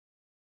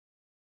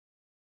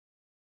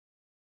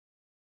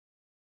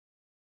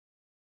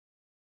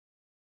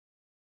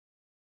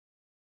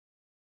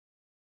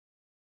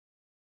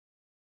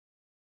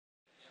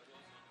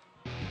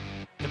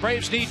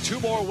Braves need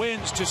 2 more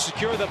wins to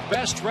secure the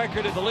best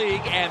record in the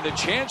league and the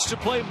chance to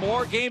play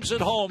more games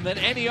at home than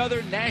any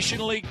other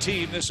National League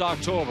team this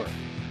October.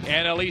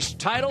 NL East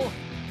title?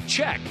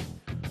 Check.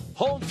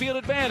 Home field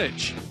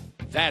advantage?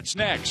 That's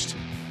next.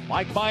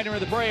 Mike Minor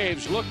and the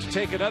Braves look to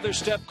take another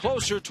step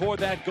closer toward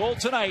that goal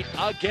tonight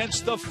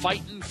against the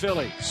fighting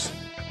Phillies.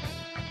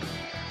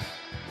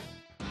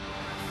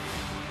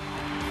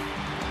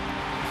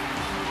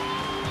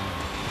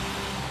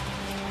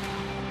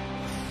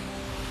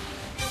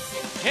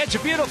 It's a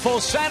beautiful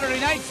Saturday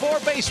night for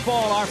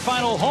baseball. Our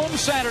final home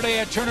Saturday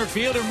at Turner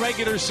Field in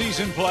regular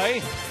season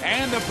play.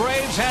 And the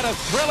Braves had a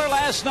thriller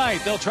last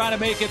night. They'll try to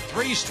make it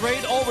 3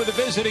 straight over the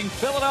visiting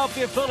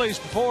Philadelphia Phillies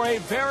before a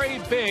very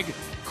big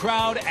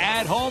crowd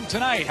at home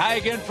tonight. Hi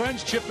again,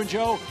 friends. Chip and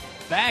Joe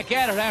back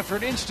at it after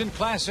an instant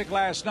classic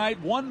last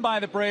night. Won by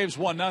the Braves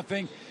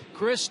 1-0.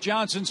 Chris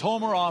Johnson's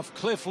homer off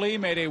Cliff Lee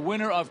made a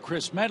winner of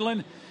Chris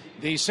Medlin.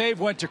 The save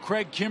went to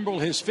Craig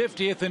Kimbrell, his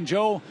 50th. And,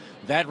 Joe,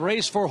 that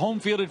race for home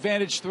field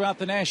advantage throughout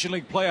the National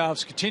League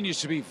playoffs continues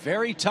to be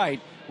very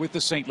tight with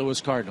the St. Louis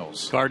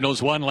Cardinals.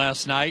 Cardinals won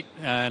last night,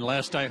 and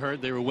last I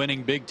heard they were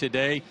winning big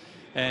today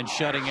and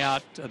shutting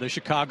out the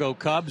Chicago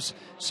Cubs.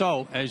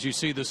 So, as you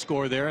see the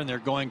score there, and they're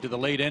going to the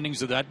late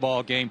innings of that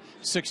ball game,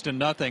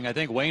 6-0. I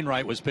think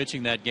Wainwright was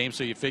pitching that game,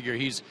 so you figure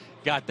he's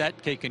got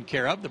that taken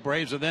care of. The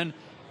Braves are then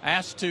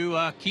asked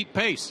to keep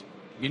pace.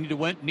 You need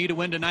to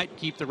win tonight,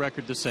 keep the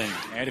record the same.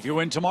 And if you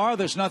win tomorrow,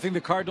 there's nothing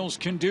the Cardinals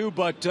can do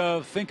but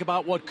think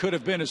about what could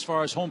have been as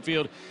far as home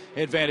field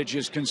advantage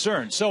is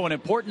concerned. So an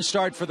important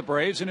start for the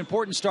Braves, an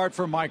important start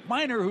for Mike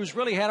Minor, who's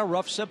really had a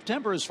rough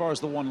September as far as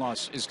the one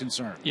loss is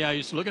concerned. Yeah,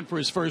 he's looking for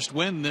his first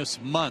win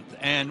this month.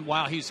 And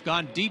while he's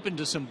gone deep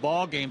into some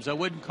ball games, I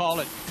wouldn't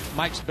call it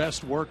Mike's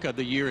best work of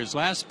the year. His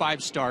last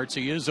 5 starts,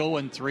 he is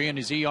 0-3, and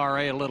his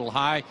ERA a little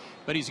high.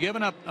 But he's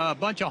given up a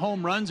bunch of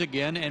home runs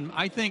again, and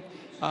I think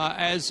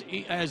as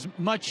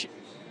much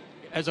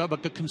as of a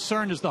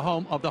concern as the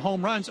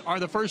home runs are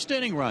the first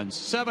inning runs,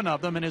 7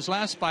 of them in his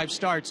last 5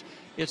 starts.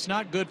 It's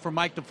not good for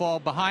Mike to fall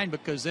behind,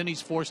 because then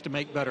he's forced to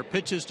make better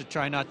pitches to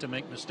try not to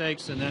make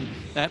mistakes, and then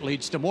that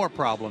leads to more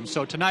problems.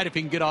 So tonight, if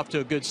he can get off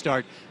to a good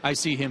start, I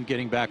see him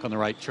getting back on the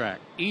right track.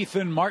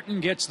 Ethan Martin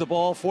gets the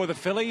ball for the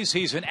Phillies.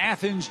 He's an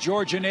Athens,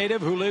 Georgia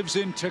native who lives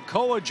in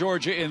Toccoa,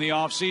 Georgia in the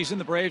offseason.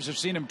 The Braves have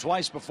seen him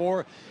twice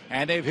before,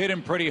 and they've hit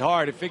him pretty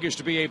hard. It figures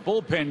to be a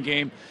bullpen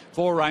game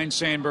for Ryan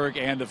Sandberg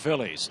and the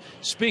Phillies.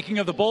 Speaking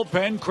of the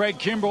bullpen, Craig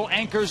Kimbrell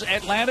anchors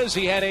Atlanta's.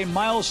 He had a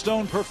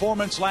milestone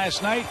performance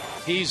last night.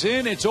 He's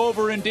in. It's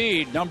over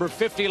indeed. Number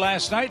 50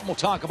 last night, and we'll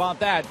talk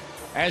about that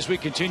as we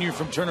continue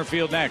from Turner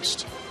Field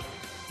next.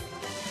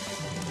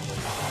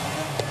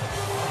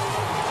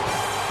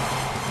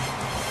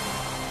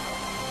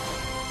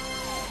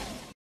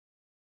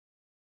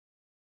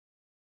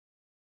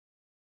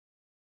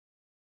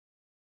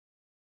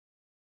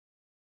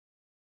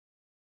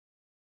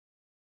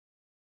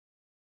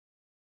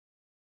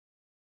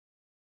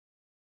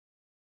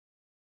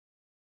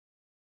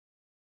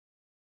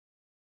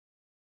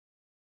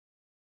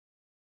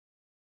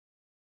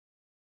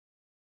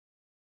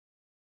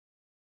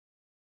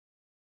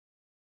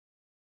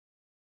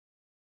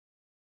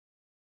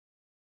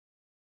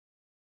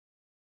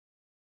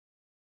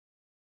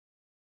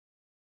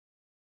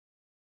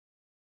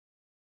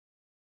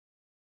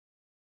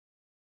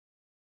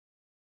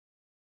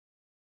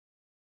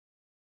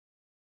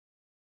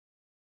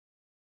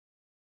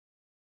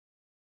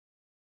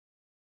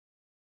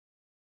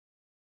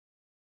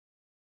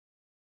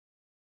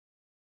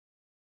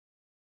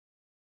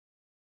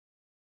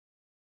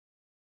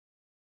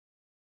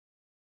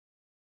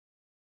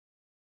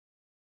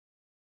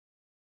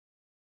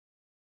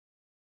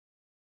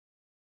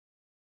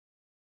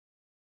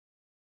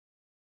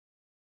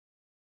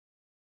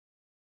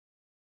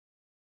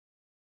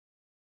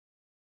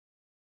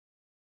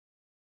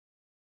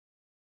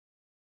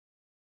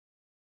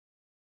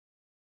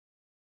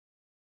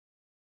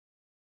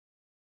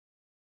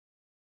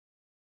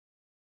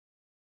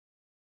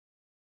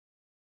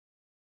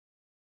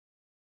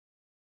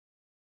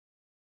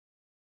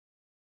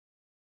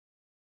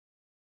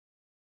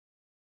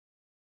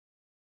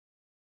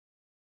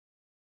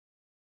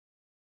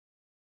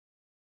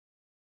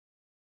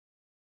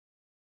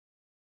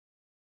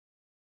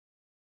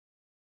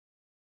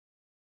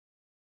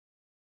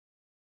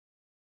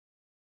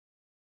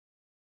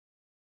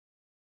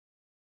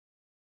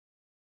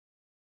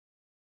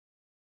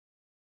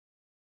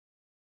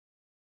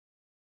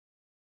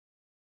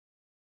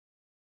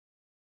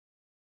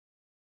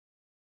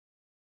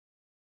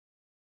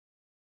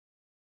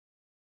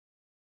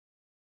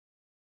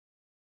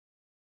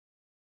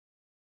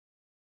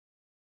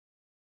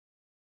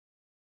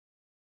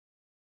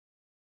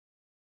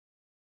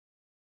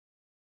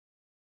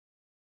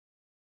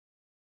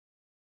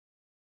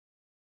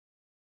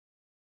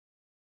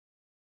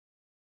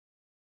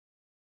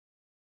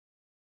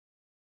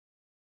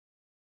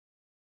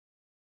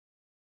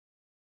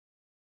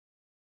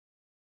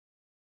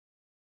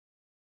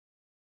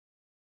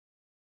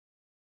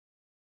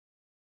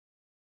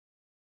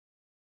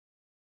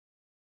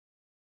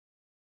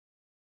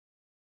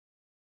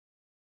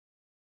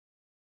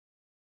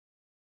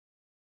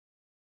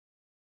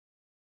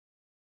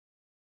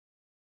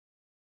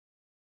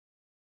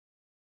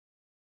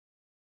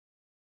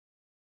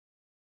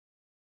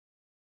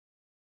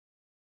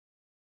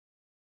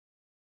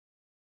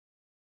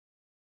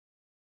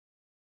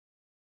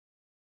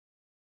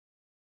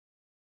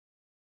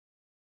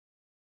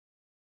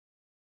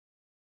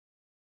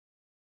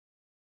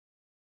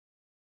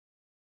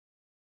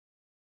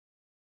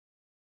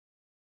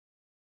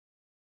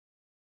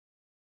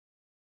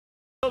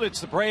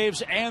 It's the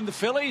Braves and the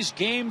Phillies.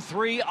 Game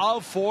 3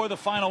 of 4, the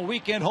final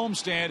weekend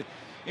homestand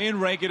in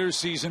regular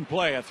season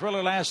play. A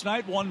thriller last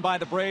night, won by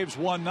the Braves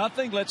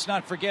 1-0. Let's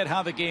not forget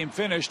how the game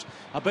finished.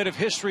 A bit of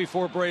history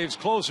for Braves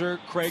closer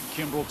Craig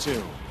Kimbrell,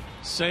 too.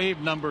 Save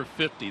number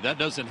 50. That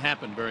doesn't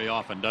happen very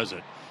often, does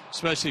it?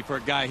 Especially for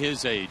a guy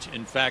his age.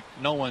 In fact,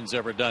 no one's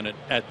ever done it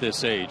at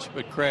this age.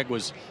 But Craig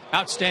was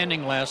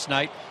outstanding last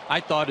night. I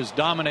thought as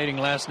dominating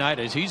last night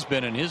as he's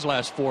been in his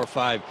last 4 or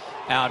 5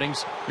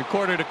 outings.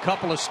 Recorded a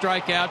couple of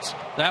strikeouts.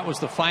 That was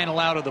the final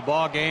out of the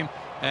ball game.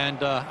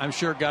 And I'm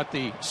sure got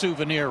the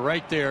souvenir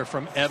right there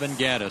from Evan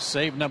Gattis.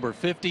 Save number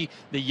 50,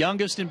 the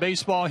youngest in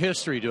baseball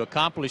history to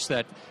accomplish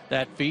that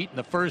feat,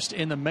 the first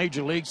in the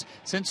major leagues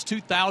since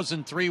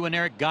 2003 when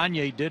Eric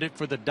Gagne did it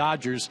for the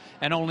Dodgers,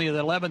 and only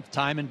the 11th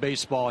time in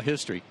baseball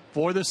history.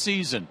 For the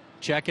season,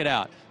 check it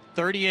out.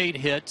 38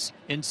 hits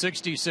in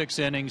 66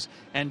 innings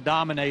and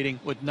dominating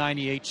with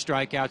 98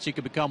 strikeouts. He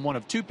could become one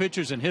of 2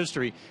 pitchers in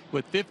history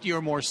with 50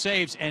 or more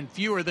saves and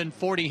fewer than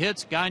 40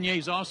 hits. Gagne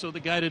is also the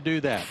guy to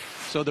do that.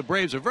 So the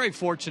Braves are very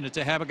fortunate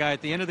to have a guy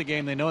at the end of the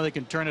game they know they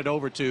can turn it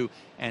over to,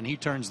 and he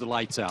turns the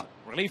lights out.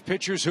 Relief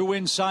pitchers who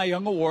win Cy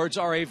Young Awards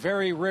are a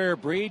very rare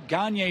breed.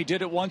 Gagne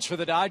did it once for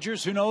the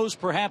Dodgers. Who knows?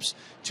 Perhaps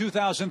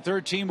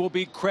 2013 will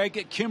be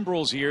Craig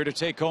Kimbrell's year to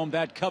take home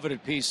that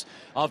coveted piece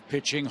of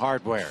pitching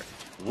hardware.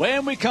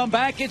 When we come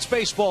back, it's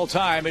baseball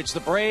time. It's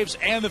the Braves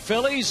and the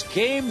Phillies.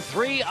 Game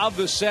 3 of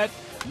the set.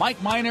 Mike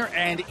Minor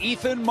and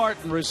Ethan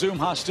Martin resume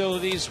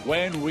hostilities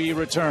when we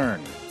return.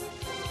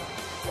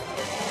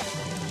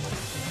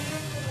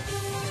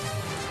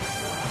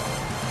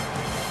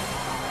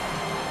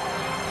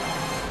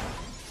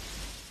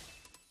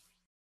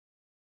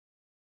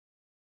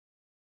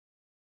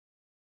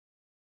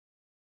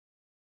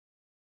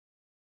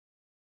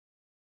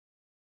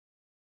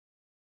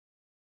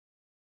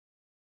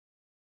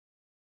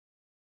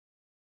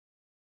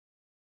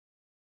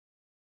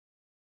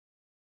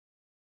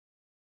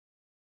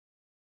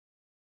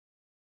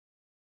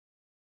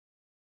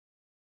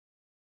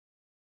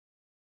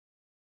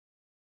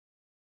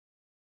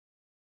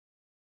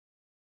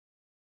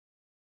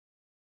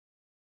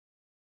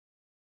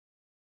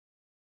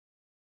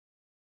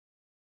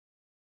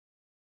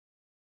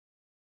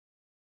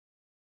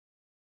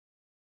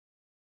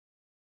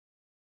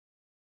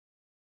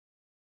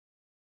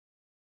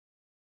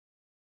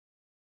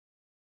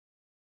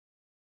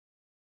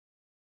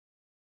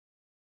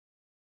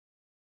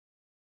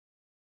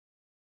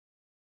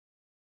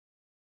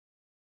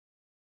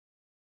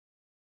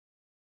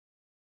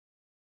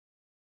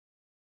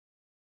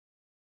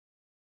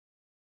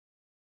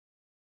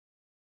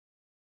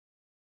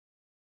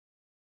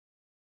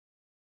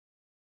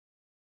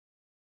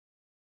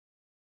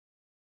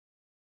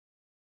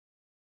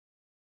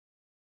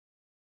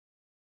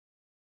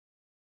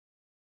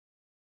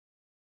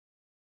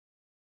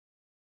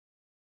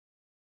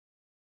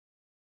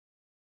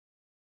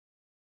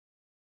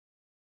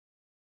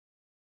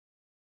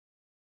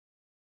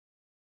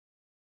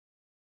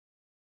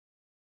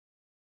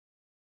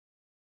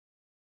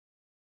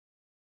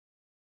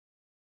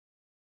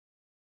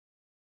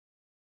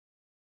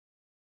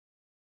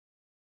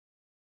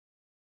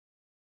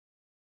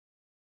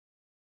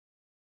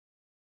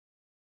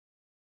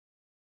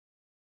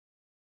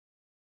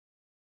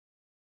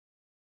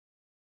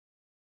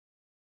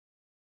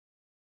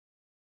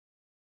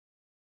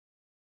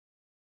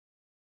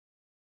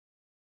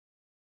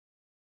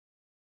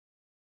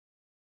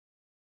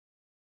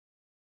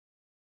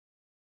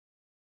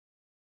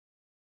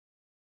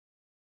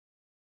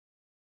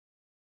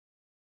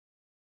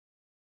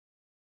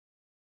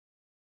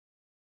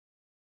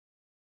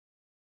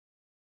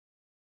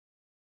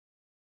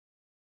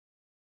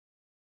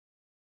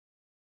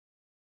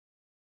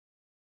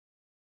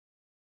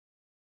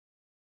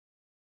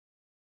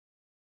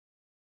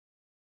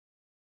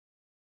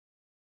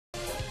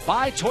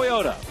 By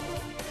Toyota,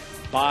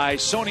 by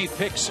Sony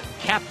Picks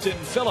Captain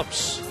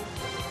Phillips,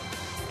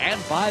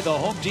 and by the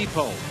Home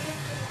Depot.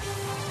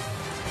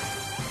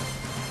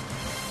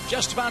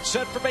 Just about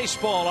set for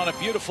baseball on a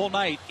beautiful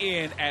night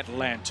in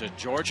Atlanta,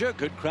 Georgia.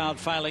 Good crowd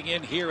filing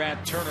in here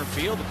at Turner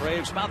Field. The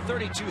Braves about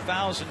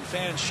 32,000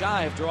 fans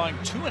shy of drawing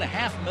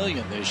 2.5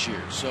 million this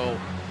year. So,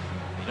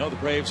 you know, the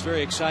Braves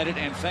very excited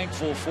and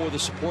thankful for the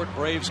support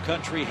Braves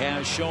country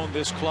has shown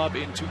this club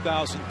in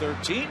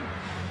 2013.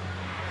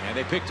 And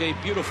they picked a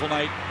beautiful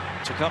night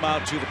to come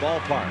out to the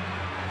ballpark.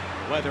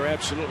 Weather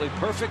absolutely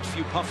perfect.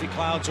 Few puffy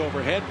clouds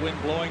overhead. Wind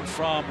blowing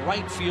from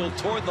right field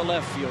toward the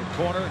left field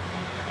corner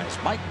as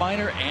Mike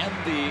Minor and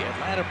the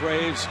Atlanta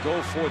Braves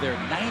go for their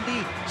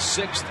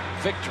 96th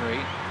victory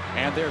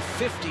and their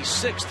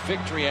 56th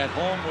victory at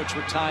home, which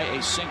would tie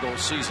a single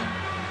season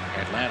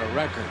Atlanta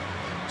record.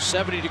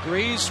 70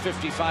 degrees,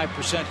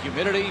 55%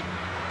 humidity.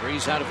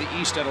 Breeze out of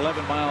the east at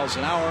 11 miles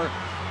an hour.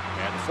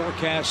 And the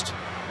forecast,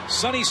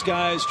 sunny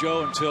skies,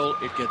 Joe, until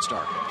it gets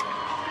dark.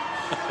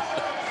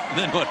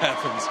 Then what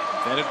happens?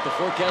 Then the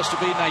forecast will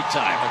be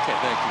nighttime. Okay,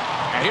 thank you.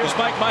 And here's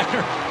Mike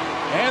Minor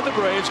and the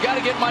Braves. Got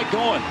to get Mike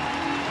going.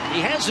 He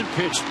hasn't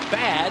pitched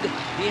bad.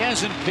 He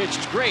hasn't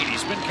pitched great.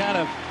 He's been kind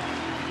of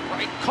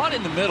caught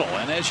in the middle,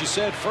 and as you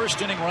said,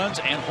 first inning runs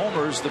and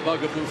homers, the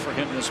bugaboo for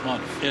him this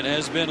month. It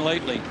has been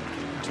lately.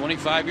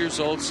 25 years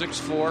old,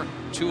 6'4",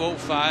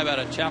 205 out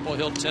of Chapel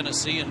Hill,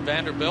 Tennessee, and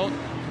Vanderbilt.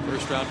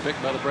 First round pick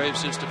by the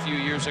Braves just a few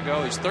years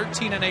ago. He's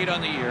 13-8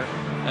 on the year,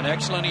 an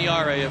excellent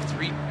ERA of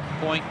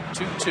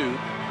 3.22.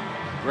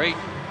 Great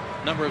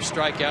number of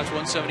strikeouts,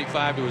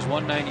 175 to his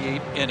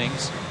 198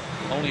 innings.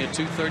 Only a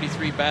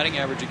 233 batting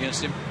average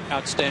against him.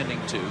 Outstanding,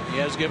 too. He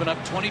has given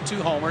up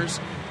 22 homers,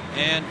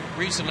 and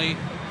recently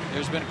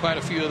there's been quite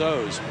a few of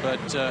those.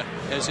 But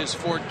as his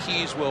Ford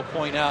Keys will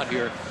point out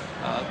here,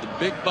 the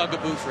big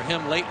bugaboo for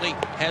him lately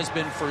has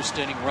been first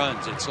inning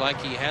runs. It's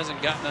like he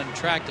hasn't gotten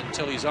untracked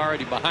until he's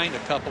already behind a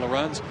couple of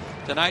runs.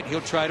 Tonight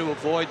he'll try to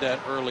avoid that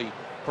early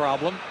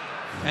problem.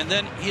 And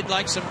then he'd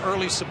like some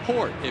early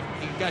support. If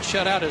he got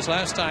shut out his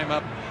last time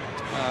up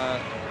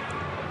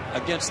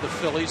against the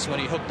Phillies when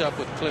he hooked up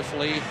with Cliff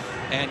Lee,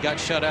 and got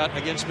shut out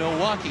against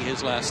Milwaukee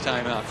his last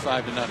time out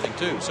 5-0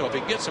 too. So if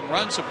he gets some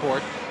run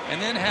support and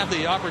then have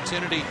the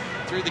opportunity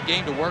through the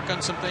game to work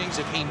on some things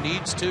if he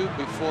needs to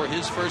before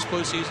his first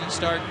postseason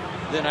start,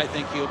 then I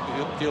think he'll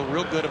feel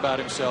real good about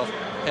himself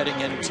heading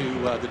into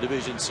the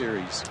division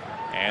series.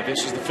 And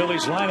this is the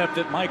Phillies lineup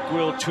that Mike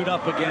will tune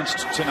up against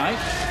tonight.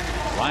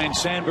 Ryan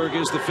Sandberg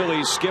is the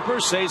Phillies skipper.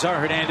 Cesar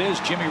Hernandez,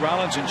 Jimmy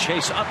Rollins, and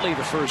Chase Utley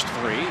the first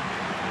three.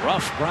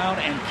 Ruff, Brown,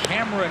 and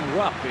Cameron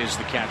Rupp is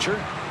the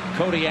catcher.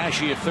 Cody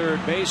Ashe at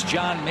third base.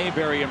 John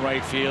Mayberry in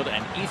right field.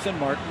 And Ethan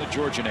Martin, the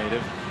Georgia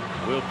native,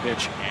 will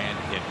pitch and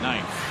hit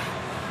ninth.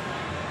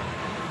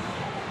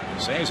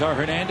 Cesar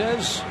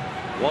Hernandez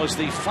was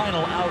the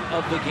final out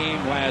of the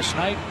game last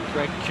night.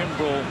 Craig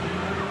Kimbrell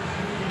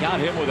got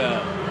him with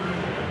a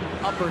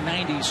upper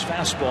 90s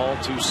fastball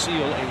to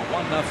seal a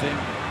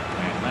 1-0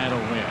 Atlanta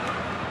win.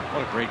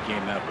 What a great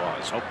game that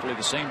was. Hopefully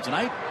the same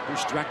tonight.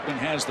 Bruce Dreckman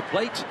has the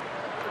plate.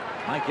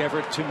 Mike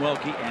Everett, Tim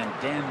Welke,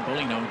 and Dan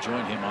Bellino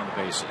join him on the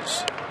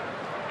bases.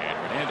 And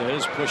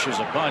Hernandez pushes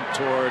a bunt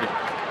toward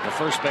the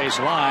first base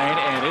line,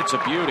 and it's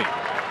a beauty.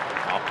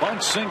 A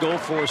bunt single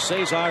for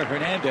Cesar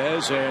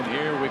Hernandez, and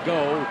here we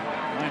go.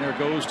 Minor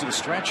goes to the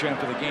stretch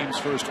after the game's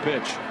first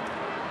pitch.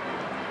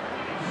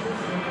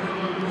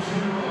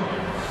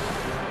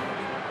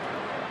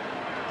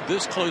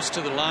 This close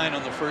to the line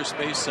on the first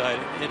base side,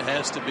 it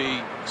has to be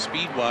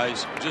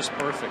speed-wise just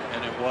perfect,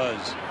 and it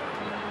was.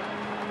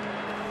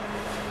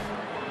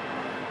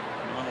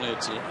 Normally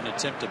it's an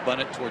attempt to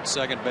bunt it towards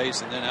second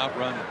base and then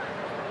outrun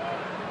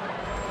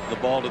the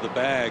ball to the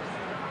bag.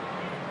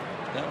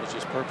 That was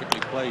just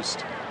perfectly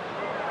placed.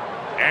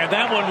 And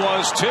that one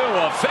was too.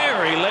 A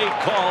very late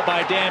call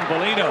by Dan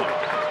Bellino.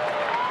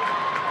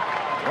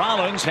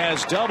 Rollins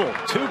has doubled.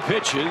 2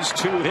 pitches,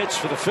 2 hits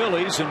for the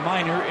Phillies, and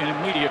Minor in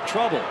immediate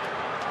trouble.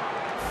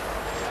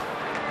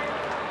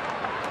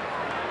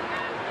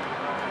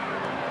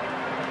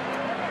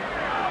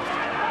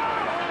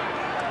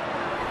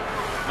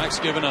 Mike's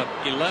given up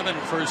 11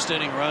 first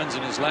inning runs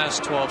in his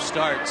last 12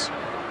 starts.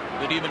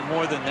 But even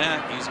more than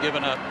that, he's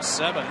given up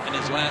 7 in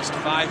his last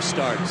 5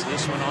 starts.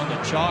 This one on the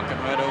chalk and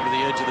right over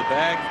the edge of the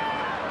bag.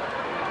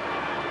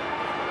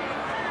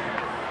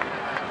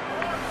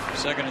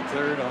 Second and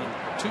third on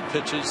 2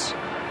 pitches.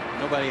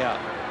 Nobody out.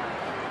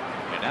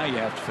 And now you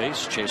have to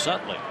face Chase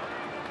Utley.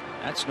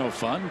 That's no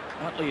fun.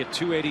 Utley at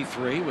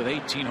 283 with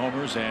 18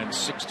 homers and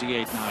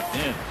 68 knocked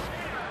in.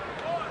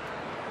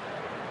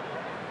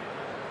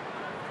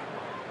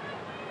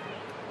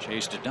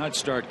 Chase did not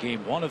start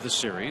game 1 of the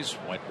series.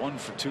 Went 1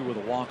 for 2 with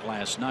a walk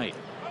last night.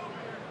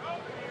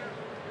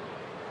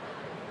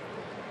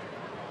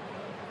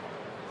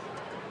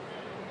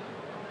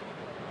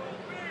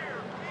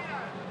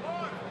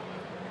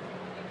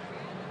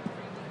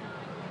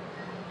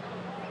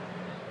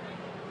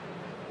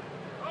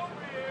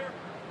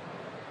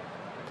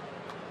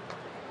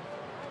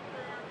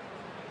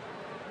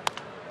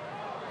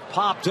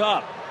 Popped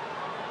up.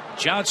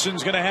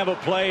 Johnson's going to have a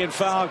play in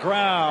foul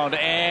ground,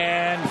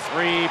 and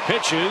 3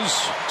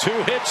 pitches, 2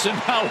 hits, and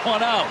now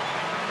 1 out.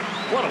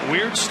 What a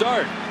weird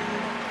start.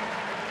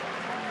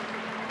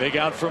 Big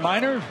out for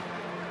Minor.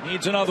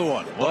 Needs another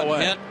one.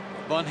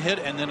 One hit,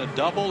 and then a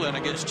double. And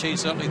I guess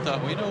Chase Utley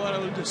thought, well, you know what?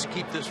 I'll just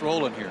keep this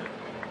rolling here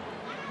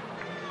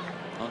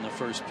on the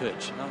first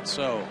pitch. Not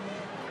so.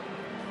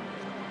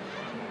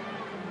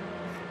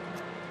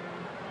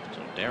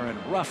 Darren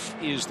Ruff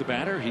is the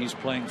batter. He's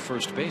playing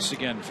first base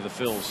again for the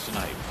Phils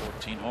tonight.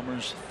 14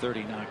 homers,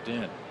 30 knocked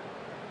in.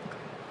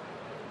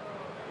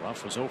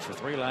 Ruff was 0 for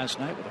 3 last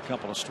night with a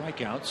couple of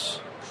strikeouts.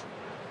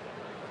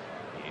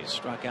 He's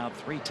struck out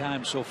 3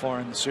 times so far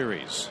in the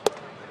series.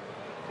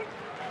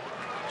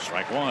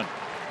 Strike 1.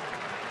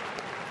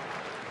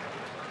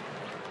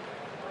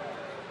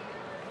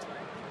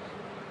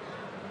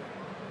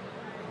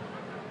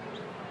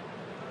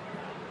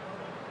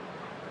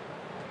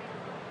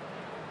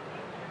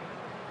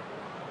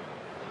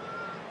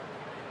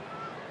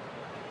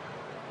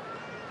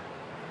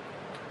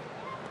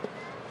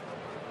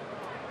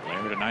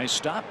 A nice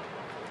stop.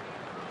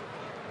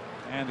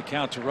 And the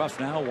count to Ruff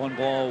now, 1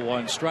 ball,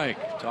 1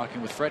 strike.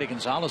 Talking with Freddie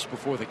Gonzalez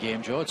before the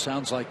game, Joe, it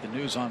sounds like the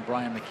news on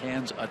Brian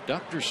McCann's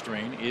adductor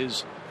strain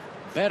is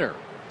better.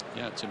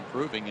 Yeah, it's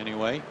improving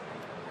anyway.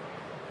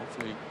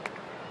 Hopefully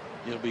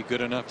he'll be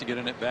good enough to get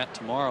an at bat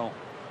tomorrow.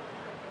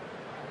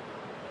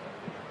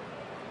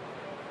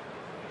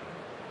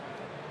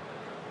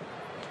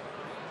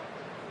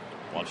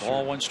 One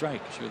ball, 1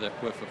 strike. Sure that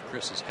whiff of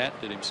Chris's hat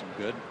did him some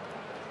good.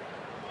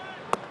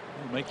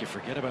 It'll make you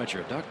forget about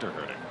your adductor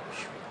hurting.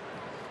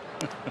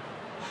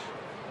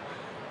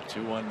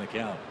 2-1 the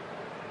count.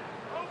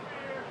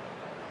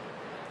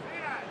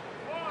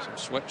 Some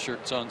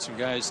sweatshirts on some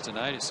guys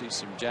tonight. I see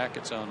some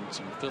jackets on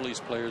some Phillies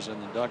players in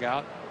the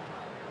dugout.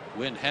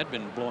 Wind had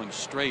been blowing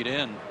straight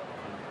in.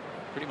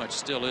 Pretty much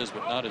still is,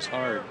 but not as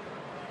hard.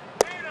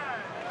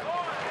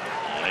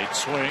 Late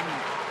swing.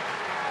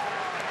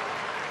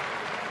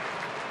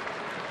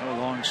 No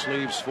long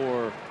sleeves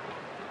for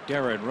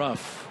Darren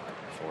Ruff.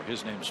 For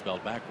his name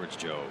spelled backwards,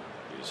 Joe,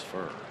 is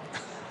fur.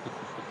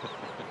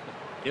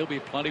 He'll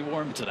be plenty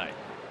warm tonight.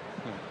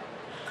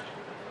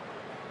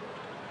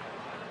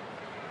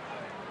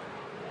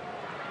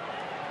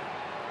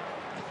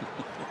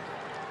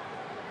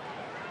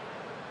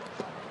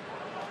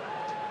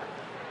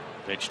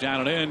 Pitch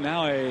down and in.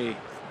 Now a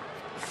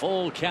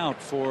full count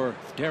for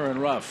Darren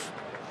Ruff.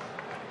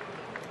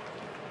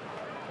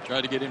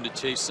 Tried to get him to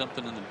chase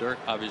something in the dirt,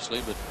 obviously,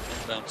 but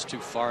bounced too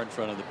far in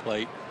front of the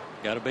plate.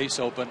 Got a base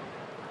open.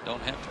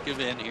 Don't have to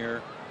give in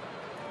here.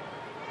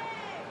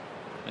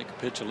 Make a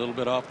pitch a little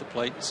bit off the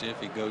plate and see if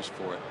he goes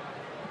for it.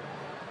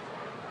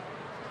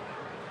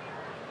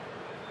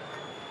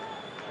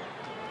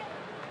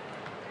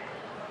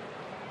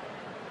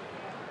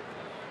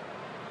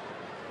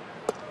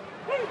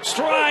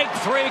 Strike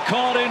 3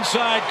 called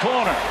inside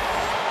corner.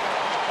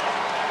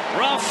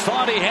 Ruff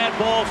thought he had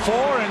ball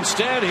 4.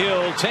 Instead,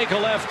 he'll take a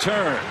left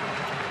turn.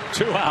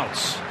 2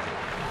 outs.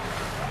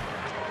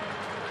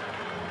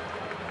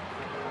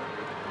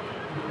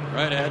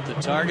 Right at the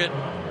target.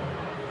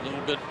 A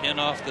little bit in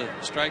off the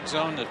strike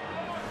zone. That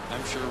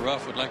I'm sure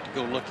Ruff would like to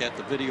go look at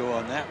the video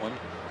on that one.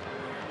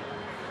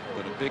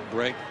 But a big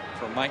break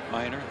for Mike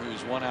Minor,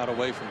 who's 1 out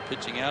away from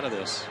pitching out of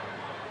this.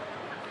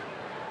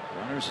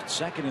 Runners at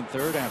second and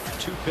third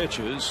after 2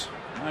 pitches.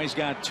 Now he's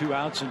got 2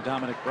 outs and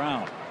Dominic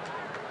Brown.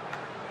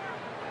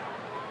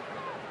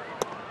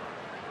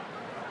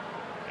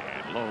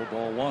 And low,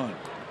 ball 1.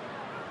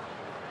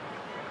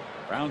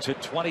 Brown's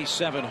hit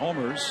 27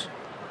 homers.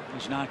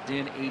 He's knocked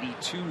in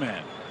 82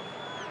 men.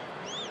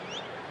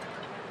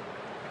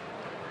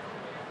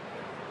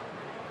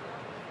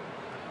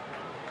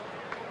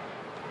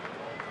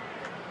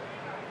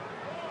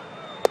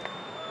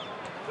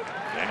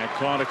 And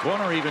caught a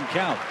corner, even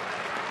count.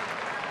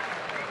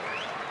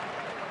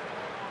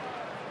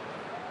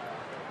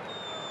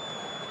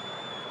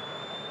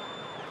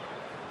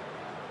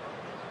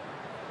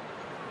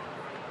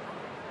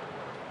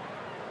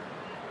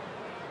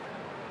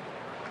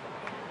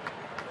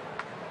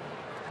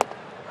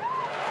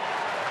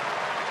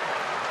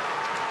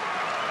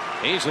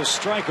 He's a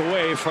strike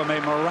away from a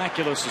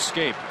miraculous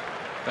escape.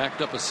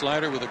 Backed up a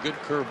slider with a good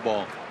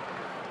curveball.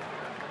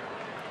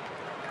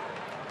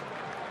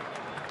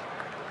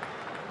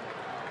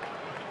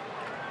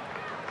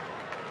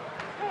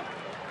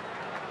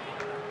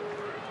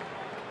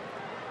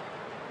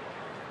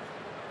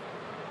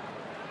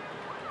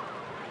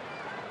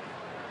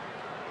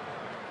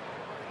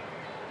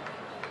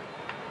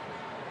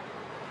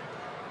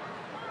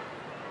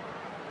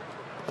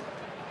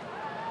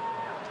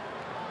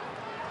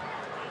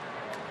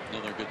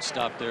 Another good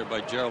stop there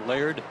by Gerald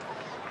Laird.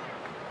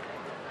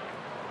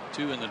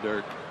 2 in the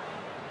dirt.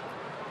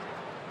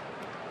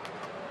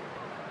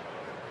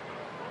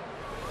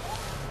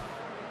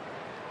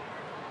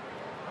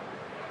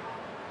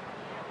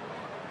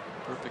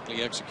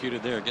 Perfectly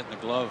executed there, getting the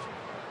glove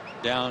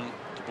down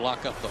to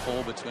block up the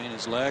hole between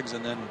his legs,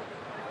 and then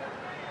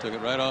took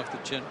it right off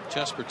the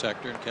chest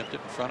protector and kept it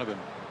in front of him.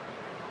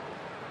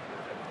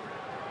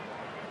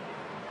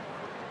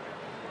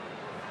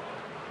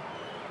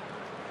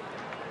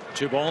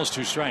 Two balls,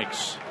 2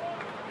 strikes.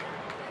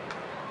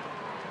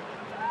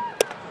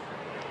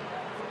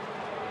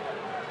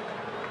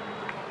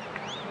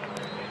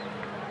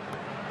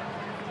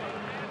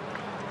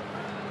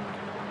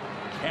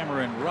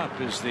 Cameron Rupp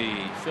is the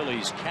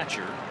Phillies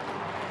catcher,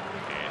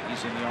 and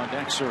he's in the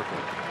on-deck circle.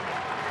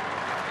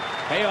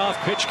 Payoff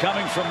pitch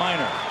coming from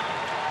Minor.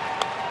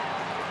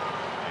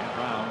 And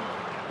Brown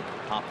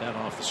popped that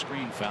off the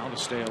screen, foul to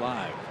stay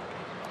alive.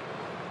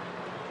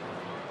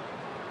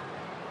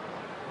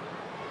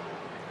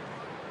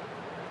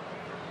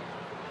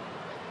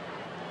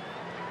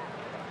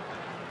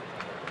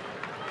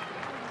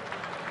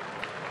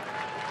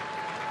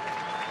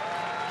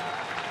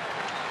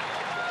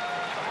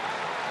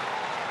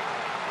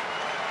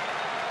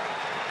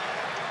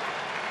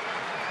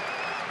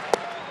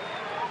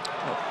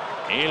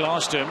 He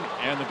lost him,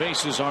 and the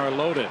bases are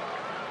loaded.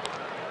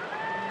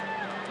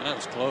 That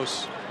was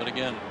close, but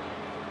again,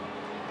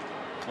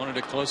 wanted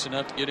it close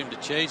enough to get him to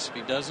chase. If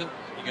he doesn't,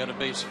 you got a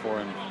base for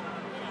him.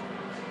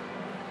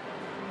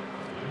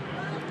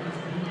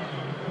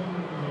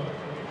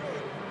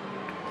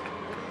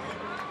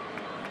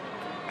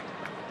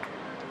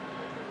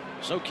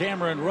 So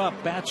Cameron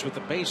Rupp bats with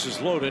the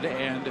bases loaded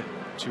and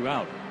 2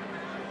 out.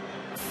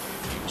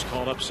 He was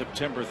called up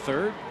September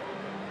 3rd.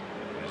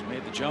 Has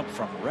made the jump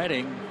from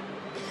Reading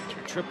to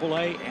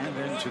AAA and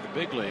then to the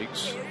big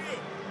leagues.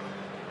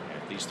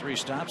 At these 3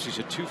 stops, he's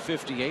at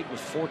 .258 with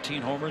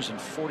 14 homers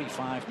and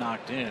 45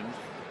 knocked in,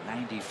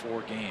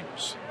 94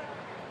 games.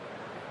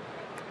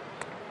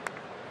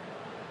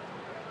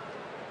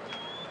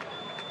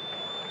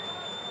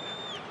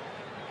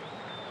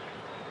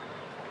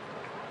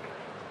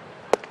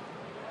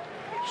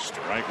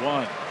 Strike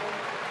 1.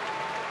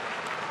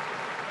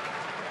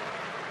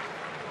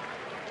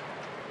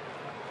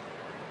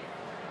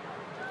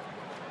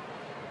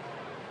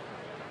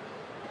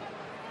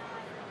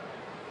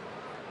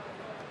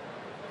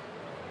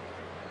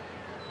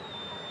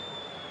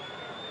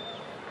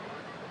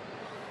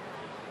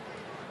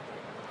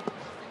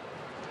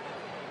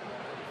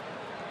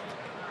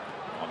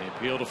 On the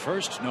appeal to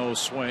first, no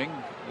swing.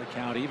 The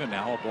count even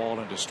now, a ball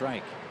and a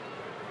strike.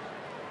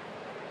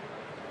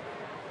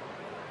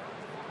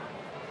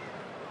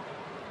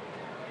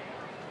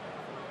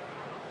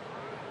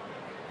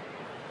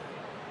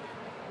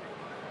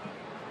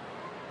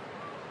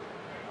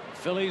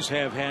 Phillies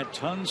have had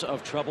tons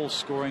of trouble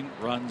scoring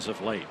runs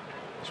of late,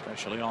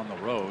 especially on the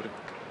road.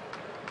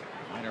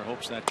 Minor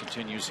hopes that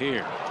continues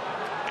here.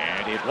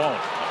 And it won't.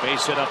 A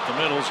base hit up the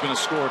middle is going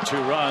to score 2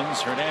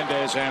 runs.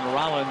 Hernandez and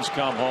Rollins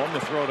come home.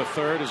 The throw to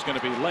third is going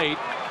to be late.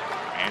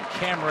 And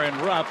Cameron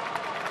Rupp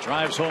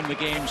drives home the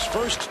game's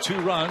first 2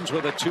 runs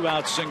with a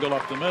 2-out single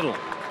up the middle.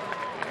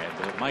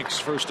 And Mike's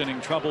first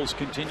inning troubles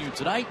continue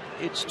tonight.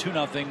 It's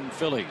 2-0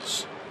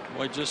 Phillies.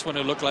 Boy, just when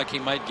it looked like he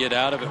might get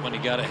out of it when he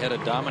got ahead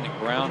of Dominic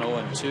Brown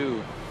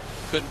 0-2.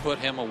 Couldn't put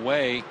him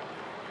away.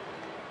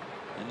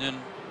 And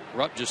then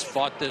Rupp just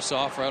fought this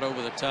off right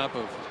over the top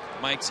of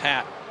Mike's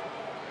hat.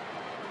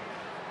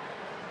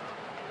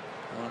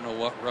 I don't know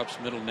what Rupp's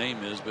middle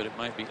name is, but it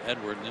might be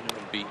Edward, and then it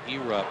would be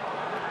E-Rupp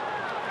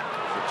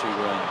for 2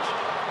 runs.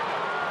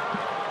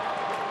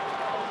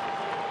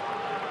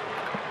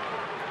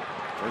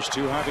 First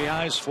 2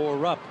 RBIs for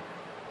Rupp.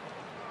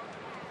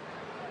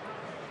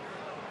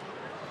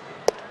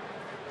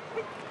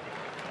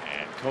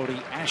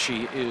 Cody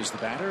Ashe is the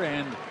batter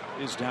and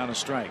is down a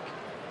strike.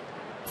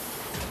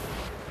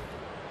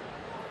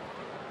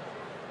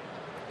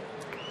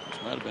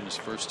 This might have been his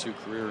first 2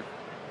 career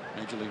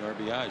Major League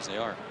RBIs. They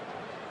are.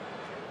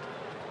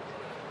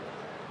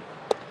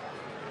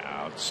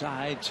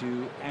 Outside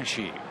to Ashe.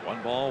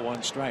 1 ball,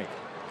 1 strike.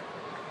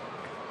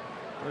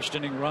 First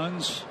inning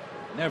runs,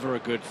 never a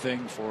good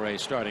thing for a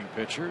starting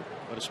pitcher,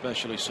 but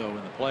especially so in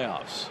the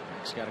playoffs.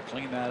 He's got to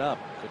clean that up.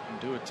 Couldn't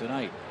do it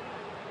tonight.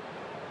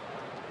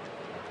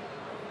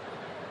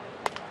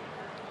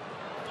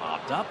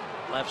 Popped up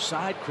left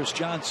side. Chris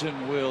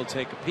Johnson will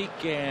take a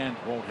peek and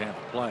won't have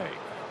a play.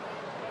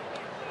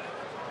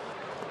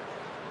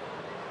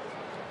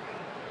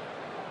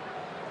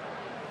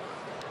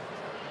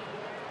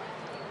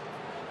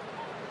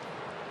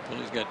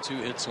 Phillies got 2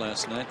 hits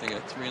last night. They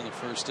got 3 in the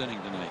first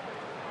inning tonight.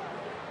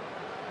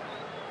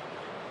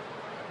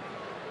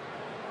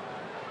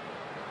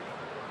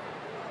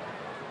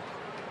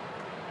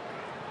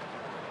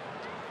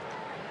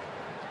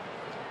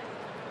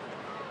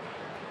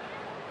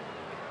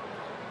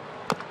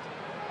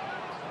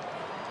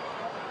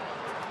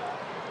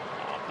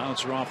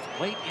 Bouncer off the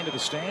plate into the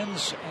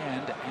stands,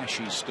 and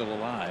Ashe's still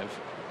alive.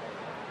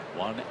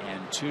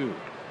 1-2.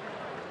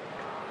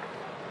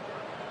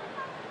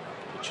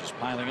 Which is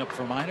piling up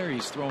for Minor.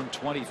 He's thrown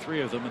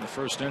 23 of them in the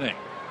first inning.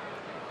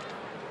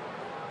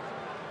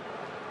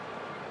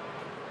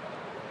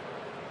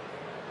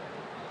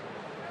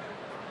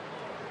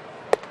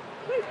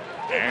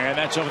 And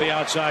that's over the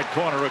outside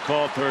corner, a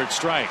called 3rd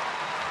strike.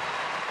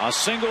 A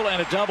single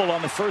and a double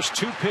on the first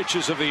 2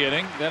 pitches of the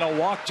inning, then a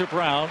walk to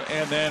Brown,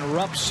 and then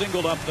Rupp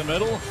singled up the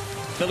middle.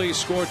 Phillies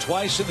scored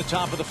twice in the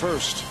top of the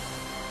first.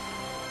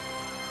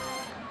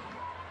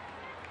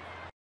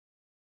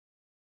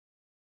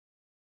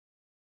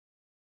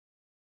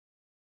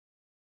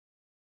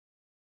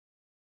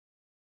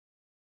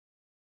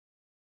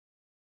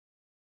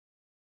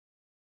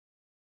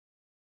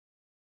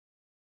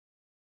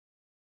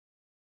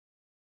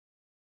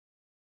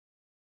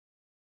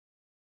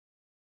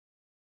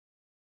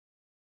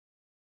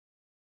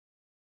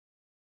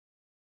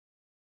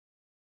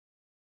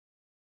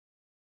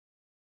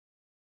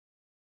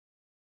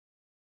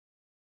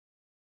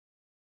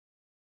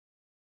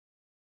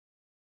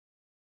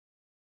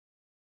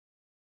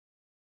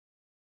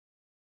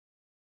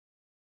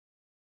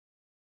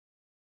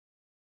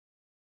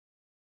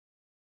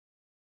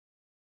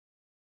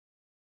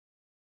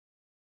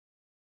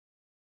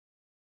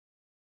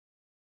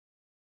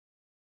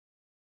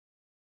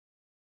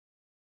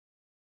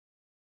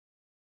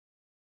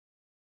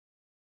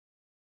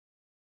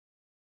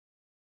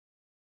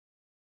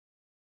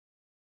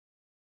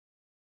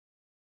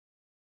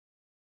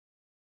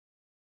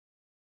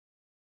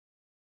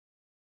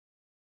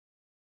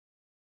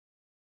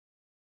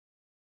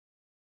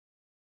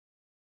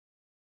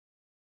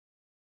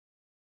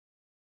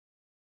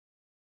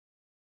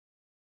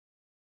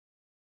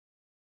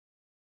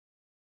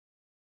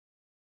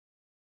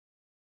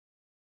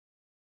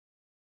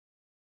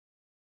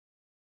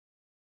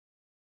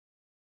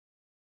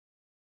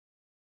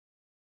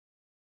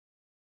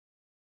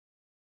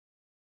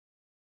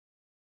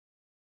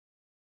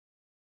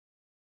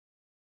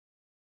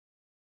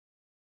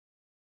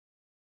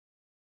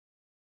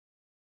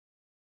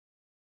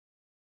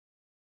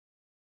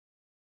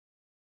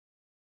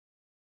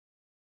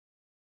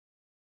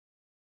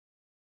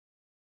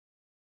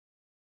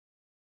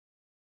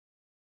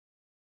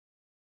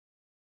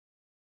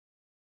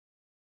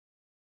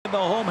 the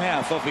home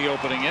half of the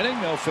opening inning.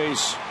 They'll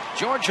face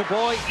Georgia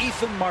boy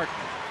Ethan Martin.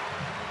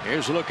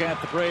 Here's a look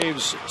at the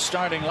Braves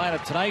starting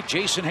lineup tonight.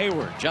 Jason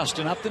Hayward,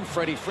 Justin Upton,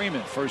 Freddie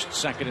Freeman, first,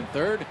 second, and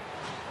third.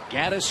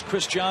 Gaddis,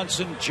 Chris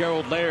Johnson,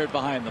 Gerald Laird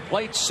behind the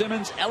plate.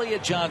 Simmons,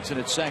 Elliott Johnson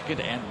at second,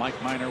 and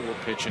Mike Minor will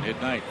pitch and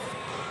hit ninth.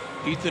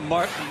 Ethan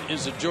Martin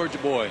is a Georgia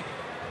boy.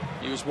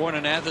 He was born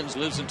in Athens,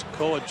 lives in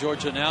Toccoa,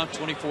 Georgia now,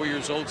 24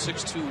 years old,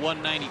 6'2",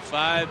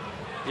 195.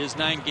 His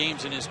 9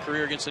 games in his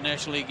career against the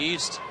National League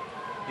East.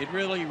 He'd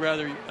really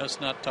rather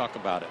us not talk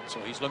about it. So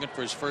he's looking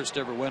for his first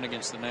ever win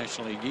against the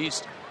National League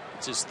East.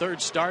 It's his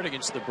 3rd start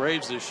against the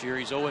Braves this year.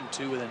 He's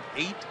 0-2 with an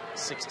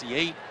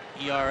 8.68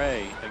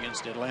 ERA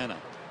against Atlanta.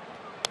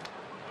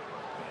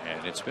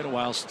 And it's been a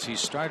while since he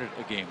started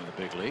a game in the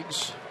big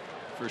leagues.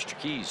 First your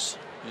keys.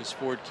 His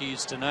Ford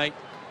keys tonight.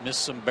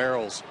 Missed some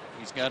barrels.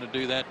 He's got to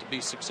do that to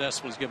be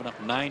successful. He's given up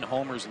 9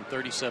 homers in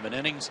 37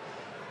 innings.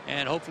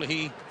 And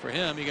hopefully for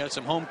him, he got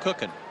some home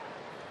cooking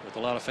with a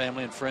lot of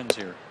family and friends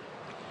here.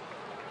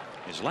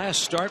 His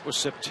last start was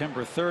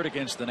September 3rd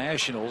against the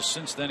Nationals.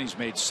 Since then, he's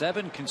made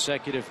 7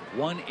 consecutive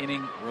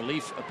 1-inning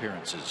relief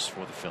appearances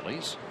for the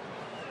Phillies.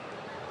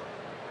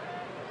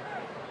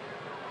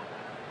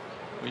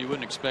 Well, you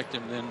wouldn't expect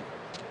him then,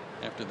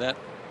 after that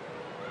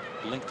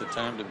length of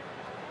time, to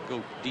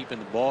go deep in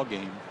the ball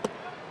game.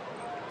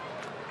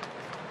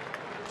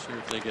 I'm sure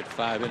if they get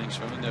 5 innings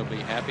from him, they'll be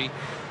happy.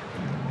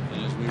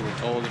 And as we were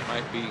told, it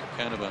might be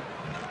kind of a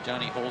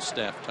Johnny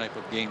Holstaff type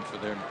of game for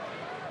them.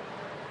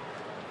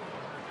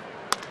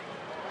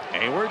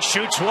 Hayward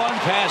shoots one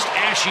past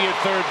Ashe at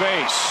third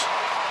base.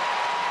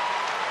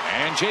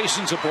 And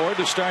Jason's aboard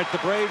to start the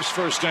Braves'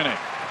 first inning.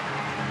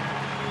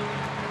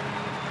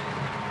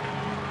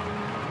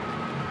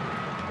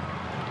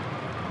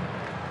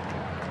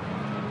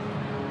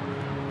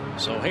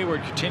 So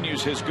Hayward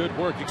continues his good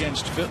work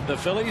against the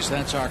Phillies.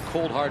 That's our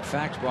cold hard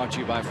fact, brought to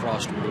you by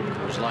Frost Root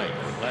Coors Light.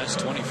 Last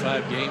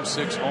 25 games,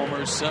 6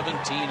 homers, 17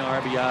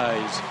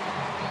 RBIs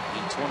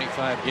in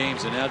 25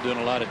 games, and now doing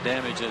a lot of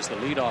damage as the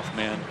leadoff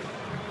man,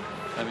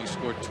 having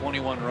scored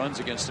 21 runs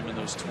against him in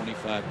those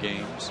 25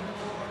 games.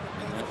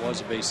 And that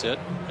was a base hit,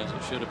 as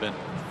it should have been.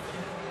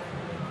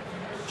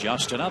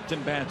 Justin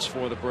Upton bats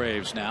for the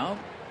Braves now.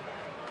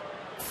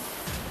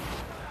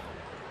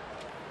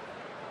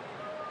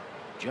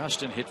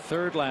 Justin hit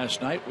 3rd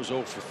last night, was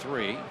 0 for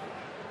 3.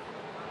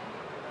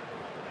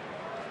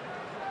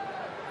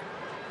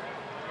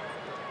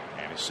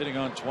 And he's sitting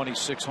on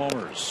 26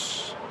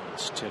 homers.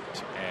 It's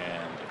tipped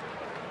and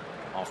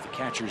off the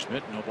catcher's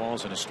mitt. No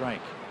balls and a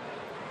strike.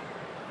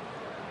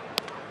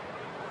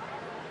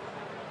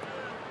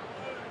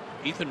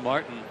 Ethan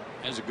Martin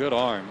has a good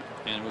arm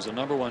and was a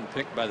 #1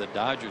 pick by the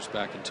Dodgers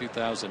back in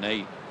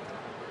 2008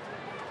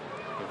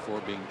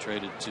 before being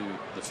traded to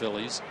the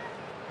Phillies.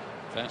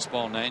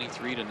 Fastball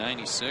 93 to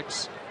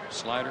 96,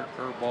 slider,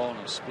 curveball,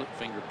 and a split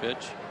finger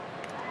pitch.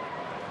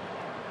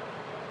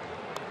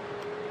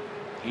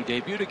 He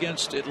debuted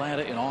against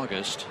Atlanta in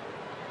August,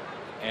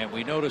 and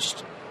we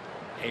noticed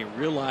a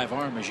real live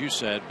arm, as you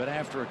said, but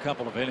after a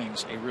couple of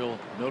innings, a real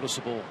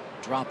noticeable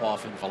drop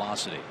off in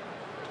velocity.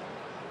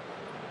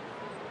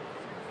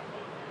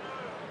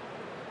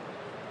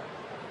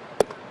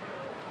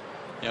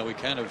 Yeah, we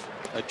kind of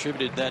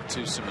attributed that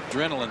to some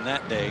adrenaline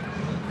that day,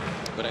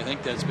 but I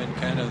think that's been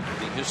kind of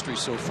the history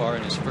so far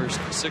in his first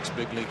 6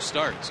 big league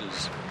starts.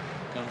 Is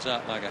comes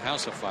out like a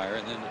house of fire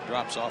and then it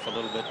drops off a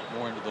little bit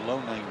more into the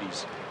low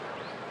 90s.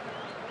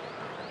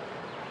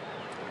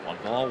 1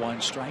 ball,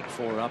 1 strike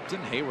for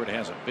Upton. Hayward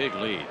has a big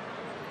lead,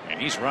 and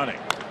he's running.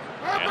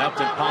 And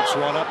Upton pops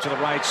one up to the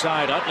right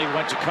side. Utley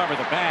went to cover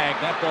the bag.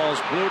 That ball's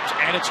blooped,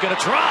 and it's going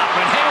to drop,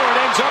 and Hayward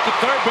ends up at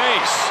third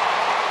base.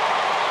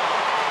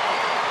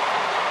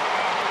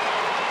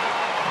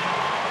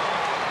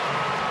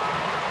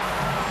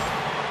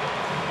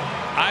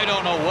 I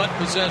don't know what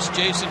possessed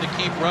Jason to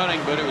keep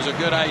running, but it was a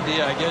good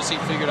idea. I guess he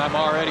figured I'm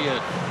already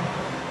a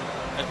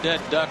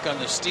dead duck on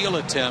the steal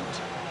attempt.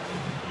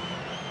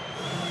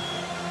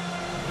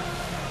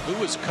 Who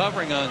was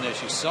covering on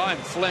this? You saw him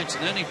flinch,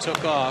 and then he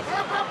took off.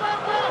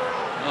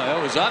 No,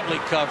 that was Utley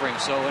covering.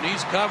 So when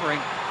he's covering,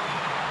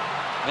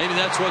 maybe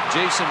that's what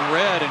Jason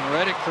read and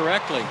read it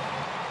correctly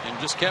and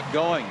just kept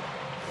going.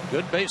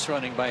 Good base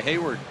running by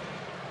Hayward.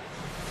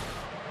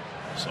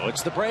 So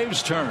it's the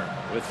Braves' turn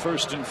with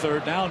 1st and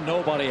 3rd now,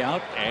 nobody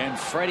out, and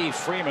Freddie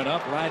Freeman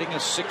up, riding a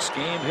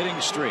 6-game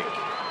hitting streak.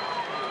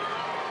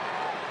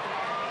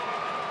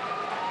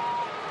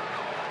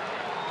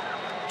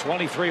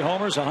 .23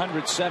 homers,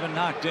 107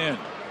 knocked in,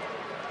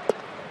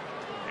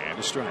 and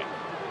a strike.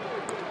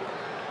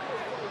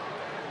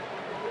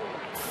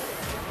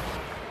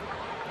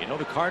 You know,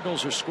 the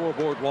Cardinals are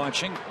scoreboard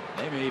watching.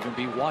 They may even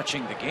be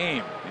watching the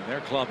game in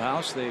their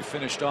clubhouse. They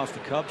finished off the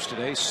Cubs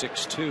today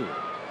 6-2.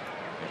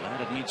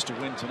 Atlanta needs to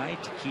win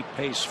tonight to keep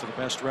pace for the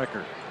best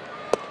record.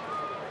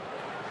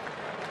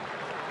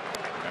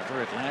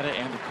 Remember, Atlanta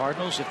and the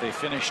Cardinals, if they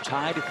finish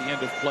tied at the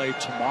end of play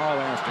tomorrow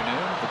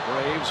afternoon, the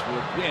Braves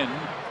will win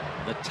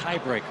the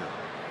tiebreaker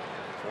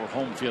for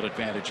home field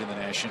advantage in the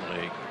National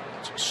League.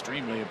 It's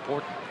extremely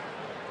important.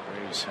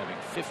 Braves having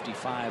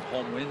 55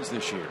 home wins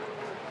this year.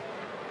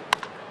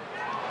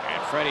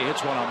 And Freddie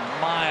hits one a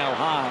mile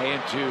high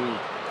into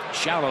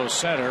shallow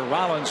center.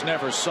 Rollins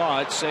never saw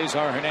it.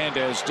 Cesar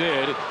Hernandez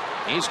did.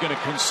 He's going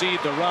to concede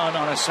the run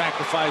on a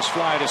sacrifice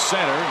fly to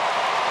center.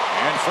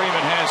 And Freeman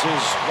has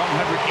his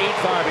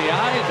 108th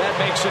RBI. That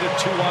makes it a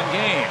 2-1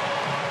 game.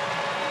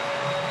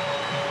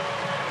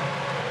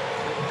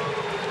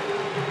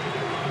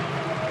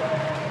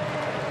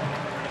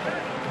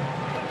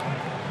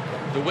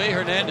 The way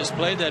Hernandez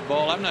played that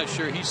ball, I'm not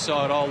sure he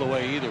saw it all the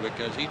way either,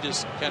 because he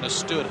just kind of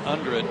stood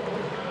under it,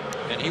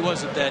 and he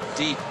wasn't that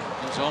deep.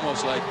 It was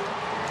almost like,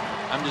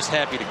 I'm just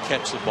happy to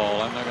catch the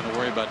ball. I'm not going to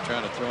worry about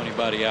trying to throw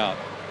anybody out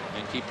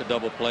and keep the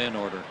double play in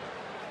order.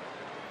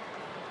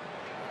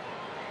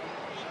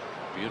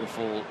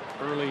 Beautiful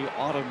early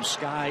autumn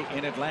sky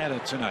in Atlanta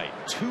tonight.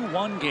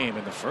 2-1 game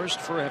in the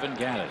first for Evan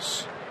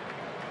Gattis.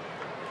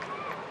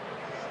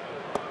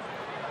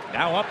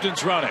 Now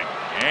Upton's running,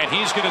 and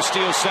he's going to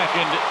steal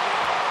second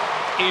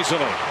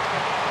easily.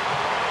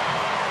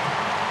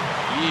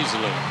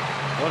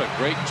 What a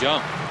great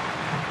jump.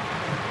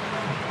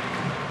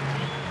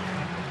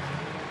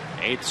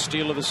 8th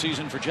steal of the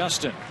season for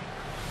Justin.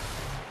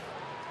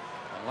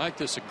 I like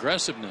this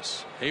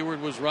aggressiveness.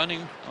 Hayward was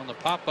running on the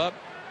pop-up.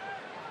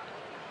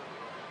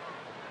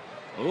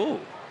 Oh.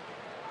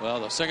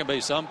 Well, the second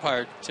base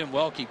umpire, Tim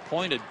Welke,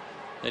 pointed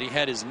that he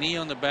had his knee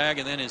on the bag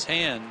and then his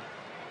hand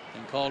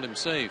and called him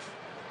safe.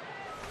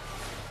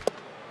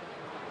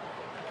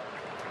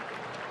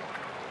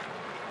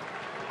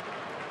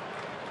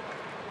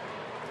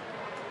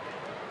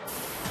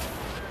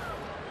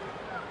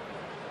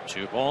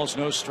 Two balls,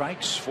 no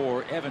strikes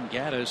for Evan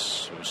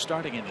Gattis, who's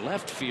starting in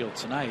left field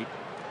tonight.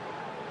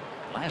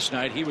 Last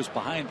night he was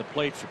behind the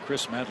plate for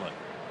Chris Medlin.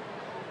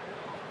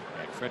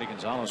 And Freddie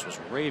Gonzalez was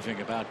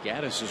raving about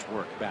Gattis's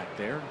work back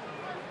there.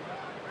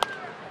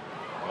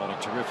 What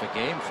a terrific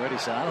game. Freddie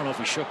said, I don't know if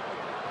he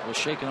was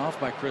shaken off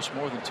by Chris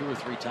more than 2 or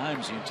 3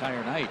 times the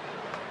entire night.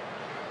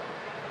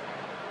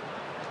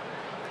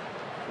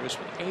 Chris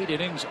with 8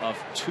 innings of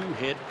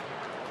 2-hit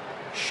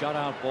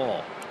shutout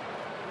ball.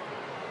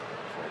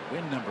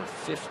 Win number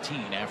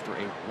 15 after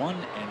a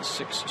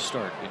 1-6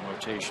 start in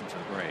rotation for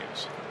the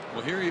Braves.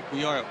 Well, here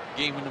we are at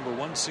game number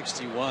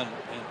 161,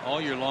 and all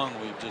year long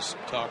we've just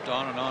talked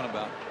on and on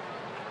about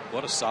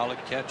what a solid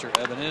catcher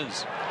Evan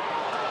is.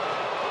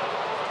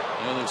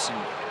 You know, there's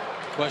some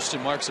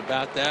question marks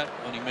about that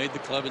when he made the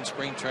club in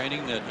spring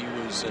training, that he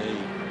was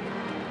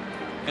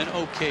an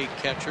okay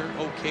catcher,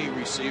 okay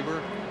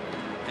receiver.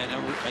 And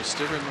I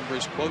still remember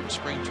his quote in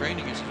spring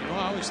training. He said, you know,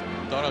 I always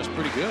thought I was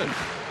pretty good.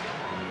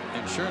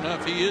 And sure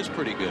enough, he is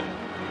pretty good.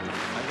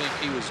 I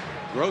think he was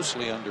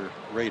grossly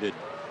underrated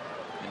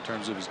in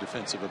terms of his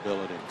defensive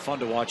ability. Fun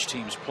to watch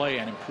teams play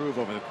and improve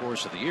over the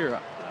course of the year.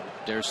 I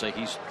dare say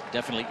he's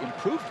definitely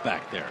improved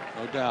back there.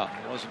 No doubt.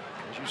 He wasn't,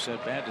 as you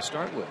said, bad to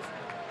start with.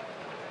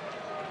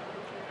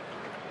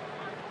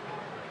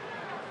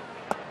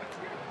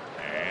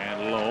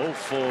 And low,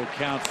 full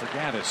count for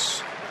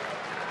Gattis.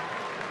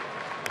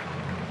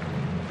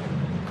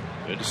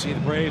 Good to see the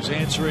Braves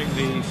answering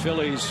the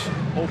Phillies'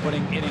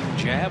 opening inning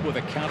jab with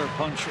a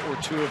counterpunch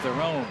or 2 of their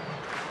own.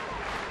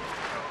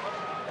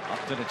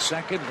 Upton at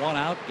second, 1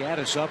 out.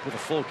 Gattis up with a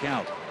full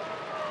count.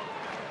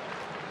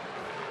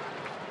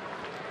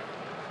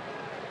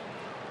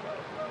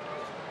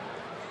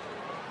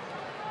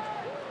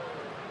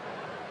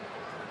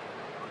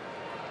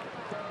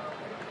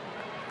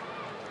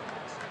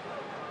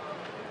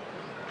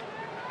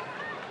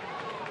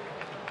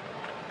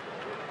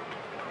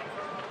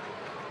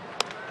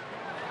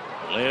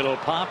 Little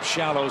pop,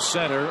 shallow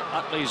center.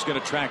 Utley's going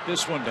to track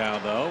this one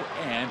down, though,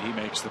 and he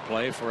makes the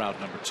play for out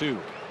number 2.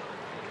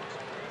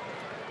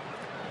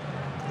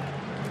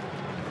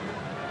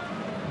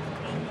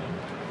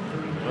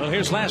 Well,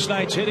 here's last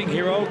night's hitting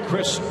hero,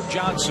 Chris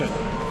Johnson.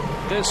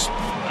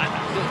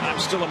 I'm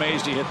still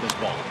amazed he hit this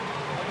ball.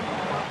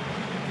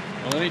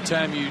 Well,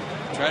 anytime you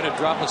try to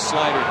drop a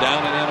slider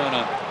down and in on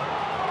a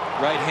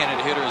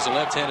right-handed hitter as a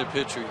left-handed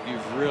pitcher,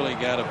 you've really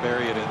got to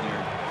bury it in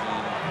there.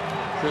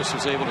 Chris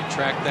was able to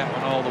track that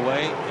one all the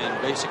way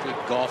and basically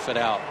golf it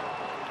out.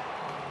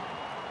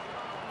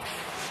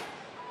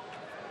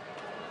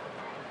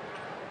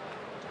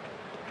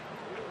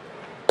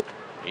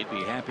 He'd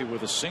be happy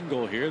with a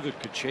single here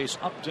that could chase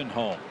Upton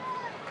home.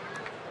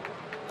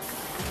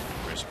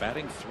 Chris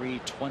batting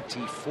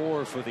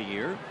 .324 for the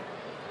year.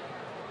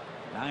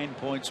 9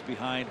 points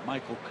behind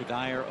Michael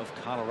Cuddyer of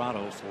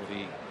Colorado for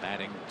the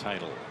batting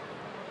title.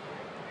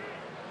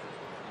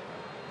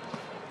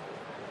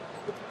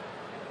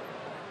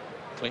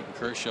 Clayton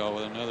Kershaw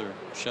with another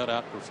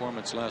shutout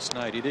performance last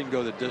night. He didn't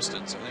go the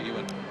distance. I think he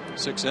went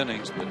 6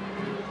 innings, but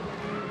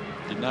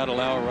did not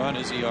allow a run.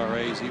 His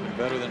ERA is even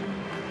better than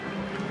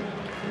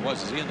it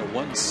was. Is he in the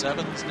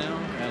 1.7s now?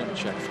 Let me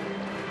check for it.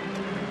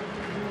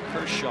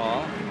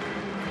 Kershaw,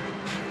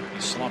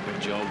 he's slumping,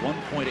 Joe.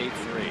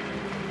 1.83.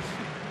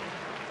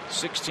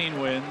 16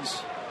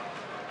 wins.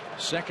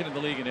 Second in the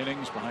league in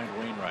innings behind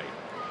Wainwright.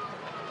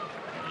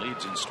 And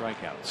leads in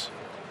strikeouts.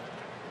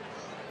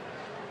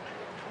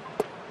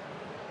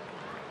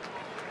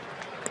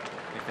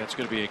 think that's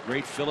going to be a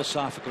great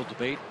philosophical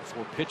debate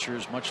for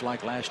pitchers, much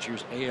like last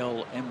year's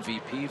AL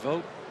MVP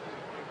vote.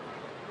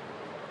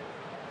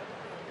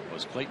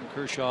 Was Clayton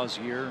Kershaw's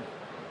year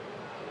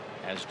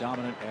as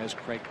dominant as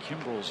Craig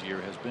Kimbrel's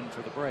year has been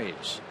for the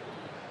Braves?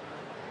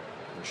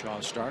 Kershaw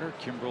a starter,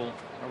 Kimbrel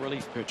a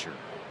relief pitcher.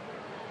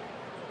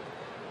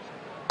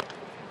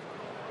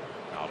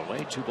 Out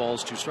away, 2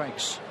 balls, 2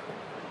 strikes.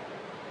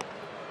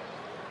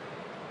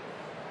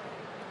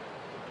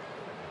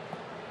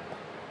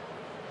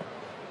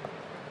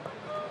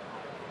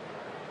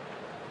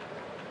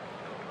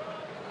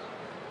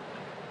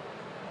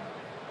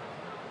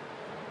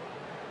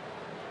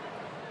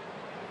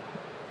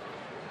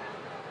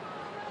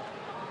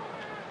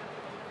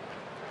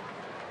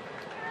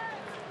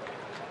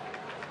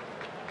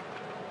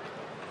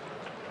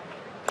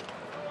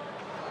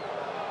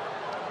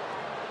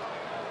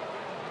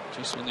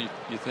 Just when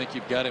you think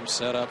you've got him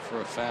set up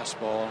for a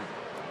fastball,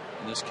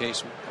 in this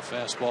case a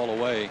fastball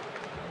away,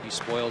 he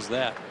spoils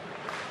that.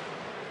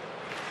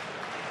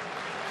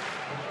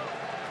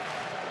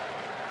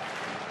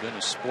 He's been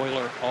a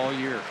spoiler all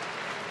year.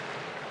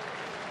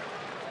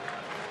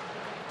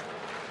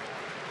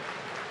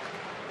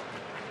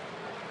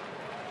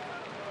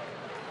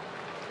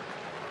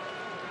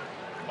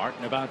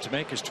 Martin about to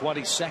make his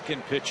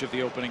 22nd pitch of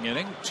the opening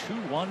inning.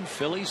 2-1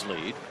 Phillies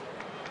lead.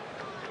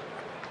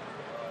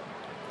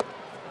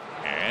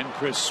 And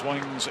Chris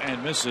swings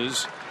and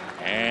misses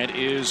and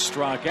is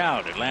struck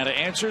out. Atlanta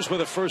answers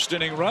with a first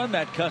inning run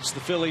that cuts the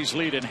Phillies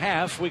lead in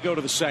half. We go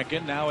to the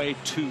second, now a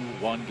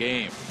 2-1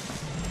 game.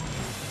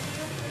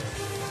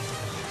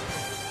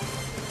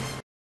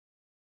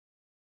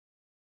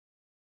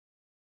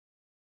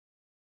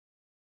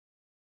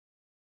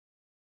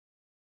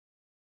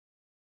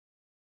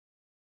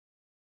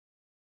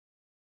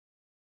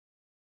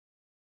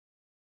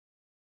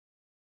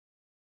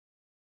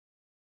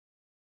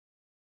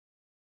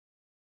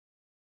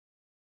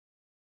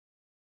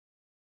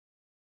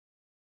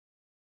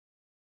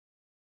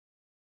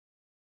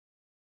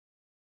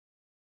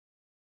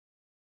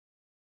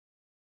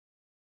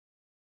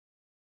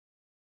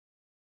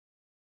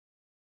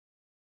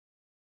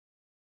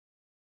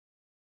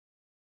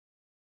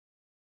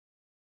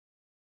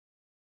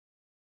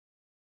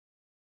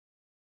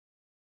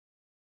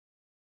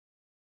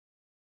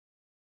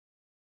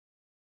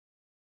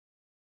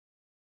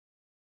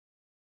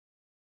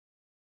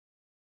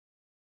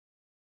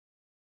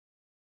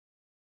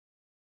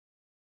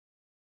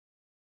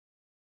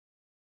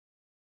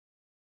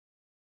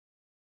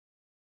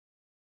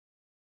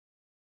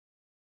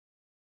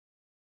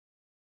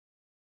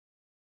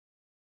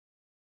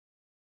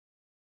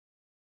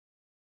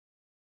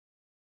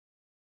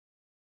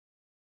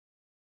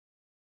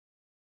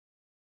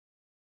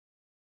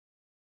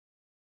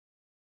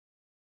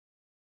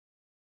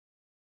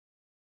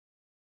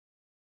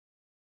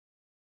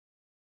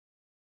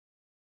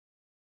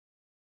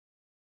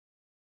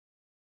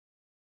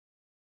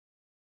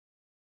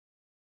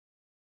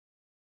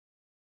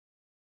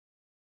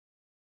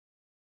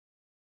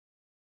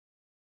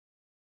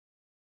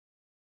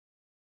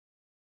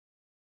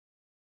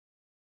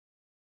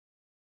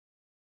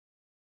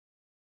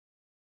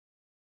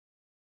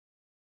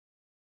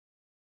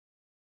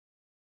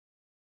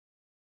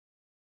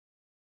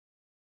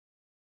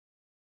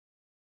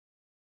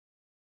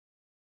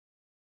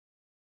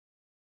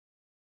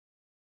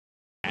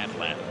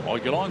 All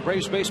year long,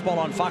 Braves baseball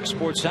on Fox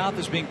Sports South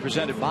is being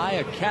presented by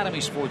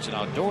Academy Sports and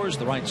Outdoors.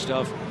 The right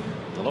stuff,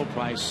 the low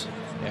price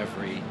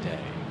every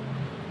day.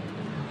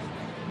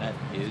 That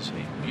is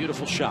a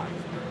beautiful shot.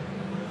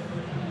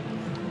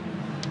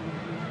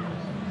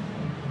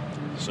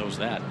 So's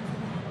that.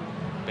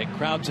 Big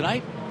crowd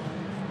tonight.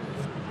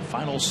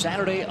 Final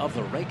Saturday of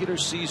the regular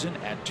season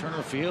at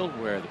Turner Field,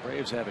 where the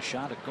Braves have a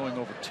shot at going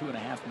over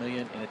 2.5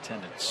 million in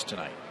attendance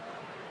tonight.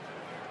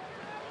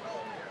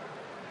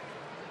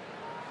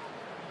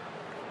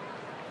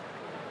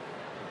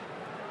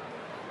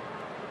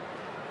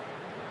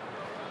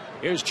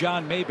 Here's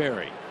John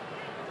Mayberry.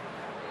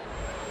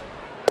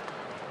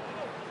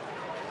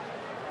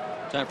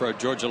 Time for a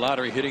Georgia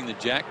Lottery hitting the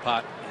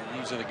jackpot. And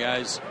these are the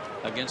guys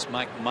against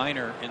Mike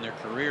Minor in their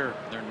career,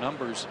 their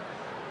numbers,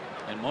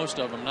 and most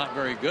of them not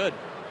very good.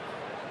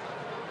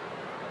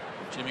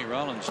 Jimmy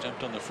Rollins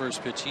jumped on the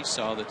first pitch he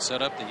saw that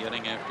set up the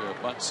inning after a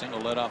bunt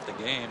single led off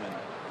the game and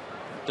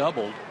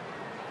doubled.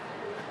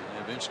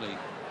 And eventually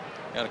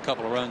got a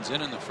couple of runs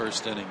in the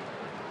first inning.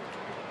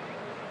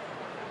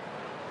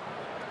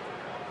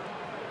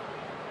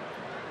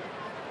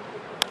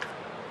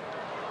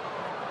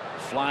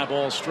 Fly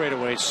ball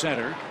straightaway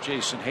center.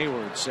 Jason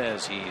Hayward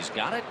says he's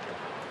got it,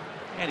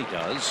 and he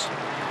does,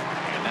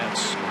 and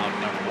that's out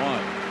number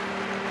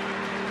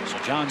 1. So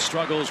John's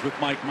struggles with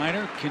Mike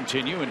Minor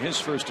continue in his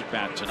first at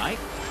bat tonight,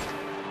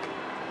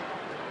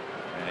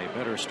 and a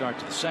better start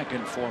to the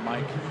second for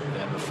Mike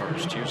than the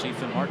first. Here's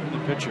Ethan Martin,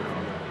 the pitcher.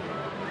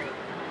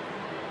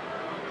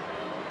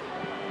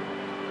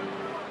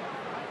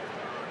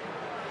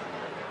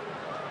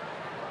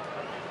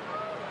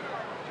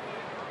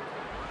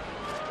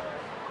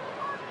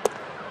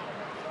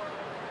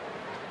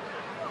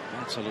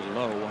 It's a little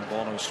low. 1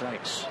 ball, no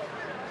strikes.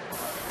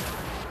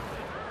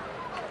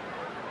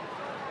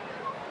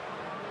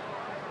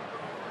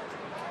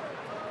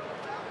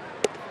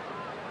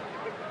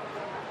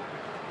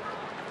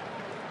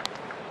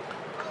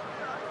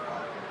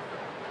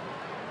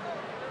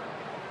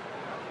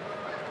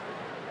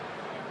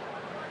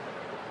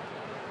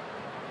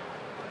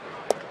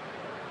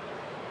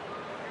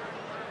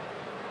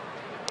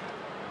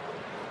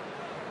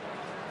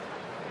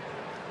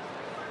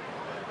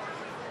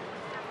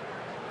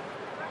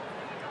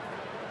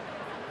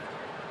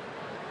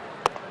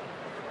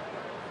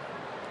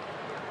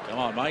 Come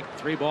on, Mike.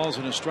 3 balls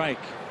and a strike.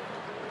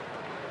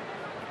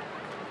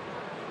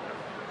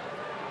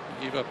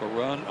 He gave up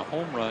a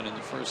home run in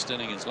the first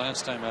inning his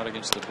last time out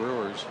against the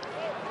Brewers.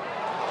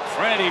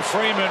 Freddie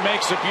Freeman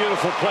makes a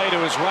beautiful play to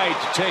his right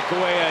to take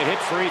away a hit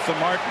for Ethan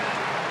Martin.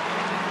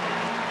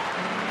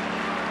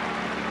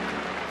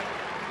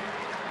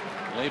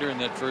 Later in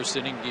that first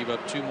inning, gave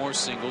up 2 more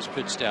singles,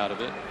 pitched out of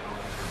it.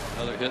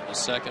 Another hit in the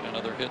second,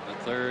 another hit in the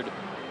third,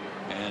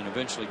 and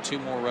eventually 2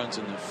 more runs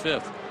in the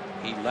fifth.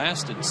 He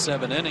lasted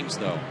 7 innings,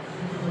 though,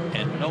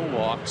 and no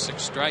walks,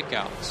 6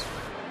 strikeouts.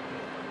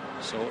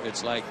 So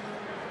it's like,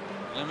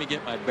 let me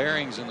get my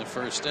bearings in the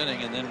first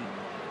inning, and then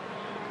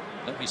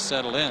let me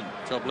settle in.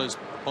 Trouble is,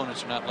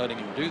 opponents are not letting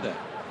him do that.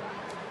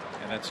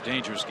 And that's a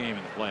dangerous game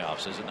in the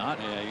playoffs, is it not?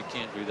 Yeah, you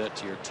can't do that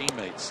to your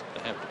teammates.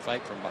 They have to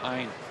fight from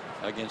behind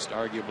against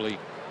arguably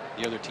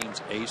the other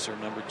team's ace or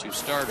number 2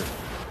 starter.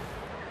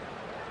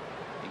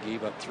 He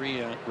gave up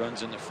 3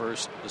 runs in the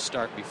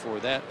start before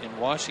that in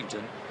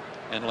Washington,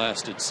 and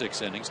lasted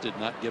 6 innings. Did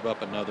not give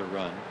up another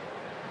run.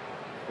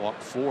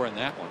 Walked 4 in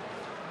that one.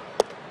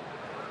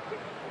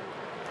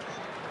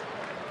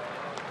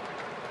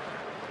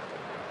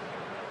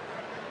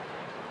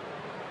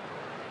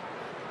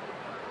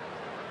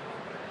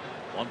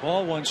 One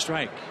ball, 1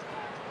 strike.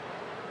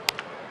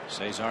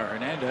 Cesar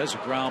Hernandez, a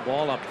ground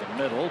ball up the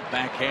middle,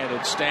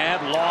 backhanded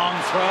stab,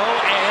 long throw,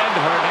 and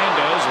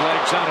Hernandez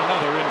legs out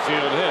another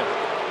infield hit.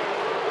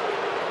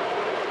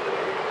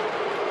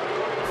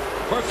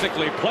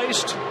 Perfectly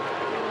placed,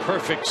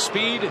 perfect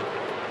speed,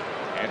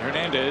 and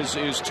Hernandez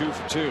is 2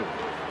 for 2.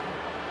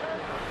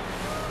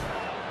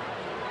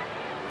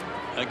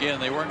 Again,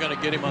 they weren't going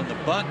to get him on the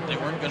bunt. They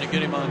weren't going to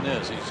get him on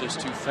this. He's just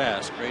too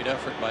fast. Great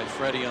effort by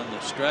Freddie on the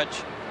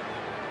stretch.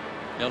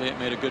 Elliott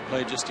made a good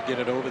play just to get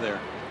it over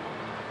there.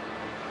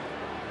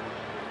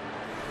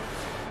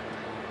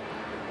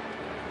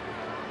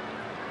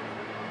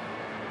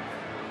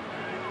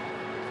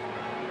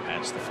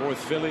 That's the 4th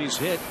Phillies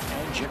hit,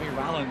 and Jimmy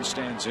Rollins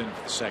stands in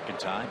for the 2nd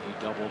time. He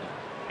doubled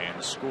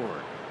and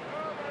scored.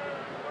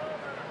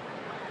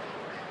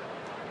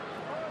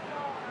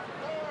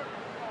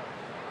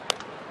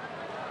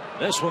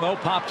 This one, though,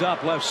 popped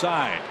up left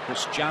side.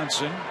 Chris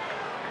Johnson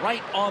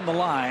right on the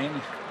line.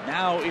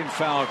 Now in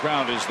foul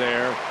ground is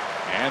there,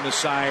 and the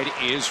side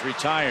is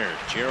retired.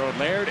 Gerald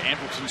Laird,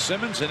 Andrelton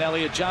Simmons, and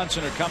Elliott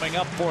Johnson are coming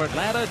up for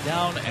Atlanta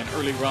down an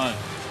early run.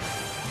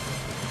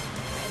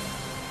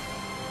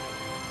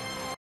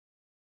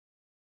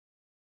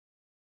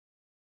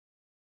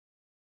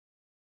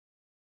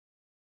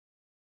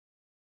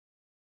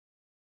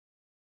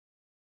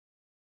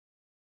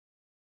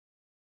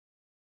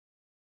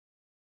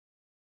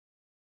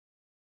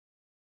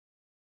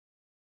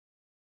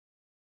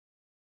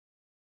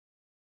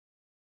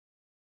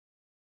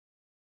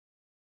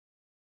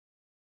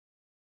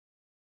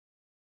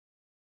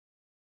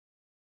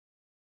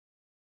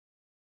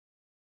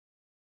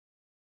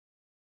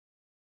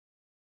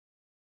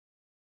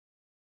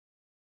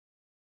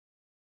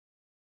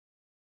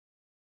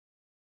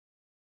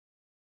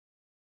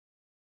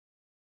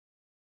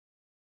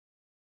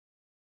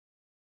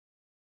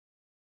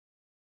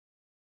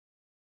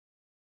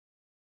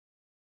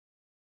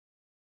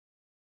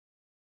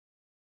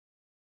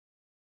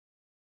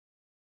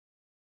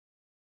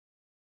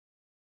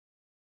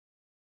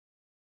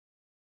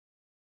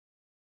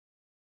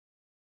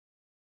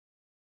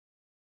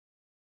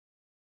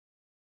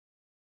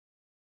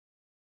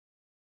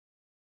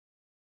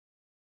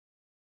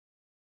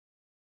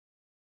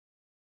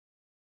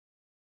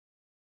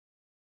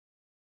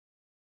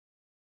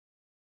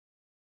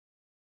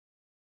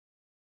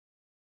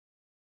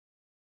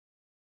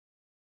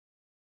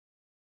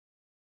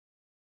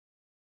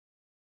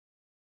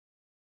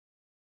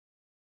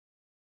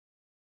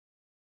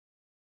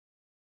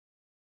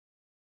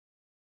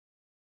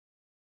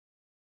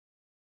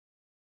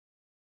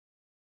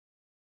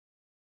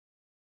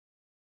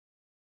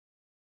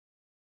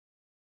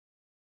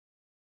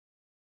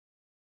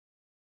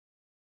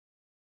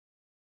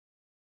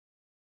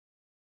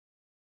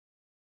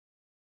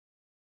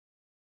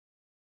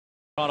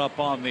 Up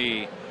on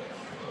the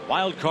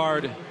wild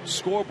card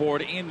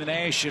scoreboard in the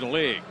National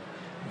League.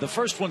 The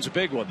first one's a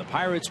big one. The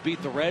Pirates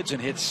beat the Reds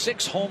and hit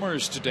 6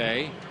 homers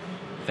today.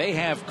 They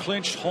have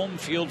clinched home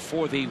field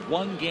for the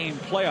 1-game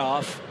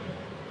playoff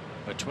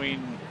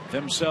between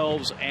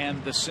themselves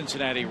and the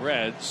Cincinnati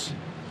Reds.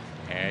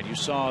 And you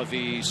saw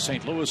the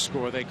St. Louis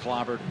score. They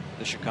clobbered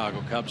the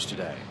Chicago Cubs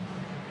today.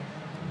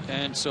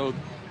 And so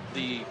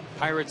the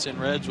Pirates and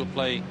Reds will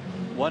play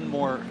one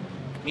more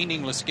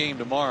meaningless game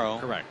tomorrow.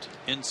 Correct.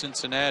 In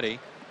Cincinnati,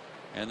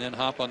 and then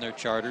hop on their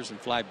charters and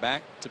fly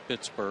back to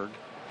Pittsburgh.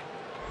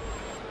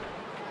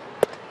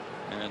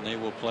 And they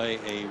will play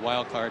a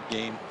wild card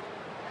game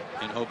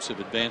in hopes of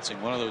advancing.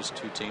 One of those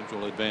two teams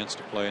will advance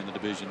to play in the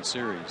division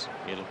series.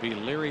 It'll be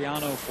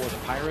Liriano for the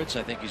Pirates.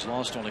 I think he's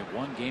lost only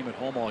one game at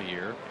home all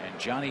year. And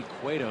Johnny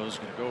Cueto is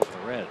going to go for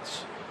the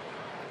Reds.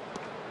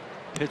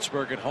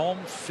 Pittsburgh at home,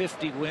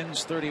 50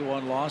 wins,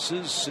 31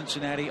 losses.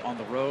 Cincinnati on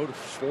the road,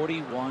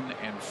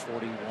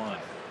 41-41.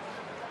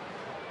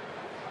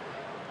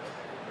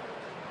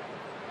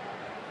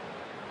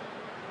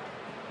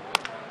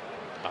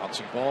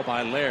 Bouncing ball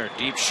by Laird,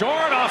 deep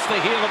short, off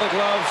the heel of the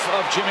glove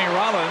of Jimmy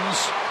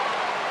Rollins.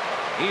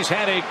 He's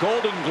had a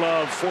Golden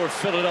Glove for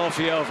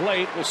Philadelphia of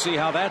late. We'll see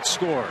how that's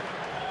scored.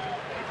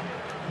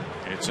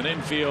 It's an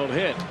infield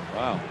hit.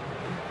 Wow.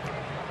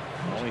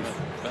 Only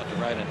about to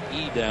write an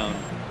E down.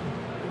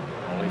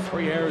 Only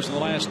 3 errors in the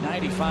last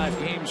 95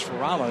 games for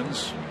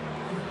Rollins.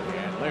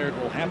 And Laird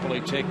will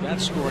happily take that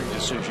scoring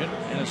decision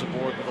and is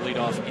aboard with a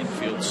leadoff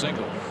infield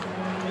single.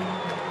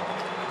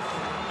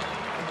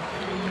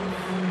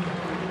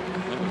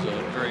 That was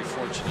a very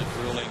fortunate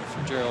ruling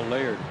for Gerald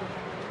Laird.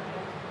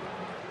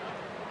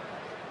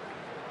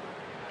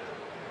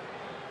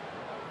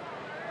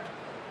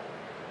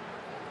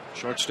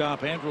 Shortstop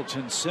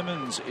Andrelton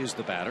Simmons is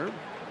the batter.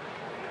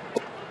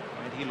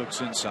 And he looks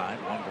inside.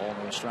 1 ball,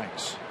 no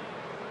strikes.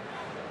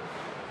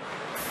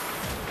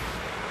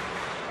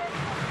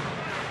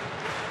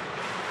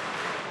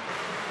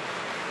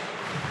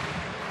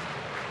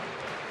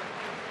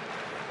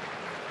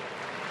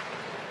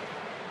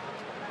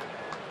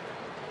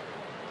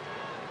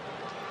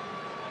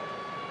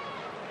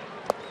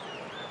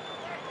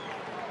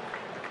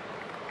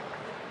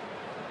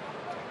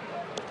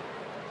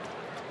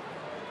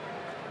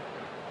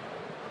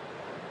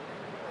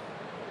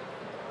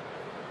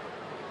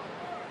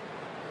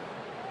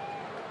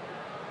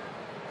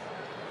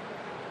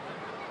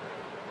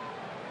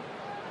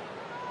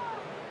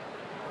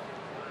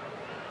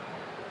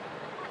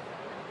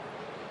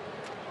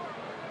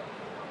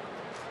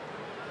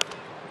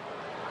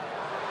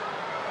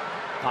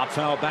 Pop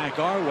foul back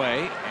our way,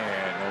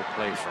 and no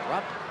play for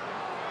Rupp.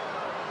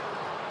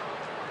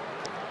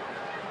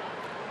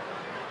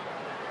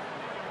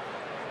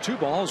 Two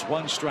balls,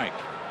 1 strike.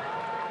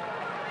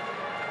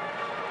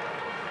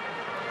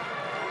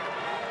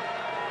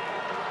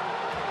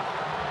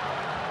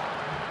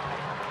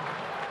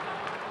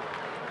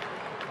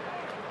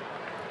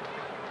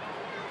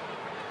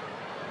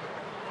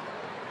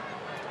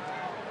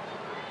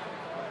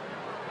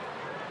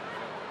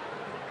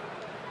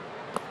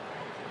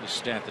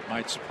 Stat that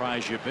might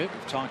surprise you a bit.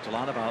 We've talked a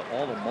lot about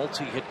all the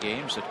multi-hit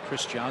games that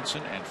Chris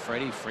Johnson and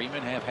Freddie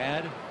Freeman have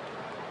had.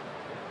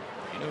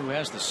 You know who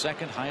has the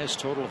 2nd highest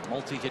total of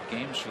multi-hit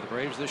games for the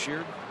Braves this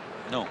year?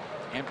 No.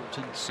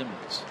 Andrelton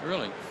Simmons.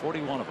 Really?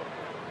 41 of them.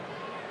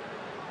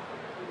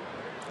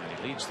 And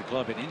he leads the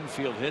club in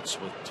infield hits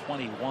with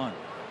 21.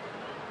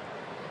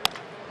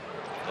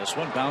 This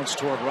one bounced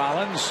toward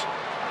Rollins.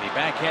 The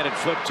backhanded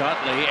flip to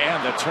Utley,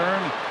 and the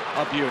turn,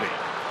 a beauty.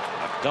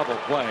 A double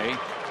play.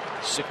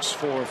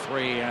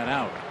 6-4-3 and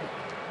out.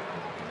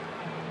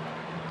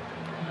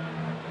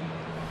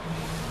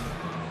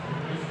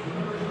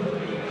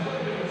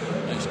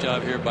 Nice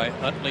job here by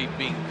Utley,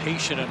 being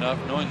patient enough,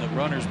 knowing the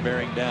runner's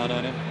bearing down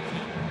on him,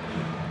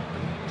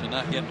 to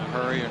not get in a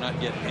hurry or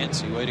not get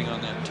antsy, waiting on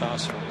that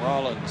toss from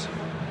Rollins.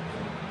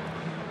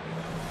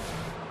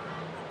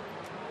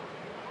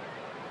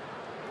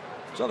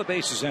 So the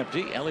base is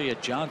empty.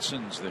 Elliott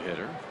Johnson's the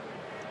hitter.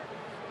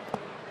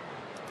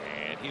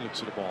 And he looks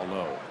at the ball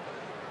low.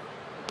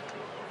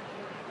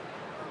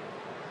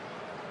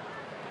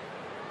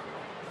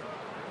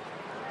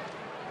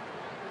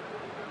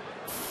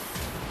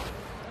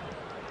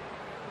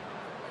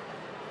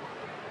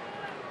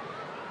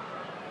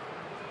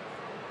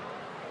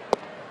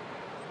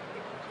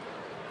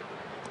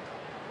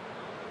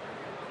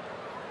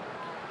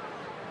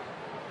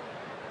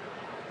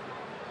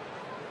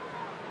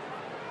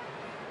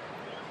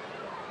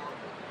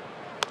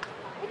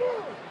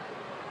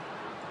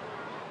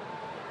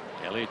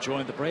 Elliott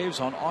joined the Braves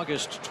on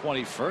August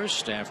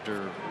 21st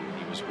after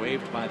he was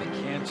waived by the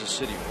Kansas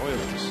City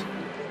Royals.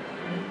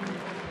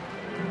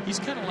 He's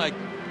kind of like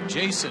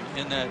Jason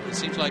in that it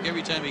seems like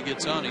every time he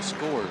gets on, he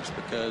scores,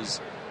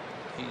 because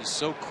he's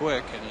so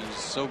quick and he's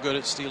so good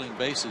at stealing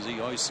bases.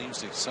 He always seems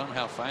to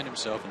somehow find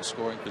himself in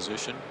scoring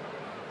position.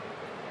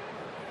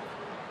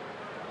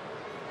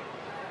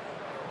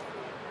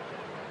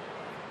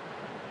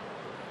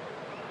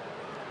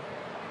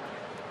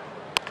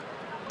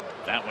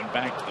 That one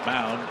back to the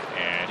mound,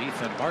 and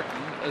Ethan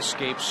Martin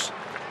escapes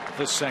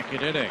the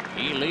 2nd inning.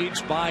 He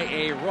leads by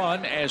a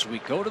run as we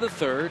go to the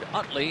 3rd.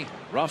 Utley,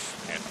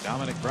 Ruff, and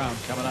Dominic Brown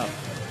coming up.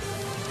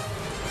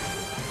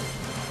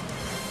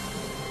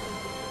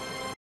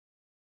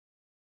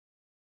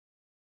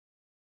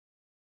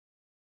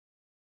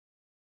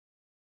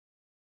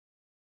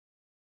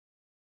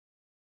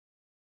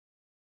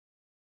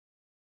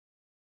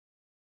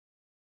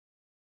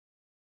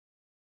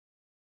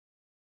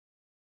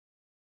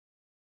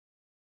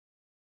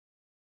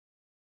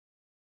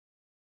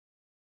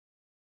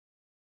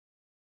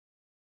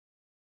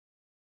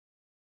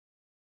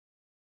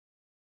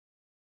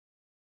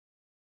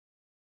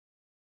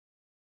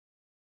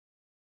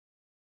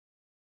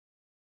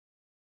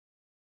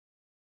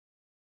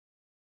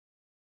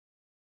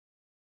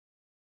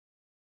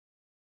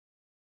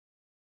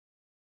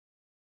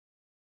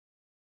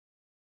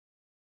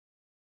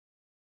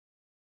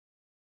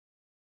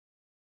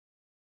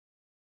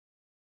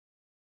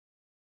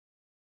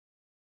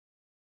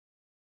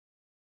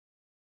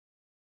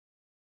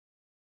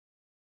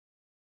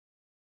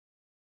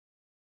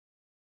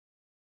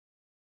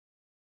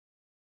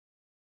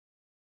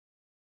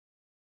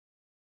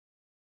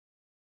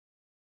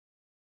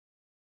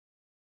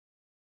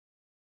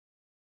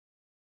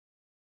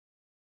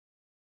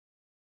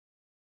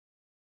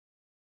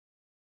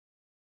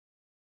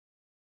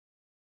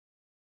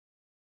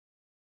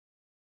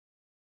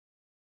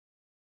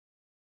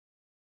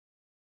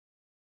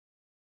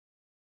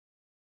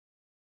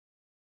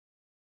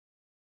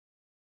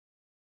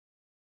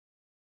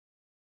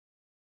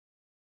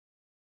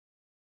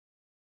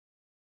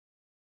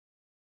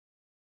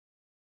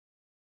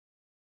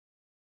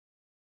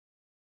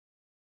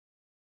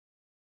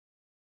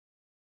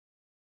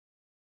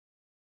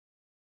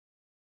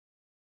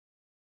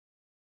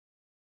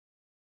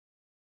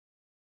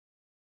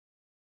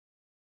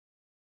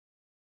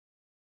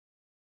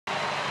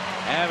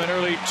 have an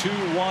early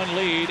 2-1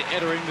 lead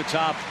entering the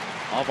top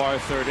of our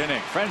third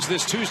inning. Friends,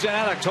 this Tuesday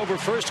night, October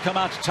 1st, come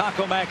out to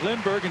Taco Mac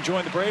Lindbergh and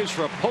join the Braves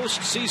for a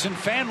postseason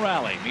fan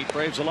rally. Meet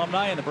Braves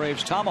alumni and the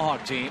Braves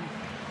Tomahawk team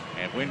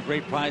and win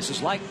great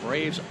prizes like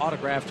Braves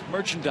autographed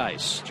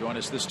merchandise. Join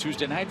us this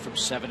Tuesday night from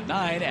 7 to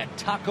 9 at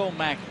Taco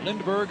Mac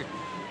Lindbergh.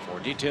 For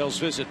details,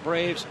 visit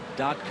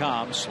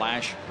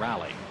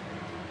braves.com/rally.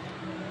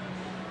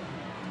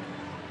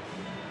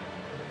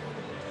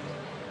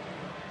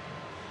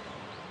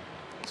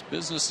 It's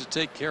business to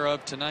take care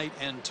of tonight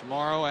and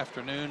tomorrow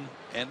afternoon.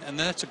 And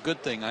that's a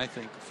good thing, I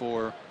think,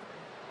 for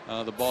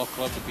the ball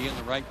club to be in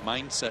the right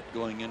mindset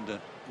going into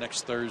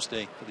next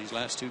Thursday for these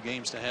last two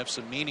games to have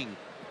some meaning.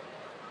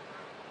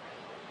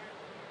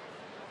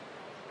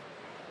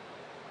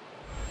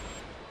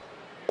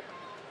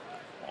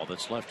 All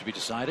that's left to be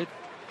decided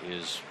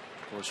is,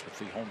 of course, with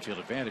the home field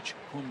advantage,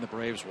 whom the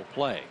Braves will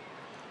play.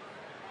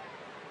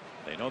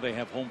 They know they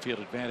have home field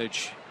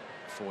advantage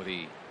for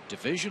the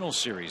divisional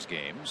series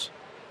games.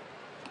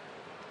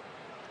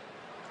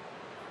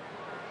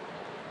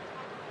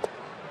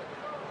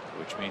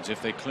 Which means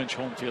if they clinch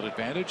home field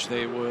advantage,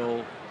 they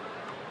will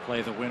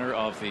play the winner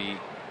of the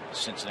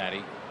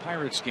Cincinnati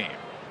Pirates game.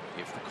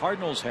 If the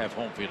Cardinals have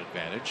home field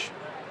advantage,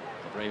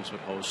 the Braves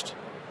would host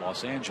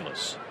Los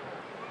Angeles.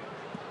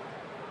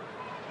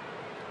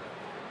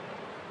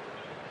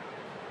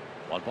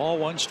 One ball,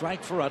 one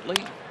strike for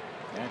Utley.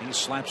 And he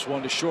slaps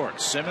one to short.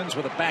 Simmons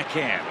with a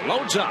backhand.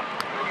 Loads up.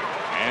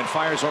 And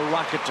fires a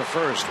rocket to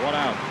first. One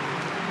out.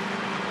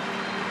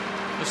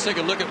 Let's take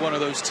a look at one of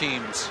those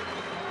teams.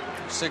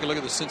 Let's take a look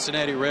at the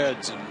Cincinnati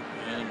Reds and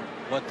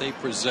what they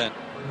present.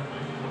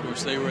 Of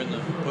course, they were in the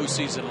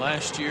postseason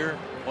last year,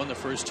 won the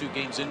first two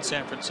games in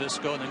San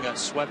Francisco, and then got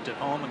swept at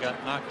home and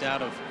got knocked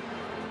out of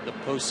the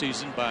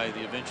postseason by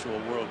the eventual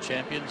world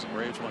champions. The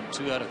Braves won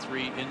 2 out of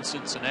 3 in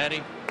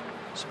Cincinnati,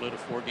 split a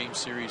 4-game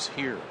series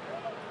here.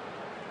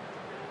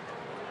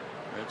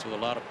 Reds with a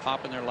lot of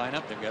pop in their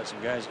lineup. They've got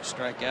some guys that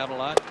strike out a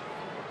lot.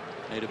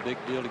 Made a big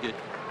deal to get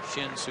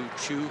Shin-Soo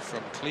Choo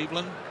from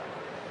Cleveland.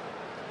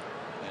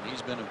 And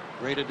he's been a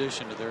great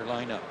addition to their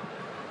lineup.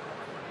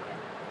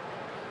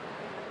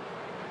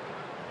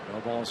 No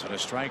balls and a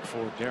strike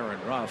for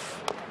Darren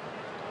Ruff.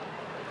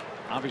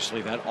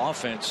 Obviously, that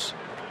offense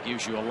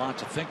gives you a lot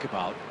to think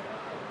about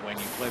when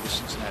you play the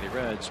Cincinnati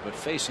Reds, but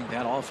facing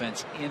that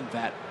offense in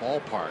that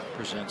ballpark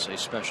presents a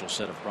special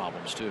set of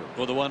problems too.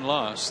 Well, the one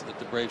loss that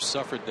the Braves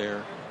suffered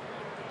there,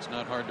 it's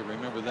not hard to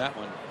remember that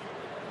one.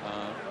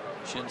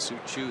 Shin-Soo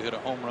Choo hit a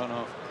home run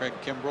off Craig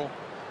Kimbrell,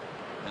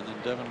 and then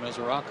Devin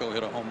Mesoraco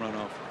hit a home run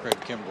off Craig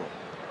Kimbrell.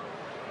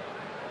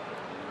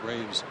 The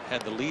Braves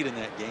had the lead in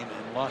that game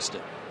and lost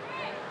it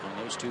on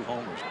those two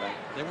homers.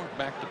 They weren't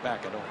back to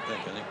back, I don't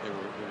think. I think there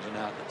was an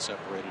out that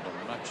separated them.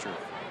 I'm not sure.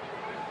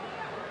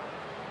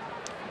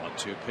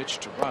 1-2 pitch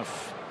to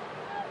Ruff.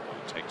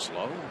 Takes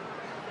low.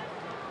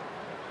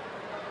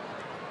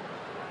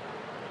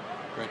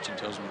 Gretchen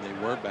tells me they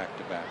were back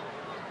to back.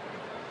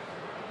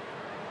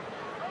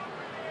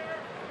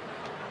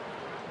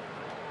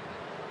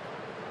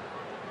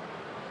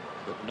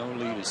 But no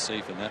lead is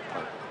safe in that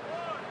part.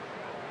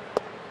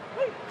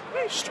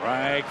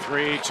 Strike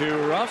 3 to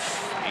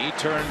Ruff. He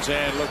turns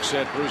and looks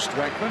at Bruce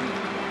Dreckman.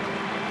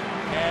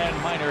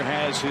 And Minor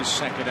has his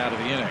second out of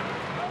the inning.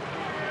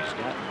 He's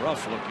got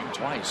Ruff looking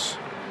twice.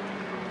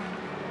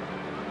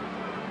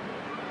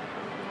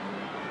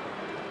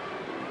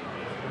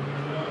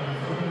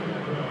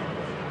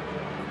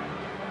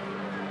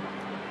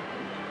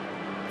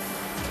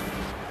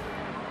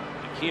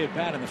 The key at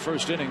bat in the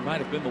first inning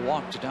might have been the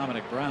walk to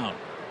Dominic Brown.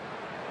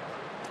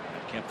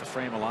 That kept the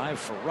frame alive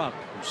for Rupp,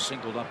 who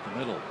singled up the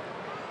middle,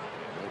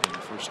 holding the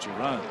first 2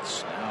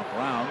 runs. Now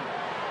Brown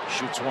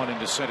shoots one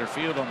into center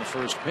field on the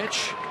first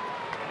pitch,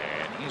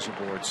 and he's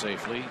aboard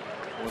safely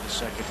for the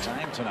second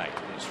time tonight.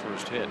 His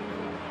first hit.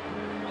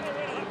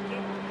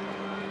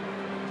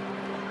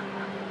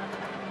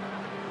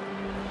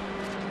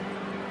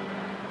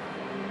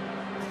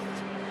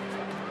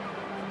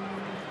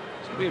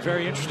 It's going to be a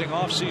very interesting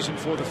offseason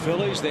for the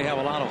Phillies. They have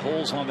a lot of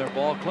holes on their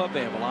ball club.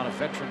 They have a lot of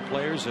veteran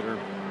players that are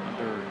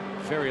under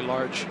very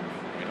large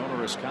and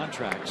onerous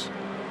contracts.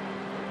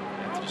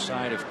 They have to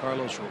decide if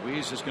Carlos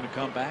Ruiz is going to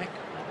come back,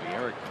 will it be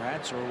Eric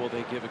Kratz, or will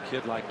they give a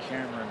kid like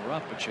Cameron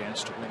Rupp a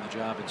chance to win the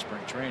job in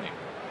spring training,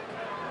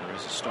 whether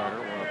as a starter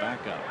or a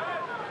backup.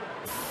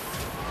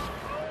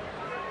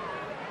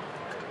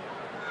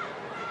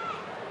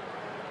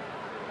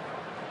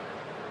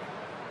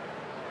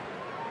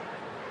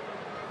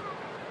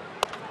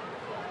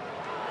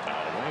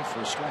 Foul away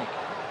for a strike.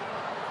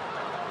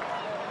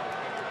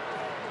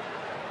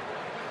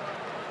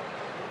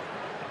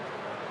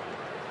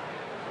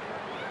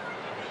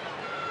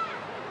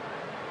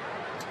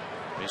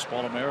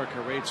 Baseball America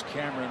rates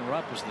Cameron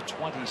Rupp as the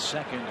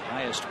 22nd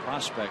highest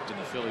prospect in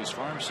the Phillies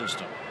farm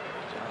system.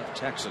 He's out of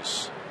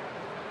Texas.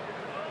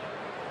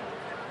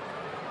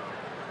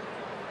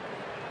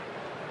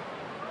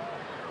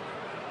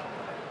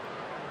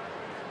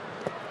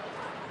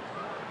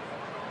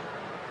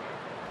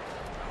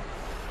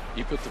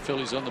 He put the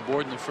Phillies on the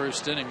board in the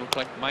first inning. Looked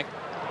like Mike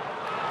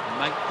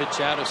might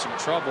pitch out of some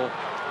trouble.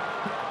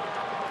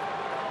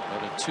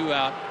 But a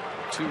 2-out,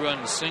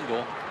 2-run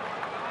single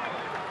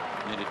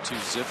made it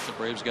 2-zip. The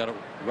Braves got a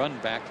run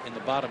back in the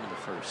bottom of the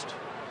first.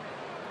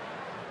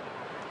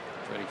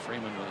 Freddie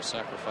Freeman with a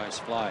sacrifice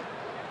fly.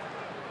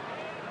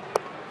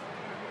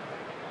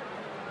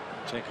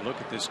 Take a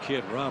look at this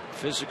kid, Rupp.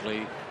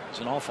 Physically, he's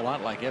an awful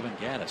lot like Evan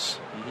Gattis.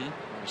 Very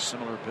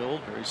similar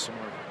build, very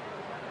similar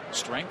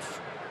strength.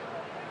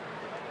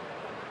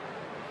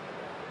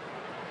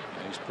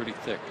 Yeah, he's pretty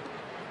thick.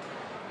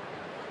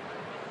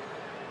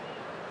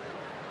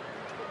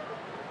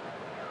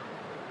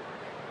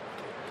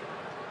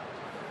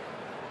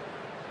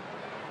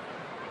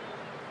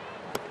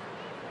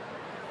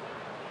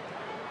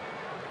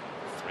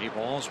 Three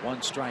balls,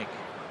 one strike.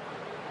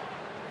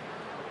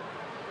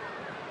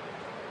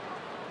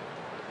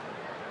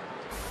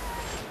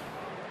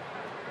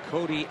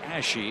 Cody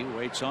Ashe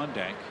waits on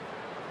deck.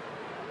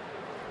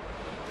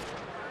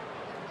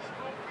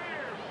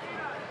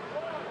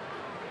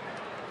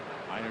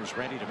 Miner's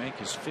ready to make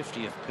his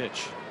 50th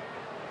pitch.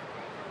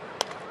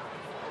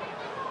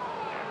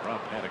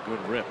 Rupp had a good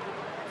rip.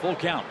 Full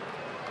count.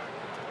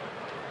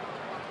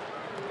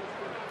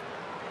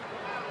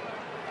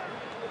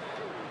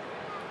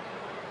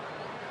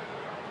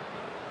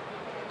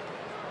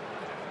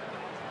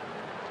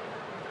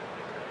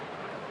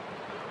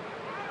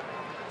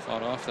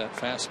 Fought off that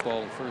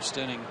fastball the first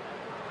inning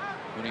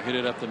when he hit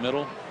it up the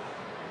middle.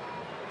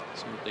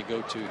 See what they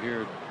go to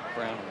here.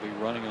 Brown will be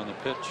running on the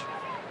pitch.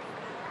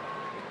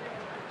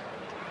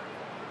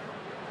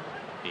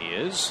 He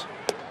is.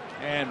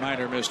 And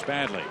Miner missed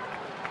badly.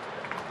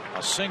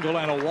 A single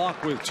and a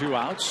walk with 2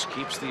 outs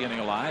keeps the inning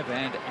alive,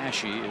 and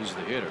Ashe is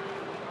the hitter.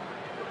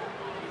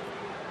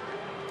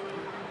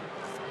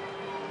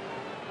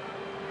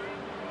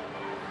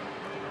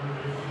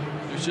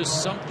 There's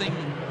just something.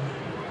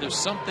 There's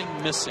something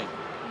missing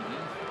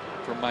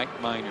for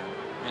Mike Miner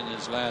in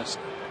his last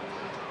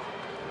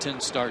 10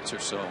 starts or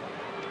so.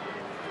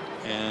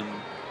 And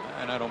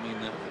I don't mean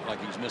that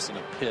like he's missing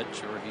a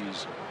pitch or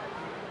he's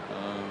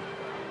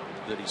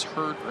that he's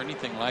hurt or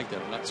anything like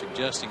that. I'm not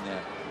suggesting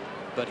that.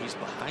 But he's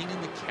behind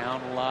in the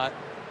count a lot.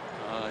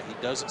 He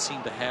doesn't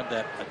seem to have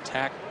that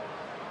attack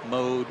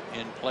mode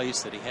in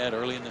place that he had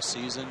early in the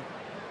season.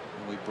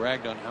 And we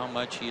bragged on how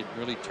much he had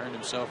really turned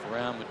himself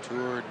around,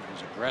 matured, and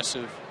was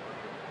aggressive.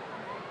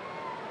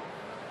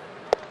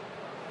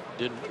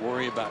 Didn't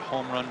worry about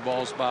home run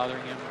balls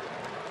bothering him.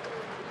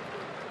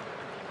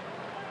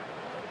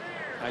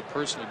 I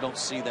personally don't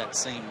see that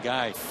same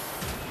guy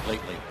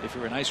lately. If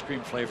you're an ice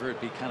cream flavor,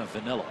 it'd be kind of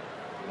vanilla,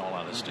 in all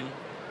honesty.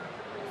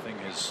 The thing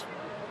has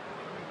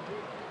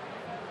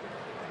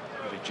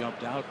really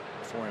jumped out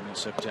for him in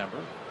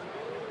September.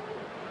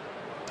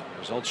 The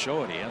results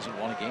show it. He hasn't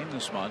won a game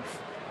this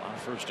month. A lot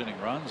of first inning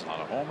runs, a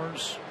lot of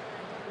homers,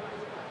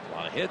 a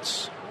lot of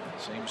hits.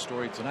 Same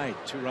story tonight.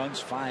 2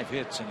 runs, 5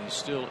 hits, and he's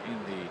still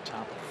in the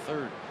top of the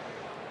third.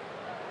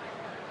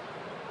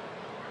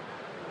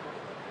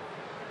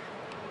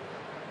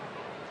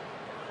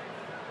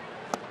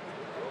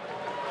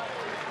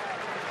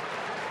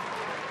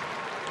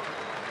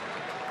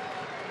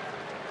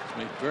 He's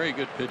made very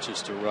good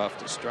pitches to Ruff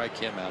to strike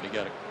him out. I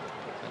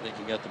think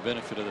he got the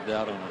benefit of the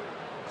doubt on a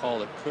call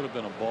that could have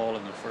been a ball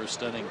in the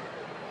first inning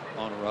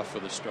on Ruff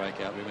with a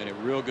strikeout. We made a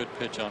real good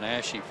pitch on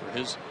Ashe for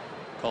his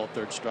called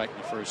third strike in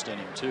the first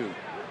inning too.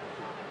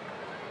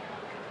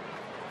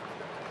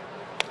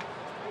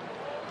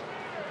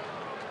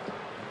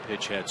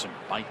 Pitch had some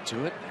bite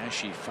to it.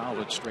 Ashe fouled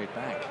it straight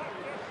back.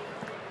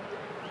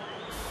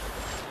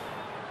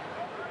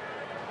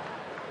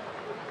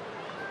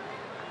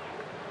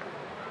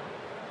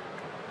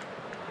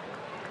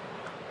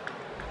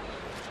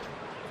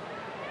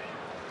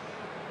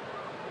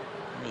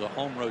 The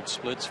home road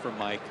splits for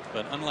Mike,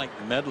 but unlike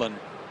Medlin,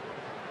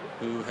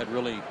 who had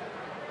really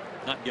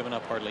not given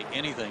up hardly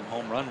anything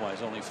home run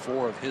wise, only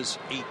 4 of his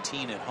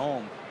 18 at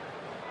home,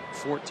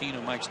 14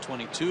 of Mike's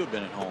 22 have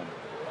been at home,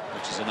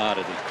 which is an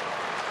oddity.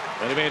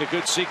 Well, he made a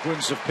good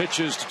sequence of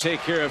pitches to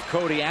take care of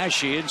Cody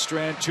Ashe and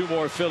strand 2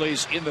 more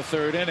Phillies in the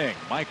 3rd inning.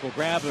 Mike will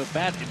grab a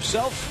bat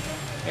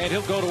himself, and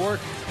he'll go to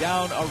work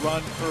down a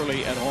run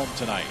early at home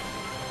tonight.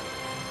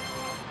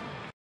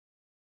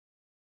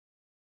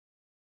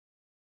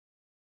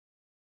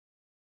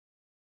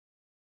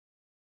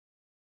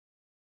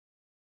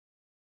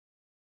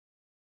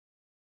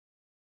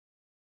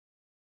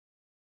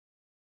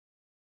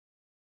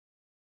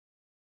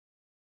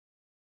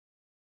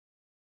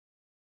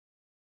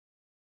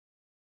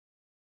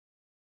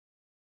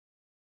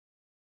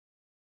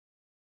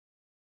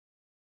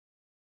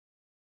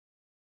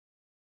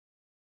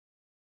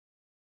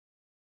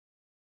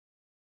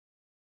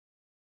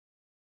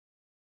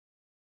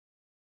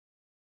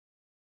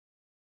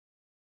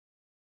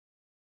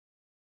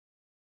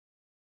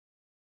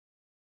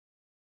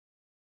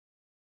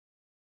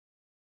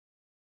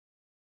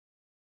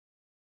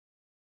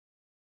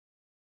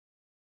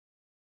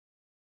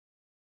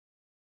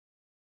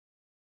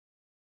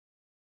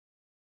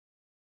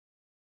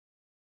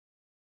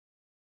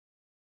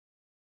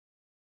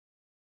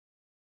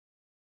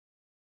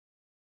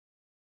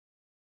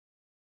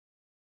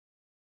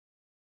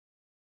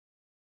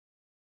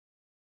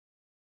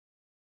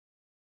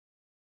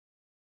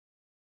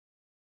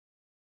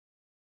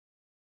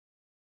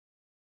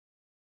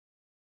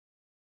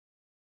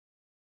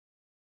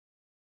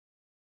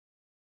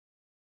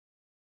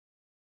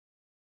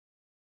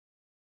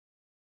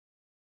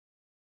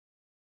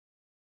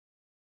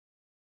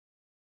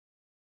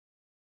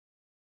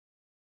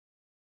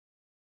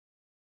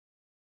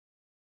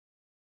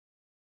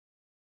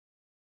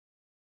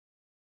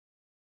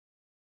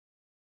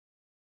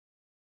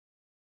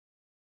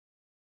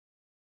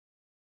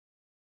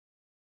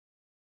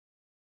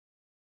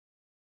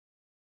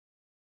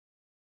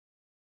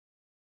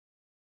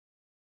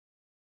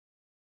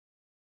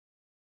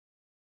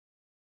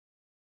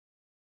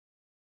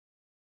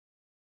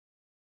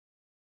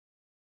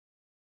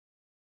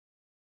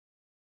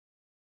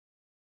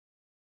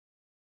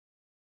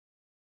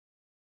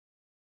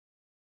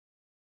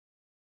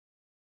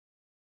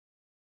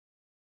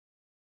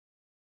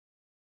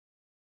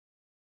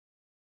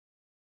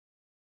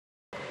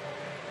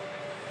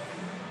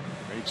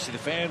 Good to see the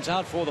fans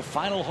out for the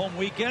final home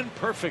weekend.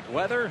 Perfect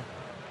weather.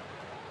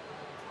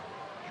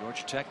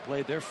 Georgia Tech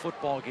played their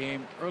football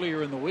game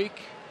earlier in the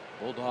week.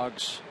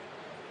 Bulldogs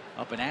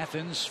up in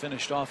Athens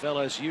finished off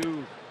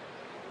LSU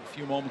a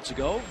few moments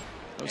ago.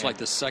 It was like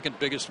the second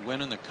biggest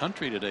win in the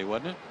country today,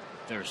 wasn't it?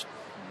 There's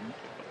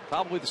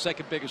probably the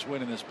second biggest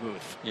win in this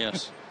booth.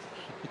 Yes.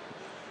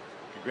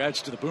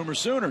 Congrats to the Boomer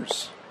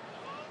Sooners.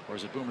 Or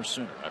is it Boomer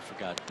Sooner? I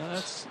forgot.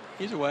 That's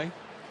either way.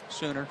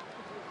 Sooner.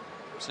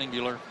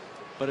 Singular.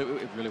 But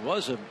it really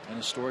was an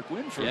historic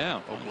win for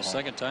Oklahoma. The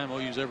second time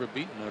OU's ever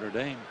beaten Notre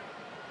Dame.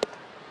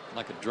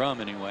 Like a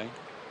drum, anyway.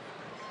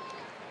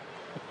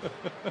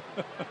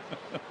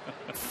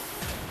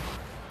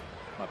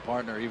 My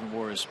partner even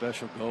wore his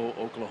special Go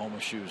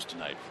Oklahoma shoes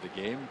tonight for the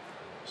game.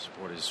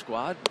 Support his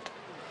squad.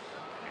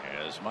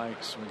 As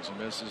Mike swings and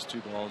misses,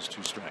 2 balls,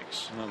 2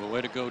 strikes. Well, the way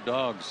to go,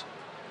 Dogs.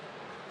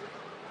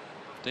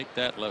 Take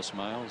that, Les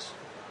Miles.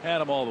 Had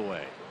him all the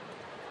way.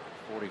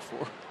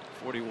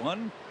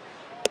 44-41.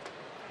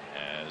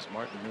 As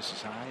Martin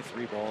misses high,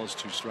 3 balls,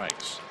 2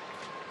 strikes.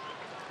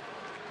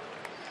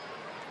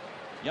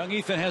 Young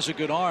Ethan has a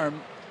good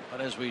arm,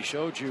 but as we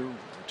showed you,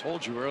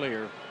 told you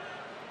earlier,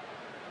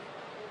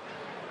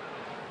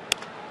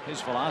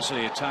 his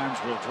velocity at times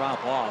will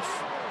drop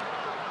off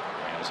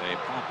as a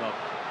pop-up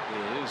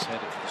is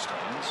headed for the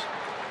stands.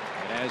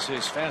 And as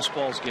his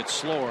fastballs get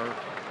slower,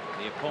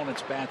 the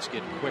opponent's bats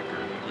get quicker.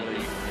 He really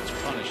gets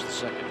punished the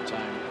second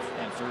time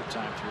and third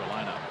time through a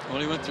lineup. Well,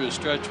 he went through a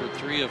stretch where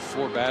 3 of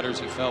 4 batters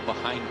he fell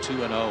behind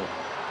 2-0.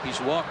 He's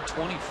walked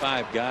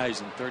 25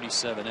 guys in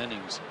 37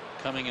 innings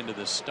coming into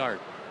this start.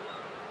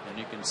 And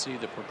you can see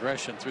the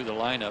progression through the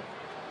lineup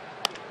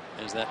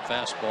as that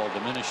fastball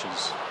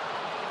diminishes.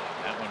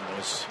 That one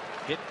was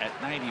hit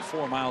at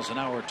 94 miles an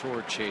hour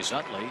toward Chase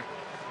Utley.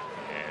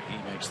 And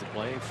he makes the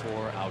play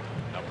for out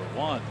number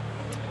 1.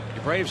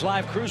 The Braves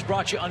Live Cruise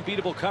brought you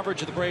unbeatable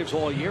coverage of the Braves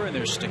all year, and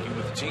they're sticking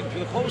with the team through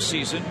the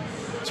postseason.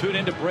 Tune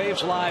into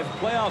Braves Live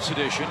Playoffs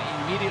Edition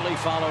immediately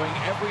following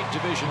every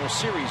divisional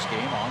series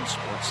game on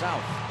Sports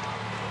South.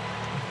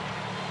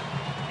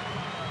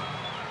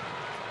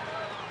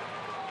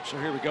 So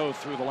here we go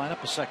through the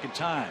lineup a second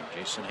time.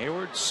 Jason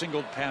Hayward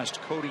singled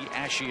past Cody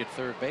Ashe at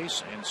third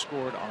base and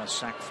scored on a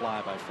sac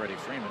fly by Freddie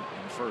Freeman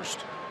in first.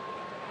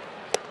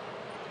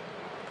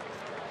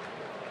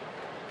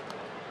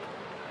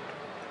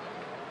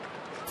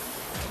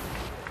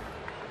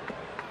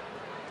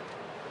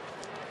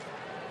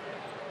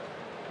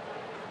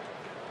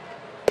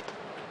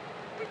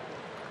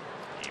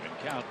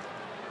 Count.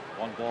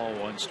 1 ball,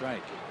 1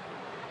 strike.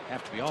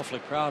 Have to be awfully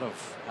proud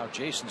of how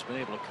Jason's been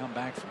able to come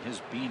back from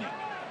his beating.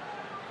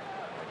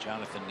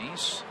 Jonathan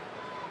Neese.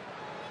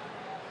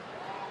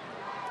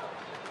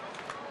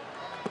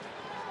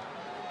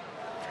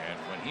 And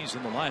when he's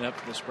in the lineup,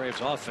 this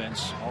Braves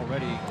offense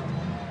already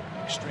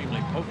extremely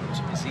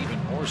potent is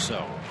even more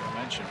so. I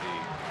mentioned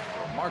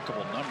the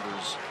remarkable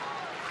numbers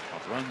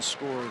of runs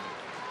scored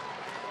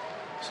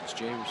since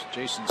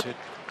Jason's hit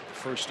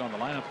first on the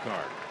lineup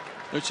card.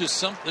 There's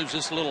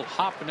just a little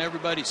hop in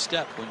everybody's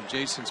step when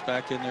Jason's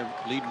back in there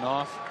leading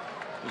off.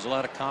 There's a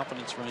lot of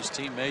confidence from his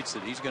teammates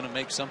that he's going to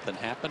make something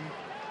happen.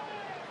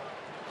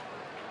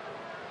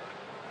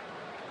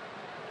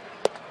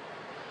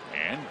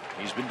 And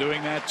he's been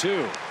doing that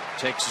too.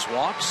 Takes his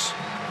walks.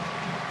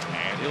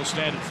 And he'll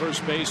stand at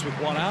first base with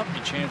 1 out.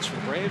 A chance for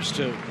the Braves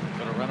to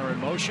put a runner in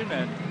motion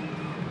and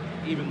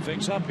even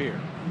things up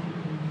here.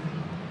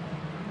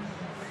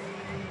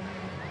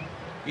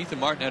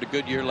 Ethan Martin had a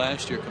good year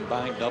last year,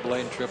 combined AA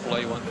and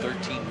AAA, won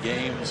 13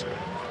 games.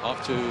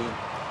 Off to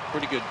a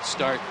pretty good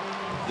start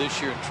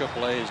this year in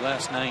AAA. His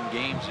last 9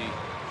 games, he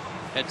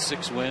had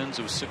 6 wins.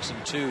 It was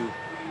 6-2.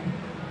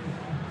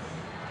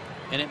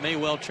 And it may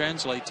well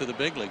translate to the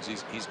big leagues.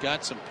 He's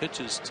got some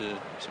pitches to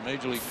some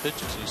major league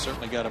pitches. He's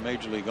certainly got a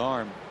major league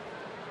arm.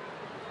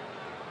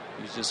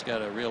 He's just got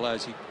to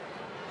realize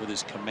with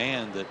his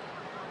command that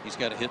he's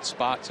got to hit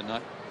spots and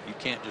you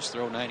can't just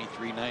throw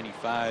 93,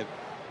 95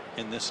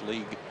 in this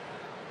league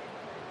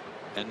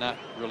and not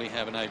really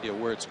have an idea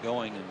where it's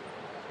going and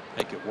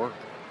make it work.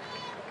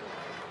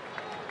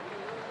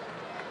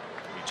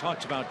 We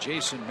talked about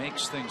Jason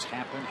makes things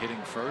happen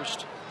hitting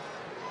first.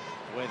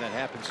 The way that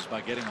happens is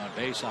by getting on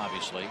base,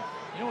 obviously.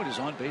 You know what his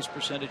on base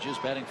percentage is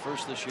batting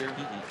first this year?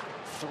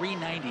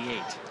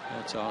 398.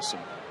 That's awesome.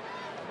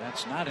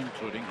 That's not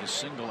including his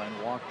single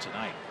and walk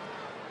tonight.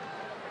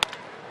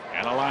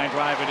 And a line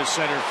drive into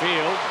center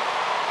field.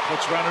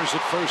 Puts runners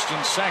at first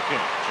and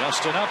second.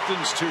 Justin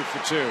Upton's 2 for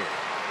 2.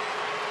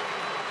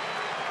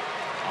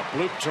 A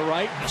bloop to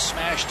right and a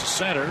smash to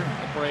center.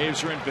 The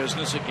Braves are in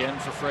business again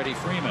for Freddie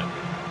Freeman.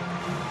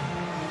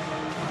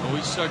 Well,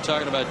 we started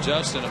talking about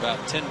Justin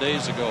about 10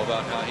 days ago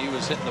about how he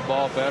was hitting the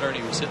ball better and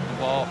he was hitting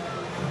the ball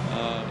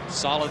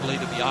solidly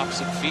to the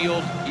opposite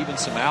field. Even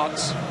some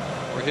outs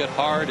were hit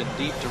hard and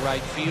deep to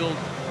right field.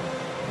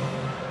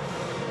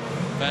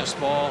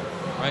 Fastball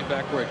right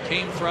back where it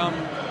came from.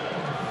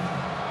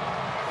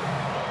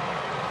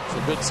 So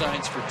good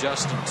signs for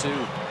Justin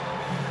too.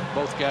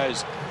 Both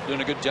guys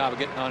doing a good job of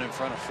getting on in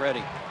front of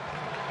Freddie.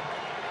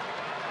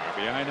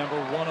 RBI number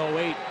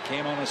 108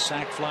 came on a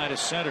sac fly to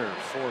center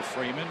for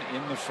Freeman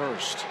in the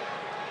first.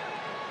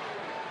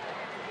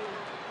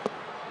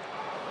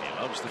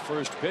 He loves the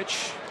first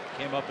pitch.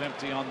 Came up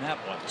empty on that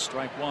one.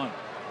 Strike one.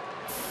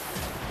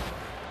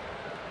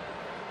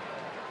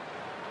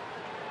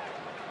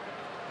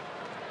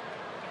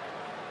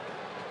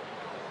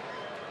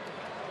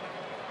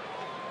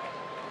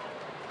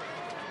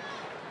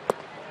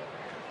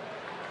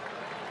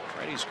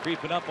 Freddie's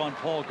creeping up on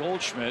Paul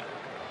Goldschmidt,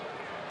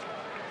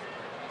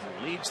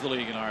 who leads the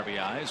league in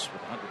RBIs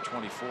with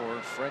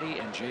 124. Freddie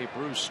and Jay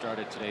Bruce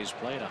started today's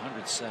play at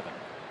 107.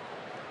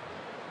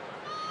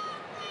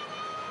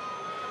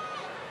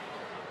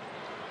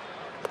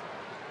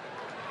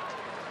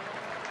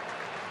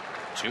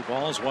 Two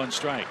balls, one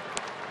strike.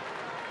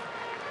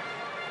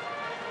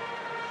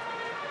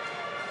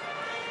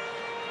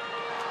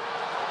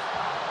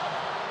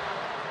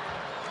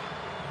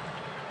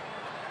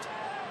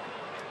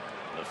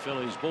 The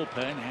Phillies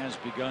bullpen has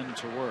begun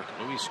to work.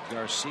 Luis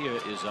Garcia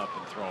is up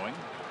and throwing.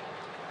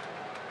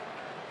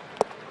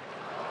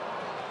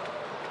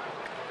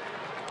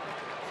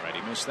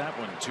 Freddie missed that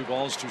one. Two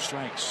balls, two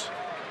strikes.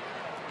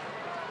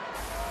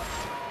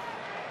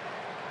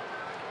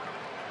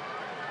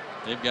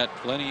 They've got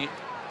plenty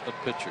of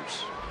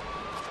pitchers.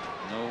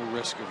 No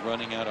risk of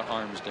running out of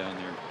arms down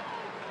there.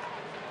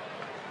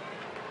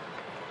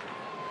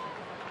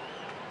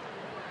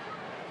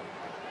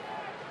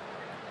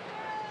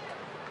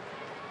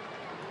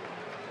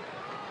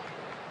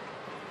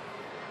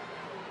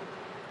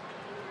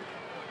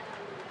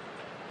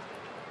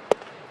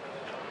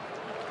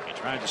 He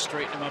tried to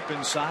straighten him up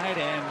inside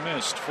and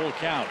missed. Full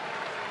count.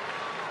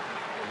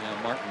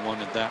 Yeah, Martin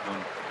wanted that one.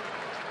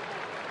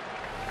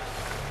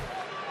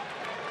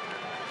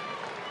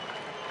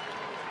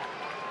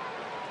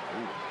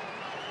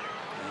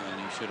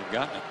 Should have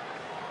gotten it.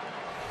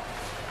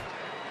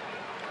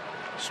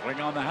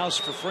 Swing on the house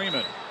for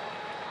Freeman.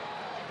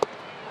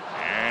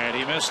 And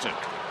he missed it.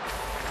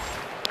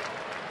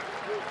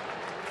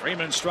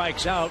 Freeman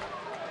strikes out.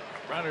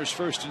 Runners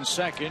first and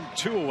second.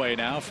 Two away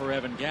now for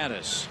Evan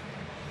Gattis.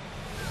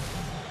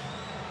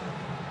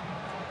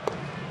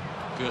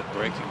 Good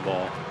breaking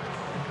ball.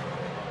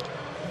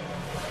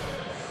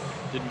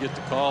 Didn't get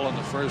the call on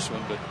the first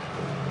one, but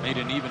made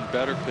an even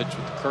better pitch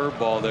with the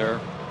curveball there.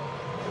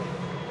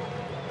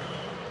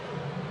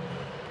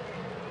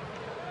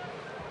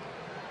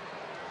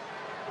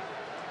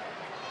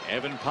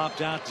 Evan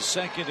popped out to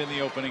second in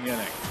the opening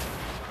inning.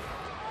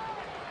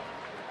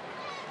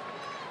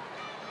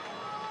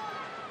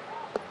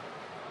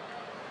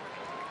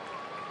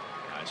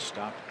 Nice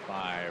stop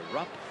by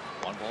Rupp.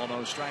 One ball,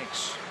 no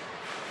strikes.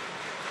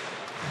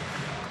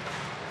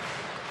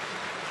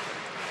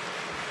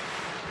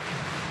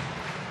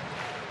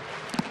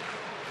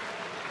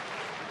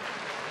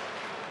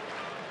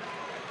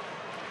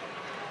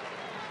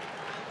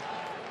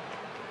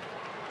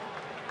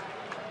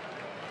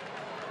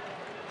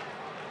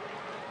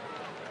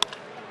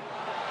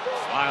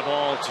 Fly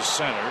ball to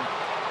center.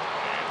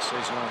 And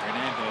Cesar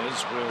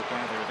Hernandez will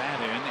gather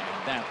that in,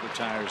 and that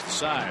retires the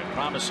side.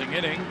 Promising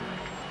inning.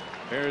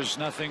 There's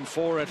nothing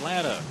for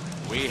Atlanta.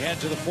 We head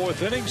to the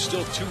fourth inning.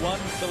 Still 2-1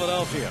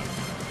 Philadelphia.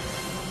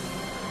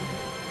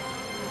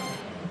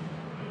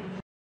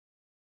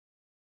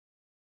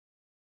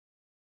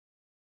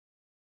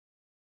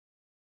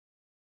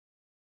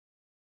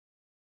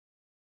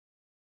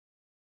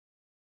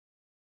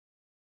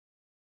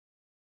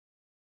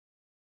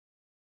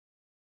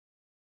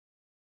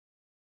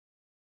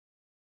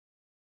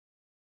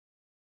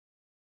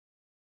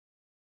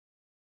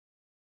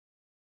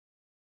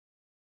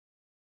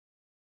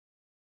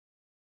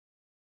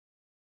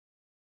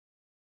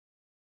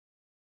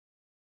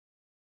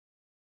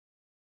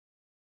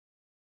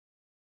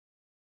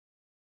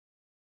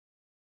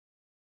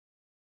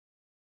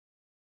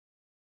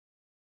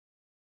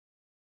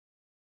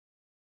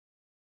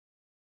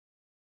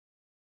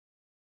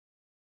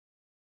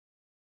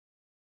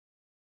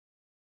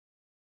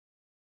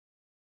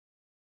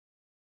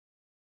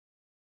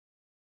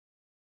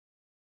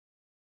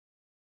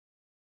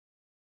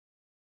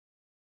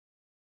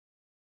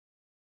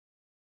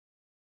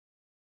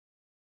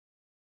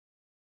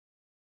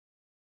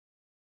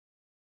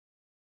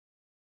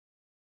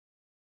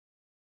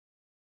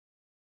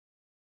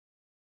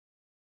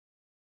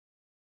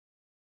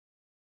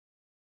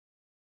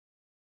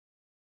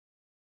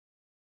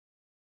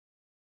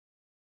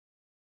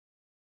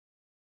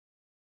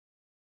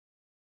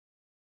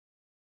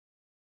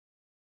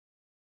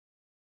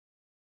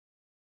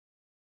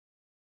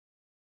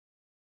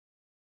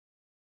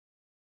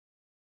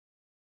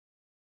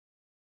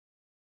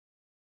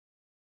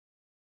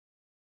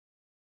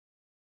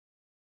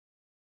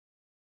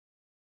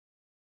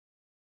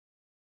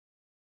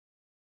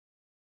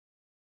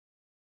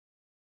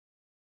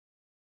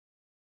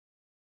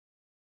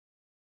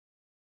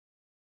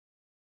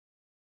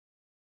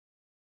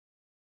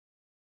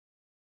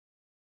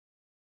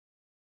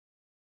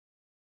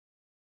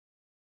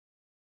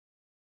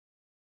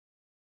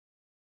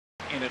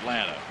 In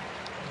Atlanta.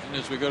 And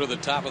as we go to the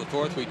top of the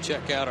fourth, we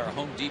check out our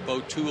Home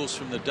Depot tools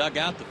from the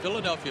dugout. The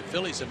Philadelphia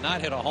Phillies have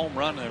not hit a home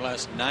run in their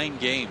last 9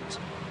 games.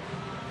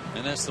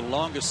 And that's the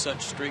longest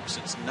such streak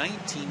since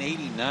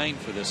 1989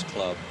 for this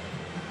club.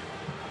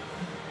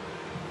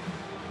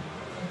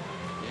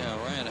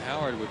 Yeah, Ryan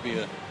Howard would be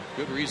a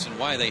good reason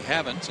why they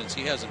haven't, since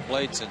he hasn't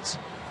played since,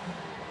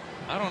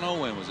 I don't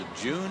know when, was it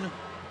June?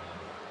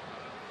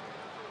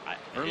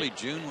 Early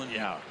June when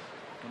let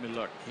me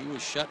look. He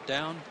was shut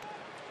down.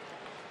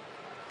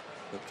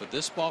 But for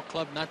this ball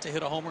club not to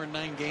hit a homer in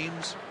 9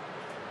 games,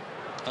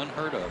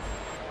 unheard of.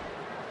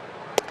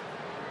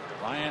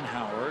 Ryan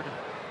Howard,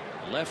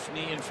 left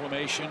knee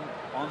inflammation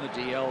on the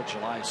DL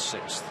July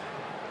 6th.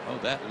 Oh,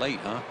 that late,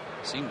 huh?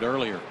 Seemed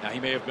earlier. Now,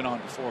 he may have been on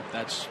before, but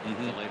that's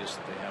the latest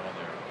that they have on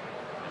their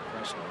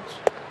press notes.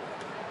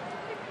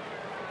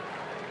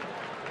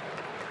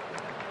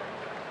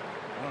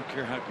 I don't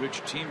care how good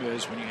your team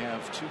is when you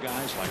have 2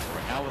 guys like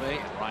Roy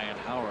Halladay and Ryan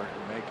Howard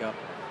who make up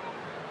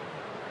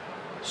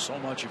so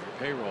much of your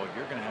payroll.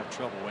 You're going to have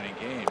trouble winning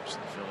games.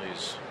 The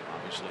Phillies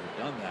obviously have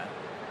done that.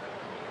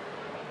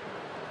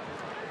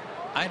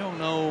 I don't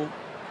know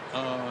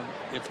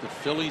if the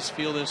Phillies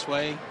feel this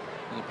way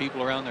and the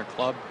people around their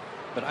club,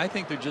 but I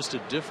think they're just a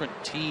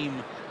different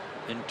team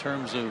in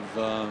terms of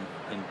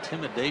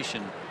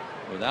intimidation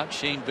without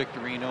Shane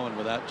Victorino and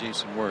without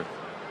Jason Worth.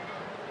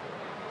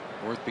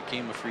 Worth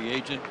became a free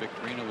agent.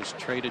 Victorino was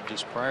traded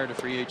just prior to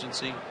free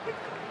agency.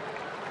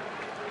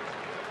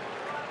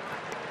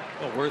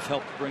 Well, Worth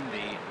helped bring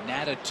the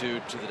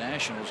attitude to the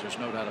Nationals. There's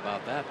no doubt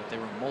about that, but they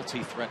were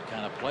multi-threat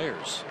kind of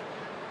players.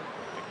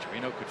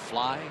 Victorino could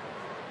fly.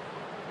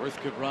 Worth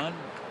could run.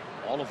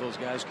 All of those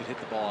guys could hit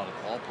the ball out of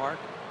the ballpark.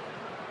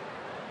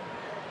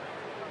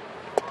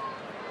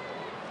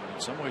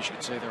 In some ways, you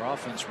could say their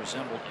offense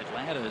resembled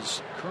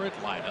Atlanta's current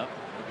lineup,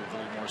 maybe with a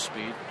little more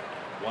speed,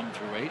 1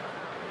 through 8, more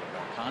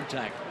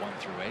contact, 1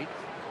 through 8,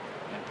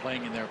 and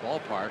playing in their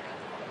ballpark.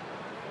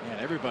 Man,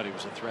 everybody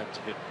was a threat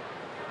to hit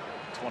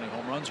 20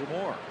 home runs or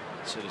more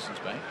at Citizens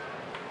Bank.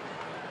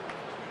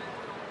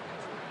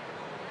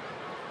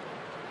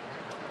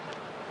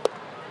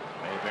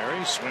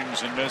 Mayberry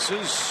swings and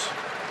misses.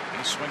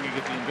 He's swinging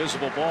at the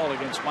invisible ball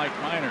against Mike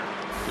Minor.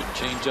 Good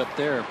change up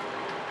there.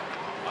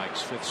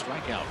 Mike's 5th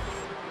strikeout.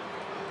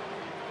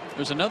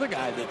 There's another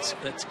guy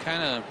that's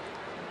kind of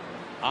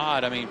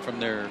odd. I mean, from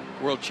their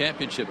World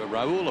Championship, but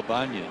Raul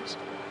Ibanez.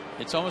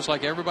 It's almost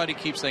like everybody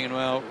keeps thinking,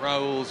 well,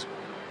 Raul's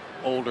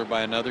older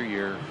by another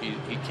year.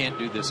 He can't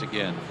do this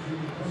again.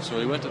 So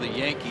he went to the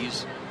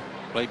Yankees,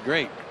 played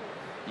great.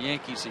 The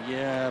Yankees said,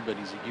 yeah, but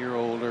he's a year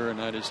older,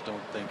 and I just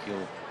don't think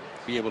he'll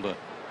be able to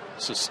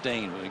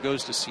sustain. When he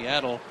goes to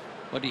Seattle,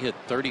 what, he hit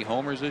 30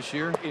 homers this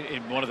year?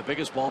 In one of the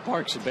biggest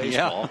ballparks in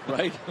baseball, yeah.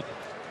 Right?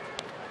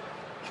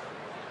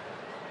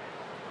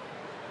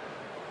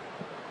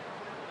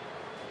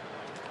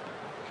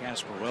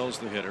 Casper Wells,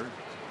 the hitter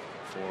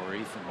for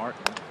Ethan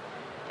Martin.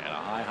 And a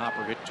high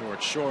hopper hit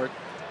towards short.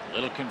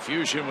 Little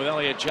confusion with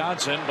Elliott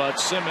Johnson, but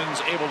Simmons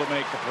able to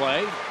make the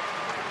play.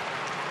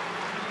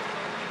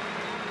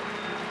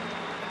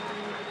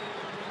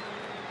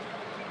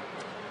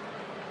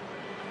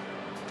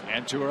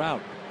 And 2 are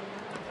out.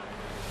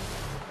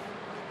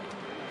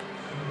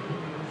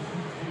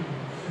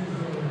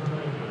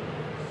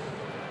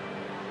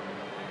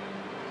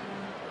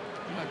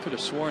 I could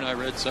have sworn I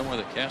read somewhere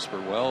that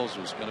Casper Wells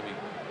was going to be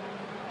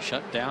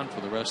shut down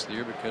for the rest of the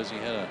year because he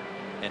had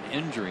an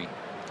injury,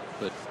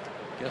 but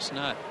guess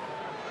not.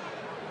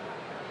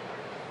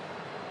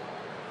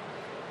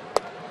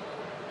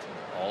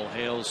 All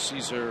hail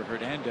Cesar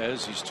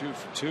Hernandez. He's 2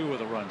 for 2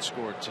 with a run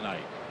scored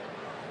tonight.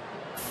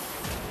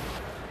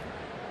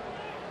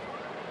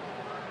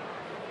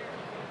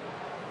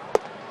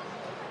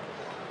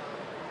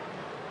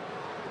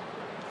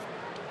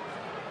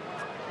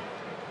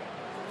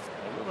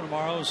 Ruben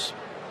Amaro's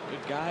a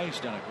good guy. He's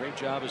done a great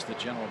job as the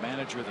general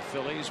manager of the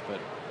Phillies, but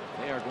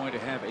they are going to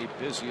have a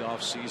busy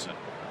offseason.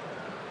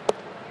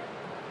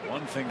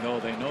 One thing, though,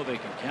 they know they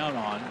can count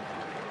on,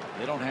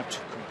 they don't have to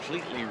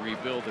completely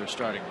rebuild their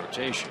starting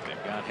rotation.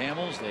 They've got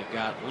Hamels, they've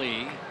got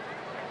Lee.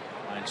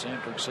 Ryan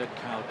Sandberg said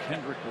Kyle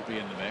Kendrick will be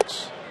in the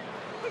mix.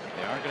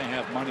 They are going to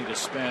have money to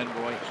spend.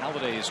 Roy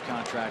Halladay's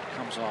contract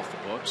comes off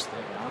the books. They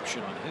have an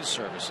option on his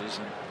services.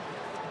 And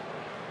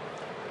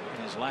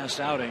in his last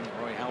outing,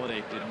 Roy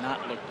Halladay did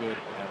not look good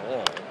at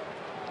all.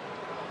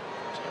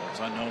 So it's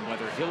unknown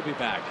whether he'll be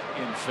back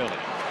in Philly.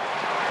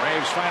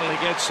 Braves finally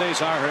get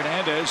Cesar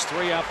Hernandez.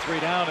 3 up,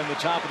 3 down in the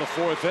top of the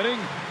 4th inning.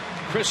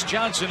 Chris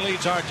Johnson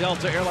leads our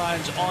Delta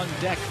Airlines on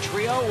deck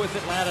trio with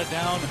Atlanta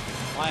down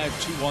by a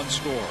 2-1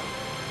 score.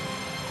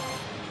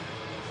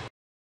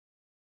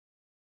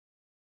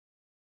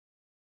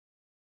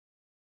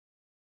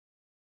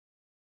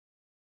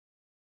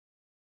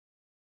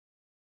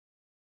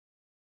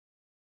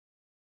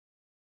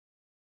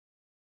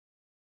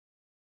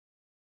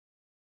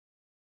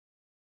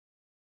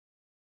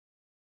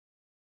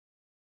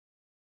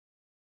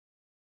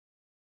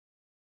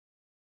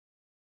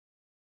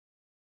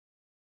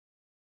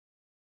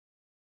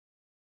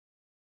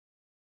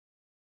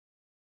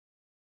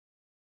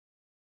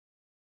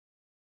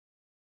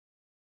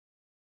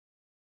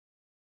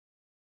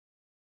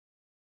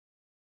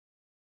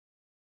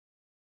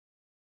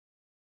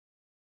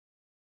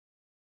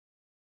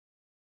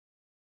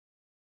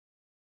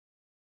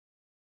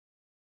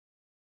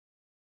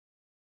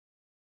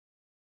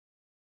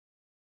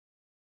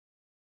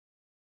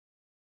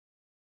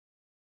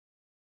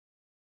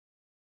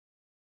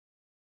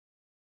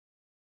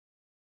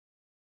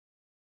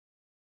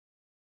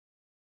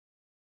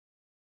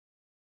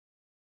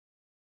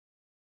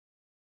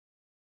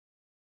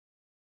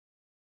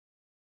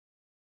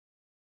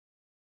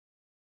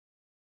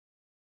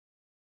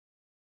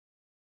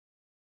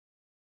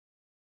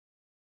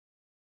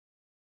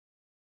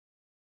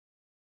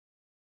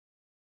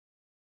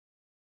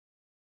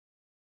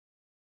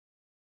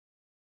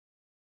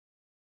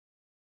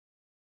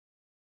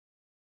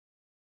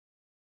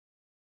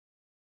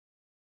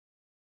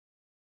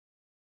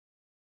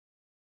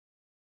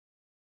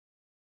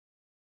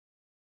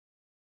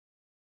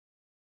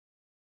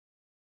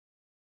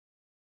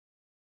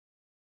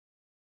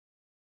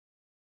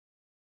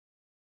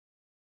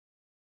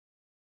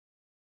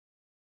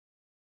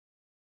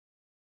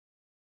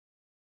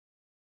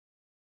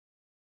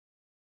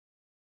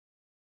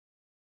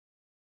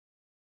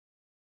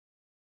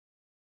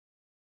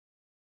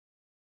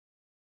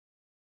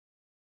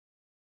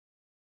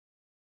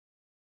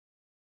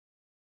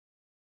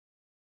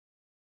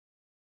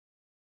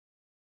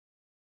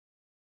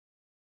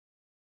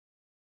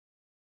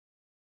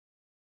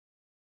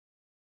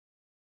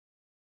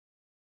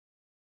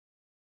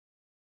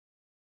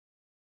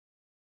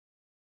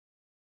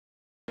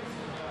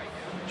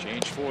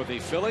 for the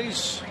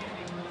Phillies.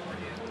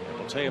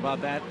 We'll tell you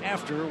about that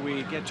after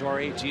we get to our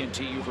AT&T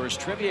Uverse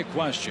trivia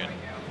question.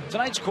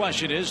 Tonight's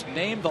question is,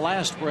 name the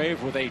last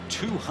Brave with a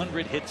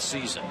 200-hit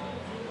season.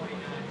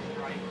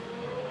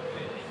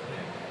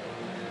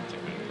 That's a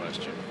good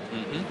question.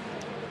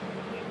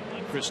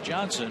 And Chris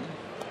Johnson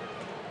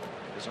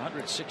has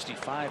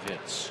 165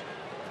 hits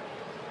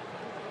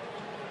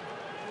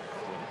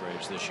for the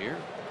Braves this year.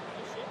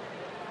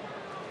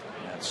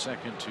 And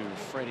second to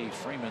Freddie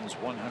Freeman's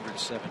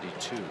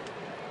 172.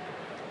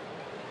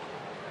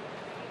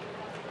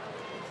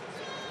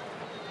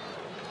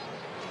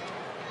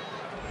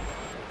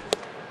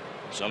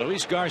 So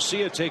Luis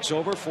Garcia takes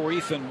over for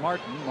Ethan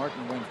Martin.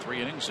 Martin went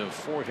 3 innings of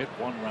 4-hit,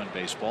 1-run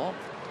baseball.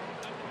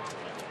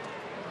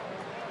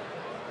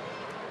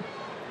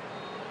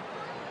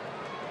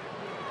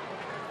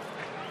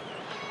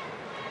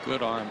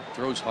 Good arm,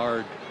 throws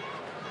hard,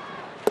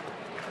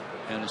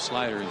 and a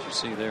slider, as you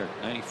see there.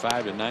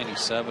 95 to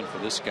 97 for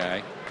this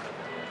guy.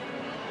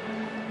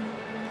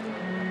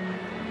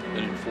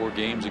 Been in 4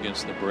 games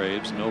against the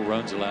Braves. No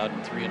runs allowed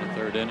in 3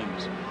 1/3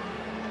 innings.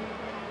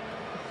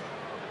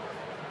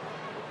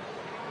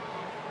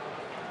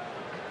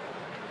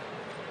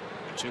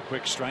 Two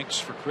quick strikes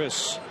for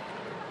Chris.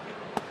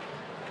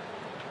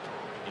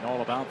 You know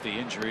all about the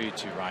injury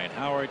to Ryan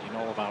Howard. You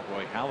know all about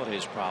Roy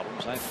Halladay's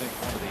problems. I think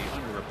one of the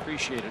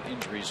underappreciated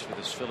injuries for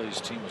this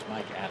Phillies team was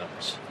Mike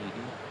Adams. He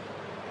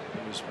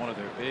was one of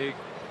their big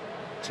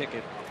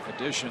ticket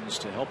additions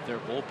to help their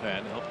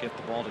bullpen, help get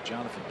the ball to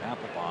Jonathan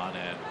Papelbon,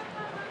 and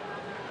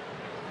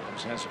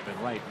Adams hasn't been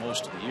right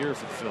most of the year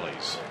for the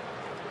Phillies.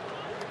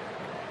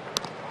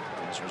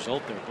 As a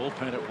result, their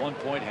bullpen at one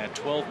point had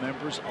 12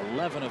 members,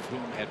 11 of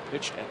whom had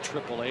pitched at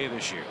AAA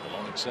this year. The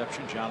lone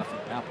exception, Jonathan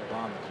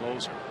Papelbon, the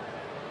closer.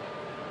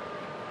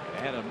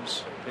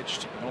 Adams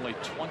pitched in only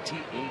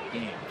 28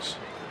 games.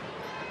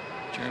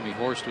 Jeremy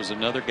Horst was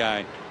another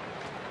guy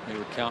they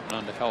were counting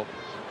on to help.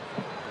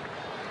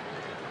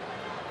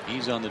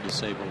 He's on the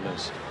disabled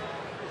list.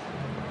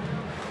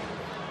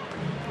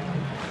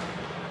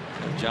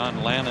 And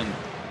John Lannon,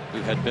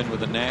 who had been with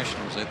the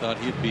Nationals, I thought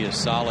he'd be a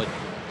solid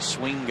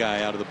swing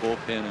guy out of the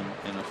bullpen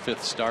and a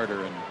 5th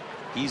starter, and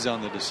he's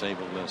on the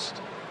disabled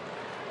list.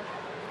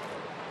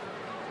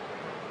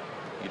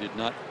 He did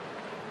not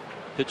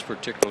pitch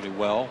particularly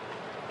well.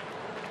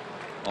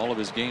 All of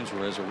his games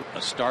were as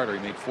a starter. He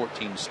made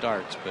 14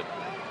 starts, but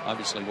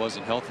obviously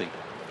wasn't healthy.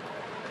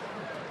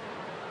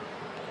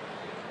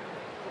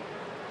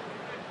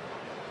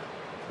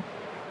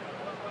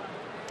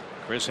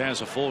 Chris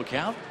has a full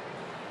count.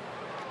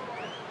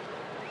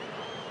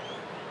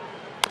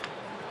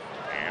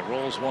 And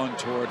rolls one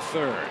toward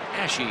third.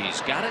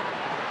 Ashe's got it.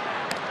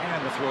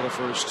 And the throw to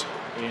first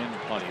in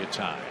plenty of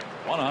time.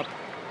 1 up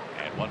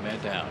and 1 man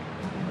down.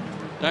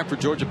 Time for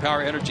Georgia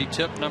Power Energy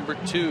tip number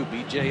 2.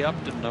 BJ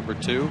Upton number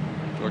 2.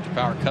 Georgia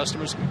Power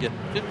customers can get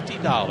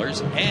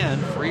 $50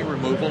 and free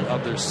removal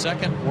of their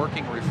second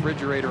working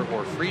refrigerator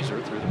or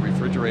freezer through the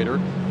refrigerator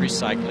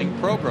recycling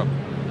program.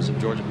 Visit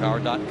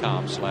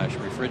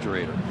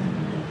georgiapower.com/refrigerator.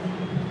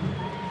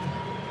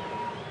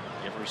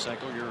 You ever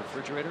recycle your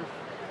refrigerator?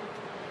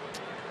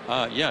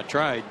 Yeah,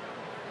 tried.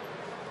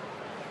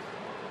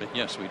 But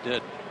yes, we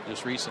did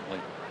just recently.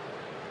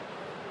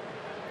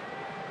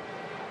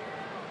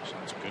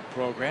 Sounds a good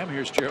program.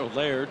 Here's Gerald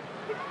Laird.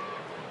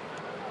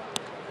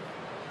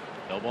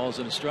 No balls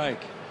and a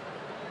strike.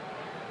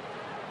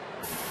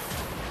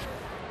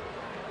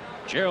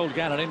 Gerald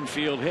got an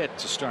infield hit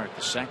to start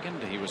the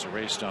second. He was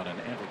erased on an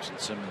Anderson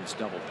Simmons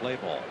double play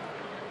ball.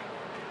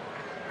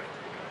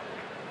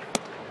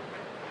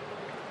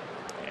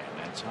 And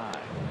that's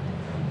high.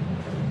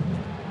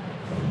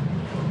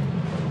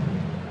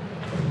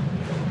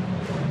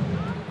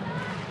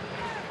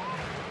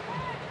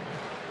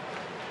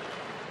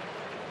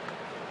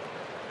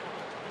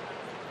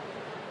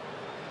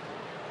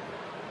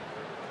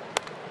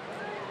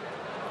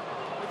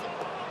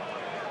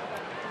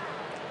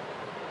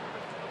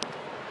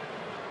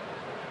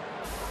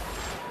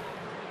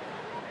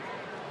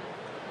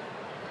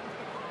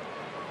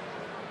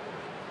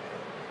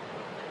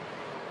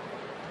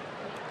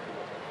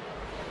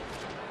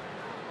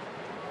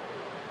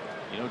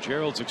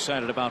 Gerald's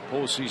excited about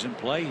postseason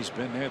play. He's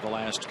been there the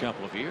last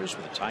couple of years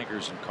with the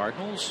Tigers and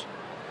Cardinals.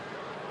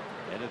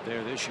 Headed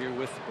there this year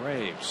with the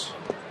Braves.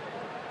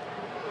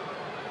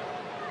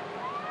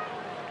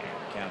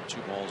 And count 2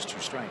 balls,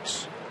 2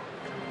 strikes.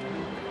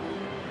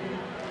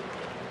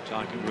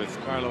 Talking with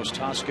Carlos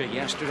Tosca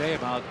yesterday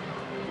about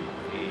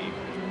the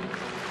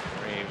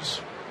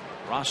Braves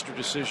roster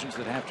decisions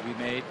that have to be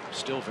made.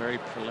 Still very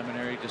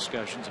preliminary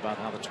discussions about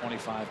how the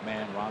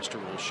 25-man roster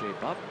will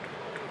shape up.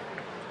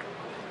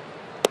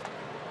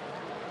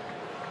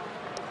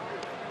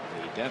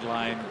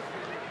 Deadline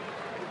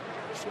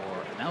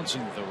for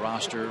announcing the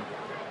roster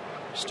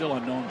still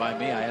unknown by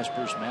me. I asked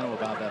Bruce Mano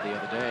about that the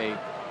other day.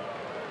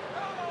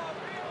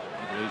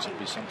 He believes it'll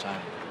be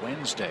sometime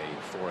Wednesday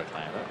for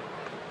Atlanta.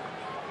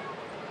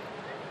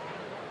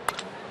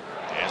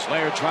 As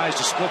Laird tries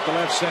to split the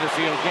left center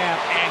field gap,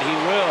 and he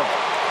will.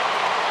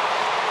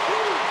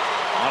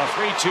 On a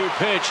 3-2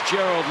 pitch,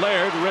 Gerald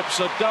Laird rips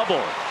a double,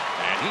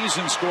 and he's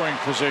in scoring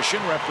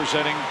position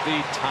representing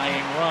the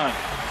tying run.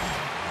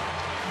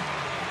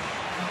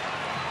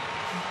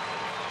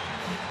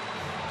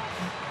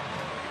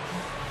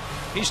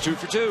 He's 2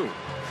 for 2.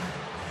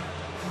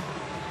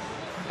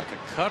 Like a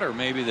cutter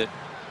maybe that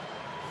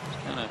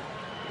kind of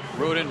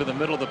rode into the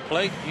middle of the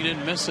plate. He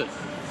didn't miss it.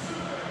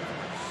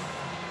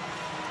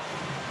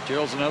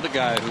 Gerald's another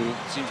guy who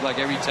seems like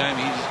every time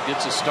he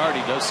gets a start,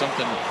 he does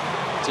something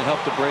to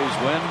help the Braves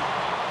win.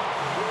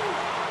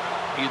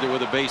 Either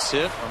with a base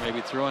hit or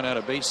maybe throwing out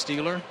a base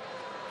stealer.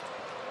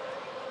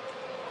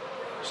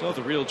 So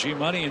the real G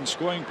money in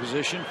scoring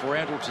position for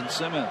Andrelton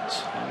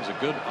Simmons. It was a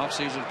good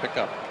offseason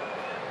pickup.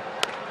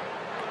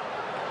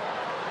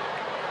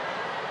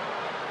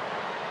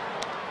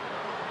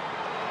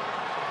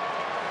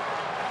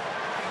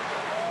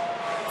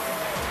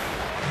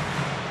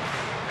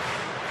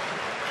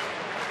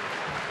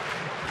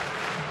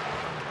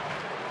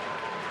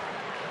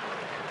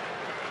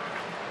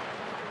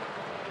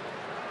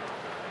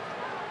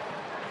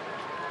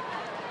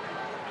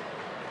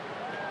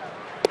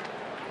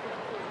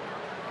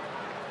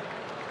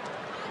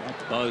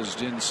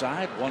 Buzzed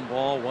inside. 1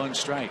 ball, 1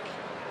 strike.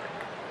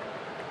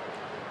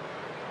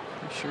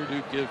 They sure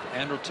do give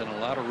Andrelton a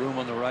lot of room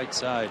on the right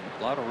side.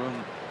 A lot of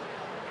room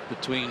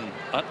between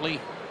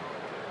Utley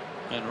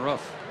and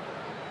Ruff.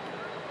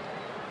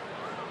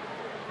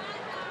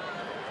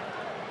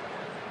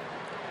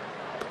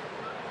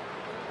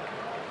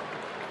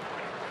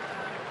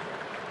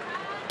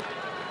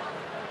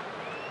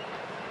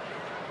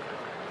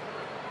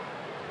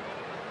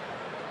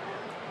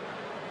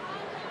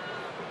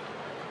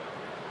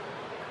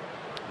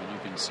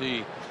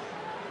 See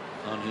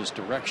on his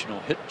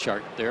directional hit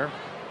chart there,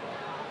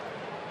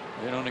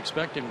 they don't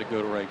expect him to go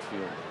to right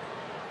field.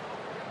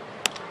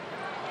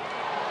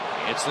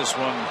 Hits this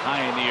one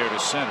high in the air to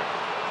center.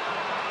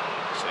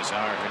 Cesar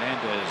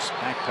Hernandez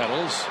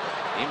backpedals.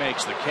 He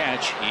makes the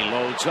catch. He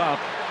loads up.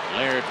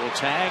 Laird will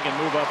tag and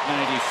move up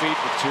 90 feet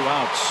with 2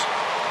 outs.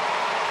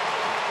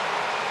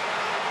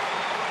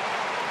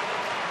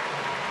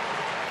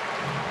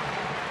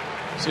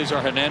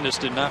 Cesar Hernandez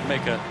did not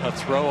make a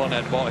throw on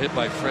that ball hit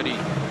by Freddie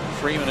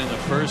Freeman in the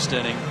first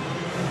inning.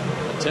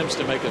 Attempts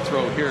to make a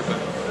throw here,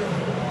 but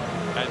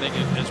I think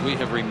as we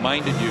have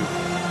reminded you,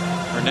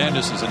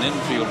 Hernandez is an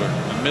infielder,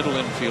 a middle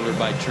infielder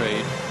by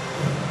trade.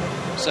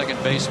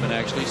 Second baseman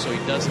actually, so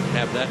he doesn't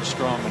have that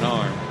strong an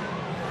arm.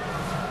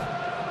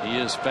 He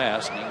is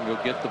fast and he can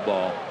go get the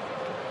ball.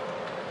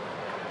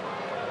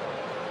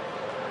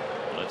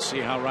 Let's see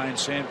how Ryan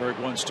Sandberg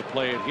wants to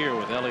play it here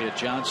with Elliott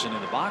Johnson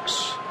in the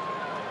box.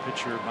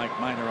 Pitcher Mike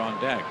Minor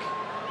on deck.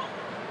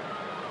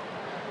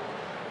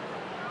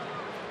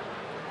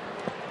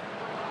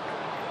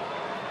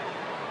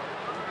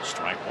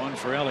 Strike 1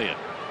 for Elliott.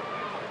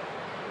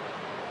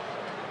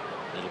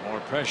 A little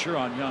more pressure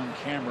on young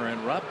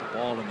Cameron Rupp. The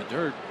ball in the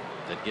dirt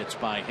that gets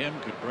by him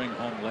could bring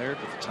home Laird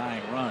with a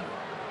tying run.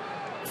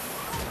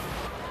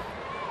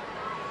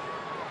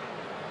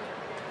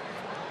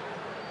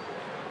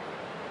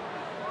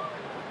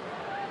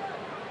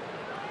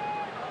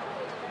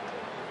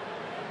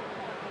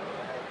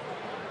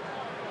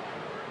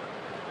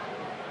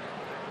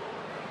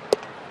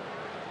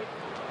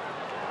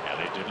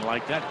 Didn't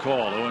like that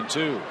call.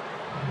 0-2.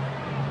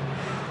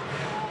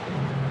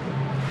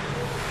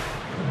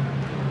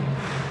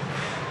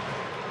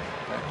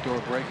 Backdoor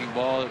breaking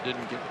ball. It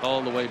didn't get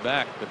all the way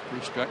back, but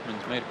Bruce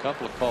Druckman's made a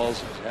couple of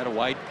calls. He's had a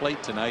wide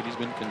plate tonight. He's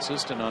been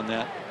consistent on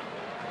that.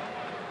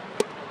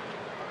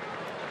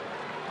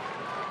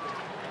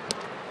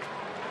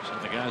 Some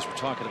of the guys were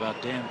talking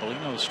about Dan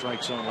Bellino's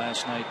strike zone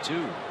last night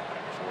too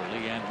for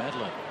Leanne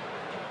Medlin.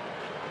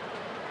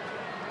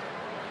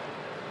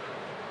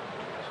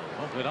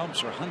 Oakland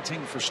Elms are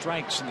hunting for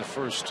strikes in the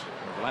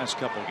last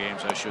couple of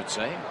games, I should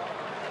say.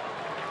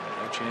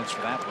 No chance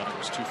for that one. It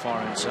was too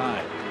far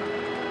inside.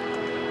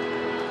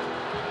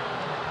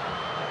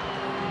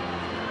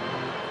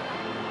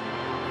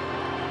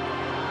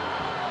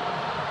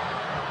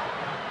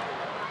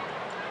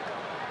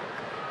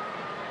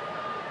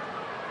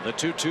 The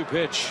 2-2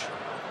 pitch.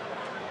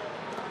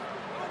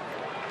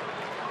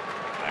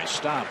 Nice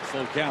stop.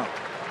 Full count.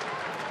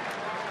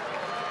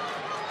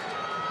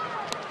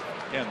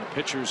 And the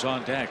pitcher's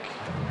on deck.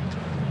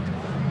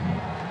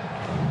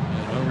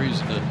 Yeah, no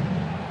reason to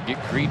get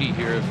greedy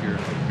here if you're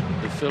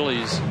the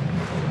Phillies.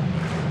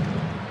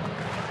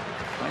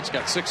 Mike's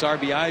got 6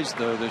 RBIs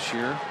though this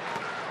year.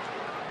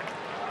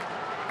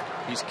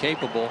 He's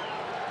capable.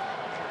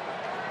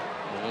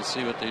 Well, we'll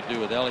see what they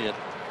do with Elliott,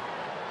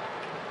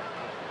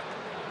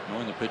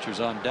 knowing the pitcher's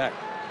on deck.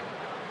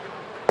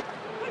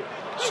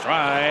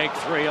 Strike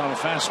 3 on the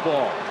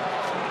fastball.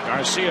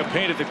 Garcia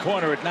painted the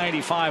corner at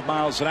 95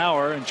 miles an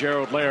hour, and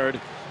Gerald Laird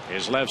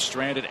is left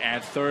stranded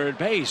at third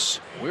base.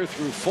 We're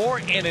through 4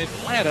 in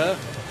Atlanta.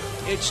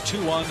 It's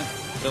 2-1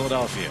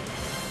 Philadelphia.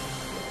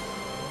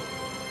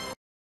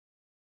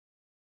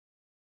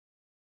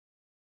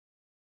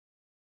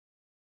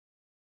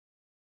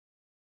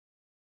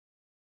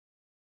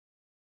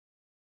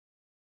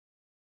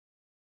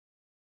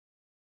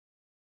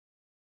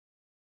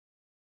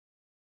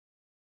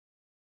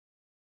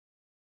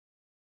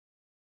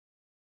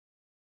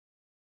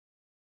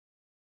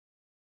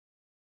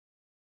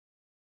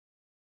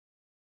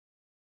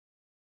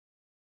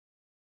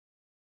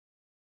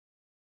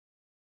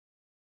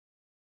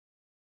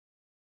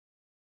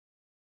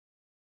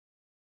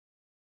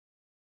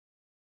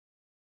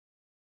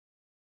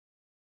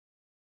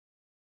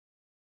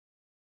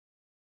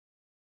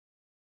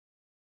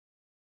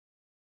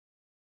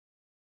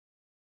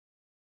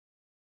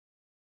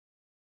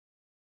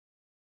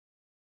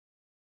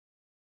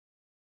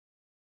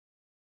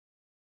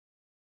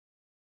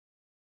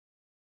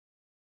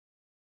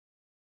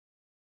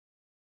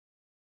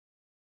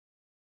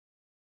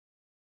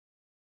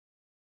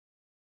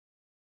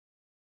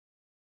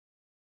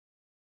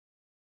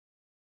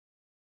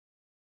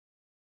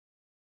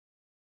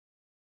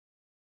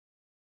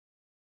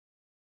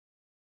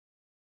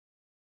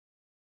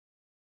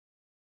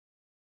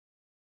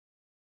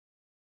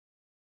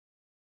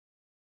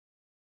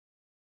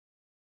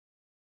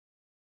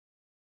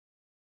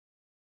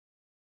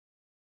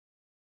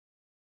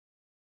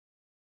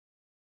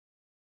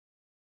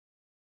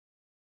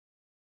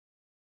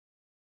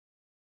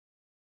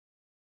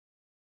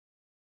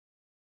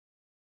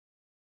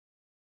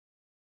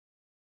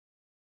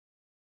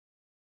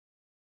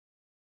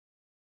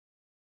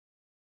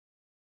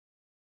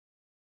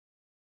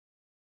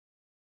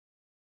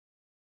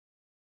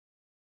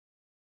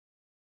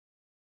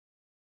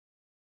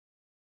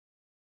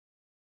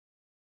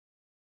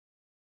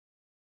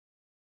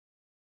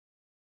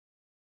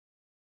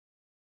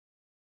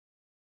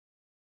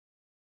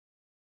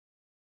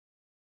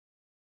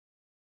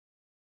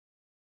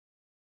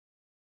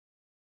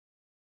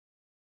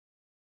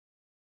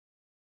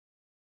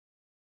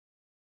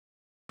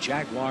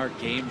 Jaguar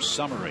game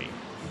summary.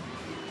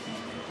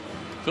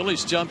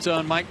 Phillies jumped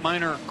on Mike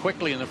Minor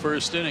quickly in the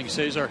first inning.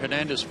 Cesar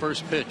Hernandez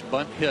first pitch,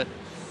 bunt hit.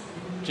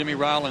 Jimmy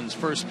Rollins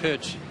first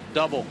pitch,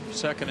 double,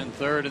 second and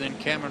third, and then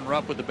Cameron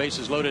Rupp with the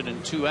bases loaded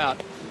and 2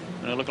 out.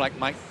 And it looked like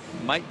Mike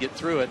might get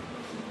through it.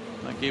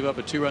 Mike gave up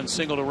a 2-run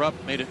single to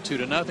Rupp, made it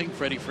 2-0.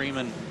 Freddie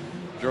Freeman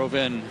drove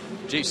in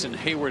Jason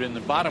Hayward in the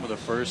bottom of the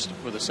first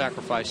with a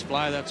sacrifice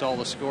fly. That's all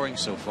the scoring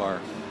so far.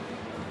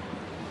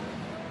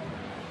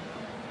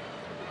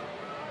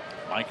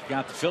 Mike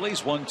got the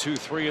Phillies 1, 2,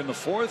 3 in the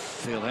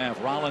fourth. They'll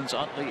have Rollins,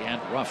 Utley,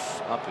 and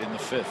Ruff up in the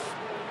fifth.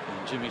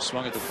 And Jimmy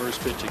swung at the first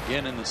pitch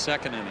again in the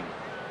second inning.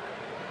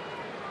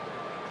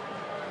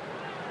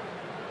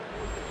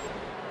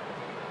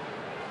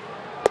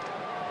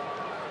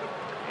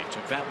 He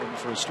took that one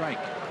for a strike.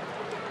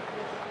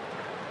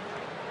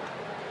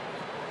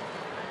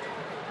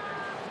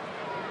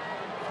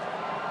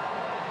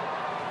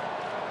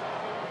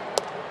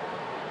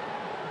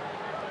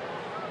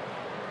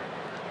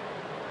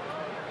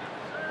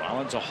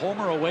 Rollins a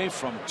homer away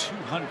from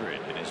 200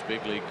 in his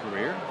big league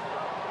career.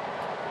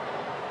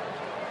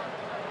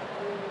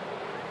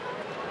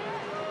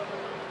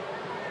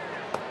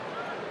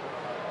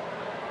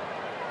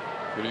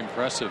 Pretty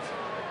impressive.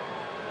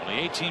 Only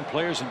 18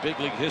 players in big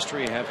league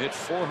history have hit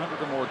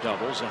 400 or more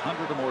doubles,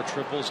 100 or more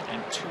triples,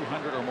 and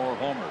 200 or more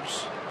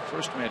homers.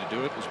 First man to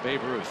do it was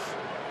Babe Ruth.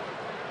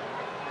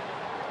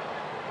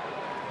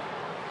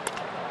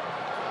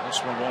 This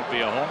one won't be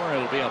a homer.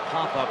 It'll be a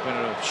pop-up in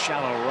a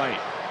shallow right.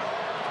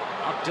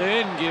 Up to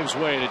in, gives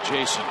way to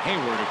Jason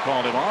Hayward, who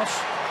called him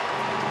off.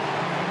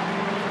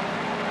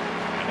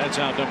 And that's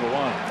out number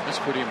one. That's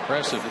pretty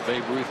impressive that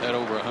Babe Ruth had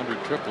over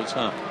 100 triples,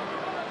 huh?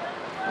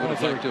 I would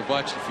have liked to have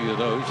watched a few of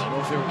those. I don't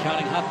know if they were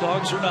counting hot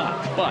dogs or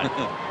not, but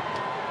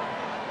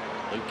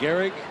Lou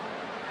Gehrig,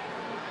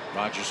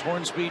 Rogers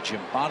Hornsby,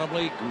 Jim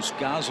Bottomley, Goose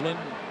Goslin,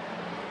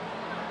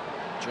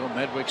 Joe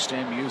Medwick,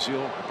 Stan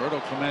Musial, Roberto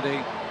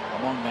Clemente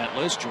among that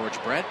list.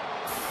 George Brett,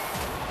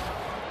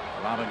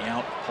 robbing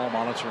out Paul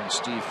Molitor and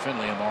Steve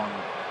Finley among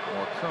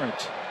more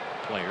current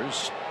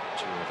players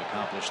to have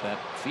accomplished that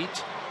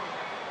feat.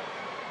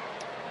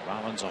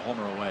 Rollins a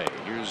homer away.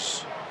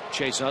 Here's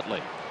Chase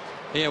Utley.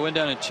 Hey, I went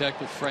down and checked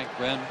with Frank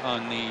Wren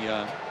on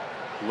the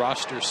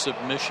roster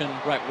submission.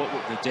 Right, what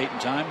the date and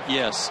time?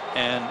 Yes,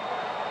 and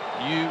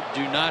you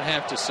do not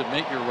have to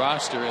submit your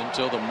roster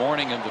until the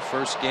morning of the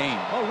first game.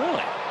 Oh,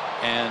 really?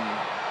 And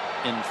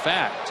in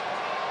fact,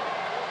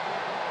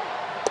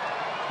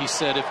 he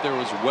said if there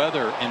was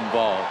weather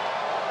involved,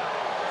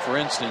 for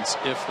instance,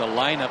 if the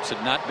lineups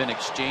had not been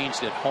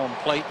exchanged at home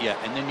plate yet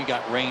and then you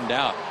got rained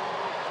out,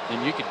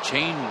 then you could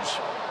change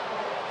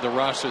the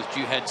roster that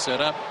you had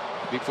set up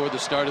before the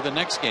start of the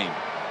next game.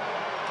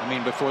 I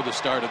mean, before the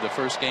start of the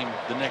first game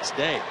the next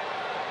day.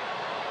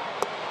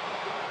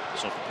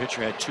 So if the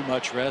pitcher had too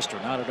much rest or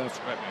not enough,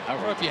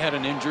 or if you had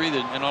an injury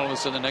and all of a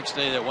sudden the next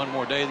day, that one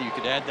more day, that you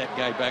could add that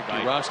guy back to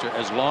your roster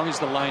as long as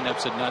the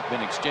lineups had not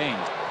been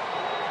exchanged.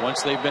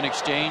 Once they've been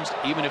exchanged,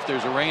 even if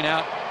there's a rain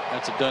out,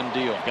 that's a done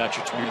deal. You got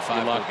your 25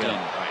 You're locked in.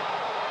 Right.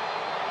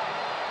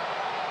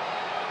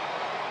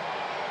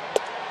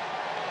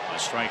 A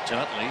strike to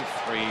Utley,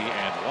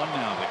 3-1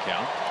 now the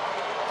count.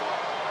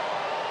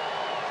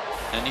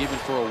 And even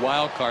for a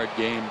wild card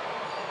game,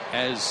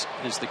 as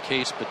is the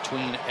case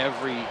between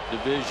every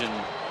division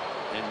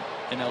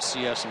in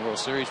NLCS and World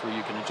Series, where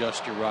you can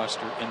adjust your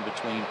roster in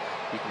between,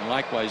 you can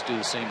likewise do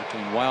the same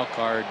between wild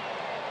card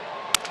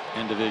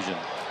and division.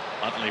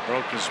 Utley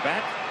broke his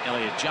back.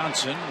 Elliott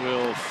Johnson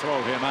will throw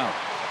him out.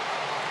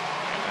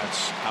 And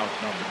that's out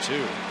number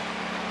 2.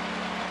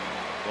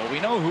 Well, we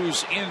know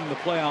who's in the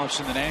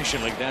playoffs in the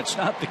National League. That's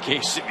not the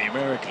case in the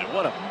American League.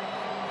 What a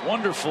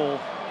wonderful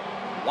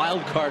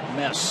wild card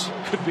mess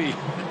could be.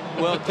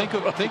 Well, think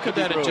of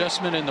that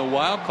adjustment in the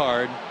wild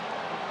card,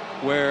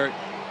 where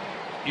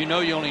you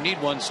only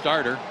need one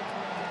starter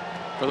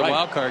for the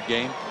wild card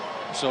game,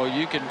 so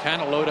you can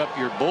kind of load up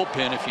your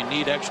bullpen if you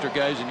need extra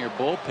guys in your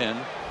bullpen,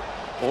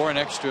 or an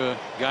extra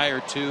guy or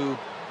two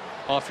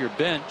off your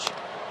bench.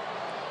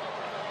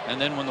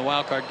 And then when the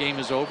wild card game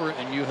is over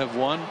and you have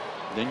won,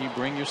 then you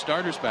bring your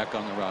starters back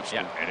on the roster.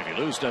 Yeah, and if you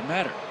lose, doesn't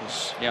matter.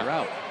 You're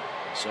out.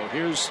 So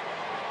here's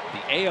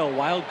the AL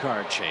wild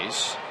card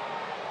chase.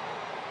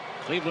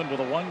 Cleveland with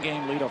a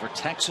 1-game lead over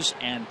Texas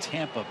and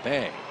Tampa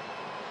Bay.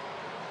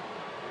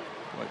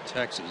 Boy,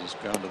 Texas has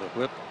gone to the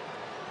whip.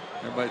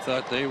 Everybody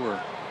thought they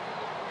were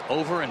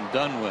over and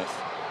done with.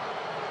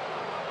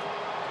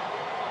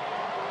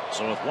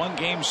 So with 1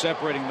 game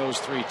separating those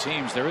 3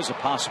 teams, there is a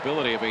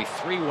possibility of a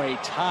 3-way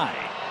tie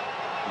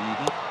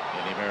in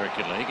the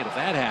American League. And if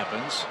that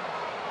happens,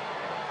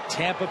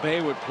 Tampa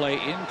Bay would play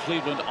in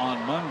Cleveland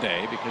on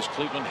Monday, because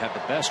Cleveland had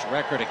the best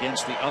record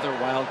against the other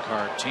wild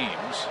card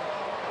teams.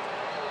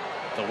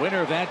 The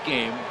winner of that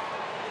game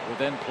will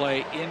then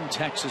play in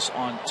Texas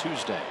on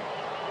Tuesday.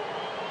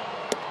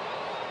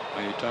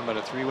 Are you talking about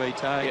a 3-way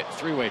tie? Yeah,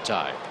 3-way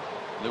tie.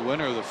 The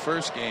winner of the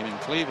first game in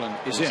Cleveland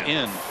is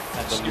in.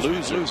 The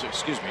loser.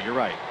 Excuse me, you're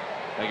right.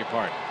 Beg your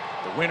pardon.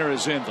 The winner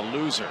is in. The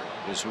loser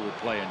is who would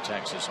play in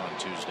Texas on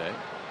Tuesday.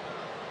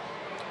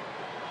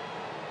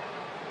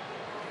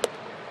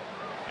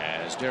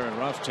 as Darren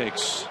Ruff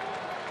takes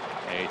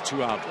a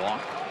 2-out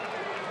walk.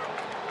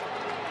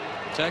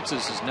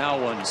 Texas has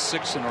now won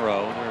 6 in a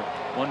row. They're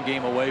one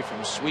game away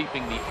from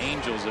sweeping the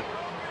Angels, at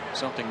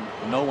something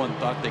no one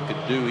thought they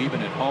could do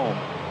even at home.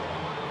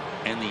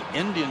 And the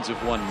Indians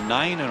have won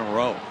 9 in a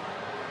row.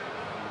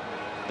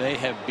 They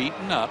have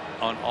beaten up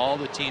on all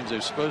the teams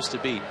they're supposed to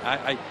beat.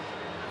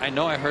 I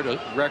know I heard a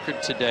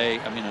record today,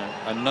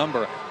 a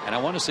number, and I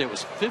want to say it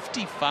was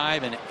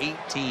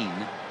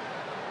 55-18.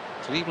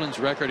 Cleveland's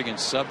record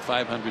against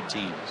sub-500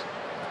 teams.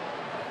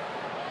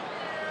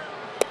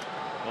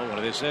 Well, what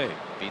do they say?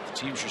 Beat the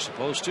teams you're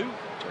supposed to.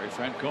 Terry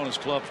Francona's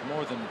club's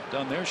more than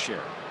done their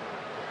share.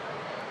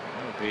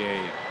 That would be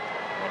a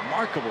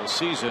remarkable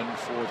season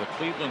for the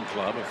Cleveland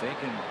club if they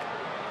can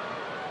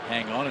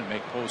hang on and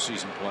make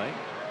postseason play.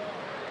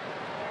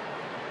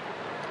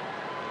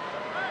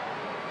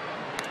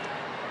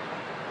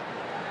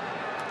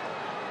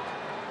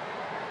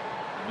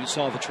 We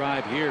saw the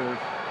Tribe here.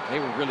 They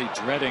were really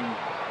dreading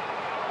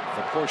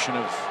the portion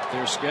of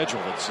their schedule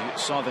that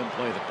saw them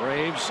play the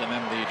Braves and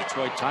then the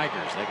Detroit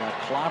Tigers. They got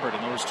clobbered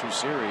in those 2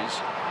 series,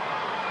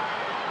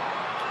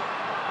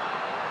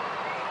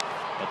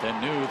 but then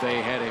knew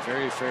they had a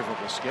very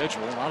favorable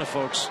schedule. A lot of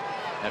folks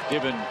have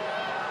given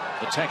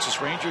the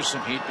Texas Rangers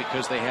some heat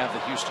because they have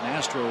the Houston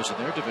Astros in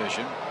their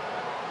division.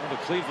 Well, the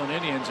Cleveland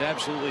Indians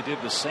absolutely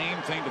did the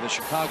same thing to the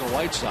Chicago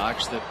White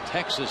Sox that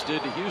Texas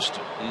did to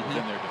Houston in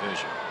their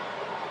division.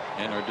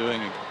 And are doing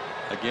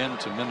again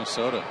to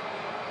Minnesota.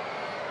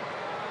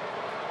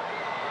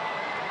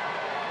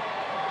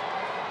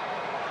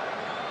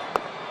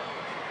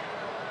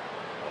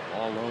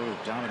 Ball low to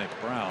Dominic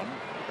Brown,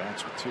 who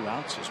bats with 2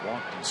 outs, has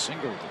walked and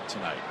singled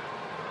tonight.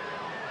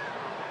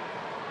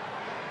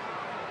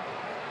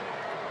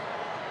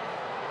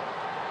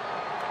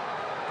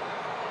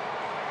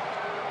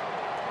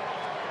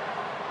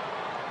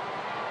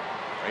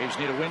 Braves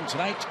need a win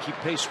tonight to keep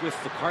pace with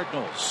the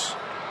Cardinals.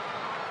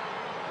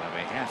 Have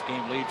a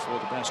half-game lead for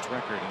the best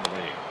record in the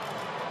league.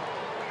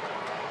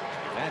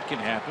 If that can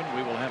happen,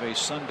 we will have a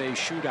Sunday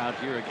shootout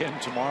here again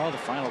tomorrow, the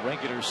final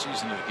regular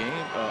season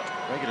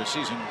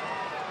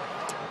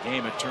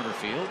game at Turner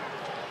Field.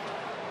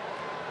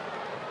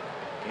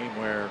 Game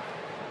where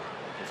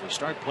if we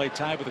start play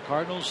tied with the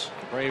Cardinals,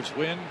 the Braves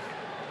win,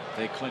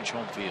 they clinch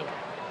home field,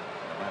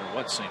 no matter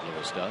what St.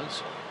 Louis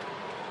does.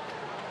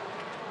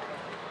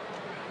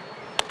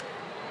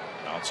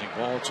 Bouncing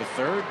ball to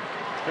third.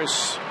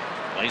 Chris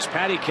plays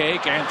patty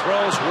cake and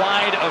throws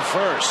wide of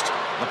first.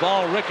 The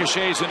ball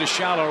ricochets into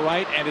shallow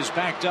right and is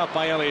backed up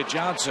by Elliott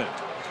Johnson.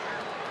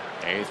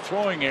 A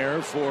throwing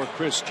error for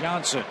Chris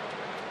Johnson.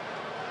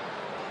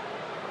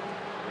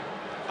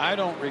 I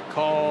don't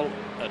recall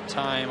a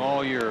time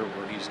all year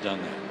where he's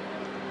done that.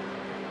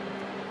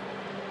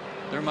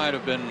 There might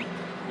have been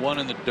one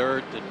in the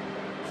dirt that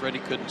Freddie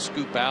couldn't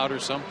scoop out or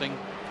something.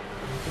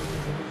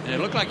 And it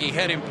looked like he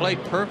had him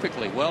played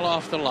perfectly, well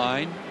off the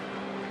line.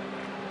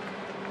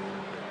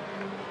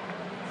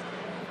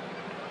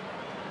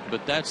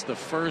 But that's the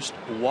first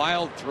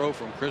wild throw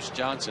from Chris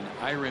Johnson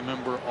I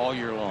remember all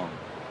year long.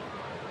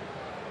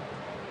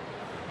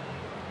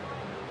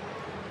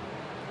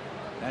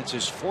 That's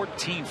his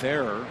 14th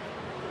error.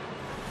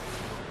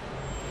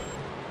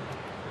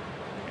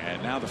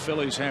 And now the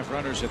Phillies have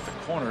runners at the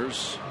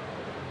corners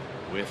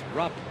with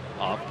Rupp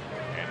up,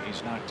 and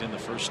he's knocked in the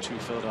first 2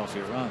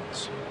 Philadelphia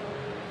runs.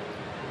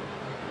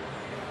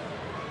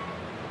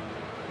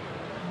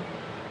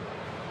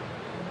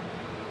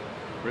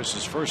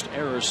 Chris's first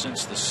error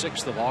since the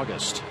 6th of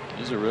August.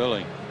 Is it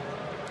really?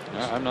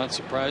 I'm not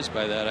surprised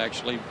by that,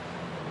 actually.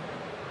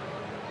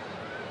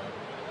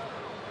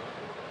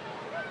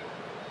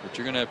 But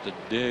you're going to have to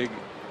dig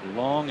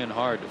long and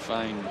hard to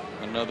find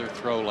another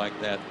throw like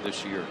that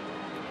this year.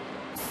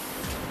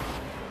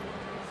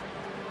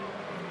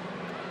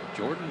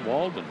 Jordan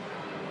Walden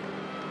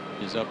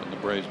is up in the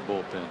Braves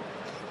bullpen.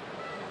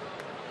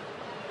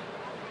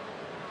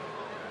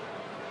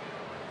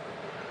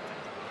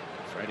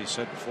 Freddie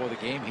said before the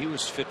game he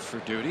was fit for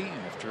duty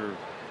after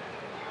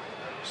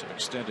some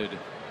extended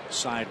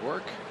side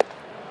work.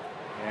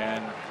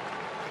 And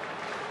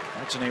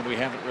that's a name we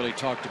haven't really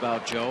talked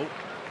about, Joe,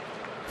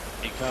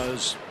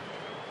 because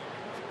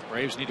the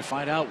Braves need to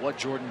find out what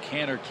Jordan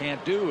can or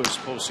can't do as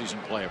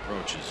postseason play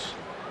approaches.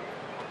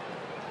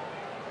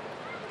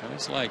 And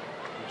it's like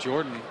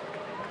Jordan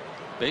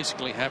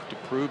basically have to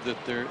prove that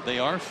they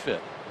are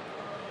fit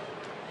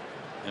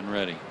and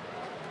ready.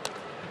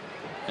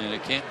 And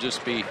it can't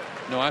just be,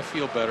 no, I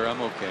feel better,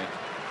 I'm okay.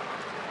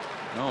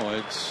 No,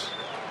 it's,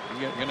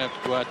 you're going to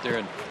have to go out there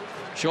and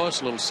show us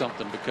a little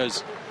something,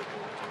 because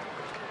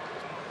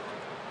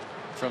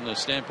from the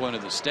standpoint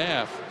of the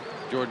staff,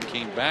 Jordan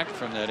came back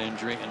from that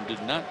injury and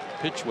did not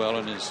pitch well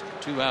in his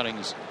 2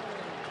 outings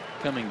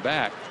coming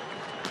back.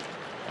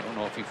 I don't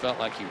know if he felt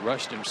like he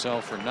rushed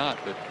himself or not,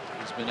 but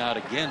he's been out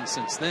again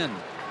since then.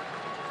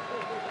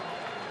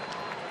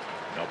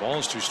 No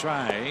balls, 2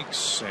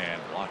 strikes,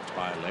 and blocked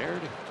by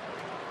Laird.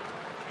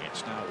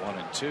 It's now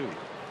 1-2.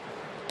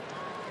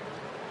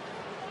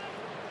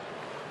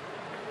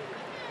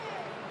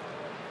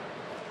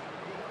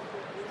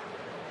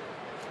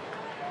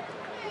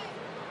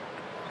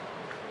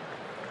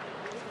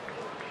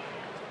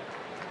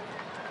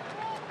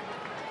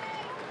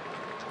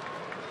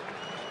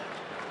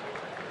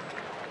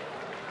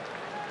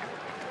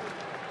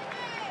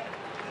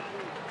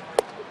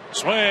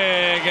 Swing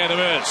and a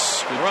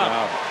miss.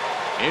 Rupp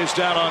is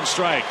down on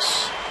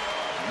strikes.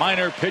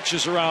 Minor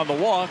pitches around the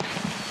walk.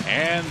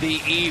 And the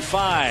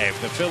E5.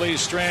 The Phillies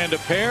strand a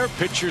pair.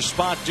 Pitcher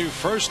spot due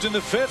first in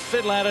the fifth.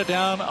 Atlanta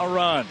down a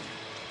run.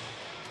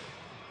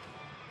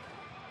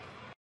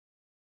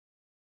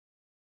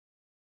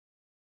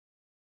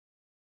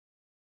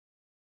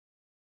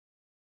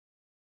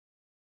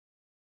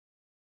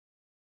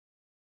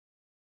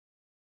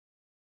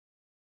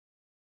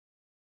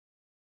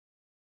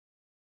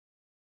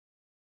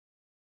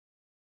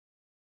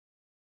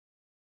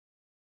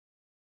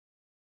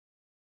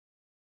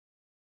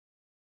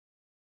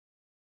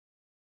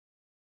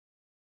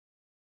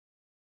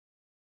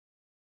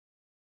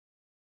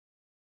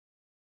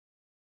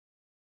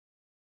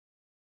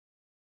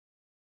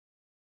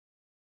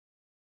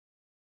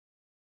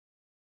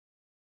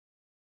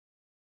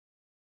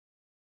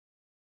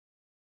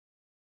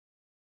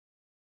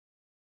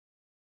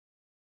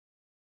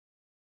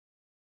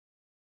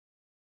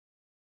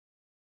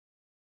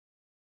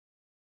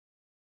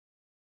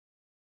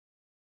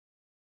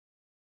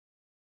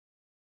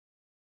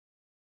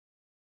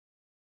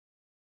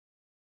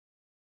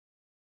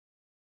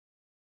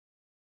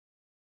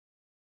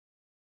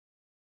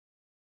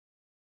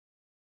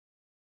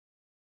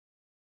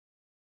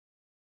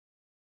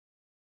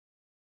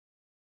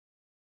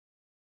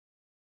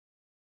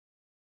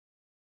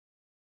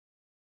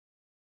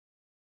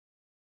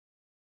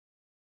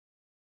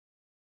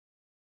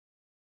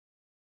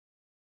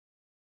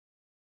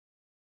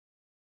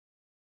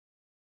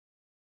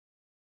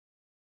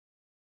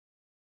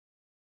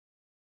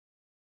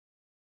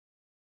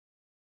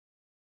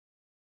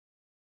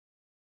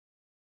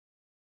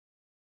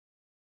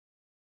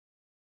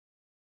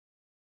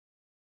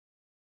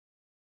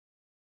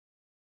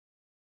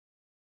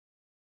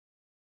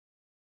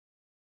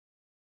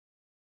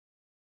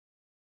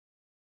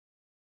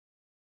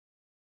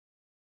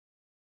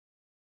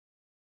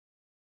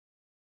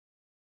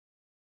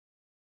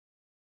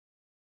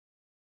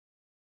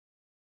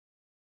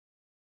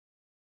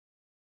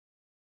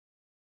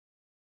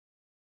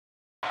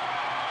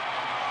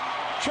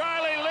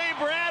 Charlie Lee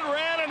Brand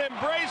ran and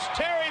embraced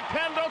Terry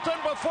Pendleton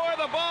before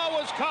the ball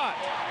was caught.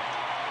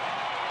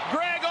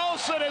 Greg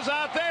Olson is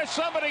out there.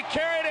 Somebody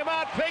carried him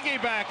out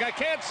piggyback. I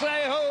can't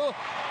say who,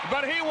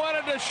 but he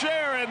wanted to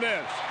share in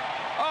this.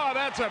 Oh,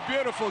 that's a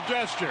beautiful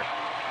gesture.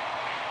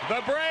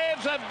 The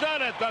Braves have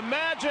done it. The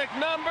magic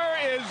number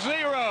is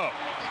 0.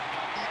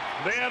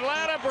 The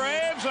Atlanta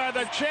Braves are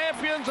the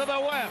champions of the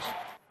West.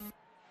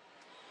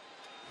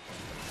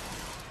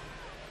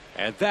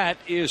 And that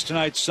is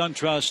tonight's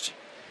SunTrust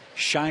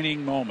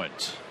shining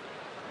moment.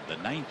 The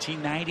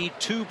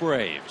 1992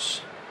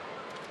 Braves,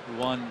 who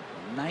won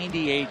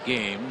 98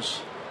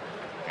 games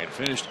and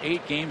finished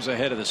 8 games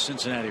ahead of the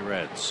Cincinnati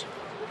Reds.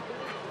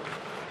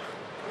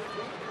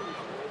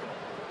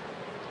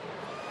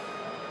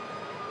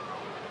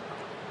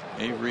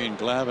 Avery and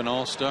Glavine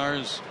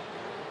All-Stars.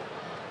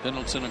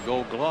 Pendleton a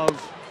Gold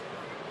Glove.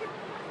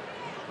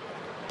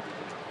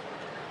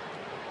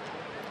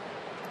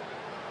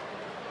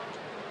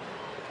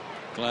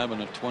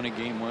 Glavine a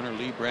 20-game winner.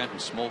 Lee Brandt and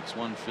Smoltz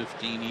won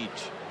 15 each.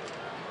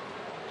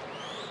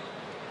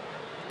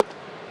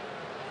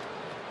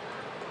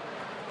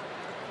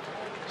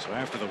 So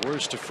after the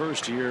worst of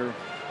first year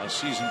a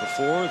season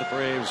before, the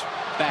Braves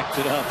backed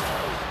it up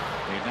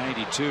in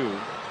 92.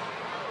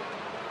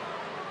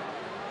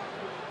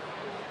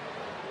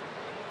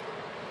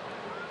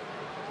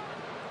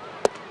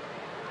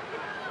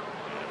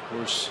 And of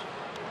course,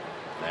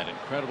 that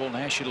incredible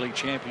National League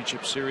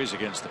Championship Series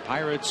against the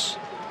Pirates,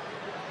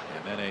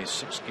 and then a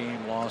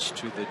 6-game loss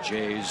to the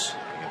Jays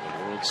in the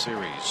World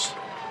Series.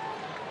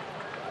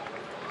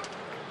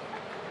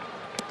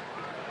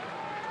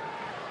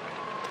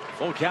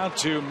 Full count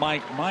to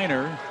Mike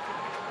Minor,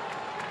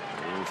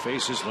 who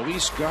faces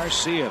Luis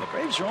Garcia. The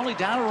Braves are only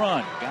down a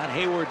run. Got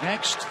Hayward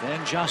next,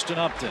 then Justin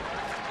Upton.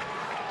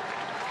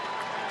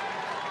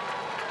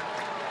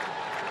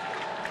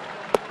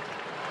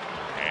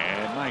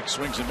 And Mike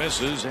swings and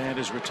misses and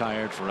is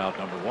retired for out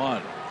number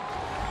 1.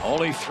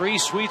 Only 3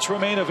 suites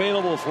remain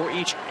available for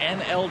each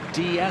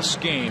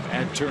NLDS game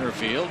at Turner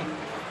Field.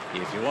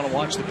 If you want to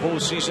watch the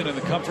postseason in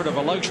the comfort of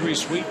a luxury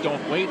suite,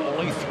 don't wait.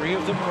 Only 3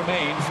 of them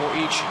remain for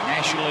each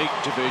National League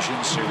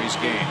Division Series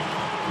game.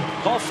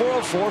 Call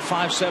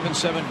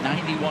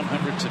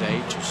 404-577-9100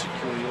 today to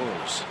secure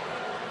yours.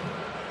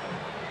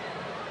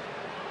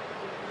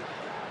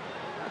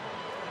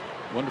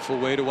 Wonderful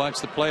way to watch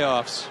the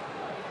playoffs.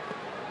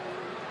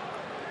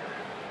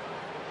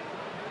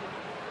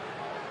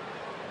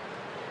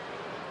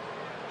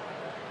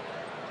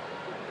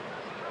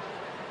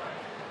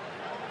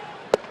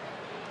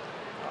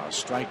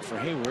 Strike for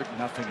Hayward,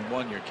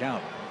 0-1 your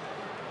count.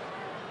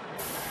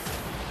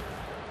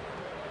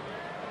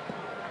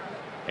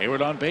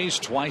 Hayward on base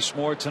twice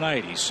more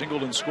tonight. He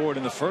singled and scored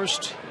in the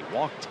first. He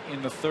walked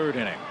in the 3rd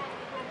inning.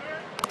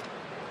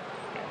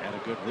 He had a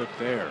good rip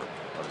there,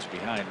 but was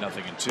behind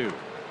 0-2.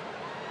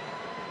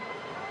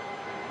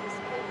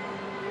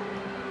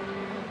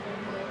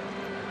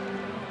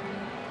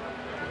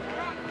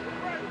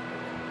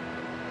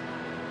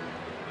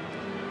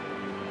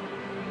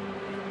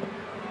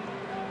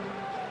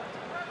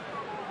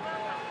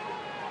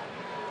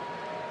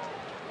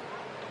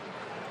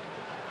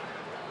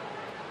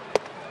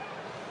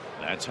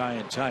 That's high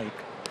and tight.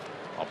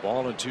 A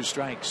ball and 2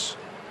 strikes.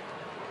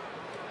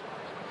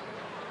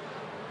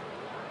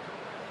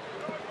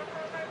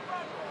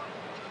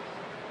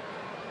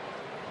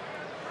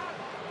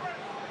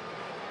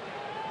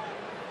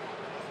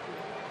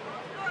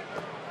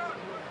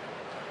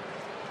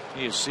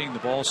 He is seeing the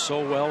ball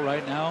so well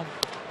right now.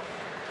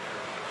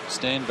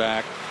 Stand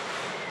back.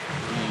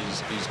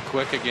 He's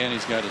quick again.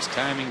 He's got his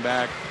timing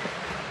back.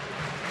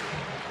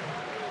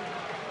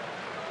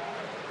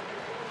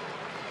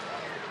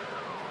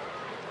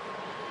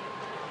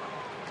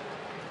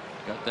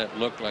 Got that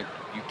look like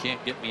you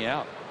can't get me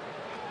out.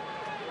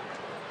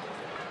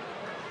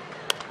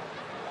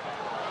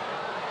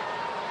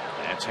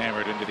 That's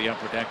hammered into the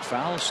upper deck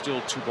foul.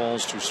 Still 2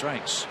 balls, 2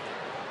 strikes.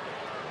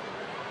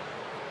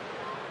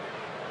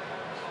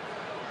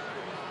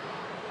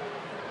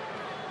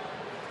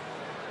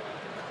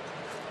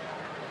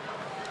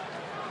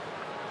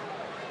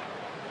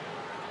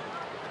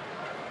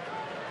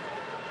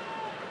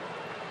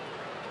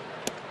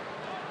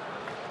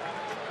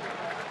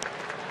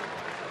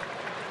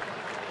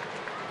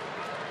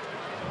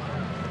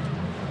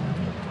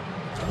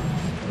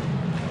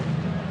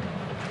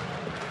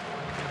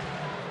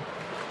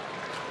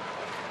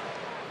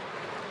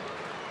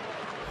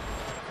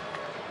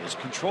 His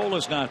control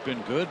has not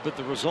been good, but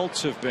the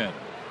results have been.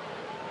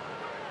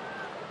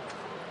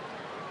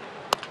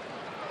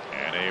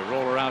 And a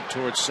roller out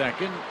towards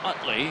second.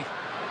 Utley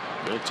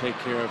will take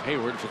care of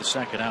Hayward for the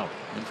second out.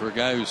 And for a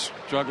guy who's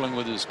struggling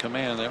with his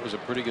command, that was a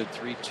pretty good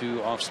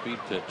 3-2 off-speed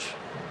pitch.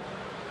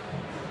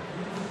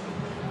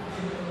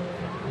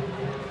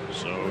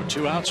 So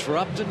 2 outs for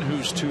Upton,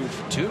 who's 2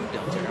 for 2.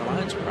 Delta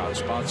Airlines, proud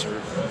sponsor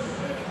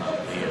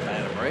of the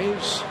Atlanta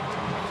Braves.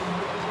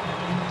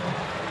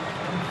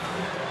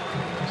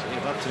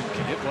 Upton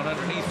can hit one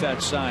underneath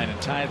that sign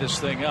and tie this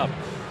thing up.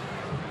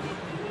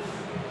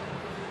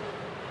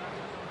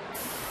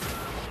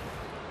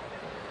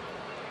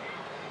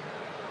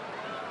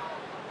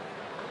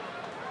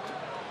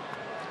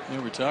 You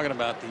know, we're talking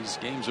about these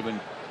games of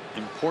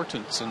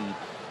importance, and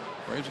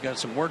Braves got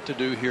some work to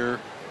do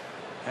here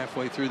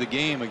halfway through the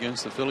game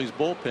against the Phillies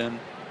bullpen.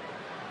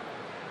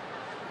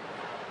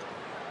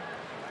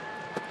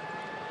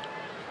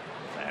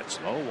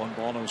 That's low. 1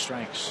 ball, no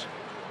strikes.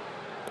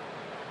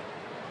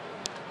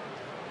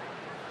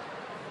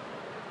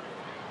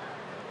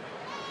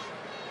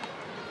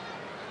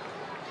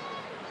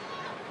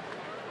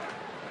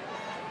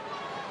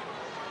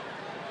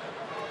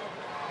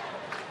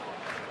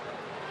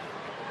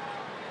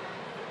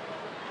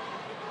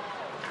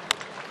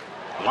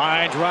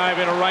 Line drive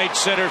into right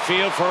center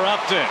field for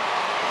Upton.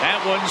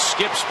 That one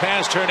skips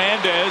past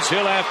Hernandez.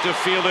 He'll have to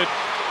field it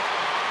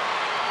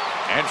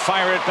and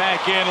fire it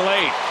back in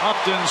late.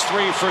 Upton's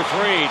 3 for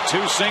 3.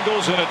 2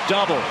 singles and a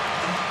double.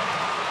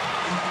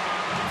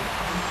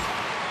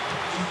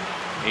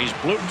 He's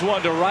blooped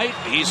one to right.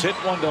 He's hit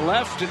one to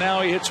left, and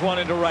now he hits one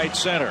into right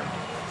center.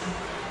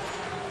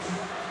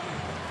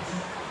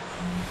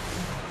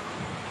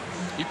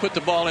 He put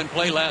the ball in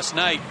play last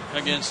night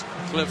against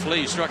Cliff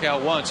Lee. Struck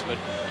out once, but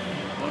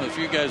one of the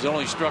few guys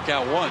only struck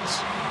out once.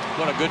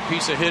 What a good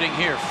piece of hitting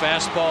here.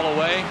 Fastball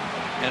away,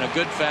 and a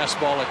good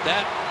fastball at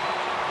that.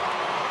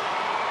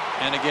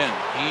 And again,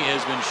 he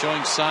has been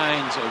showing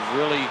signs of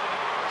really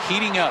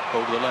heating up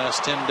over the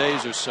last 10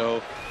 days or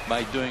so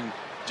by doing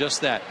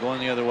just that,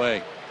 going the other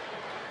way.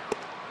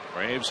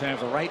 Braves have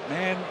the right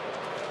man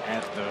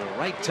at the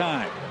right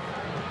time.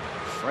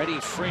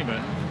 Freddie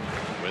Freeman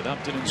with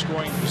Upton in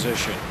scoring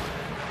position.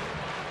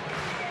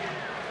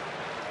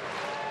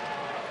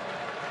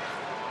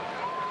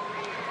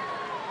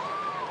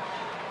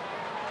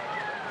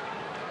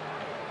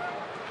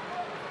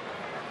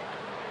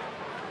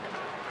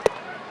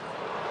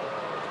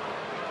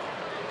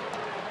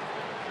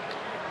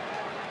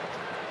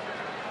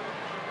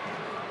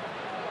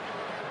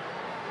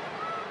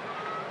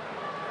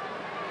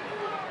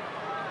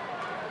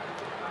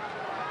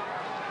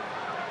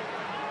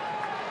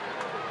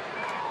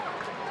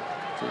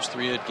 First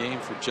 3-hit game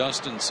for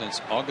Justin since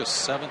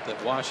August 7th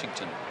at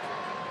Washington.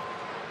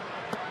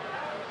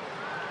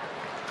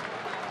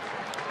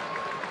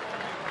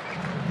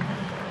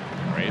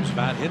 Braves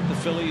about hit the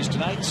Phillies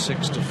tonight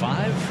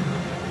 6-5.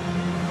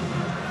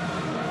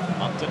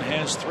 Upton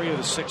has 3 of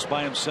the 6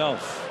 by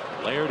himself.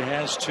 Laird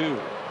has 2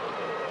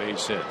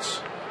 base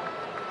hits.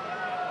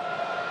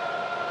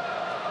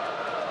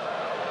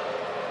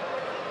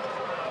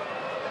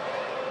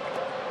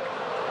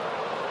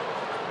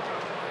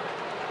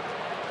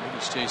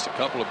 Chased a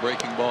couple of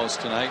breaking balls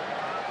tonight,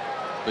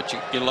 but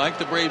you like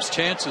the Braves'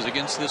 chances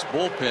against this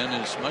bullpen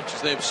as much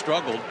as they've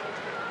struggled.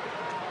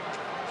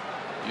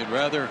 You'd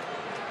rather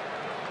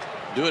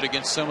do it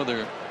against some of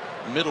their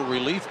middle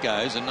relief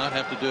guys and not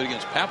have to do it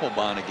against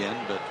Papelbon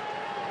again, but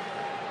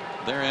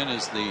their end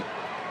is the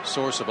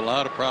source of a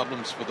lot of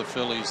problems for the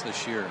Phillies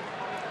this year.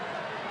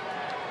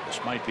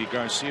 This might be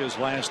Garcia's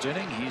last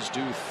inning. He's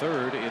due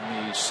 3rd in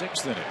the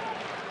 6th inning.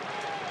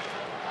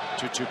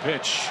 2-2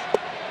 pitch.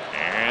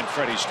 And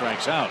Freddie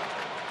strikes out.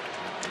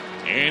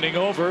 Inning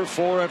over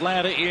for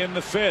Atlanta in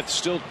the 5th.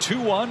 Still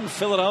 2-1,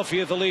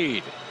 Philadelphia the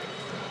lead.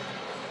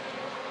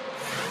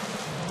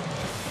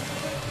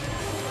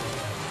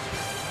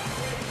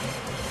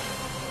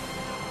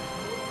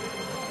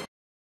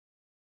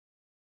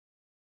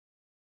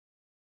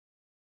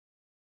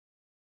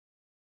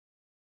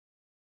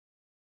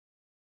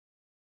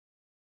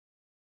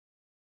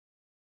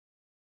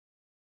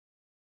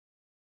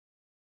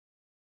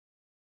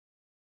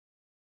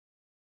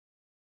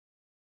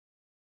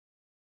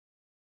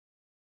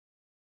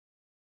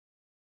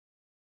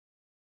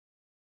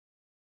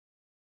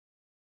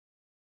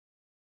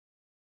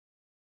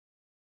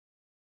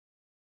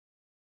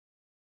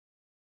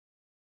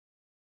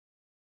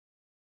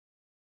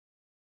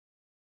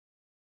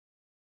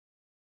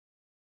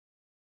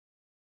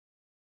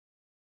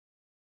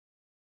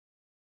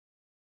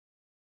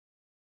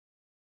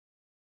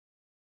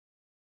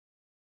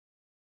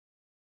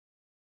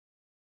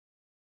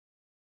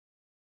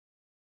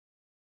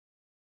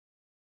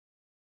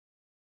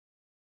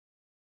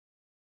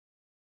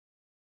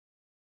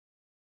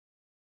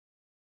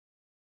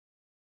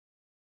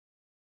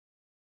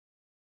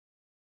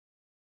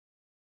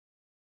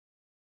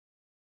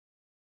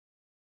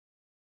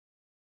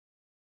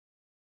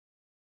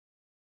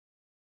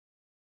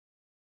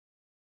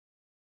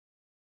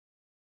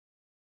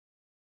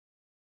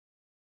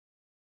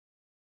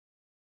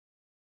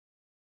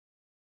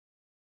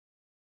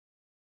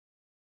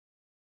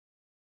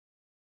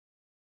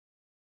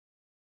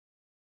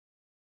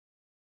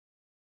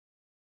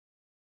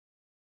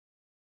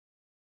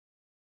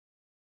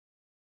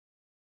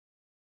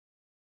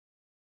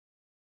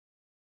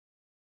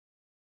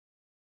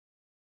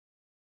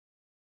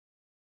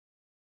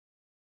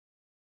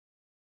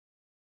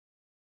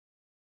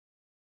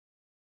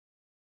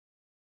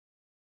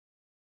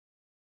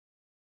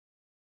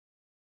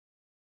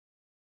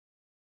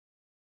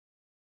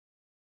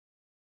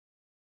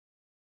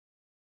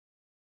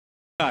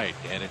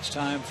 And it's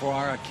time for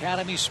our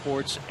Academy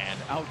Sports and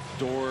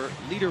Outdoor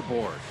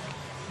Leaderboard.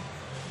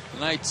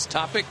 Tonight's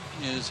topic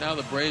is how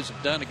the Braves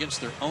have done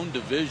against their own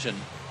division.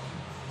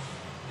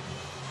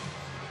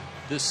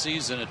 This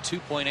season, a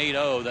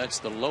 2.80. That's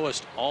the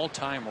lowest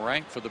all-time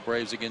rank for the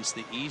Braves against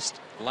the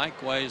East.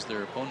 Likewise,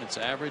 their opponent's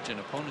average and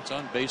opponent's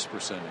on-base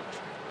percentage.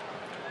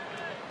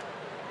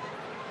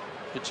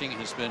 Pitching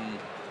has been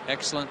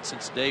excellent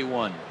since day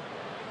one.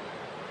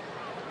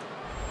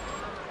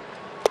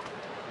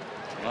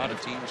 A lot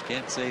of teams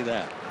can't say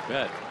that. I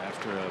bet.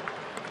 After a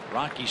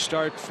rocky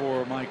start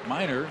for Mike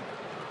Minor,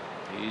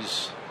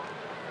 he's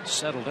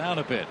settled down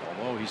a bit,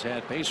 although he's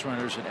had base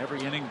runners in every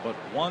inning but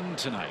one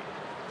tonight.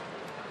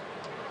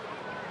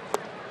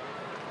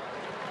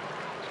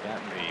 He's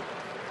gotten the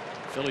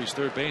Phillies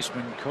third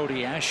baseman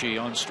Cody Ashe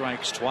on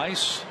strikes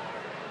twice.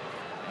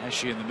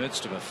 Ashe in the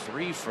midst of a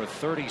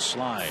 3-for-30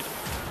 slide.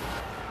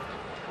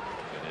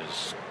 It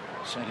has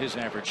sent his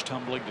average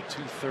tumbling to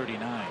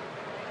 239.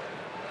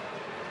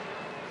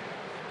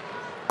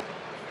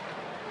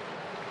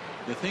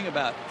 The thing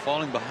about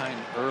falling behind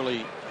early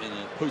in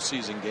a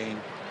postseason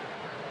game,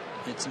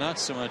 it's not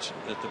so much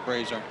that the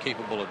Braves aren't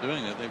capable of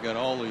doing it. They've got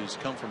all these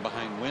come from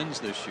behind wins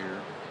this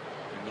year.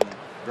 They've been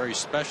very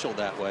special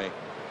that way.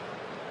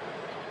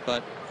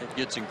 But it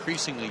gets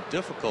increasingly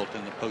difficult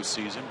in the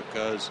postseason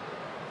because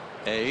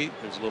A,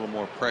 there's a little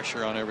more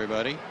pressure on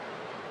everybody.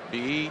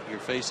 B, you're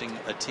facing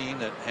a team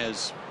that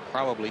has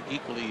probably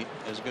equally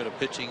as good a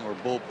pitching or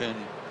bullpen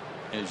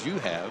as you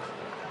have.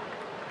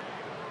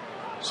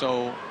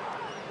 So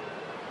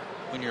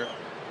when your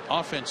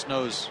offense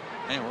knows,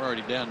 man, we're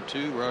already down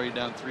 2, we're already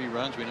down 3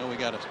 runs, we know we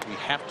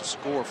have to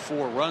score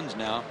 4 runs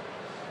now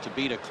to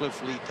beat a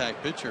Cliff Lee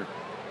type pitcher,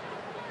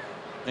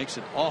 makes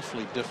it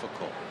awfully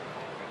difficult.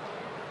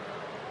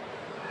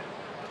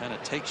 Kind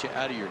of takes you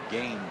out of your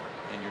game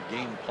and your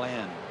game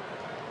plan.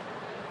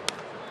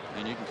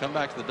 And you can come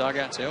back to the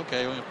dugout and say,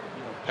 okay, we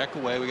peck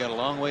away, we got a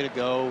long way to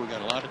go, we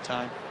got a lot of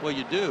time. Well,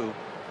 you do,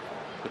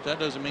 but that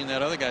doesn't mean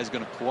that other guy's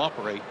going to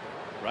cooperate.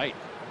 Right.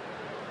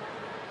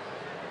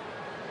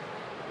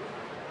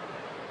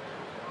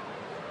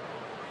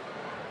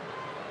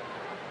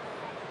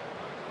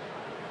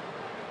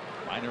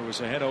 Minor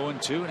was ahead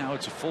 0-2. Now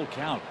it's a full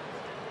count.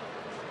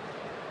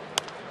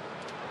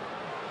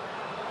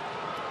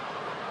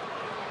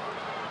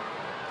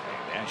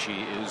 And Ashe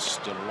is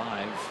still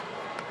alive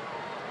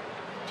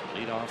to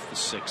lead off the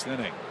 6th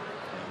inning.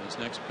 And his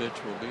next pitch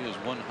will be his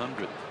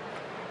 100th.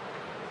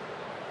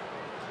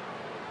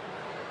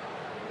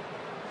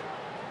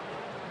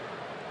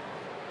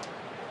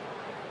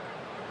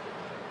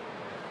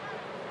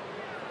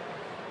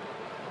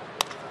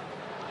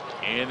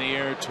 In the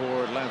air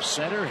toward left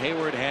center.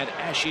 Hayward had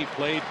Ashe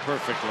played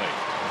perfectly.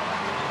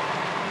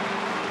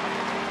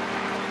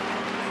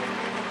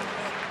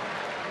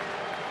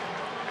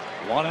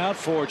 One out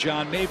for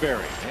John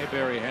Mayberry.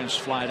 Mayberry has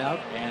flied out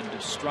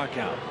and struck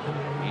out.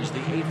 He's the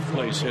 8th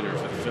place hitter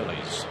for the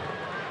Phillies.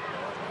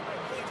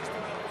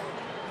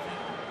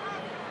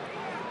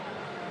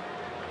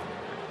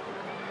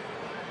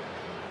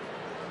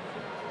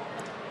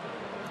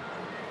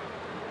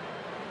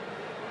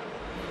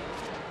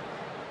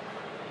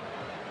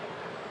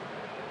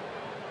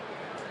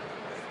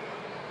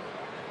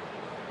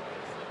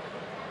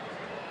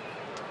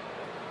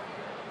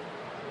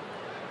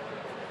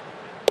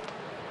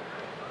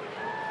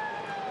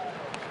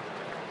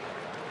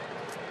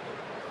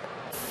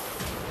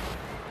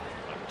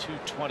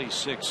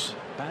 .226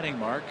 batting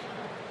mark.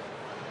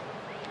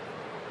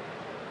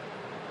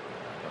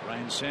 But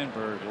Ryan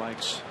Sandberg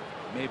likes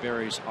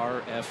Mayberry's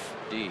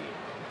RFD.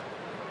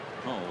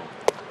 Oh,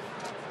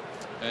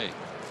 hey.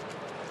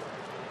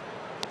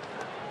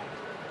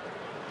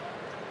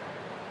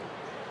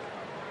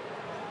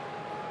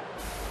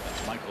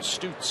 That's Michael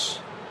Stutz.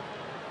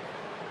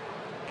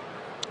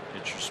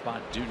 Pitcher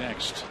spot due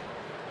next.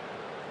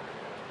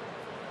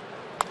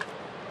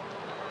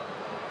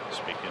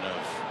 Speaking of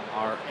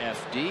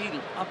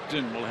RFD,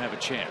 Upton will have a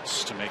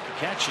chance to make a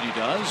catch, and he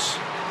does.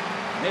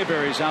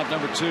 Mayberry's out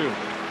number 2.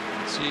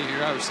 See,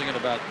 here I was thinking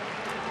about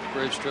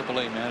Braves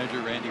AAA manager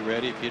Randy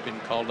Reddy. If he had been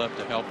called up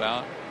to help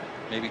out,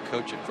 maybe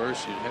coach at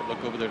first, you'd have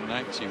look over there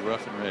tonight and see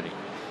Rough and Ready.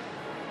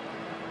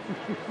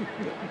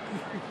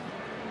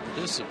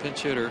 This is a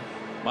pinch hitter,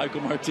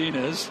 Michael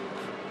Martinez.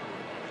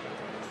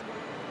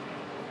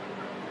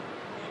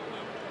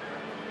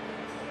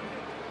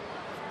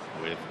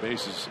 With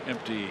bases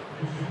empty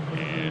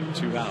and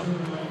 2 out.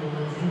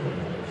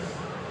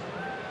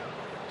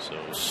 So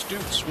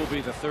Stutz will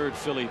be the 3rd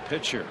Philly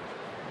pitcher.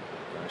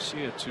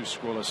 Garcia 2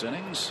 scoreless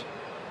innings.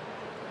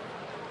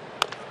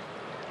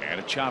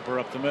 And a chopper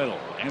up the middle.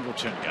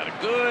 Anderton got a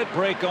good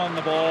break on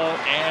the ball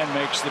and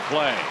makes the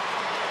play.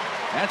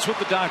 That's what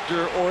the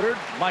doctor ordered.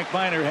 Mike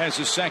Minor has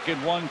his second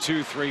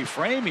 1-2-3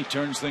 frame. He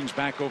turns things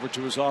back over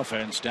to his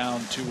offense,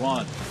 down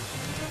 2-1.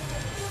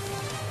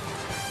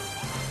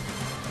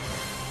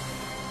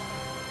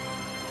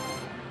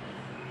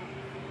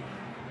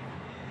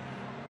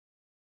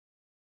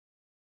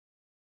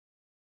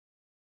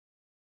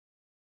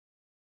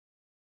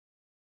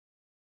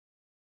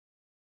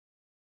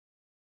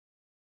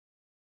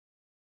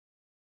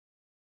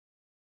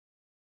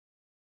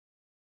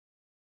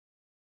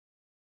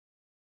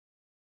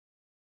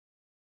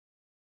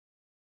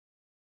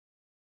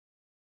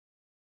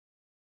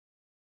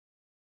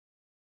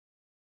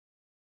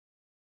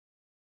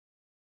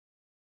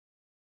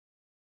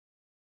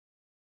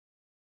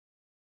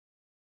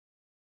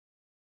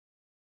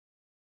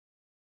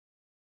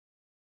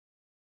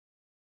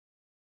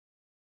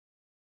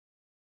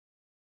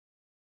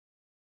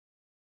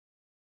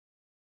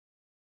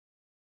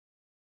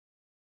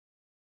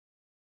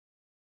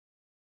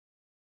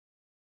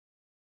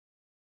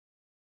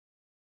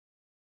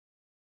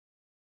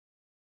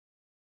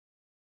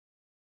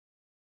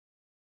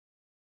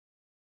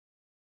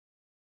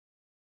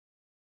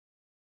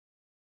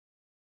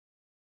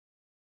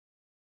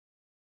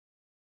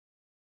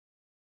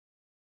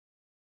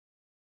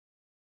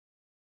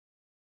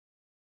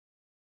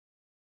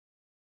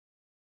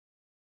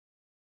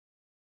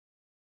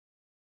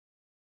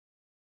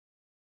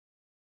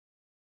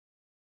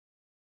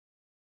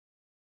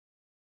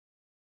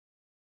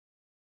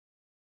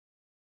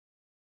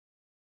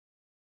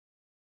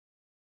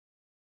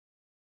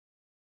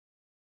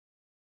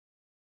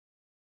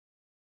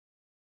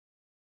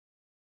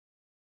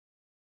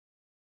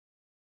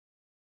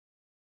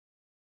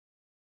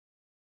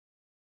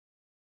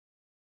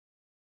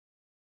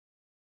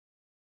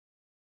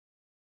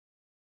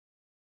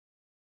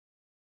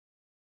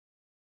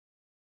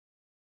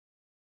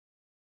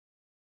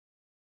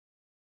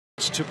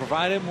 To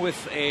provide him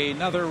with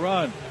another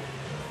run.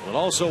 We'll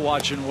also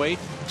watch and wait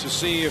to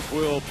see if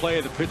we'll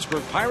play the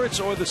Pittsburgh Pirates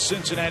or the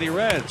Cincinnati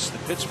Reds. The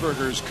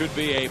Pittsburghers could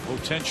be a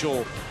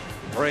potential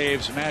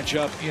Braves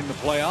matchup in the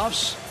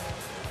playoffs.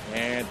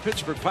 And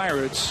Pittsburgh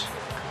Pirates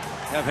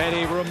have had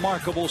a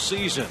remarkable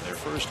season. Their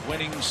first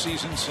winning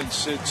season since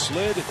Sid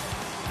slid.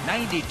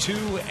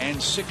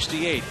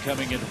 92-68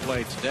 coming into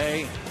play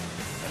today.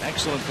 An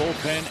excellent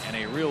bullpen and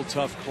a real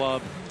tough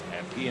club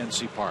at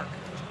PNC Park.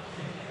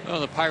 Well,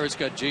 the Pirates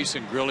got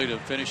Jason Grilli to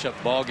finish up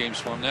ball games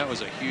for them. That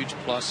was a huge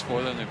plus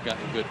for them. They've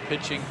gotten good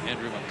pitching.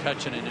 Andrew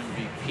McCutchen, an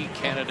MVP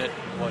candidate,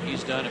 what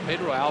he's done. And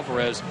Pedro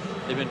Alvarez,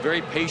 they've been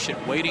very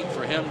patient, waiting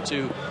for him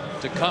to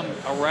come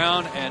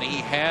around, and he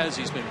has.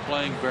 He's been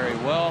playing very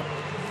well.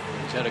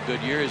 He's had a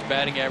good year. His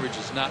batting average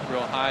is not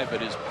real high,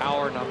 but his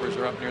power numbers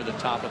are up near the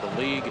top of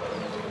the league.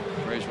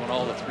 Braves won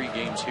all the 3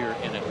 games here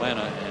in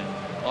Atlanta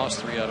and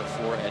lost 3 out of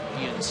 4 at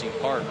PNC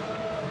Park.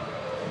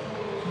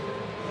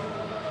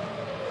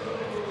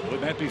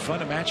 Wouldn't that be fun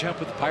to match up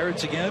with the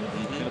Pirates again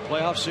in a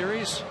playoff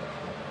series?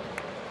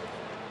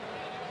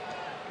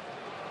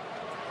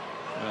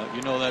 Well,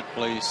 you know that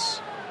place,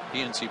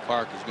 PNC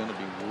Park, is going to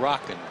be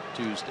rocking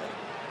Tuesday.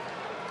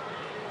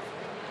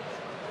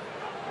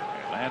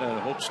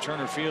 Atlanta hopes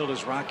Turner Field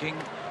is rocking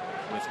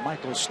with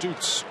Michael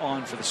Stutz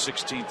on for the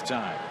 16th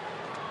time.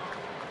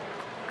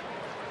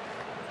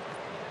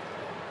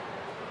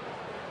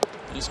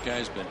 This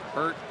guy's been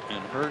hurt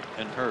and hurt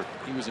and hurt.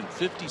 He was in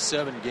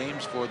 57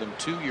 games for them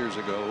 2 years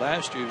ago.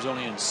 Last year he was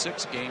only in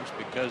 6 games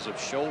because of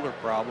shoulder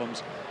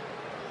problems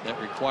that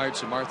required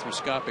some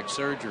arthroscopic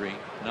surgery.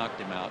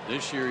 Knocked him out.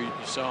 This year you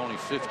saw only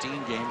 15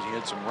 games. He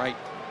had some right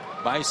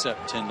bicep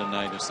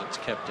tendonitis that's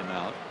kept him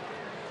out.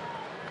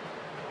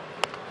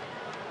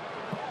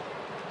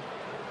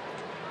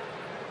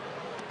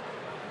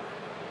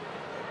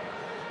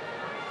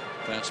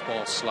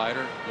 Fastball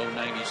slider, low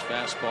 90s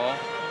fastball.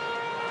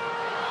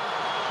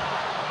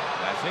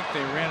 I think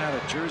they ran out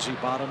of jersey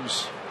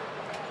bottoms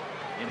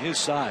in his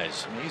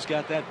size. I mean, he's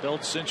got that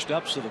belt cinched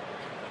up so the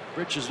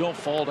breeches don't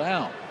fall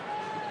down.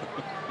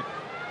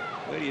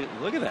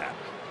 Look at that.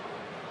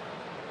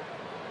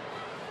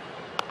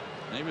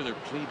 Maybe they're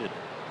pleated.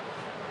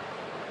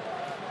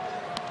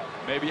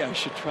 Maybe I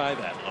should try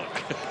that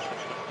look.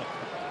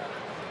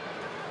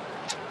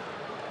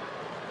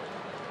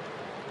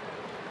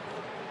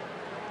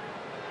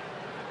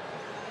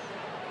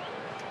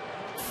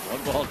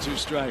 1 ball, 2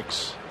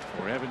 strikes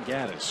for Evan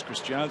Gattis. Chris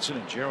Johnson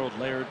and Gerald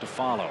Laird to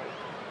follow.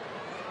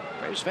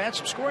 Braves have had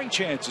some scoring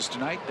chances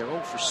tonight. They're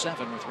 0 for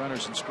 7 with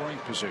runners in scoring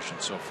position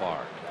so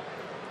far.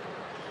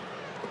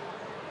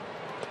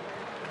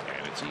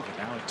 And it's even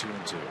now at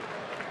 2-2.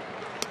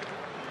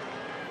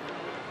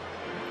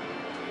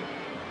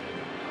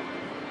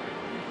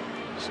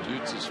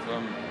 Stutz is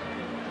from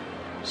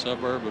a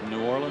suburb of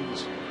New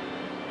Orleans,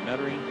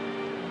 Metairie.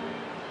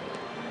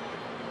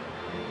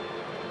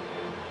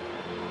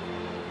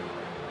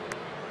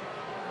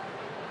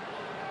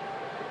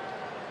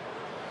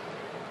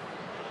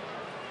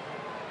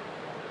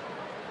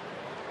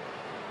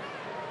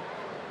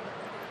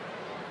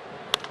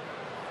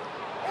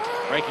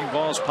 Breaking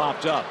balls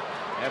popped up.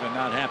 Evan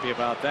not happy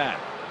about that.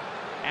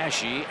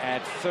 Ashe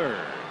at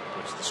third.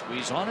 Puts the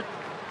squeeze on it.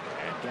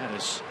 And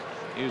Gattis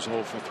is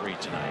 0 for 3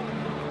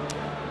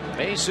 tonight.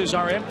 Bases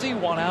are empty.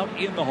 1 out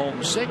in the home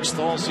 6th.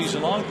 All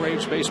season long,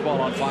 Braves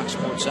baseball on Fox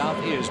Sports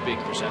South is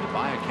being presented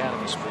by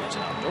Academy Sports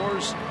and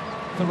Outdoors.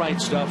 The right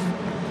stuff,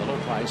 the low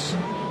price,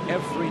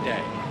 every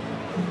day.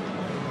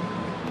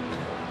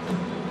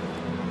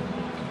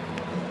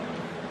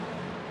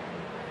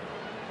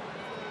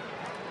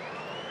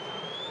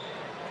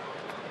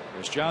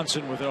 There's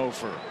Johnson with 0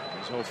 for.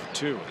 He's 0 for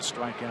 2 with a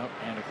strikeout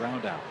and a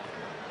ground out.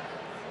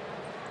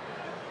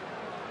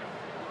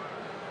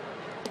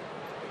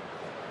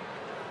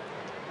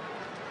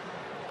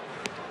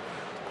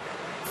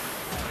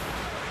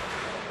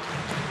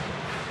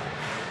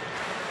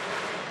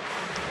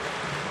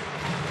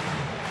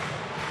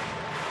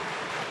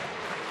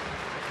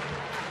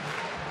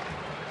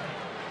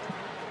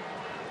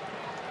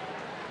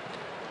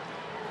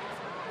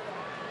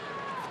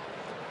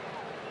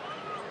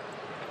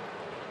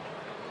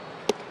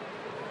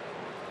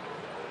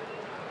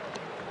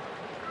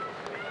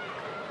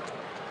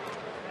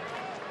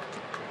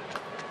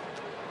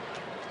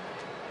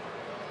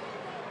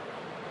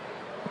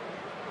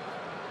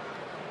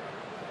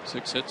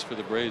 Six hits for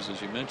the Braves,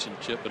 as you mentioned,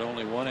 Chip, but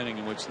only 1 inning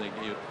in which they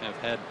have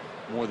had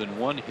more than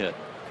 1 hit,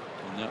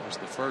 and that was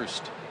the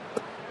first.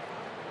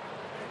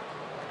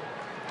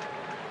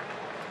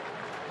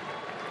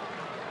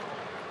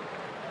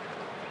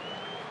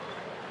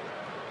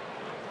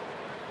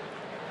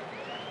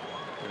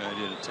 Good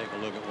idea to take a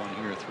look at one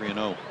here,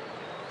 3-0.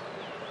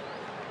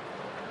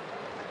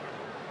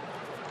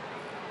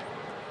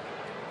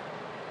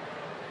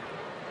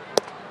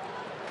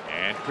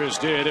 And Chris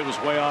did. It was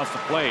way off the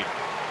plate.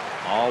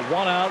 A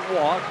 1-out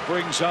walk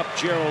brings up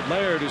Gerald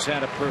Laird, who's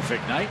had a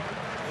perfect night.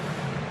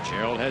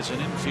 Gerald has an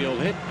infield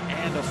hit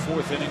and a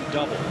 4th inning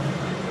double.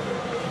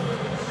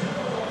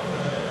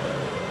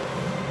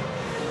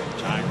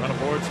 Tying run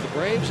aboard for the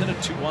Braves in a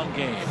 2-1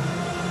 game.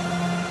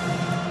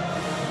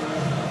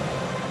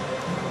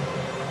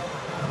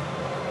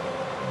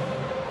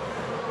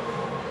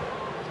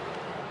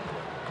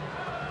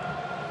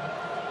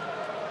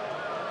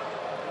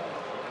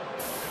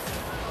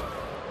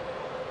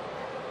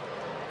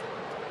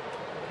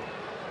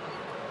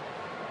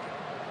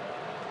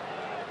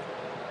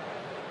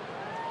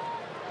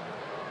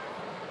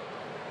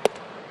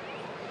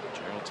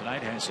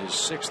 Tonight has his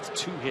 6th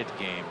 2-hit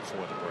game for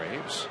the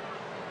Braves.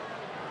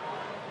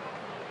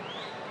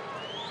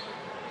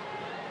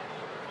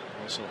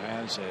 Also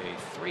has a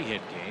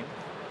 3-hit game,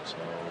 so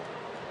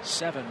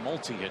 7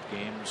 multi-hit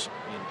games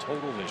in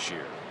total this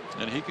year.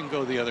 And he can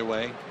go the other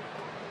way.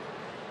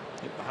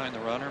 Get behind the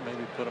runner,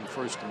 maybe put him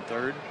first and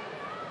third.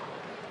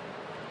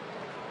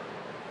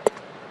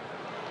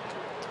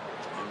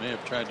 He may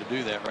have tried to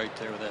do that right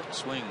there with that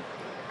swing.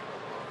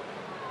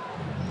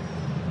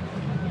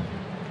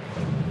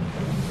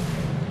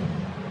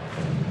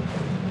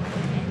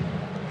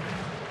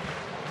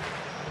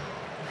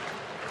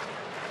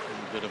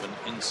 Bit of an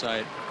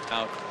inside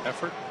out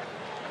effort.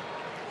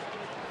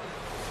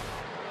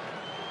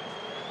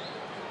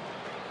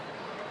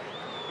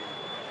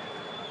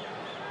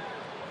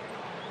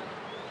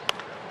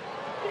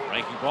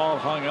 Breaking ball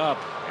hung up,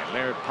 and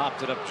Laird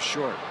popped it up to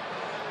short.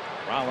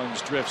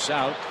 Rollins drifts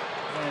out,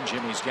 and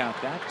Jimmy's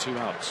got that. 2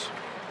 outs.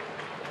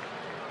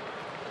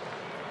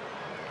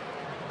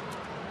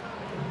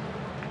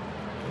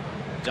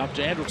 Up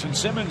to Andrelton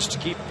Simmons to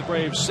keep the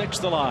Braves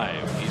 6th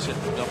alive. He's hit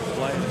the double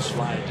play and a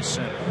slide to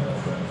center.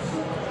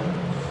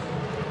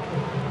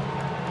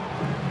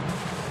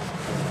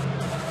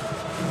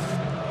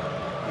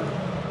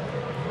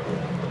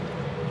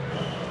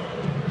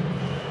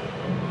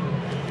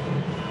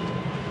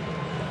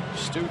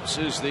 Stutz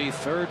is the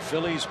 3rd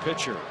Phillies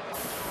pitcher.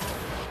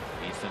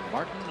 Ethan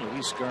Martin,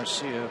 Luis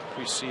Garcia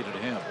preceded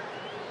him.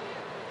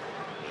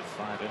 With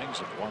 5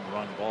 innings of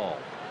 1-run ball.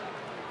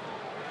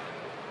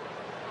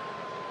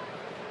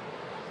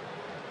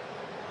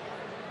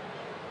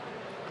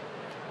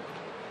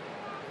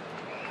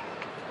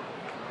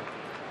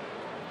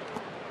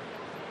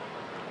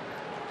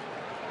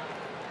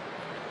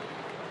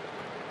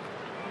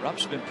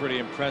 Rupp's been pretty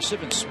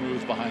impressive and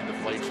smooth behind the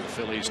plate for the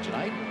Phillies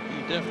tonight.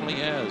 He definitely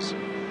has.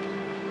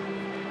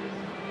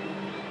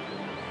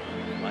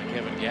 Like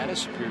Evan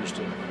Gattis appears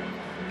to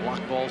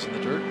block balls in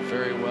the dirt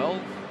very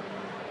well.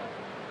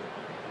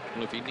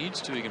 Well, if he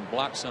needs to, he can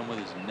block some with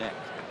his neck.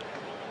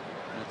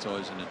 That's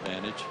always an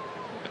advantage.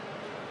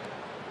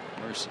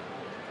 Mercy.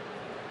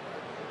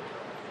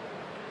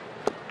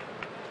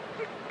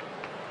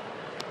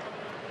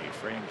 He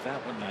framed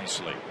that one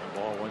nicely. 1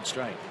 ball, 1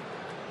 strike.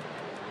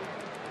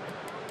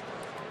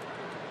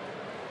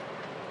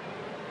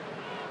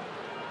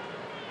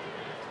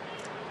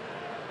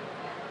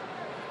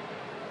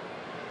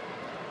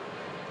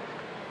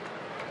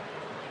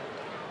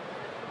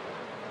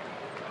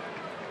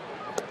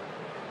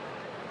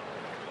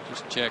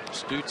 Just check.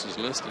 Stutz is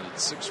listed at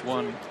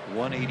 6'1",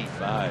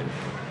 185.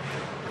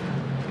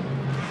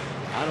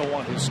 I don't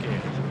want his scale.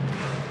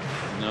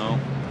 No.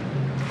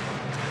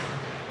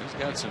 He's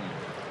got some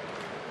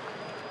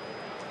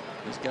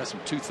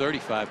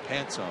 235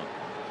 pants on.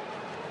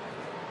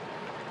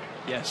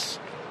 Yes,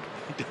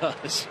 he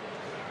does.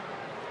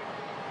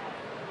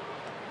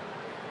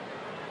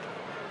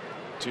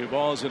 2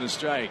 balls and a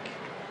strike.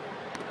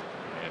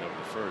 And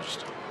over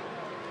first.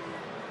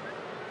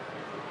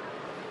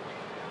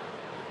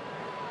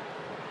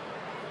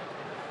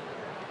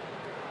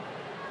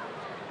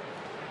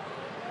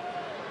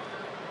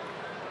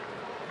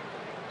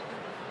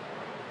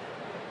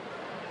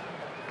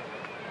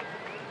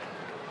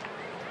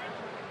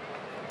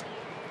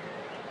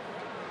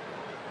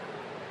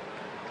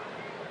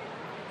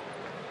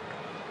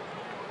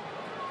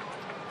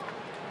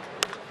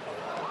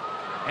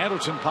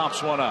 Anderson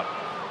pops one up.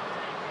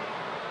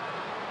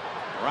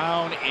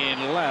 Brown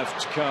in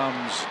left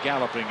comes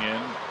galloping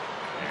in,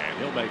 and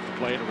he'll make the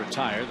play to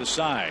retire the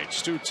side.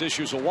 Stutz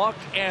issues a walk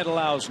and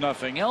allows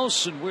nothing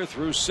else, and we're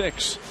through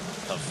 6.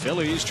 The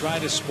Phillies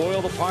trying to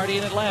spoil the party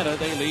in Atlanta.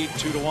 They lead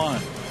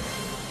 2-1.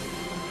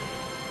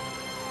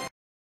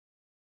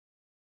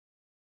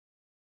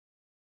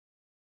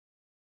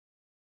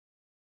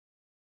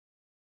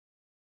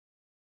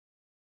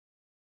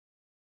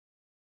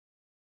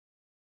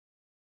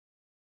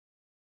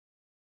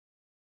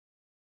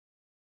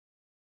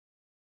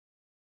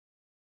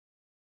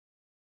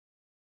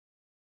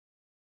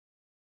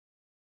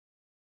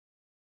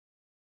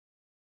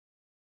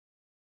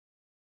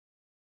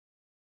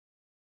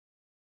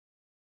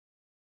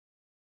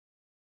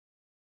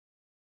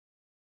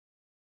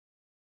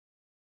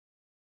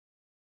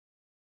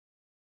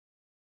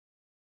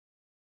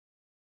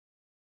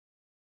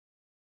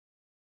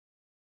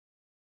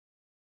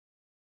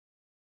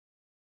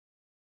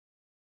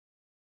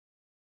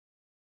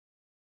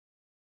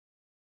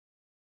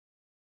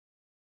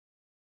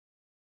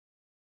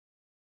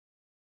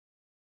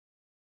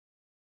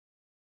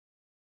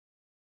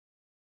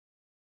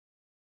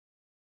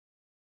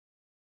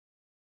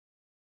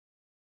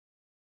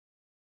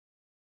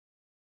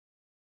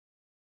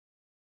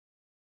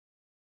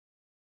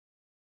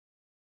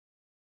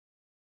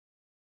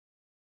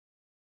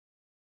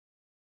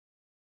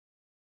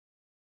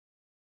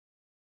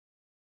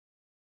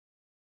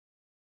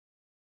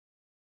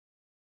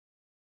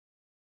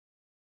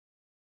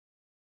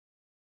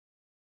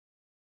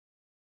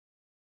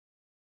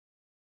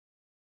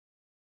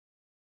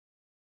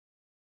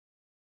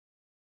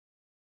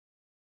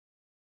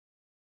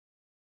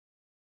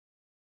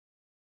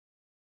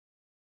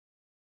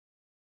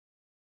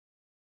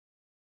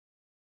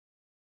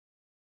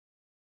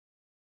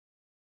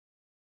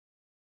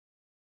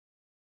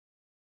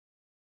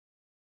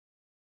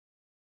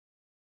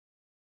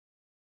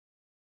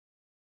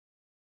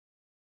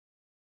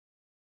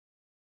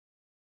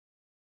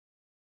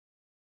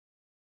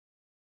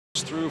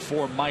 Through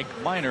for Mike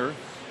Minor.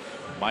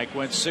 Mike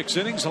went 6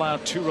 innings,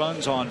 allowed 2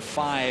 runs on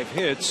 5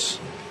 hits,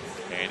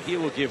 and he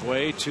will give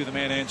way to the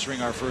man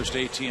answering our first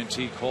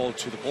AT&T call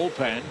to the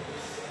bullpen.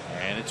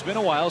 And it's been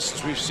a while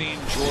since we've seen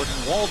Jordan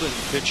Walden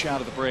pitch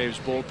out of the Braves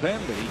bullpen,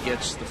 but he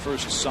gets the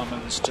first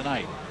summons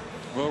tonight.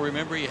 Well,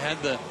 remember, he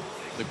had the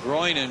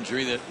groin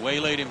injury that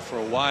waylaid him for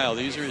a while.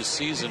 These are his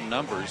season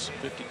numbers: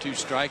 52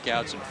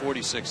 strikeouts in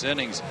 46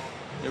 innings.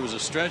 There was a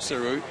stretch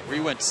there where he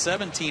went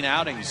 17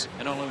 outings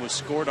and only was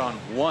scored on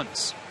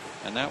once,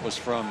 and that was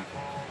from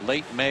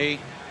late May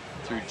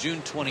through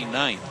June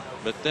 29th.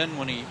 But then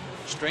when he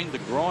strained the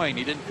groin,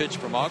 he didn't pitch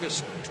from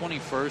August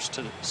 21st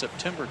to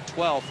September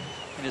 12th,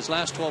 and his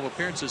last 12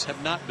 appearances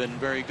have not been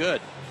very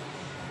good.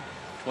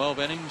 12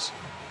 innings,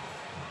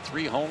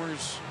 3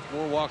 homers,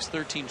 4 walks,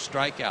 13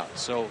 strikeouts.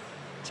 So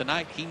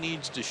tonight he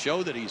needs to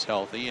show that he's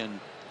healthy and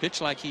pitch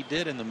like he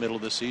did in the middle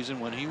of the season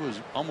when he was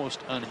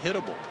almost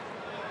unhittable.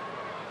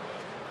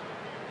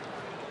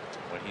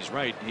 When he's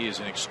right, he is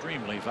an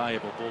extremely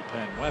valuable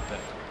bullpen weapon.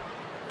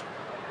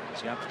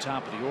 He's got the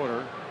top of the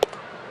order.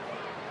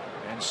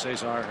 And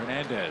Cesar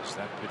Hernandez.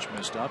 That pitch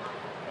missed up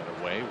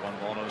and away. 1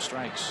 ball, no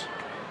strikes.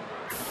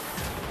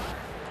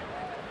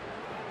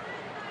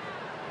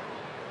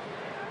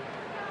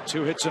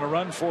 Two hits and a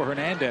run for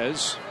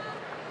Hernandez.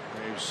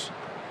 Braves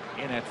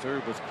in at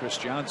third with Chris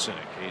Johnson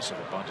in case of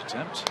a bunt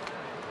attempt.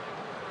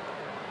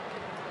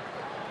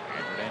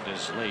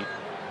 Hernandez late.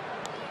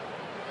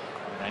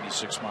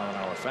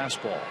 96-mile-an-hour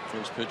fastball.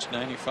 First pitch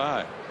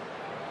 95.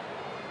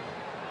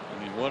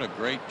 I mean, what a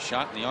great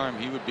shot in the arm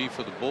he would be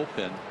for the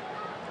bullpen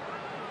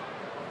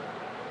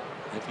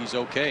if he's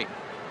okay.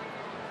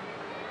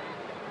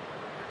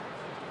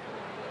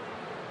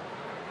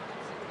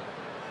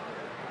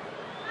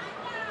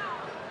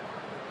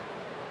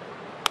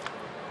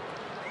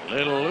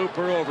 Little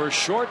looper over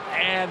short,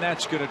 and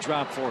that's going to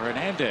drop for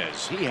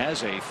Hernandez. He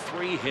has a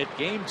 3-hit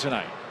game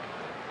tonight.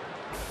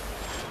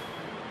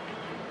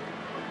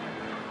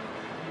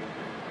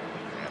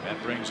 And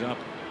that brings up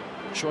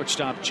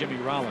shortstop Jimmy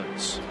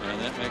Rollins. And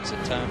that makes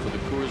it time for the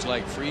Coors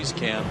Light freeze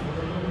cam.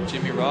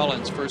 Jimmy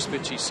Rollins, first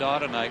pitch he saw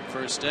tonight,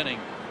 first inning,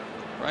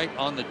 right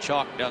on the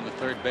chalk down the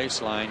third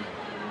baseline,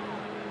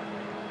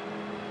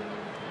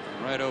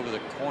 right over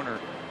the corner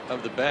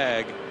of the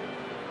bag.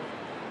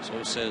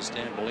 So says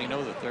Dan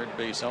Bellino, the third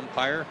base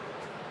umpire.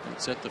 And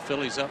set the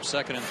Phillies up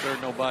second and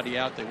third, nobody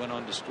out. They went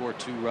on to score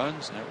 2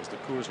 runs, and that was the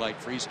Coors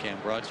Light freeze cam,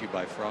 brought to you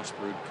by Frost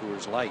Brewed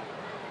Coors Light.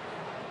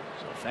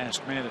 So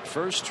fast man at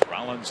first,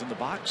 Rollins in the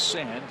box,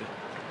 and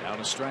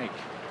down a strike.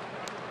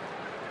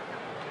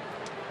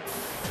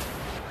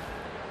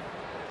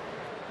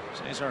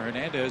 Cesar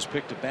Hernandez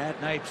picked a bad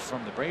night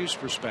from the Braves'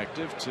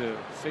 perspective to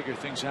figure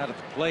things out at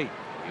the plate.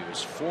 He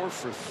was 4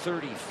 for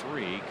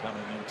 33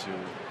 coming into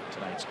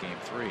tonight's game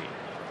 3.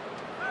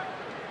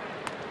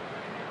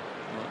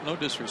 Well, no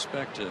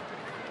disrespect to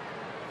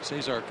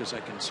Cesar, because I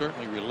can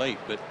certainly relate,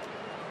 but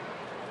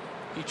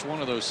each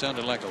one of those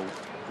sounded like a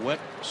wet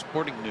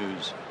Sporting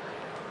News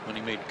when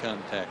he made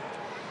contact.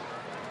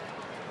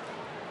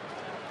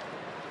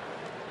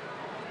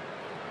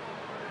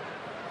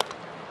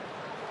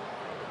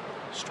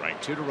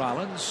 Strike 2 to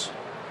Rollins.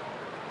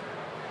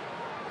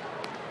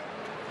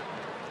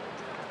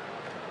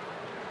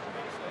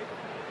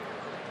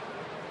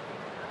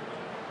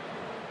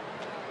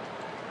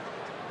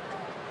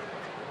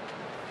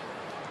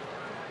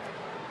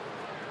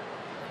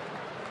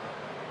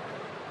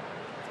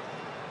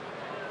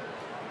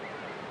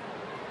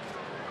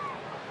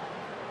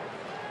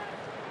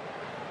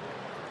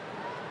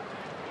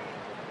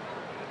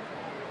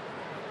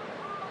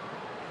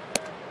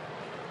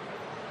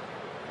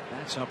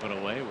 That's up and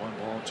away. 1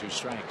 ball, 2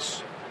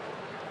 strikes.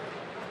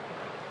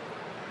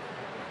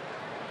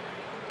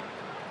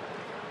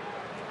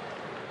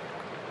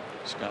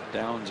 Scott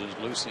Downs is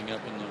loosening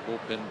up in the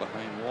bullpen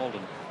behind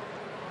Walden.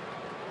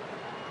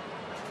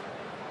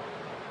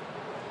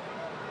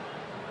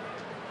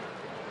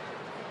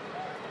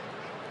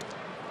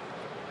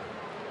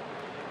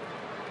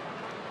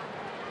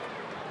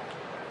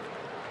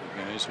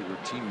 The guys who were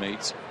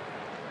teammates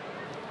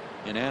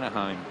in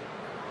Anaheim.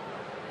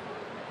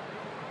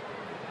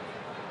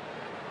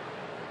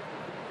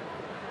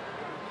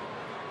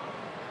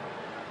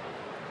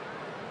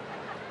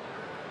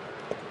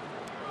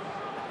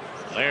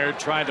 Laird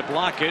tried to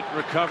block it,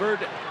 recovered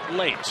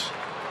late.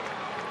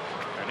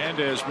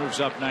 Hernandez moves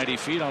up 90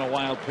 feet on a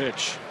wild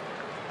pitch.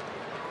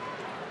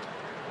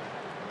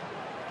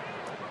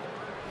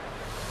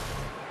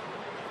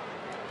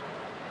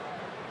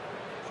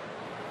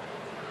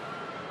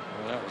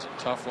 Well, that was a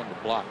tough one to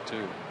block,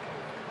 too.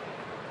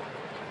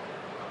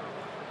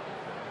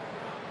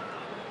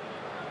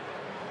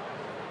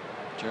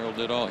 Gerald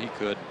did all he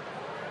could.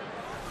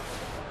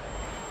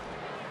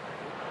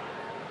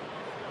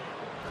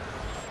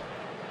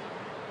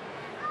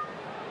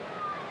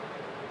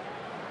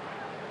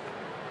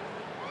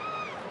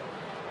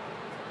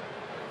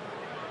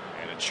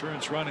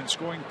 Insurance run in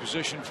scoring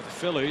position for the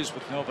Phillies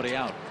with nobody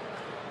out.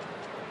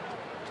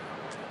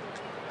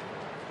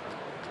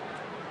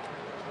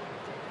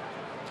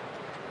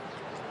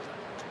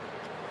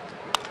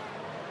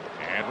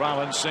 And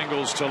Rollins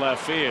singles to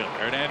left field.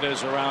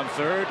 Hernandez around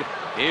third.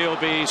 He'll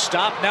be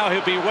stopped. Now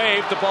he'll be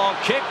waved. The ball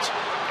kicked,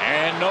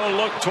 and no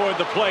look toward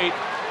the plate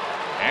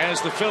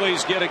as the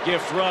Phillies get a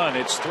gift run.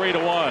 It's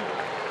 3-1.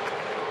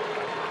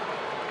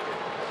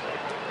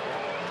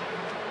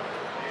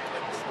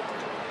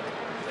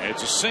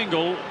 It's a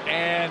single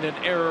and an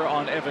error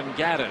on Evan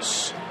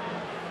Gattis.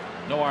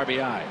 No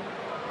RBI.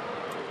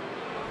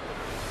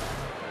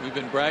 We've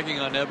been bragging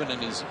on Evan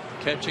and his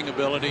catching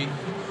ability.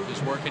 His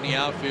work in the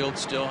outfield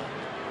still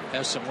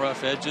has some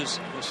rough edges.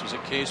 This was a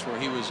case where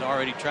he was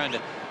already trying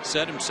to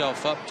set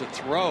himself up to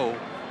throw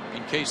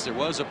in case there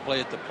was a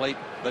play at the plate,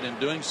 but in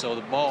doing so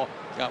the ball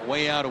got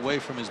way out away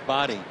from his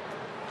body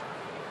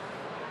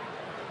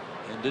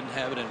and didn't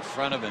have it in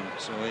front of him,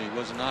 so he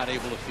was not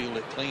able to field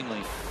it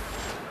cleanly.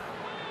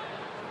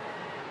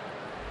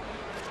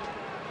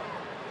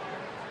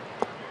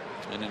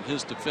 And in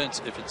his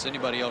defense, if it's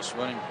anybody else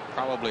running,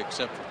 probably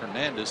except for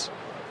Hernandez,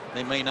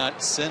 they may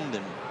not send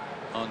him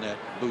on that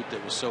boot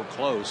that was so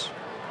close.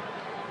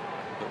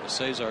 But with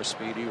Cesar's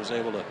speed, he was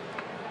able to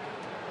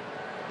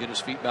get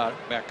his feet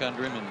back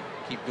under him and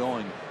keep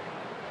going.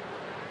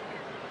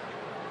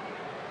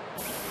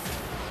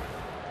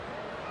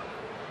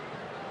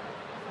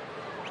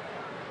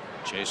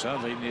 Chase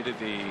Utley needed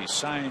the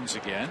signs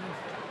again.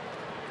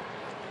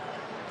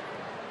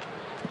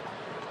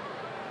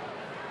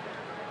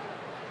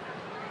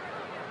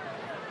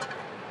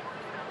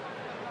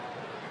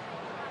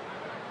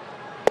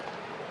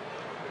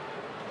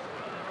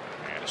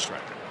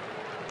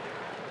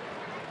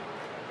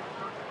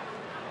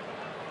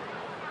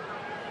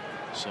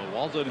 So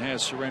Walden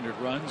has surrendered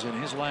runs in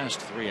his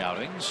last 3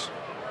 outings.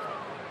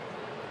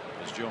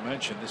 As Joe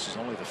mentioned, this is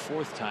only the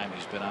 4th time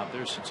he's been out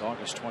there since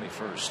August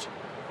 21st.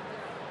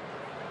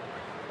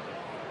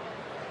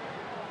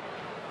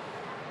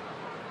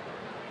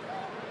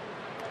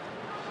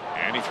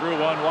 And he threw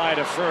one wide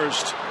to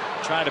first,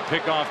 trying to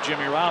pick off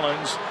Jimmy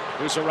Rollins,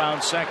 who's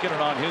around second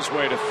and on his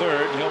way to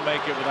third. He'll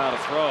make it without a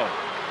throw.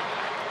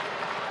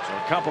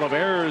 So a couple of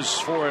errors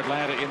for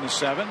Atlanta in the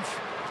 7th.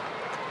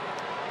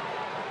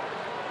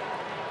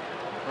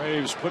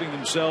 Braves putting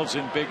themselves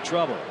in big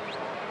trouble.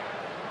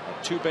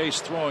 A 2-base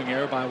throwing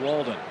error by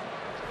Walden.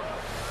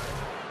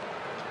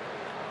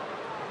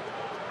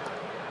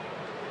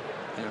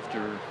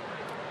 After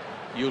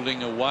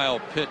yielding a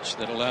wild pitch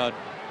that allowed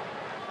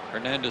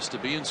Hernandez to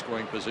be in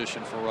scoring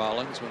position for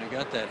Rollins, when he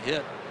got that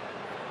hit.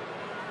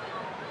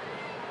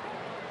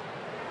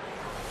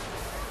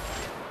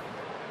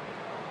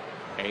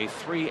 A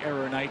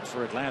 3-error night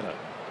for Atlanta.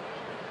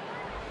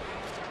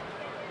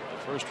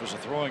 The first was a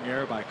throwing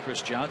error by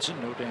Chris Johnson.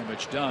 No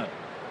damage done.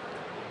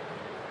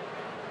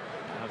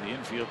 Now the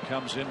infield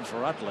comes in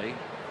for Utley.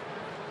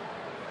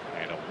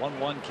 And a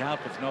 1-1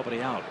 count with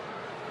nobody out.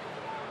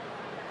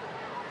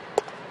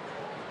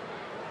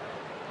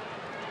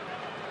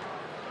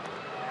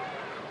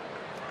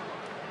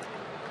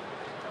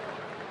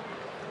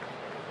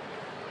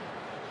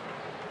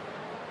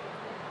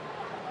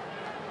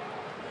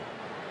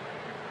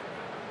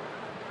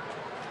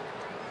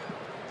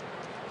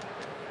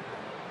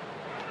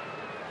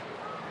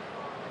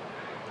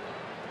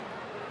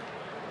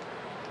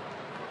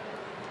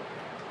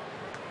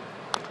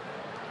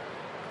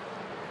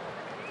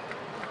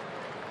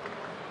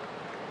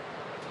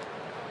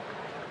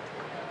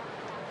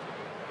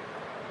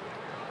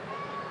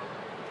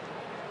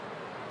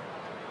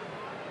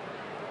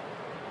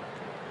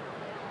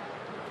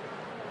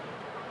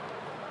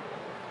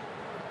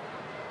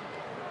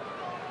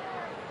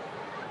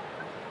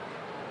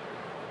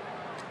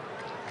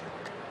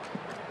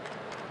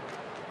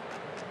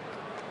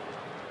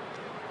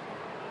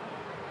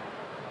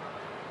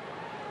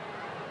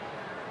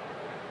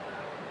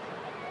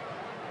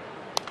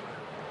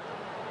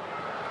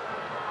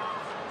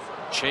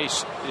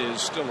 Chase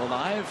is still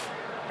alive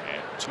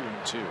at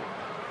 2-2.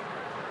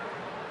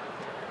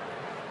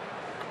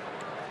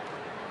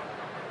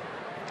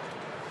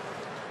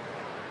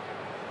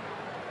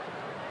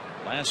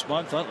 Last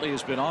month, Utley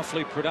has been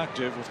awfully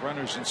productive with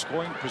runners in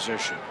scoring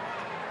position.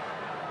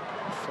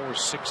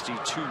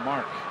 462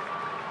 mark.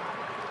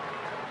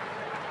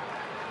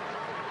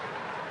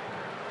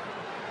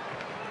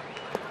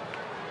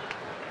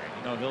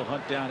 He'll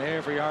hunt down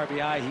every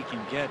RBI he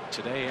can get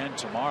today and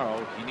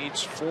tomorrow. He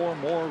needs 4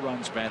 more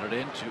runs batted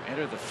in to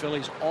enter the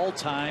Phillies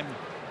all-time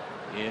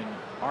in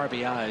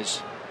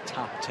RBI's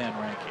top 10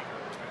 ranking.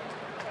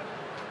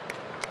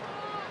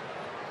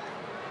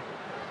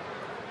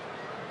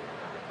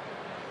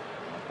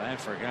 Not bad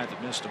for a guy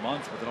that missed a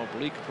month with an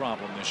oblique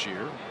problem this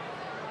year.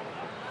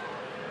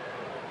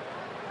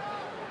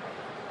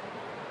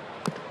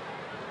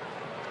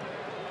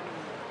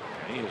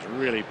 He is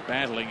really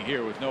battling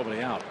here with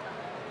nobody out.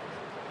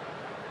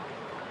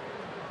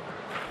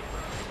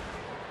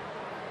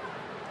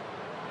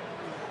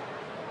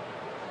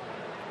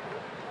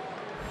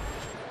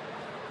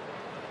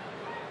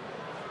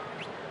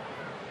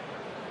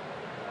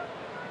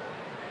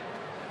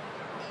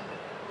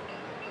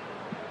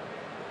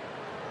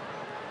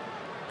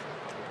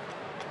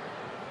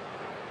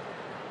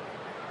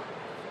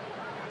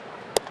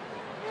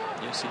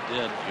 Yes, he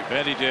did. You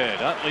bet he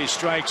did. Utley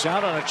strikes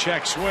out on a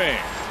check swing.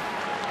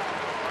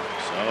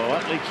 So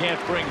Utley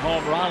can't bring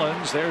home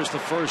Rollins. There's the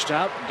first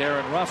out.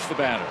 Darren Ruff, the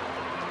batter.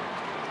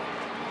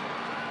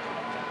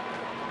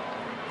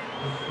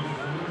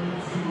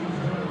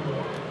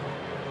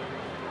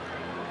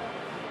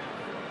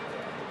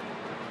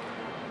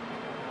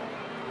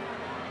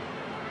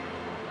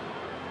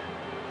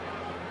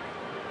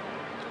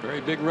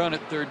 Very big run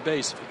at third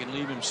base if you can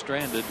leave him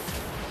stranded.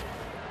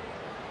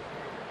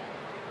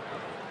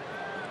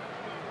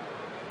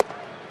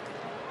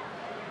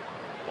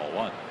 Ball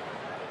 1.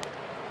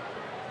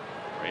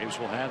 Braves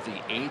will have the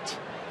 8,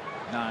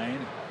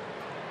 9,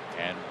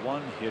 and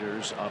 1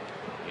 hitters up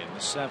in the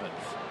 7th.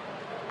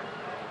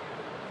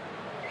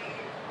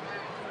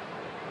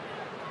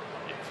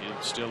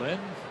 Infield still in.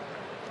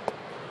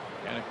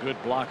 And a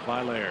good block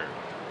by Laird.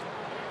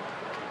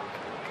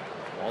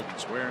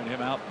 Walden's wearing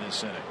him out in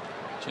this inning.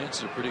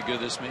 Chances are pretty good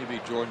this may be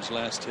Jordan's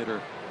last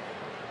hitter,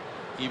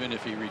 even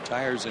if he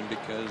retires him,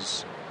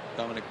 because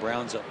Dominic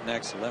Brown's up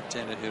next,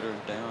 left-handed hitter.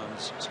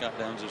 Downs, Scott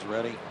Downs is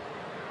ready.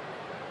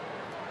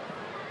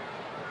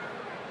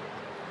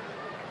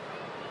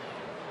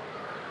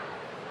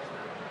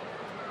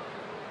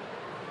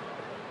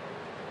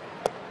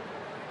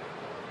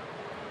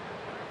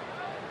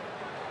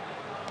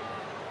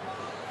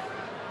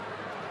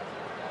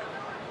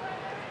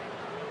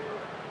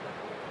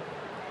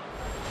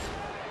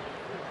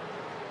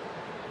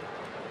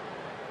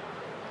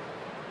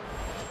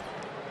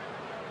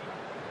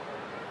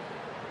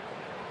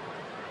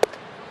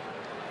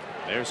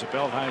 There's a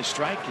belt high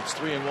strike. It's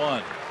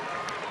 3-1.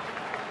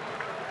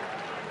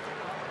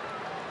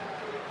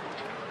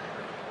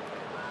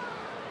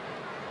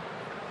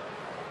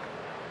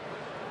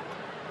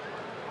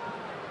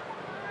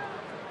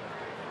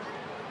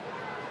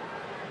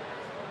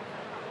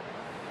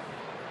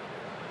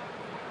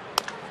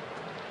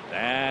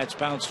 That's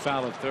bounced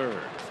foul at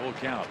third. Full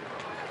count.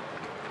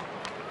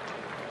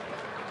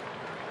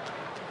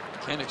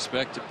 Can't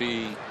expect to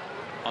be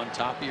on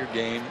top of your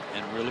game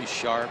and really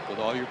sharp with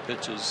all your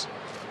pitches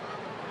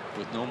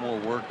with no more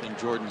work than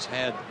Jordan's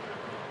had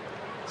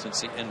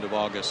since the end of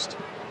August.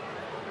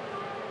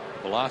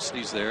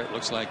 Velocity's there. It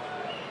looks like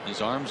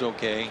his arm's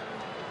okay.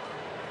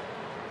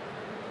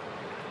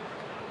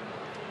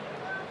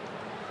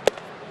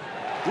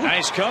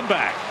 Nice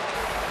comeback.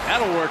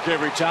 That'll work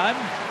every time.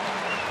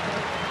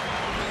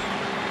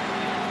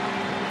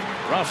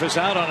 Ruff is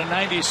out on a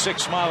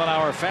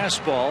 96-mile-an-hour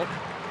fastball.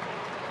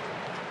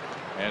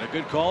 And a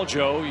good call,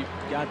 Joe. You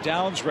got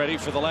Downs ready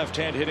for the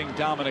left-hand hitting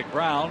Dominic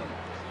Brown.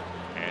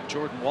 And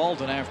Jordan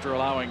Walden, after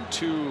allowing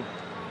 2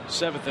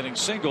 seventh-inning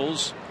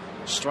singles,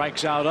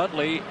 strikes out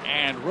Utley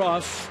and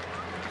Ruff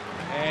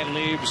and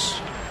leaves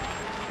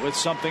with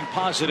something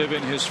positive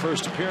in his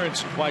first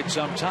appearance in quite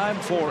some time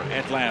for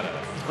Atlanta.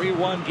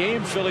 3-1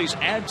 game. Phillies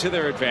add to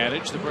their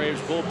advantage. The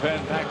Braves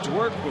bullpen back to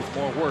work with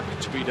more work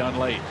to be done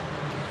late.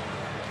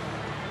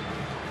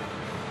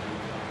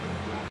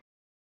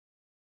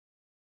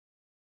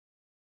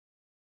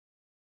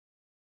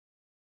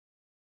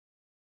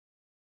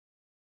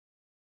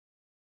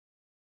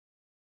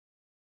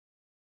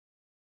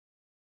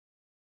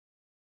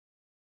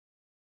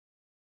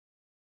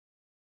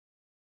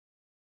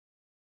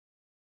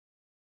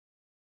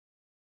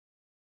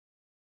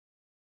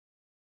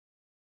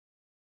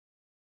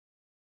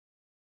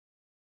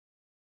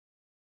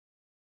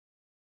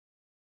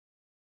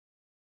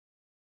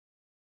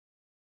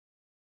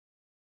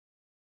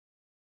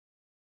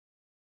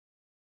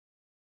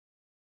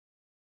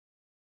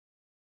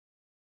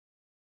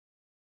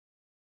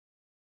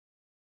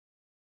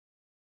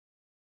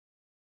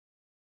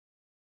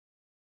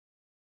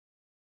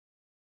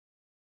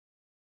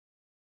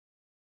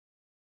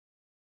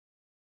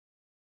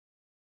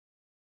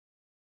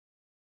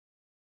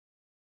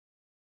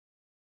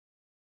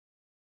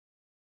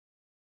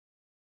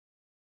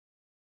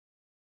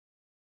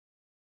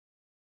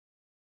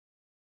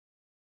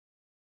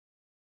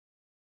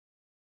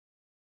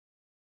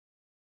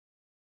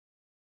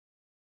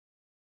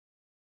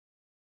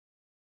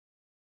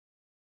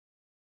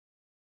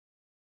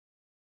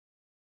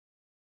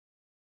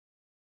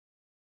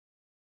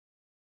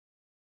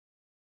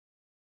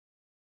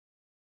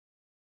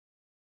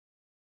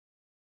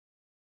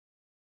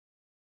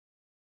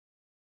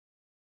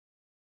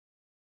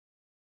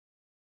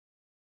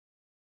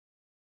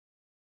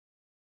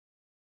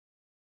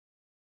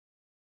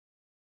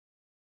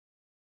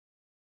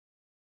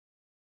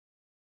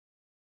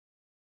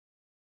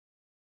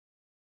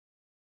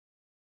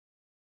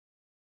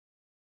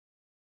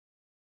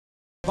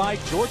 By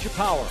Georgia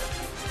Power,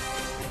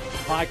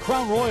 by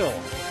Crown Royal,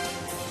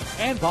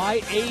 and by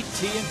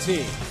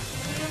AT&T.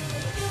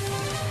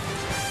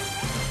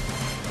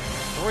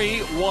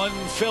 3-1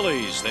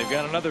 Phillies. They've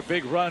got another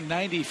big run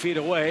 90 feet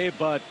away,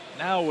 but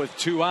now with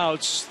 2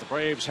 outs, the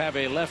Braves have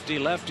a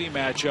lefty-lefty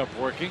matchup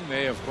working.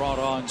 They have brought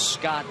on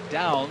Scott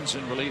Downs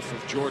in relief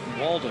of Jordan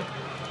Walden.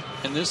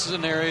 And this is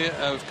an area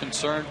of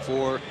concern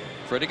for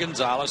Freddie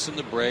Gonzalez and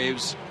the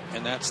Braves,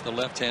 and that's the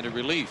left-handed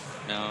relief.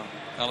 Now,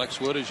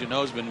 Alex Wood, as you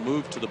know, has been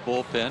moved to the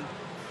bullpen.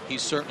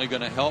 He's certainly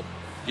going to help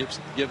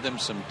give them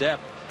some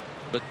depth.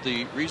 But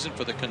the reason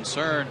for the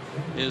concern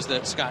is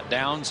that Scott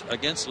Downs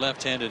against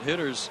left-handed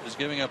hitters is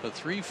giving up a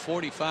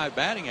 .345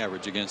 batting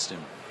average against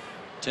him.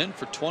 10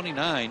 for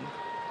 29,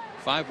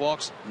 5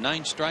 walks,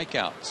 9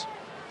 strikeouts.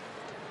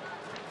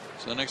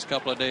 So the next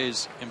couple of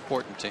days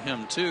important to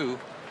him too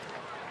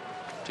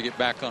to get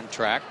back on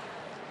track.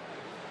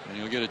 And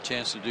you'll get a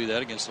chance to do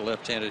that against a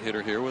left-handed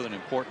hitter here with an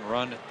important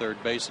run at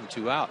third base and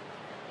 2 out.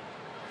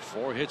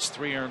 4 hits,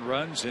 3 earned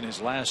runs in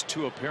his last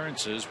 2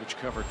 appearances, which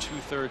cover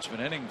 2/3 of an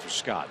inning for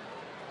Scott.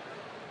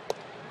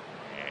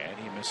 And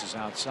he misses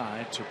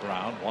outside to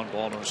Brown. 1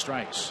 ball, no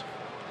strikes.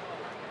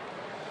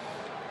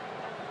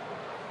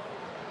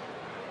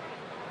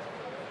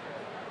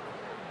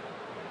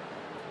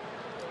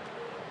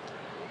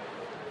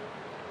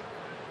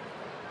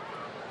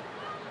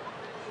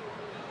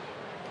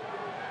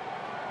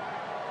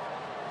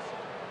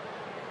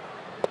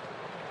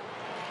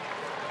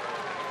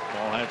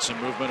 Had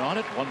some movement on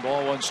it. 1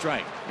 ball, 1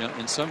 strike. You know,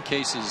 in some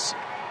cases,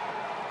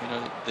 you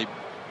know,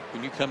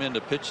 when you come in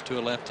to pitch to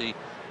a lefty,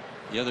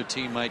 the other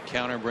team might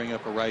counter and bring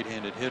up a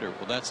right-handed hitter.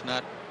 Well, that's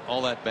not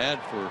all that bad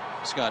for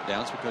Scott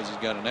Downs because he's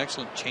got an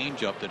excellent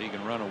changeup that he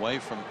can run away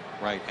from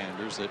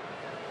right-handers that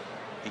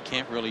he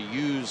can't really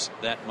use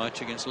that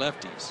much against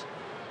lefties.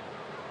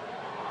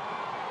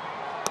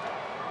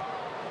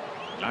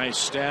 Nice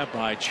stab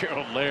by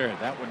Gerald Laird.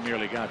 That one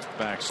nearly got to the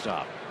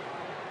backstop.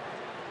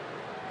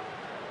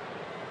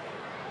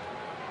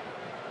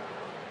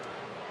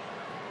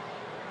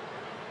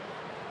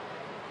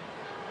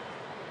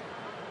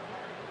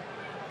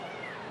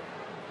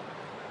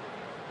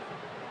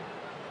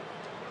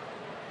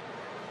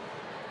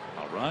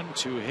 A run,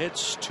 2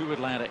 hits, 2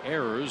 Atlanta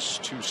errors,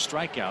 2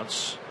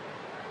 strikeouts.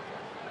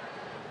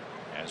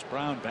 As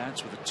Brown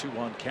bats with a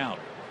 2-1 count.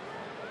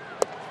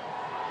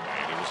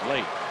 And he was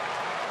late.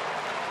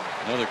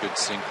 Another good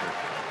sinker.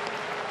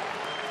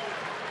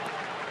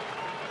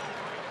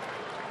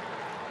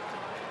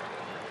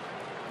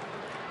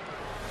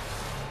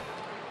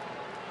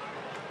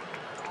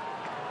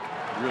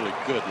 Really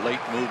good late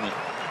movement.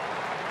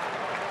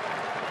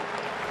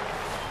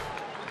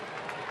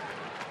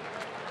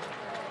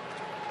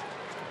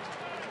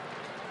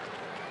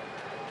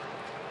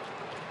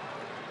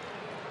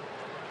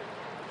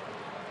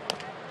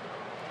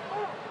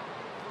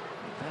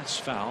 That's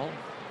foul.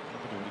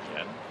 We'll do it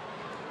again.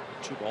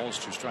 2 balls,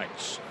 2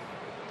 strikes.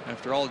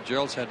 After all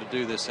Gerald's had to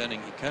do this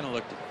inning, he kind of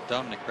looked at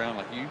Dominic Brown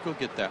like, you go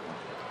get that one.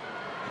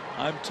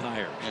 I'm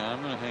tired. Yeah,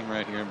 I'm going to hang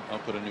right here. I'll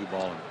put a new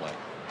ball in play.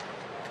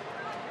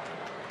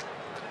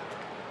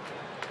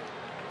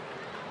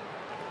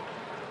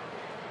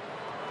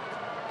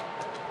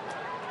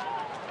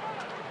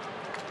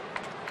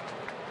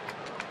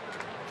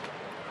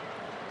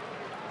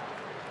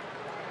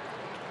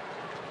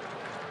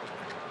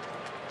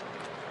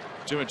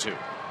 Two and 2.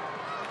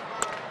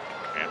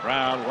 And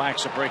Brown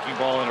whacks a breaking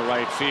ball into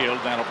right field.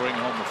 That'll bring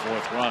home the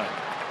 4th run.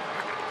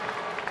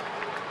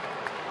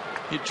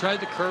 He tried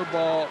the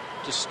curveball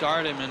to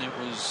start him, and it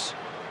was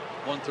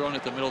one thrown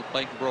at the middle of the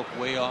plate and broke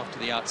way off to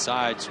the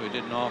outside, so he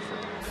didn't offer.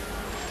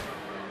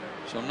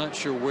 So I'm not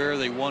sure where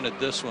they wanted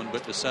this one,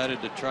 but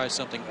decided to try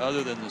something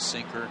other than the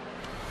sinker.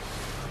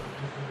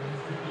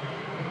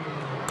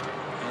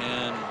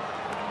 And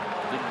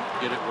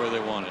didn't get it where they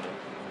wanted it.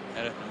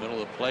 Had it in the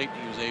middle of the plate.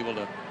 He was able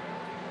to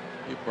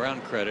give Brown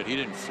credit. He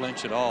didn't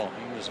flinch at all.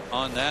 He was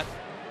on that.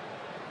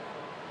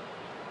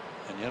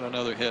 And yet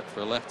another hit for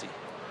a lefty.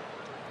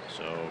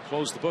 So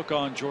close the book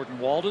on Jordan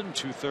Walden.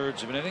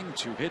 2/3 of an inning,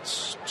 2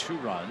 hits, 2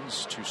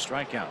 runs, 2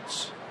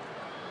 strikeouts.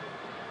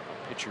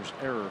 Pitcher's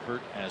error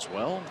hurt as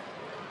well.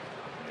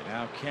 And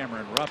now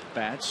Cameron Rupp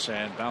bats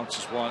and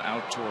bounces one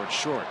out towards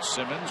short.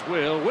 Simmons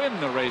will win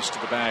the race to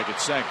the bag at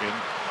second.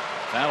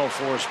 That'll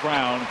force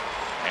Brown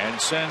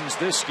and sends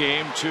this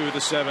game to the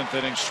 7th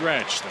inning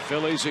stretch. The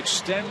Phillies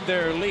extend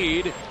their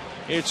lead.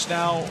 It's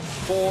now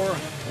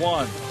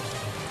 4-1.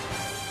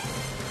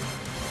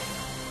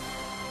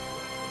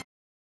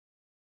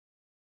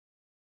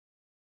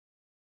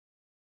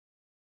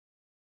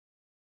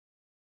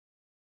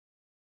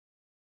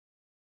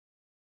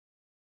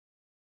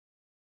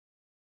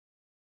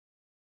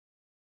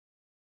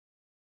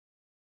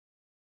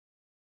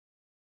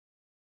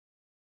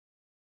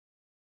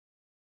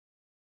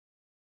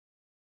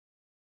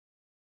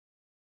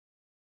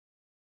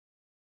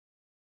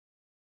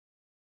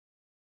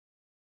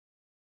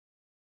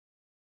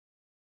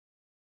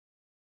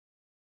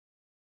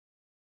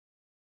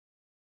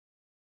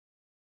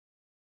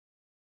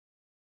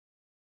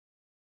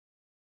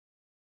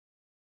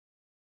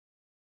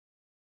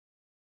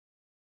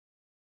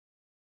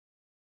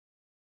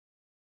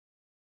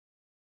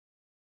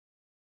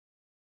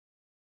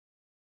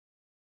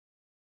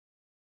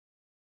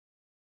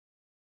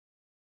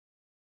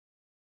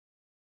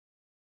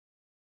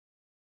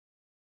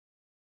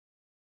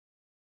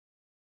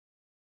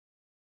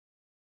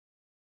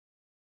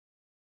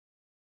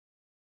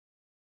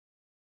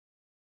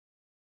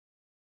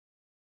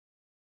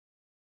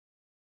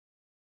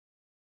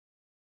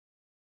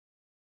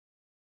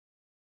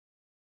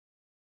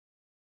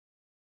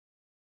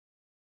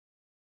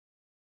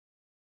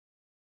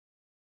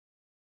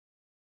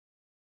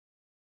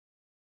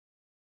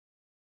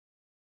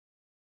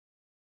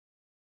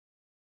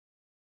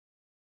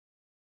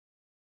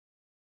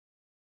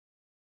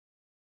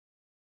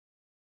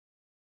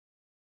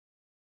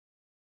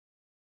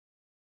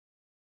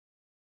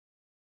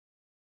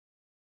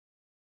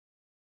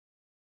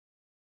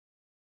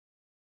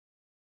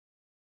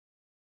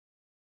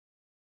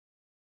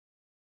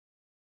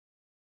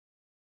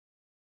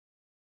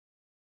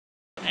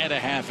 And a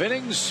half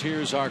innings.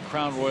 Here's our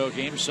Crown Royal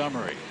game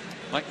summary.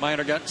 Mike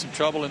Minor got in some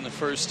trouble in the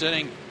first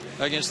inning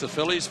against the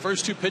Phillies.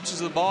 First 2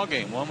 pitches of the ball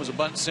game. One was a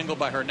bunt single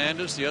by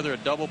Hernandez, the other a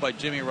double by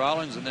Jimmy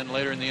Rollins, and then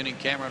later in the inning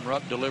Cameron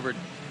Rupp delivered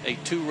a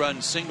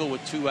 2-run single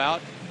with 2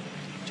 out.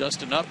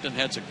 Justin Upton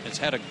has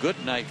had a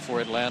good night for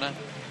Atlanta.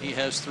 He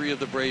has 3 of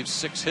the Braves'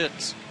 6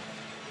 hits.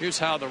 Here's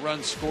how the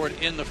runs scored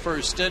in the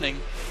first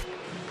inning.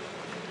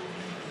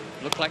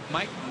 Looked like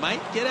Mike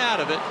might get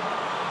out of it.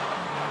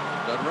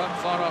 But Rupp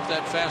fought off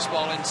that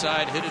fastball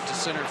inside, hit it to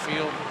center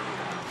field.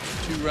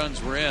 2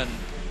 runs were in.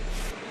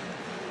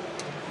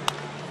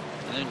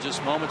 And then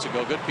just moments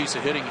ago, good piece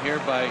of hitting here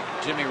by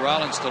Jimmy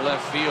Rollins to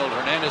left field.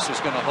 Hernandez was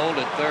going to hold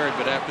it third,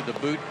 but after the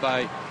boot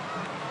by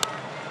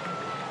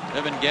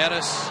Evan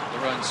Gattis, the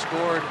run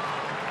scored.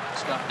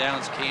 Scott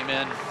Downs came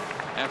in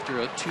after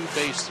a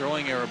 2-base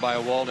throwing error by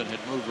Walden had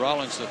moved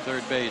Rollins to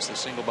third base. The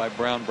single by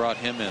Brown brought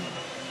him in.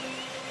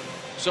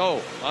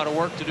 So, a lot of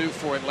work to do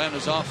for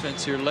Atlanta's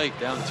offense here late,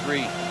 down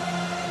 3.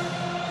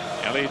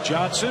 Elliott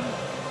Johnson,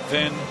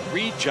 then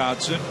Reed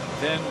Johnson,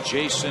 then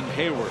Jason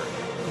Hayward.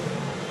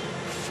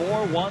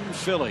 4-1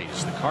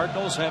 Phillies. The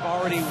Cardinals have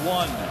already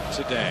won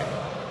today.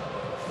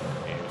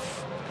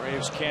 If the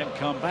Braves can't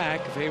come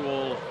back, they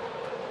will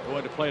go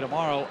into play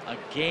tomorrow a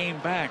game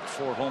back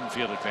for home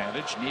field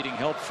advantage, needing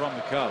help from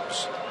the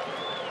Cubs.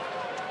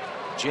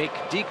 Jake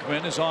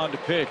Diekman is on to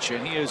pitch,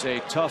 and he is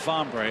a tough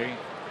hombre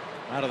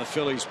out of the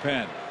Phillies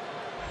pen.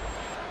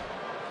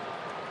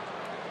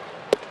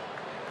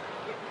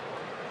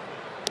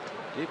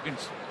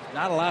 Diekman's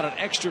not allowed an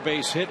extra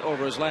base hit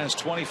over his last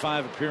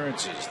 25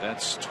 appearances.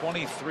 That's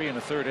 23 in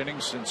the third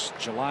inning since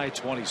July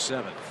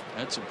 27th.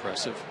 That's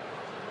impressive.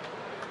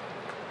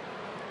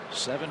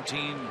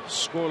 17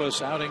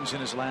 scoreless outings in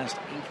his last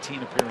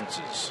 18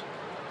 appearances.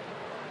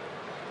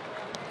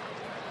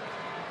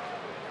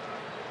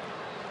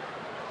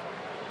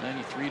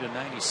 '93 to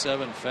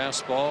 '97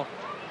 fastball,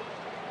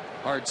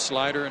 hard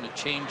slider, and a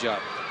changeup.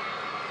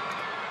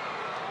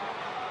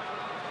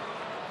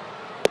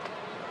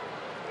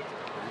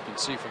 You can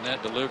see from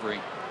that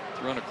delivery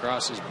thrown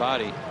across his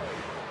body,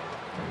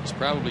 he's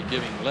probably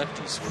giving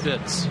lefties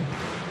fits.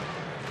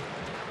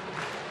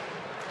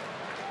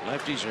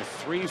 Lefties are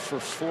 3 for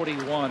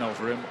 41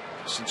 over him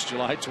since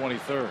July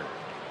 23rd.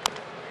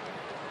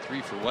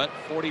 3 for what?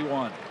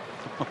 41.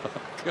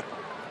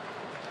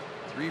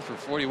 3 for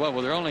 41.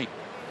 Well, they're only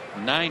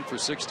 9 for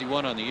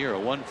 61 on the year, a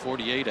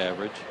 148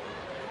 average.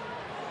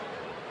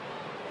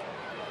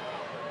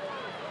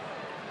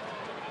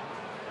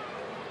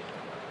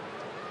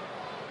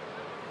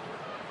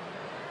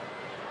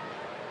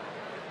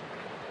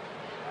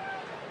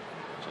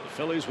 So the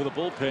Phillies with a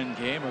bullpen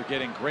game are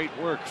getting great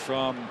work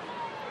from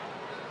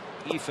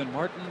Ethan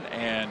Martin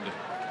and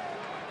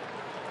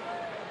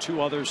 2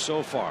 others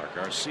so far.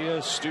 Garcia,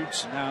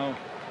 Stutz, now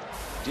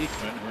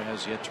Diekman, who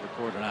has yet to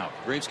record an out.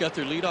 Braves got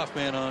their leadoff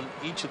man on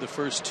each of the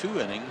first 2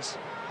 innings,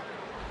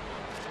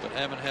 but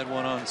haven't had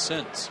one on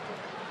since.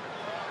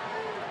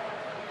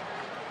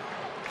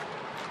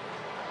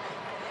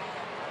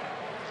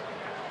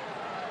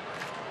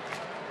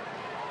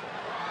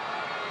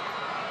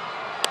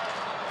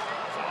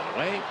 Foul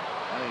away.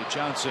 Ellie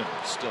Johnson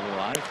still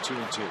alive,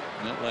 2-2.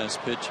 And that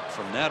last pitch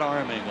from that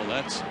arm angle,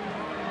 that's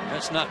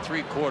not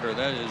 3/4.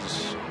 That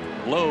is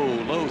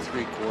low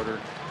 3/4.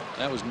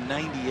 That was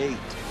 98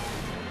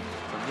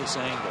 from this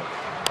angle.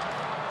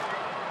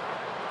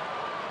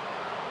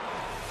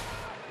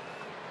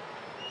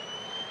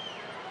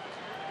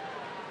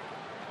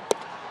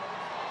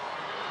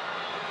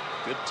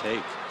 Good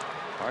take.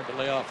 Hard to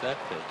lay off that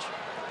pitch.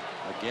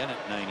 Again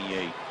at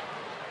 98.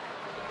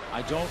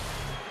 I don't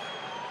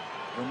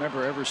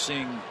remember ever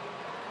seeing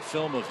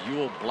film of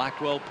Ewell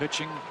Blackwell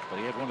pitching, but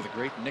he had one of the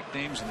great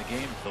nicknames in the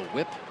game, the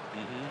Whip.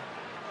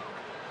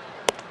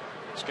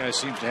 This guy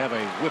seems to have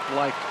a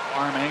whip-like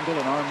arm angle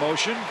and arm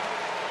motion.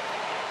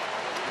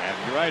 And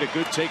you're right, a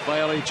good take by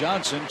Ellie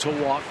Johnson to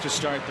walk to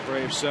start the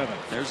Braves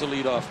 7th. There's a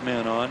leadoff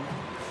man on.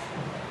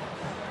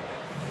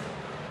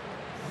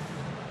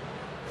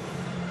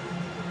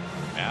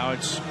 Now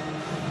it's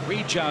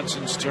Reed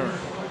Johnson's turn.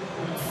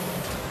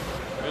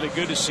 Really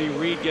good to see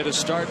Reed get a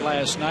start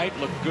last night.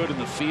 Looked good in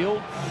the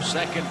field.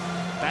 Second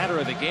batter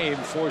of the game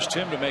forced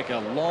him to make a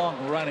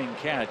long running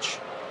catch.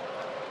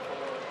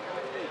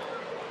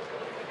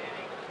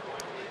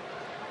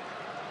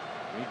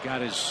 Reed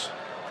got his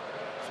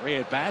 3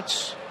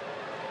 at-bats.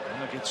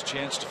 Now gets a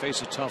chance to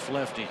face a tough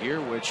lefty here,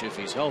 which, if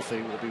he's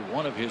healthy, will be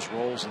one of his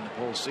roles in the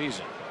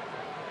postseason.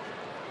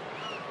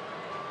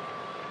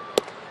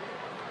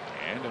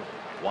 And a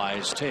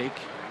wise take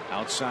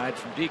outside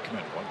from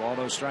Diekman. 1 ball,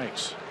 no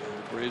strikes.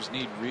 The Braves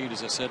need Reed,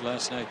 as I said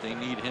last night. They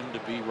need him to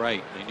be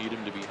right. They need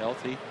him to be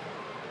healthy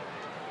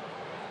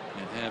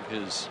and have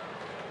his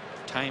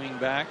timing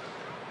back.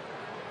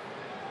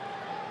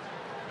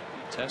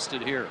 Be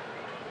tested here.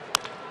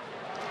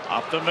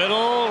 Up the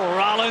middle,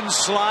 Rollins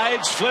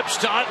slides, flips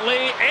to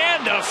Utley,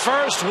 and a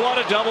first. What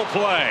a double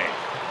play.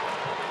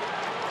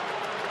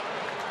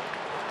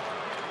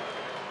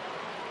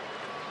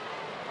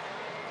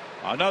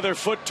 Another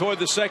foot toward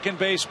the second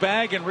base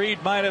bag, and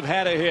Reed might have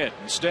had a hit.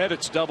 Instead,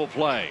 it's double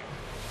play.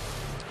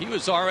 He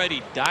was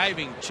already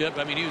diving, Chip.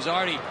 I mean, he was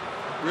already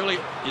really,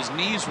 his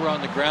knees were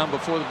on the ground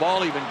before the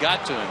ball even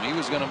got to him. He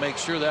was going to make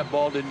sure that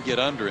ball didn't get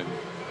under him.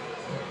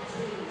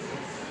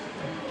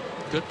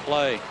 Good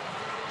play.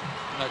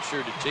 I'm not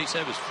sure, did Chase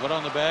have his foot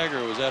on the bag,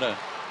 or was that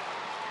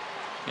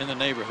in the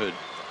neighborhood?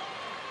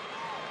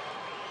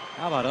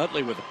 How about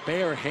Utley with a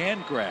bare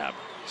hand grab?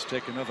 Let's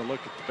take another look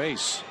at the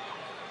base.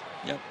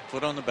 Yep,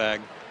 foot on the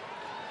bag.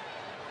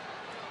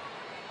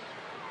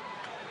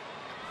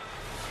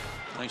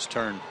 Nice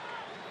turn.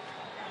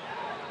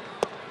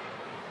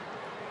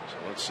 So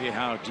let's see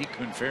how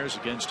Diekman fares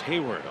against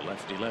Hayward, a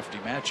lefty-lefty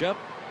matchup.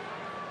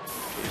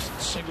 Jason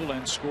singled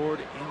and scored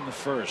in the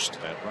first.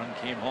 That run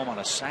came home on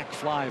a sac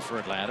fly for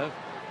Atlanta.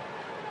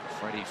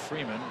 Freddie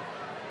Freeman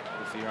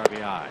with the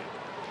RBI.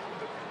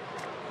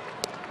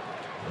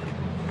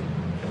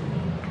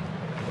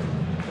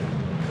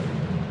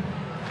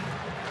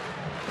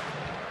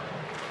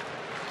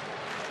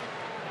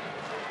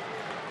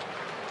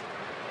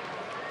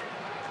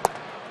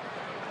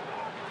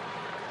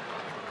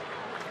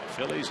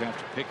 Phillies,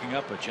 after picking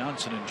up a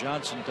Johnson &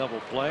 Johnson double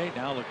play,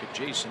 now look at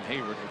Jason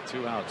Hayward with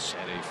 2 outs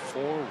and a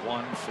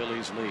 4-1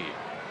 Phillies lead.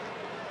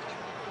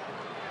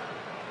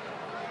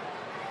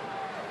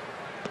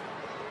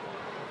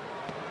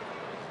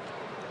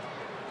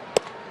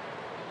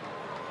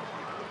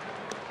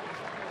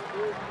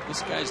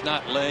 This guy's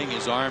not laying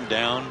his arm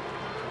down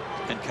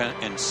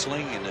and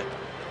slinging it.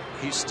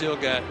 He's still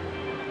got,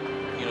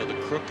 you know, the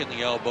crook in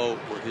the elbow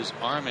where his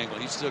arm angle.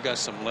 He's still got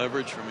some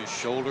leverage from his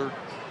shoulder.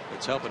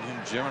 It's helping him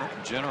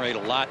generate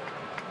a lot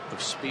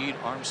of speed,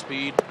 arm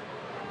speed,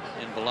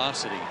 and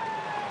velocity.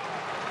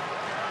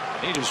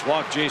 He just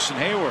walked Jason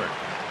Hayward.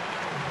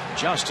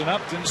 Justin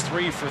Upton's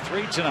 3 for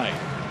 3 tonight.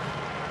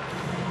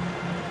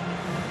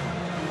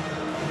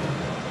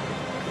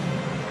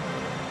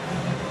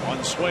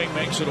 One swing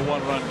makes it a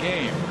 1-run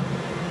game,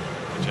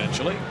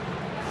 potentially.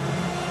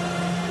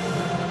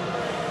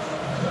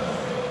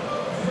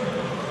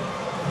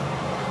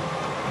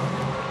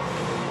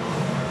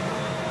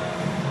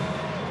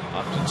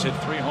 Upton's hit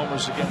 3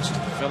 homers against the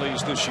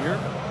Phillies this year.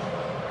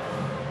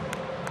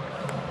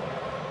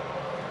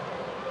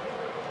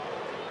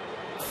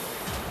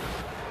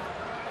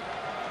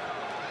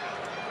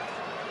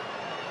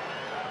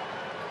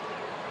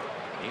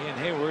 He and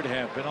Hayward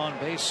have been on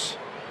base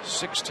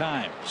 6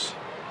 times.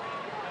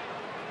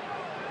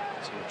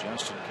 See if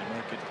Justin can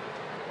make it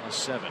a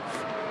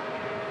 7th.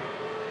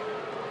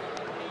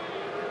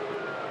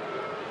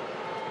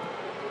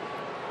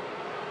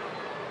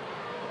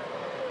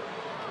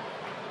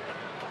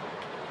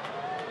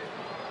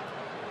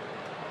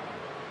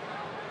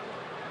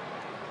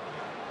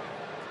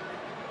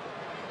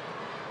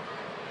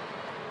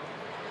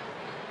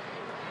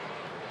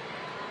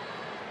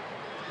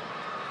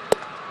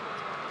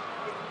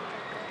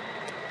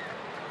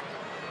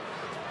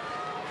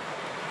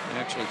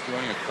 Actually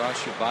throwing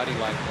across your body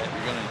like that,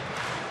 you're going to,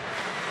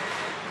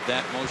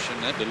 that motion,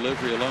 that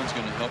delivery alone is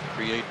going to help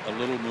create a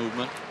little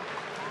movement.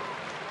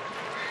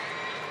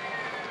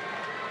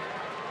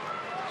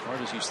 As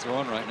hard as he's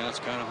throwing right now, it's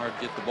kind of hard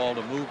to get the ball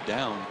to move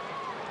down.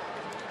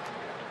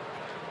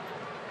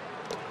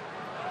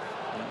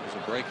 That was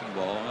a breaking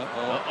ball.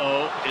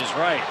 Uh-oh is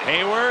right.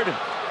 Hayward.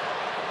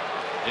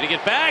 Did he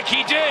get back?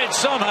 He did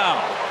somehow.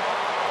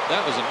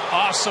 That was an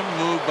awesome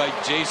move by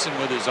Jason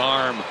with his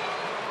arm.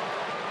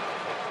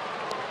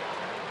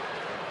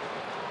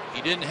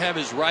 He didn't have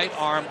his right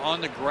arm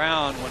on the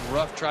ground when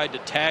Ruff tried to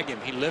tag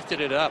him. He lifted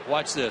it up.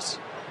 Watch this.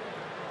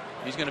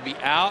 He's going to be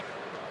out.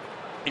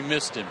 He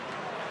missed him.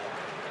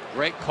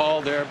 Great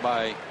call there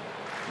by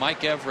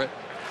Mike Everett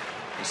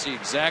to see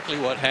exactly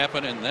what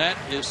happened, and that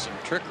is some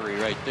trickery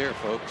right there,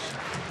 folks.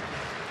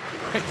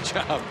 Great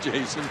job,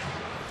 Jason.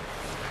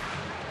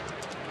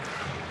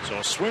 So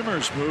a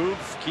swimmer's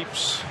move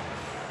keeps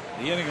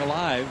the inning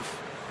alive.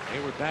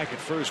 Hayward back at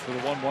first for the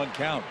 1-1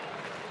 count.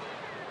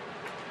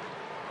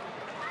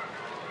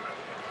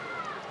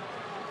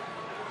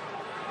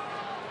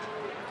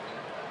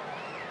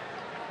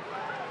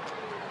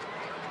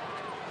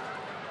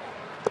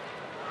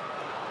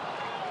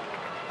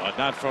 But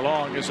not for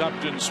long as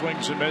Upton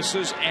swings and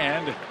misses,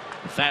 and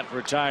that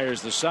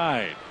retires the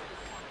side.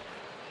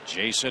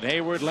 Jason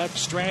Hayward left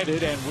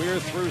stranded, and we're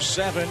through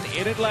 7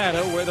 in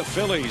Atlanta, where the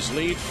Phillies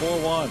lead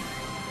 4-1.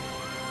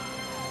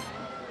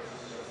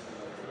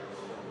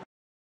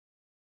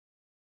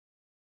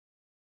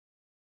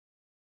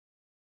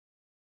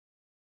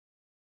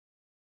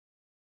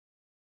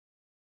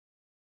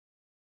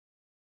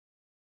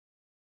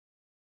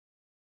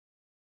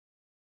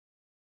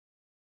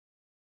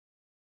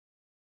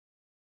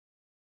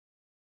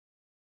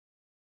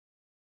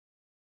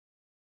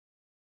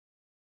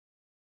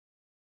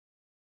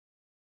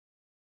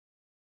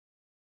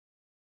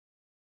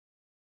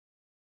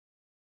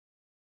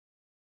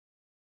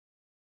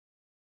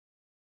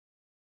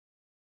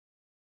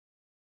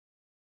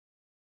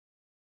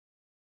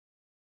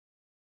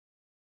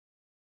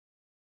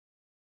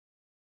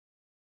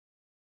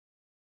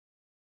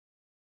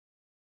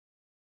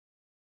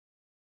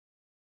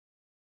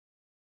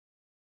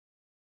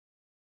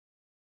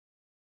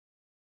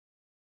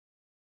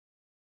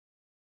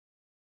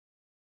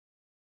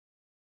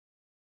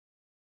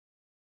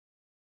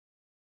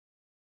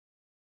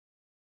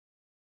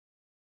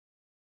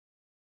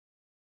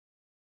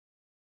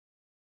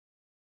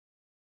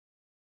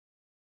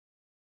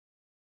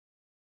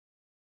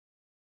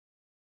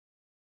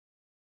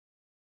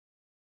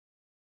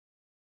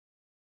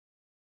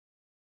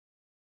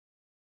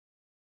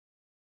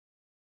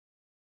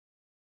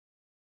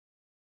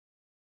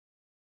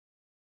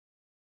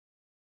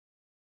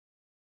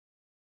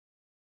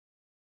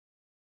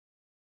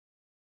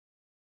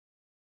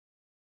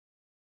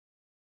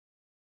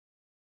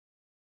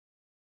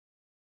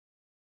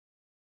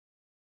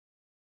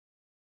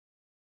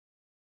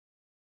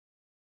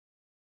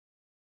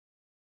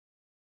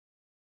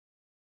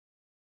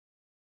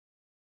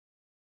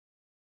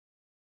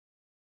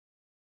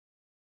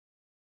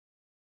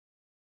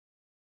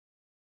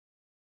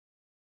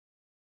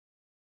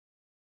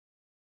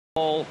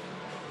 All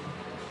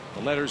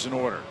the letters in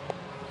order.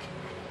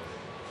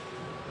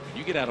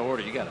 You get out of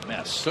order, you got a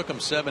mess. Took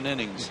them 7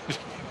 innings.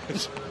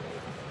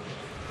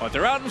 But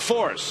they're out in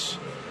force.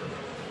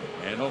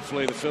 And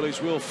hopefully the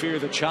Phillies will fear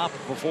the chop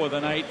before the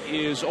night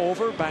is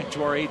over. Back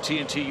to our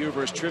AT&T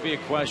Universe trivia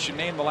question.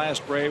 Name the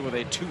last Brave with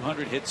a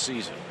 200-hit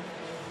season.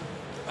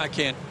 I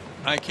can't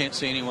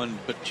see anyone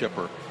but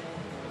Chipper.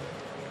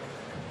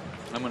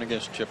 I'm going to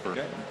guess Chipper.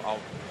 Okay.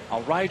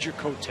 I'll ride your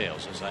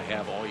coattails as I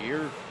have all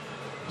year.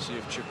 See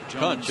if Chipper Jones.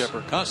 Come on,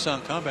 Chipper.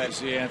 Come back.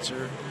 Is the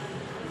answer.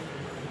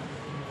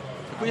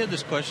 Have we had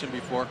this question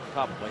before?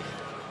 Probably.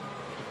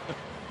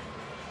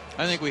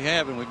 I think we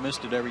have, and we've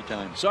missed it every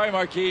time. Sorry,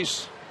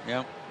 Marquise.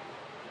 Yeah.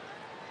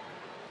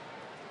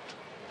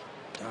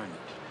 Darn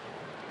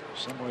it.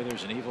 Somewhere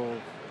there's an evil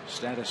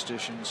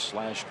statistician /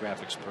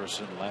 graphics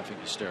person laughing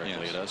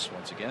hysterically at us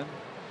once again.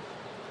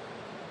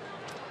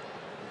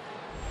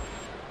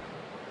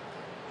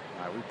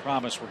 All right, we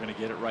promise we're going to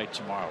get it right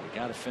tomorrow. We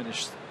got to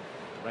finish the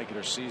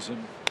regular season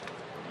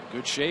in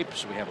good shape,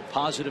 so we have a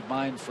positive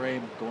mind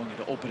frame going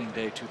into opening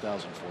day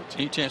 2014.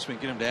 Any chance we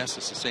can get him to ask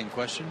us the same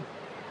question?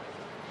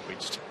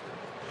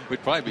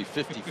 We'd probably be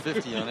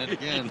 50-50 on it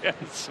again.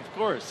 Yes, of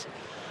course.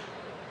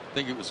 I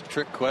think it was a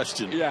trick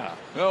question. Yeah.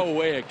 No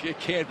way. It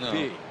can't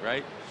be,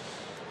 right?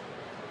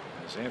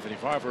 As Anthony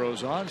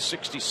Farberou's on,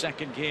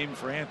 62nd game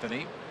for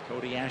Anthony.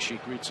 Cody Ashe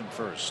greets him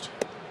first.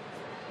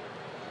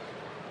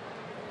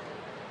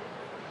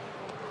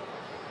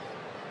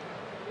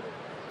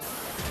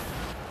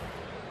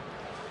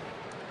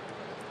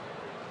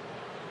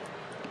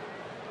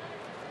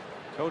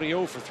 Cody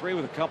 0 for 3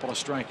 with a couple of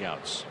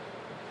strikeouts.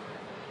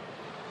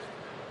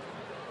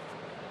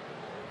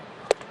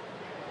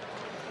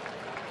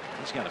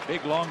 He's got a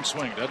big long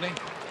swing, doesn't he?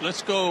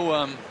 Let's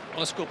go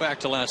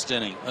back to last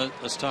inning.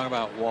 Let's talk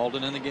about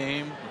Walden in the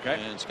game.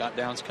 Okay. And Scott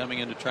Downs coming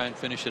in to try and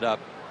finish it up.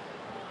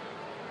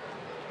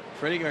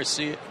 Freddie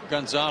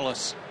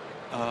Gonzalez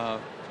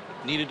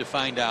needed to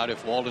find out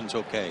if Walden's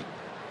okay.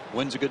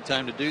 When's a good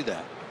time to do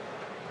that?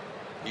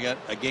 You got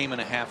a game and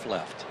a half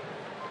left.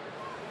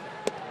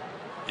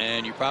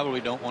 And you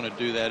probably don't want to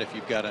do that if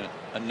you've got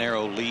a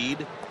narrow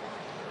lead.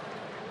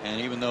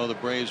 And even though the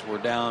Braves were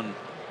down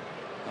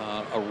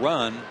a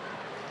run,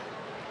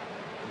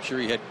 I'm sure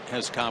he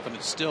has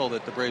confidence still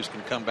that the Braves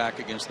can come back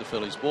against the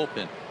Phillies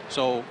bullpen.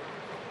 So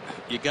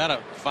you got to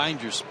find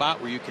your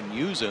spot where you can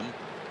use him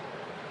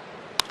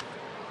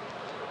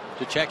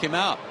to check him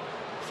out.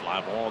 Fly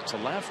ball to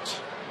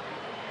left.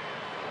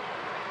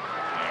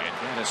 And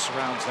Dennis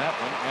surrounds that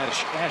one.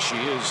 Ashe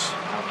is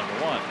out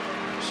number 1.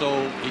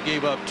 So he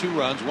gave up 2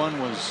 runs. One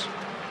was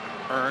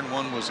earned,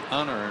 one was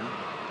unearned.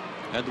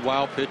 Had the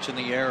wild pitch and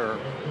the error.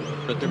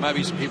 But there might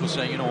be some people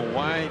saying, you know,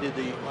 why did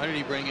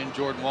he bring in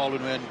Jordan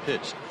Walden who hadn't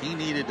pitched? He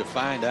needed to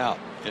find out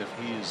if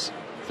he's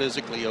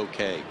physically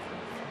okay.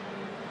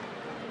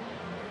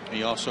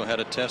 He also had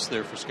a test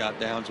there for Scott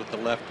Downs with the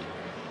lefty.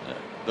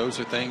 Those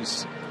are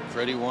things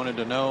Freddie wanted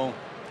to know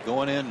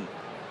going in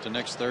to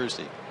next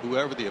Thursday,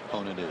 whoever the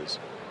opponent is.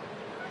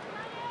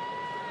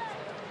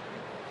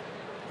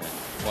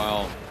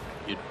 While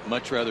you'd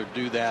much rather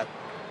do that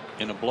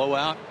in a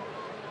blowout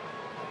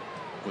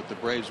with the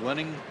Braves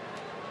winning,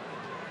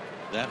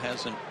 that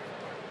hasn't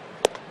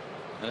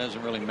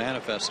really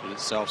manifested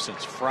itself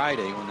since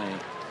Friday when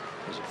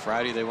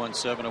they won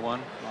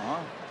 7-1.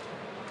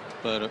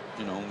 But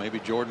you know, maybe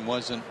Jordan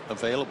wasn't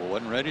available,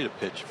 wasn't ready to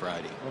pitch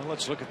Friday. Well,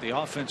 let's look at the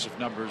offensive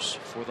numbers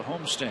for the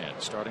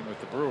homestand, starting with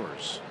the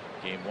Brewers.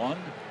 Game 1,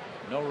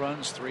 no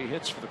runs, 3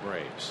 hits for the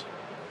Braves.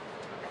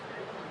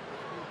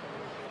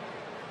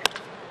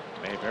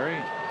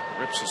 Mayberry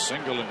rips a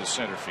single into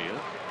center field.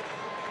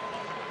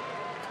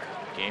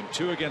 Game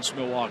 2 against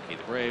Milwaukee.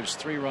 The Braves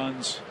 3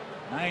 runs,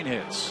 9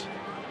 hits.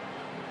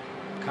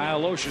 Kyle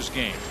Loesch's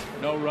game,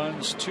 no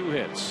runs, 2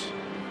 hits.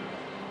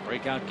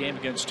 Breakout game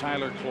against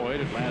Tyler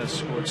Cloyd. Atlanta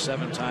scored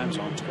 7 times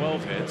on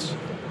 12 hits.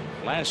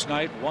 Last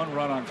night 1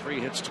 run on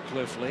 3 hits to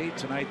Cliff Lee.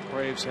 Tonight the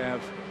Braves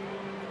have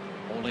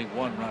only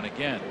 1 run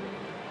again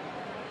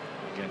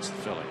against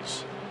the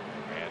Phillies,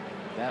 and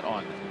that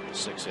on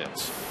 6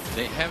 hits.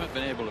 They haven't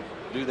been able to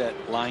do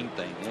that line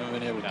thing. They haven't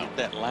been able to get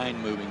that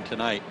line moving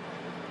tonight.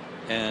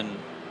 And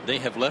they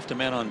have left a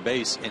man on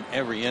base in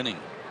every inning,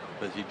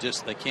 but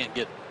they can't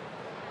get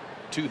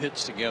 2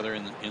 hits together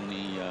in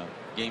the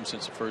game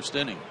since the first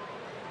inning.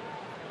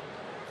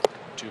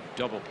 2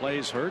 double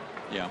plays hurt.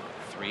 Yeah.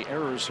 3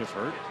 errors have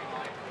hurt.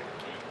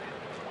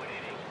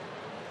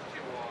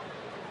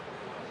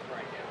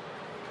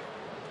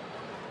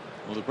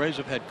 Well, the Braves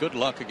have had good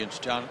luck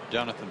against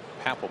Jonathan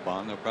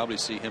Papelbon. They'll probably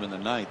see him in the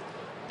 9th.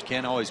 You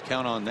can't always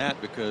count on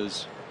that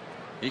because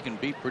he can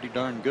be pretty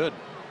darn good.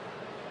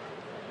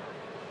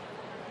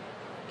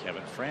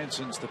 Kevin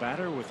Franson's the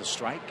batter with a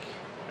strike.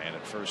 Man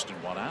at first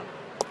and 1 out.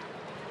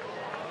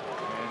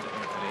 And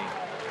Anthony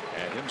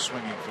had him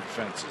swinging for the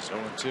fences.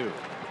 0-2.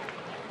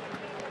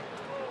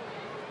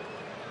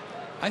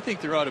 I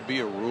think there ought to be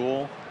a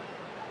rule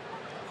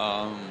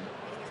and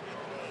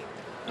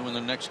when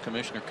the next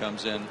commissioner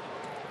comes in,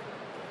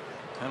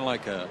 kind of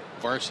like a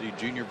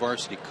junior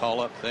varsity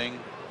call-up thing.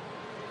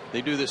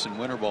 They do this in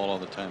winter ball all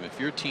the time. If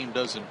your team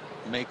doesn't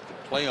make the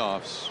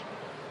playoffs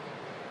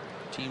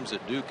teams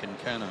that do can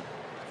kind of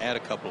add a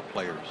couple of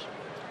players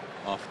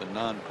off the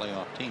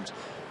non-playoff teams.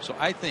 So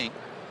I think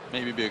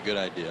maybe it'd be a good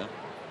idea,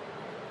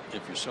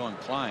 if you're so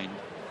inclined.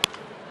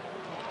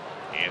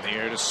 In the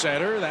air to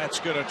center. That's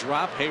going to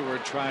drop.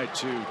 Hayward tried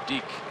to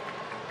deke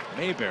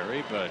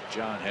Mayberry, but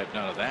John had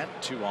none of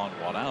that. 2 on,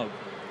 1 out.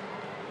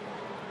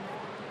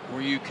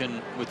 Where you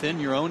can, within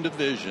your own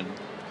division,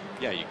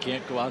 yeah, you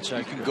can't go outside.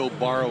 You can go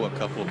borrow a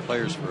couple of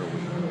players for a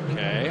week.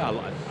 Okay,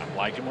 I'm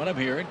liking what I'm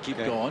hearing. Keep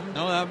going.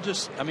 No,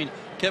 I mean,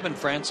 Kevin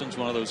Franson's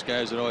one of those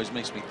guys that always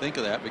makes me think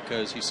of that,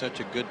 because he's such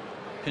a good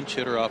pinch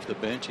hitter off the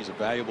bench. He's a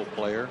valuable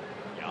player.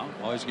 Yeah.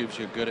 Always gives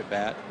you a good at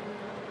bat.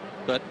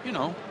 But, you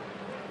know,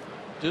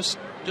 just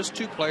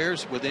 2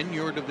 players within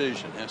your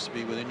division. Has to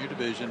be within your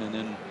division, and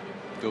then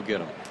go get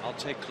them. I'll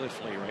take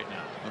Cliff Lee right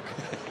now.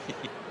 Okay.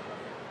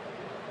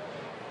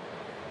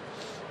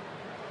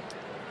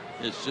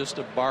 It's just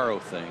a borrow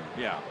thing.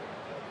 Yeah.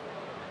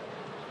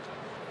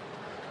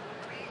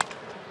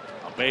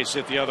 A base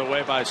hit the other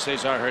way by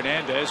Cesar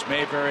Hernandez.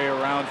 Mayberry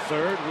around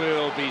third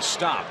will be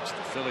stopped.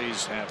 The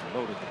Phillies have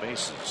loaded the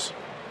bases.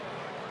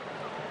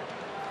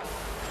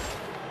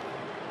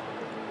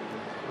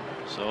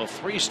 So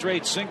 3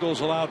 straight singles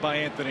allowed by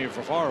Anthony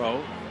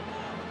Favaro.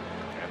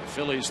 And the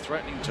Phillies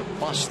threatening to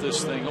bust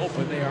this thing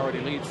open. They already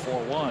lead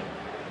 4-1.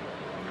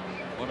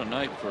 What a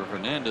night for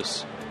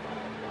Hernandez.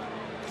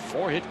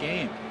 4-hit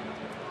game.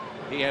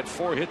 He had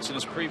 4 hits in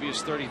his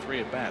previous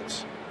 33 at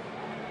bats.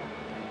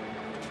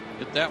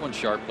 Hit that one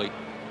sharply.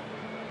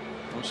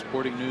 No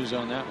sporting news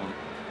on that one.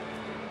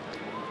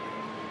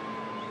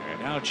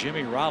 And now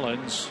Jimmy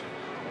Rollins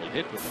will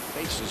hit with the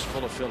bases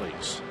full of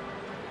Phillies.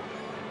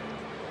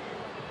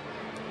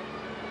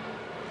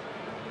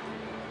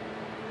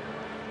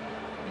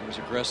 He was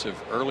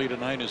aggressive early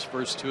tonight. His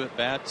first 2 at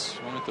bats,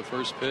 one at the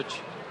first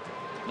pitch.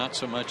 Not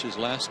so much his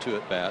last 2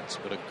 at bats,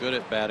 but a good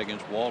at bat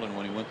against Walden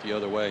when he went the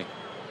other way.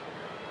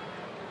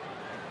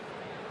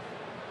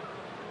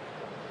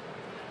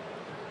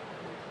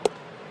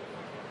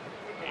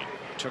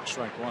 Took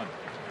strike 1.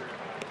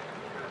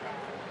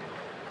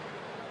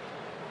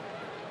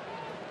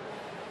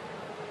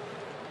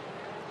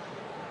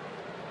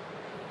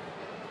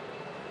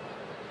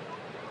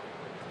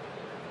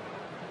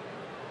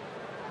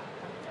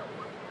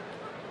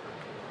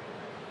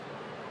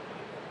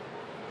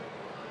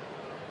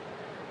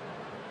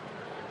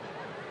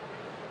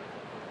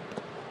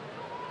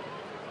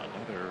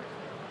 Another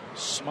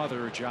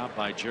smother job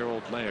by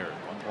Gerald Laird.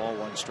 1 ball,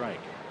 1 strike.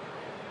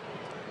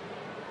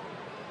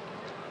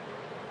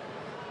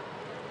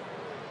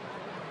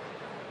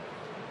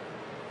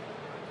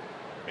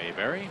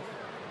 Mayberry,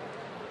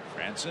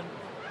 Franson,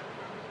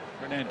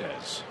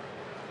 Hernandez.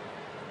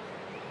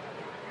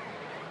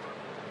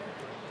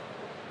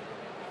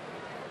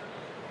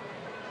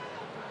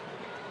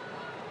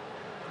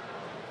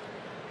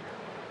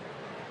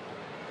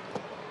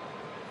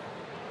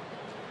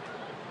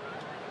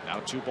 Now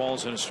 2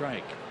 balls and a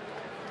strike.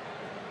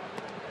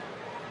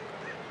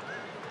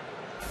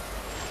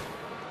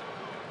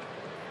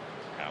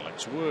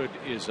 Alex Wood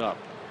is up.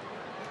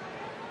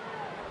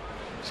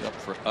 He's up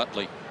for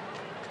Utley.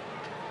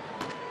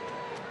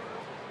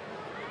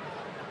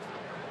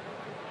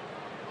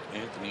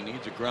 Anthony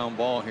needs a ground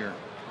ball here.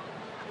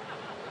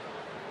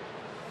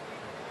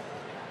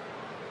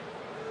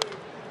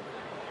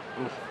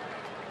 Oof.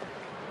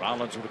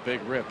 Rollins with a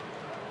big rip.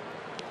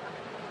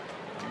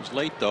 He was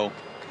late though.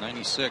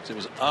 96. It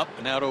was up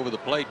and out over the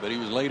plate, but he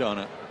was late on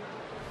it.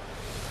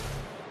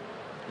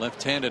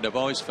 Left-handed. I've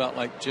always felt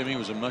like Jimmy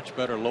was a much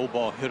better low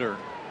ball hitter.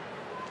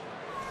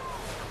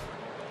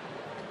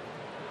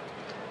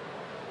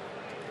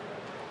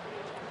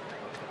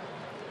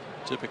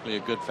 Typically a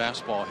good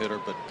fastball hitter,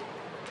 but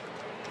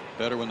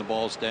better when the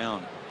ball's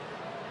down.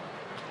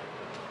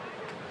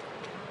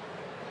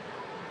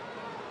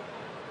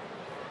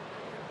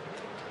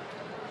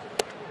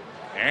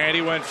 And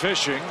he went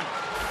fishing,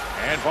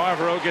 and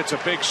Barbaro gets a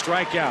big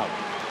strikeout.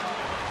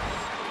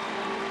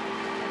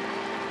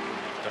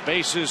 The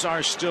bases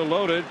are still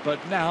loaded,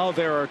 but now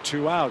there are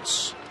 2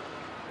 outs.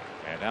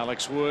 And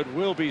Alex Wood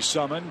will be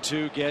summoned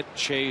to get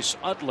Chase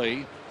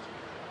Utley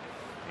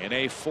in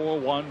a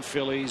 4-1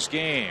 Phillies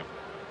game.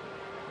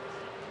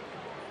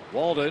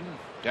 Walden,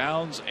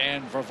 Downs,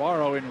 and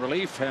Varvaro in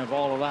relief have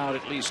all allowed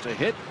at least a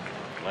hit.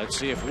 Let's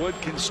see if Wood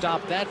can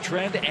stop that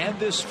trend and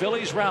this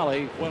Phillies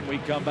rally when we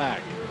come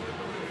back.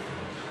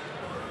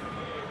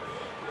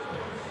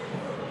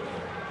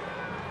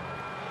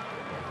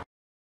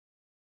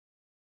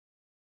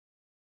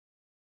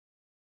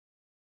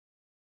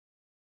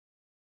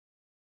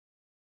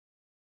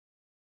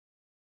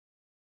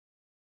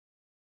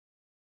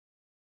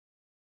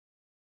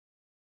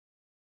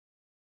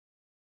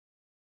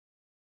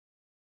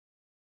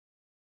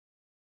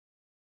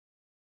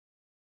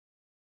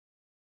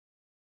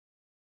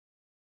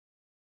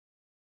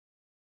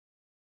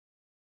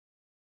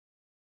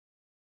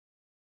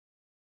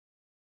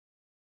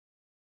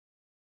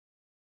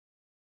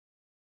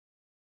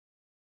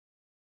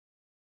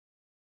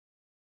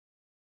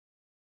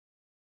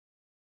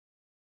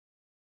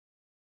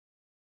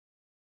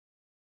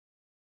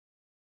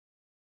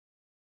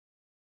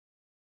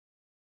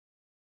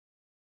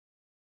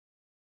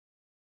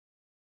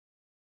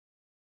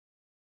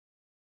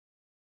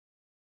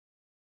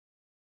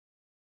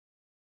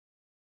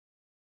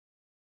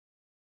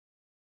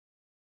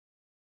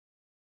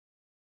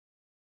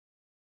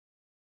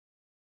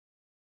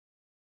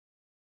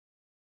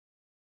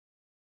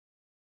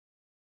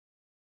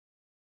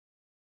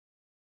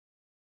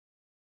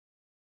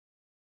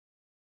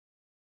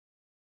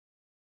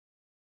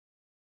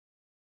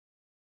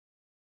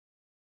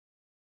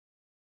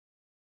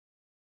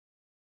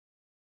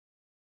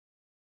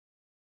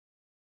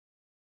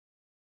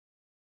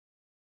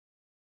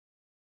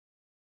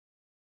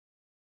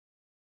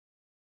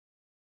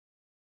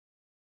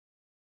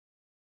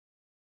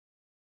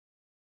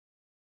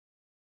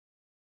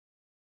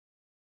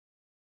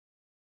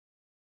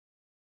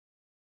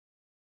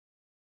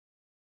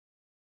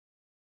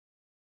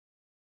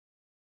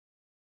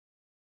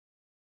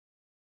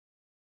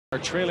 Are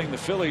trailing the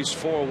Phillies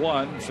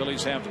 4-1.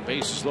 Phillies have the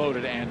bases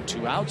loaded and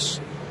 2 outs.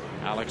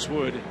 Alex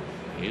Wood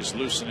is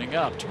loosening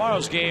up.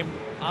 Tomorrow's game,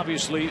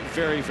 obviously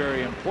very,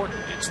 very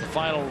important. It's the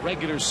final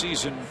regular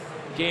season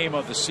game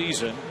of the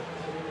season.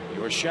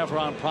 Your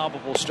Chevron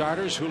probable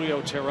starters: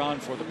 Julio Teheran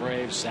for the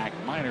Braves, Zach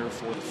Miner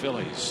for the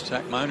Phillies.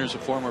 Zach Miner's a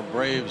former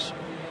Braves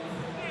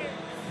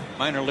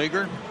minor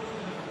leaguer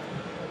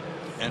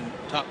and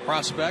top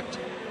prospect.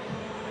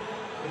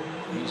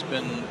 He's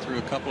been through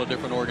a couple of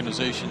different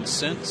organizations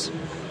since.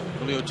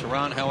 Julio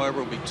Teheran,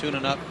 however, will be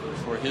tuning up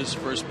for his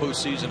first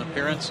postseason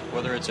appearance.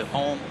 Whether it's at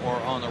home or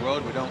on the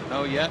road, we don't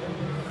know yet.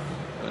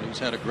 But he's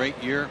had a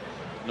great year,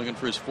 looking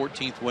for his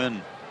 14th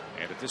win.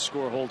 And if this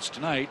score holds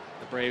tonight,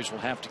 the Braves will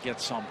have to get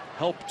some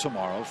help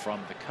tomorrow from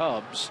the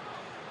Cubs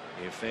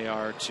if they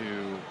are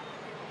to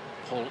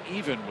pull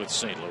even with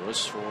St.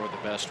 Louis for the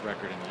best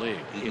record in the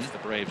league. If the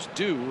Braves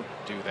do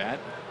that,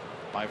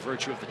 by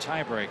virtue of the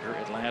tiebreaker,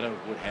 Atlanta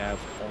would have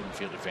home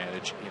field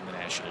advantage in the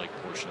National League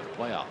portion of the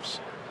playoffs.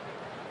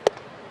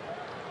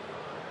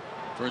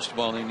 First of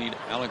all, they need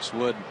Alex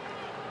Wood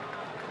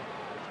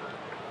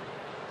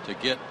to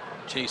get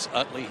Chase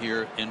Utley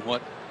here in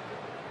what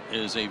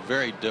is a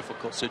very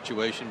difficult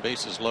situation.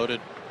 Bases loaded,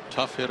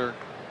 tough hitter,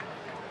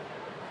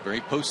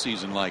 very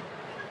postseason like.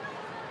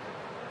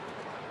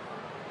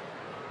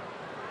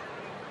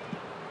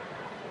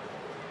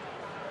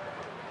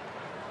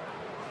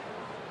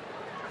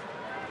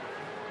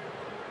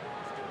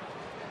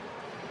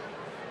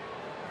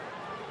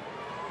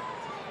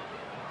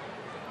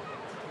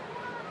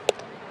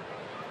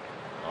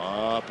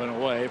 Up and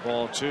away,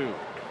 ball 2.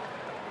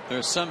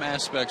 There's some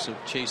aspects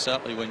of Chase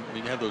Utley when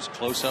you have those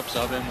close-ups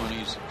of him when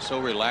he's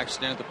so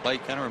relaxed down at the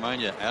plate, kind of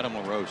remind you of Adam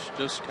LaRoche.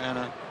 Just kind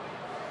of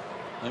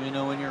let me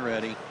know when you're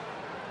ready,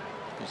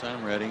 because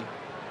I'm ready.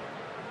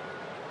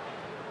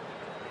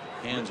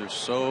 Hands are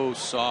so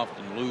soft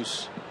and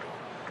loose,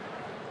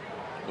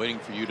 waiting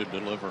for you to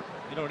deliver.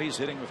 You know what he's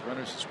hitting with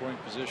runners in scoring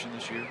position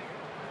this year?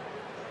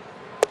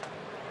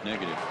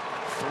 Negative.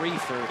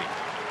 .330.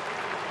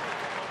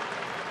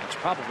 It's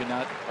probably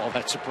not all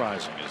that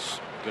surprising, as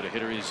good a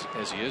hitter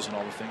as he is, and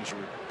all the things you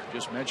were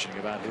just mentioning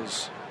about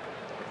his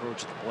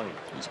approach to the plate.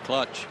 He's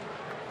clutch.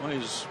 Well,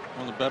 he's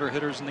one of the better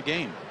hitters in the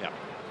game. Yeah.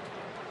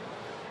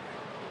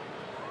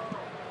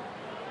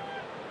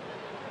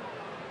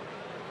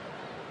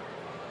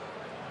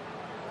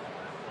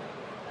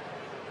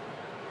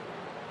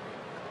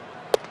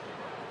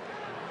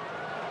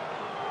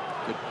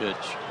 Good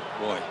pitch.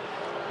 Boy.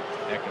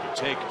 Heck of a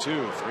take,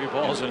 too. 3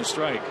 balls and a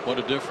strike. What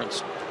a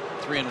difference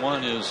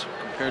 3-1 is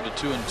compared to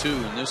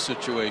 2-2 in this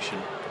situation.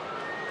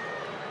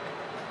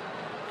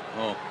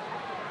 Oh,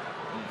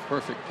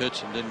 perfect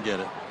pitch and didn't get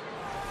it.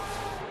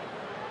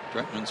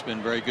 Dreckman's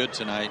been very good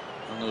tonight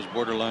on those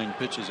borderline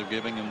pitches of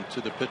giving them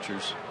to the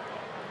pitchers.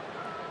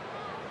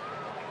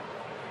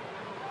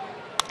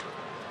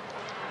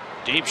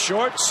 Deep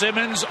short.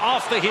 Simmons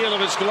off the heel of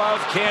his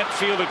glove, can't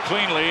field it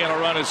cleanly, and a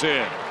run is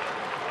in.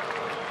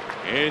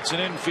 It's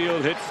an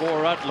infield hit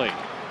for Utley.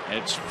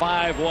 It's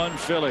 5-1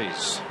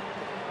 Phillies.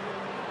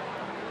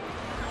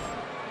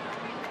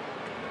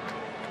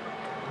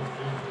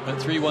 That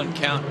 3-1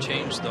 count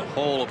changed the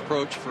whole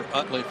approach for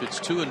Utley. If it's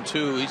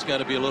 2-2, he's got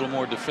to be a little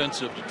more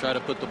defensive to try to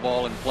put the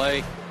ball in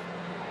play.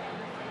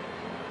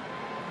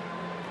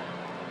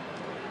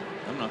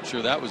 I'm not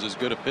sure that was as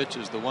good a pitch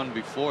as the one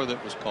before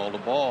that was called a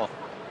ball.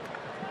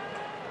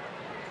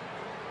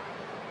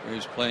 He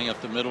was playing up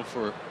the middle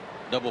for a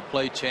double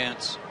play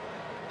chance.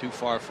 Too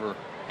far for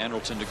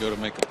Andrelton to go to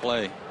make a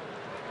play.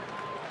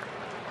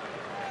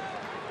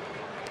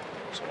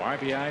 So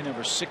RBI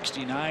number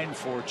 69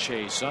 for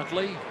Chase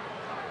Utley.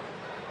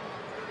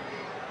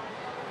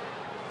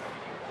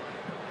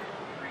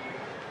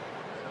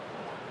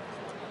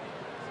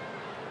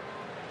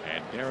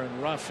 And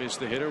Darren Ruff is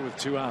the hitter with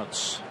 2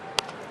 outs.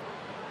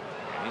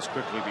 And he's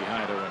quickly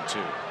behind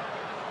 0-2.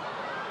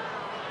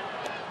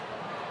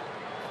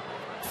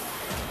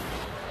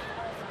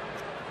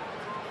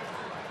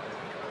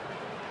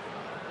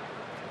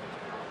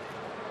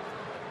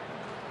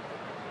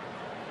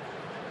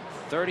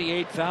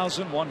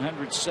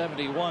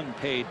 $38,171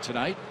 paid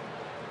tonight.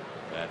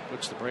 That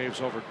puts the Braves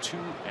over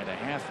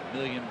 2.5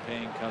 million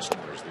paying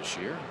customers this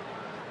year,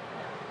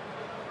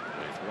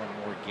 with one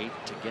more gate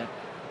to get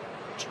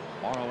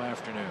tomorrow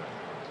afternoon.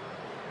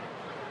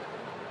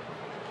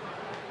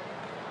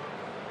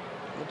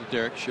 What did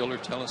Derek Schiller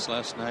tell us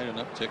last night? An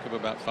uptick of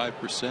about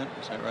 5%.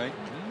 Is that right?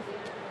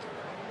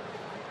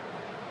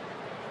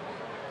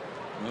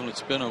 Well,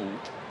 it's been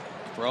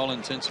for all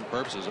intents and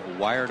purposes, a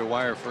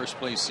wire-to-wire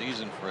first-place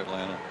season for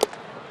Atlanta.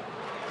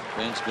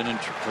 Fans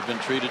have been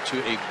treated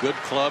to a good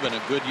club and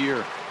a good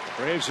year.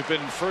 Braves have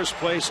been in first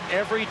place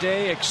every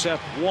day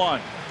except one.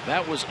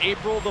 That was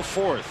April the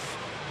 4th.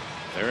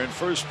 They're in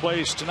first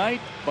place tonight,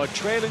 but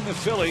trailing the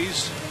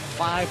Phillies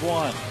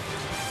 5-1.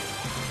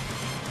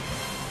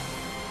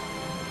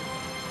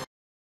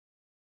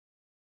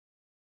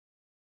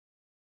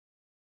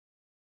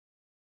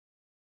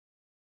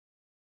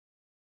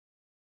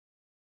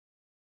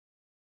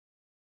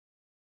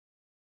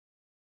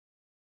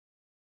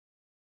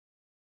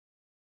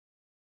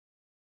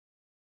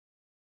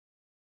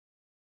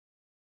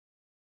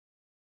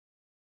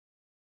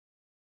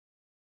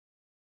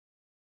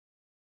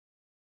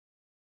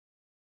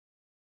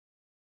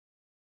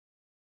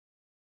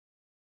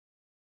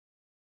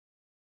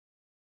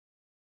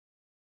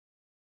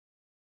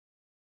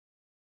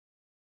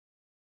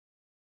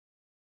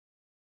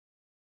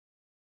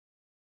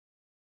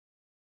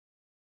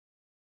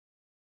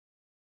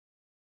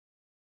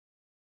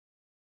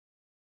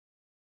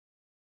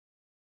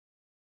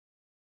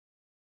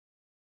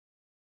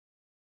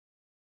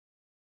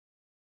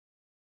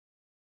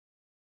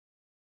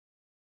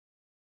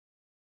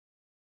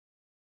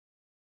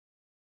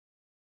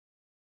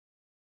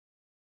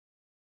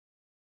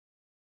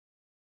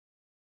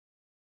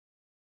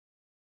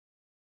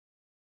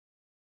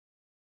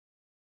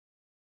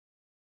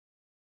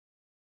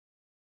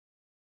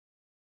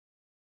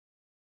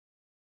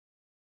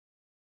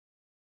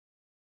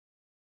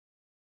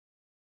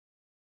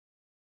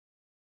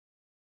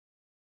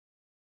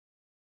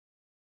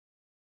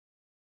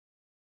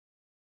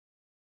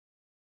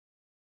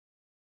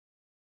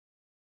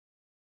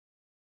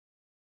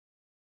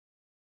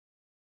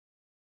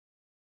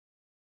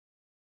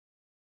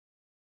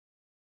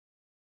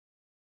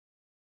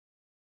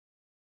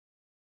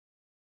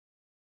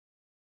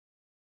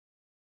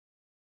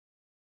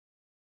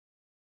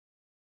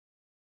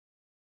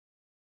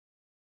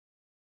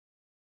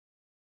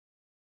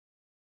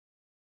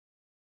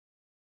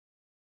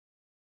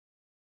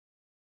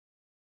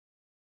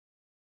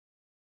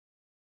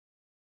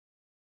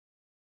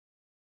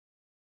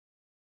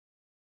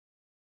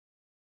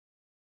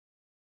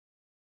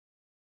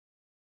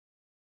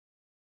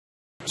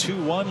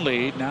 2-1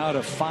 lead now to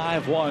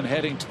 5-1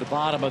 heading to the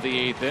bottom of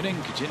the 8th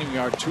inning. Continuing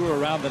our tour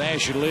around the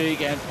National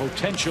League and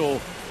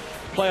potential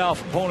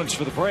playoff opponents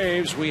for the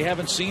Braves. We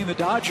haven't seen the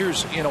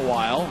Dodgers in a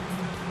while,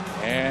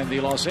 and the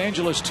Los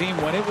Angeles team,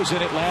 when it was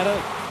in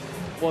Atlanta,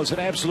 was an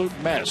absolute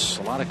mess.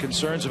 A lot of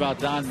concerns about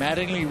Don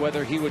Mattingly,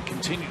 whether he would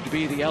continue to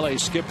be the LA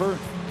skipper.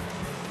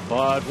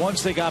 But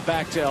once they got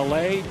back to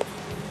LA,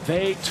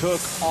 they took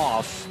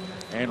off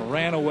and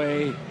ran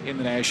away in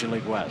the National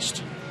League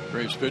West.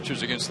 Braves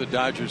pitchers against the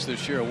Dodgers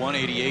this year, a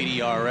 1.88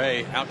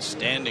 ERA.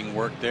 Outstanding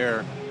work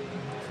there.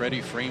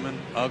 Freddie Freeman,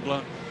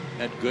 Ugla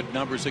had good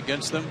numbers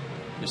against them.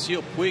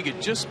 Yasiel Puig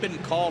had just been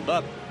called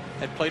up,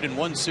 had played in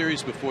one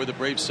series before the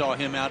Braves saw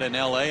him out in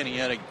LA, and he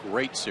had a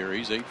great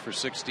series, 8 for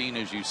 16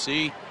 as you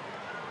see.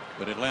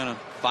 But Atlanta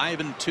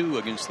 5-2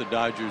 against the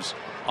Dodgers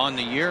on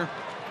the year.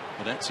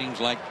 But that seems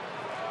like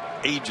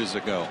ages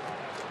ago,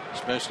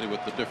 especially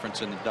with the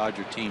difference in the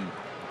Dodger team.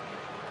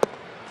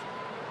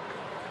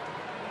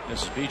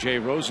 This is B.J.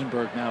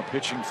 Rosenberg now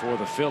pitching for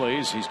the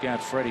Phillies. He's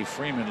got Freddie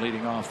Freeman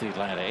leading off the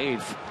Atlanta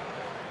 8th.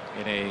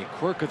 In a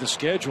quirk of the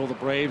schedule, the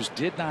Braves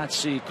did not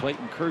see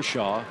Clayton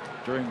Kershaw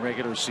during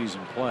regular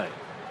season play.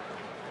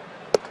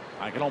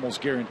 I can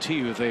almost guarantee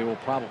you they will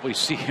probably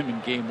see him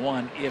in Game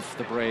 1 if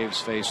the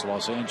Braves face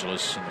Los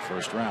Angeles in the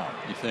first round.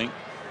 You think?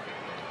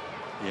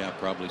 Yeah,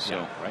 probably so.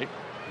 Yeah, right?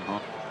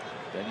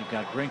 Then you've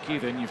got Greinke,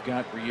 then you've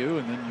got Ryu,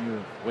 and then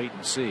you wait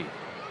and see.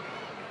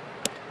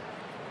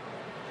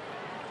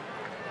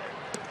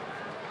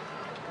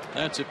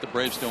 That's if the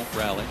Braves don't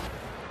rally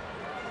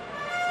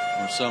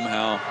or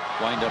somehow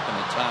wind up in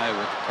a tie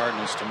with the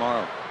Cardinals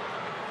tomorrow.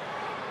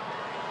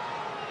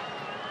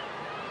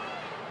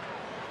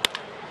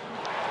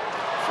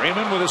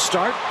 Freeman with a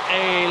start,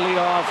 a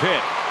leadoff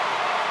hit.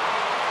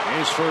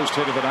 His first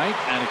hit of the night,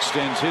 and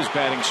extends his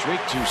batting streak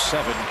to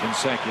 7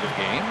 consecutive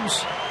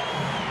games.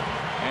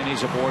 And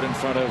he's aboard in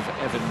front of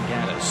Evan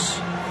Gattis.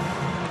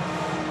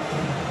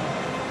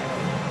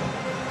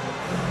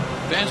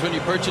 Fans, when you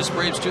purchase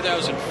Braves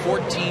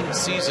 2014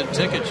 season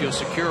tickets, you'll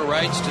secure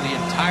rights to the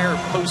entire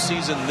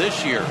postseason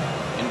this year,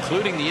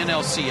 including the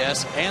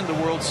NLCS and the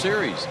World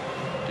Series.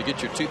 To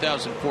get your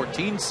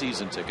 2014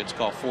 season tickets,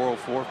 call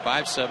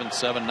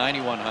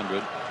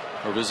 404-577-9100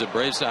 or visit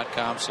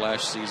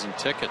Braves.com/season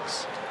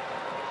tickets.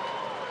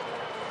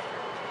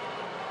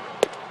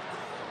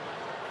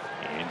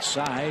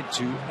 Inside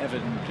to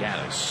Evan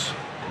Gattis.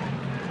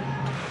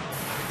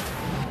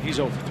 He's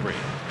 0 for 3.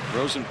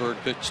 Rosenberg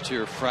pitched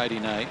here Friday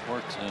night,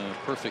 worked a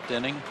perfect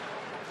inning,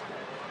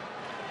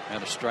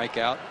 had a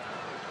strikeout.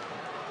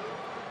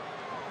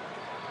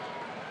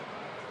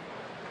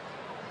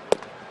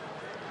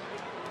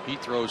 He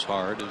throws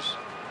hard, as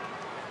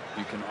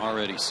you can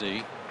already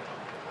see.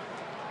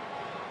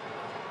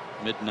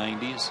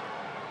 Mid-90s.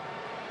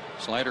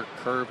 Slider,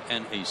 curve,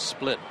 and a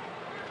split.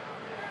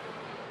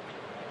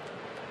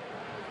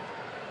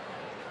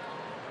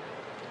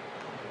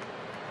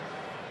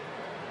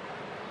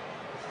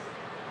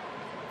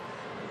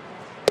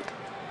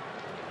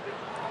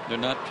 They're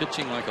not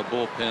pitching like a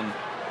bullpen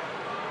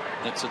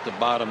that's at the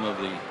bottom of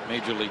the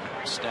major league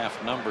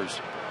staff numbers.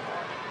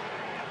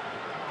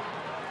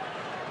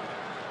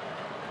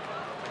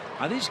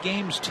 Are these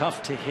games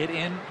tough to hit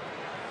in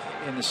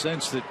the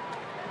sense that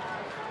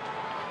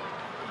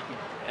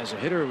as a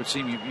hitter it would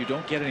seem you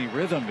don't get any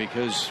rhythm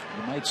because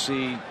you might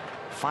see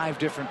 5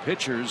 different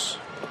pitchers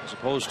as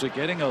opposed to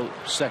getting a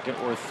second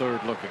or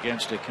third look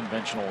against a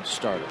conventional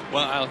starter?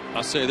 Well,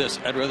 I'll say this.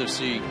 I'd rather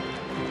see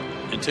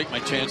and take my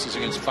chances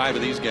against 5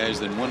 of these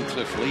guys than one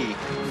Cliff Lee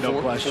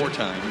four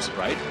times.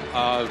 Right.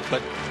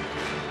 But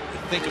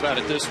think about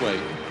it this way.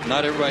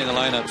 Not everybody in the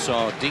lineup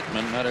saw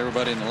Diekman. Not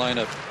everybody in the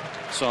lineup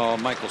saw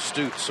Michael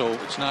Stute. So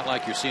it's not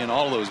like you're seeing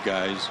all those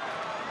guys.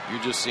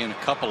 You're just seeing a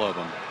couple of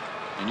them.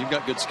 And you've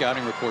got good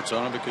scouting reports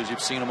on them because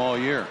you've seen them all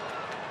year.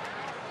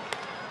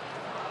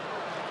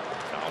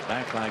 Fouled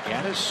back by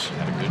Gattis.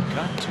 Had a good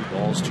cut. 2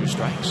 balls, 2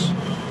 strikes.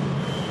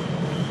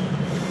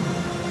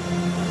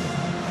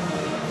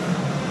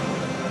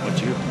 But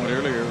to your point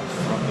earlier,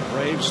 from the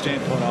Braves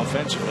standpoint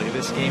offensively,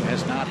 this game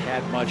has not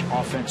had much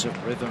offensive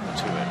rhythm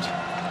to it.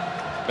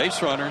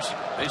 Base runners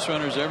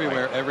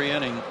everywhere, right. Every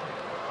inning.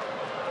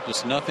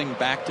 Just nothing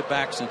back to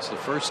back since the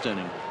first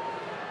inning.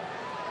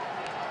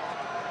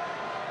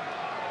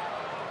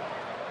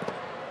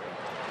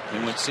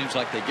 And when it seems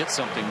like they get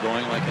something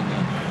going, like in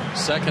the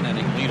second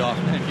inning,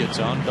 leadoff man gets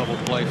on, double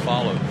play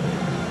followed.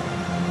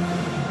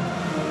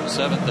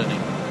 7th inning,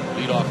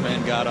 leadoff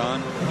man got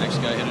on, next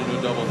guy hit into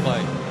a double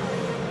play.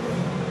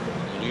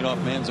 The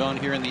leadoff man's on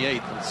here in the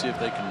 8th. Let's see if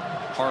they can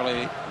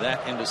parlay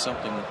that into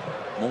something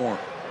more.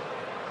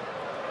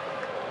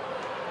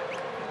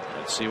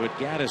 Let's see what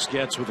Gattis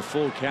gets with a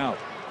full count.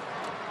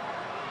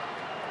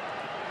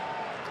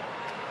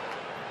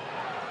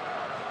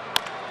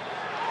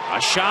 A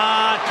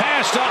shot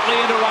past Utley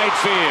into right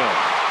field.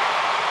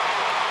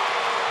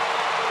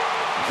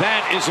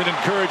 That is an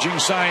encouraging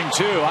sign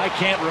too. I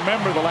can't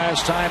remember the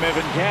last time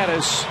Evan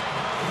Gattis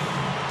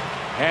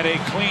had a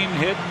clean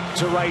hit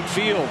to right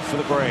field for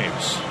the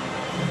Braves.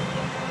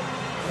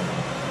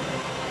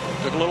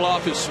 Took a little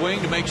off his swing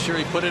to make sure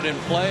he put it in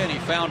play, and he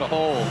found a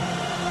hole.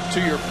 To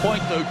your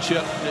point, though,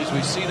 Chip, as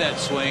we see that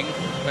swing,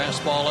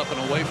 fastball up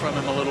and away from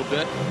him a little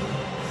bit.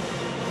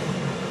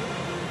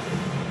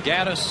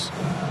 Gaddis,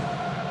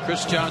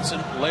 Chris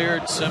Johnson,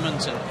 Laird,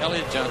 Simmons, and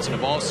Elliott Johnson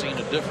have all seen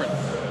a different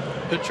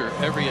pitcher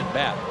every at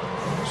bat.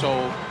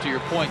 So to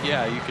your point,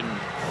 yeah, you can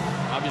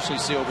obviously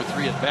see over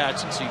 3 at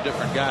bats and see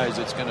different guys.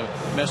 It's going to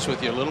mess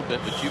with you a little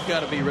bit, but you've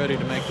got to be ready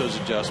to make those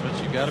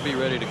adjustments. You've got to be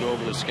ready to go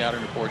over the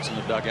scouting reports in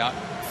the dugout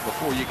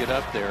before you get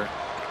up there,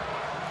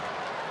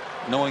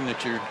 knowing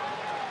that you're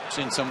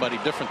seeing somebody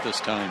different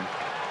this time.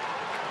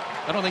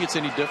 I don't think it's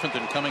any different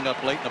than coming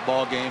up late in the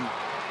ball game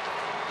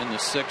in the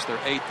 6th or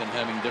 8th and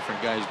having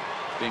different guys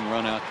being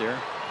run out there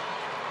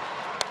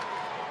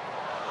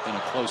in a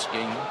close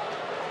game.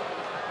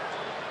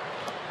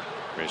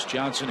 Chris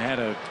Johnson had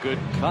a good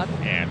cut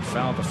and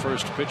fouled the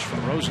first pitch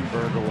from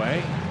Rosenberg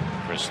away.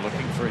 Chris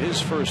looking for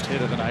his first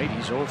hit of the night.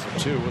 He's 0 for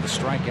 2 with a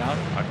strikeout,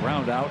 a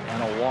ground out,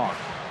 and a walk.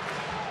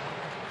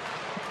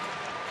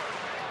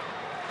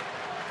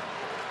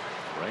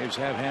 Braves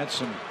have had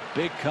some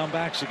big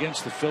comebacks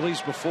against the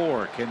Phillies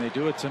before. Can they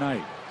do it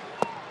tonight?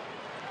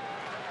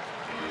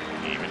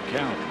 Even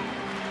count.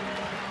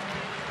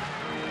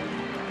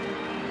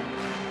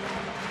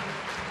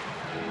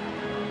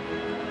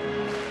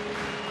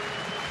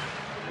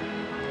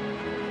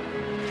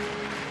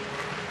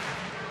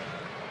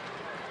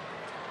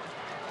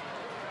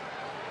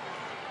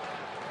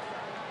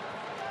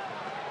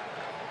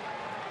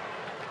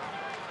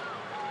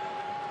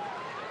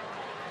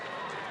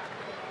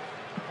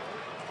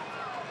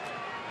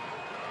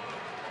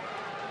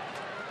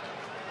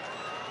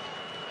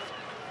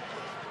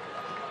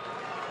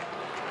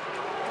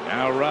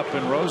 Now Rupp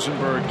and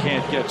Rosenberg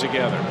can't get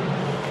together.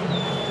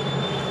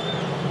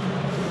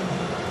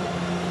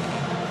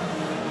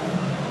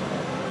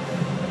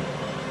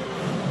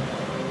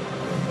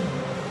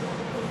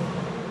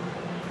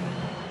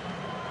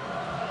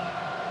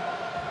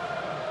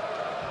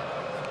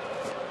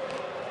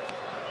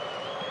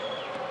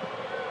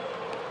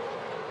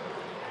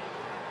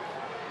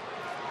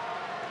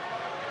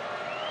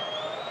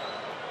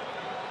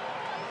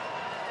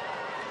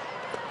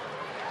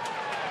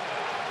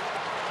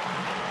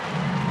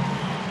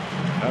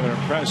 Another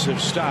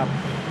impressive stop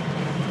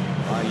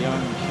by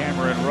young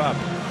Cameron Rupp.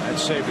 That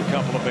saved a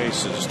couple of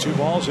bases. 2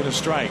 balls and a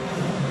strike.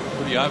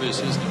 Pretty obvious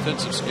his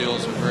defensive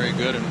skills are very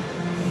good, and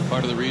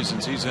part of the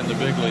reasons he's in the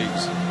big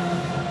leagues.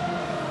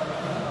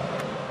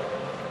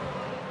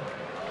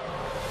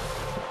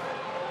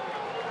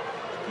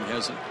 He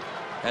hasn't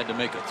had to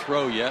make a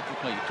throw yet.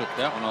 He took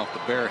that one off the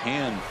bare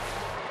hand.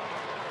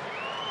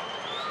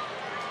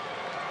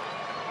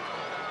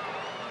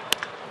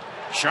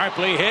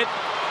 Sharply hit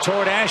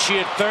toward Ashe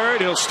at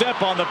third. He'll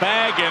step on the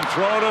bag and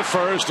throw to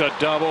first. A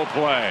double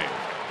play.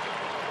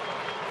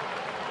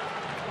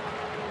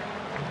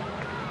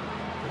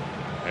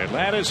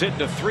 Atlanta's hitting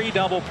to 3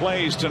 double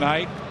plays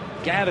tonight.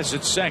 Gaddis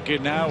at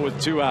second now with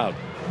 2 out.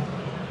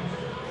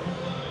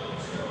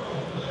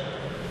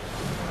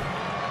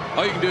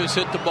 All you can do is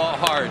hit the ball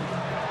hard.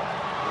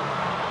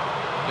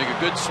 Make a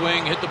good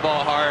swing, hit the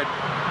ball hard.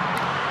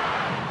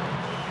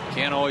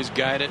 Can't always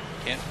guide it.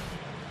 Can't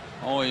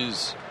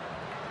always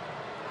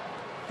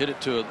hit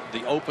it to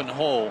the open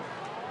hole.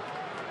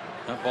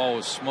 That ball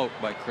was smoked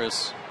by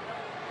Chris.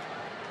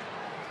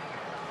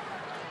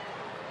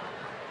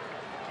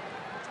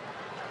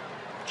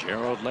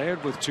 Gerald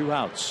Laird with 2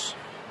 outs.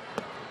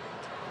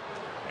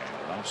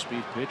 And an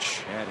off-speed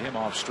pitch had him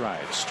off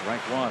stride.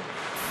 Strike 1.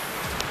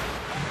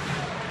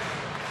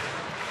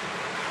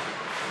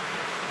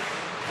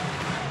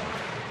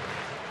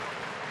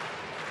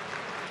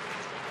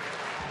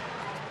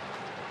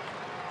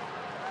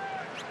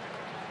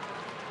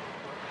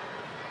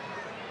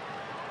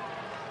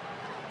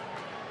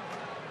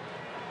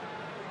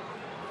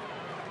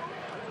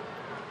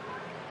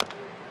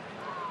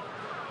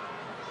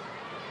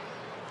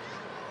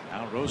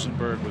 Now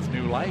Rosenberg with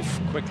new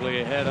life, quickly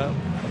ahead up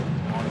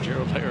on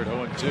Gerald Laird,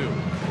 0-2.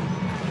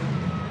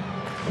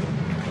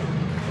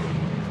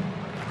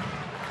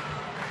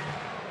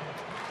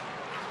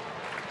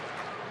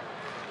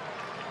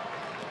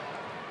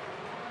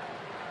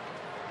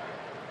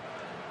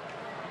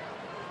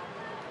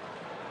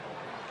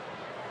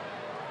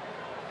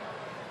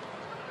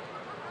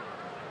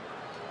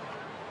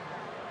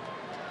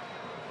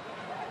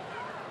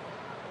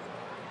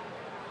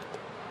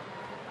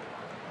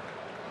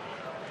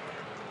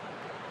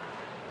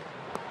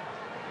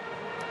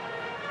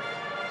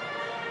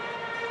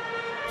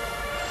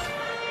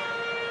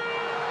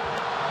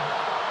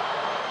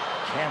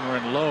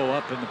 Cameron Lowe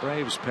up in the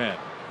Braves pen.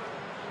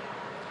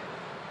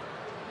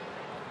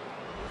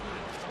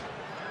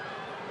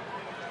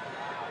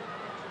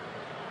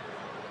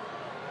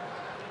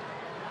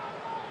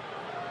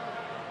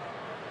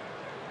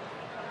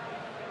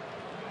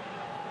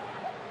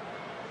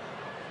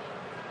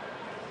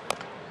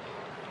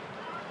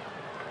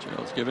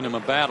 Gerald's giving him a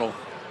battle.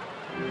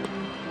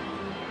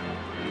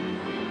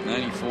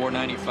 94,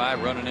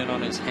 95 running in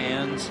on his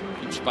hands.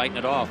 Keeps fighting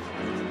it off.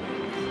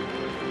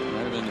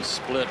 Might have been his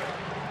split.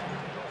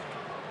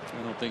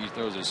 I don't think he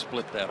throws his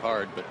split that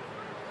hard, but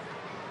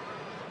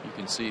you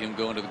can see him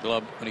going to the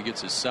glove when he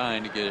gets his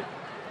sign to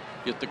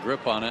get the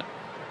grip on it.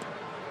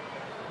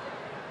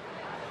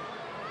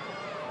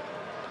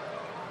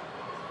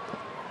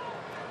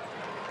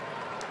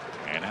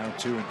 And now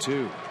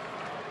 2-2.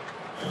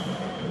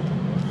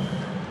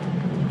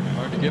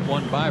 Hard to get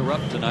one by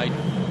Rupp tonight.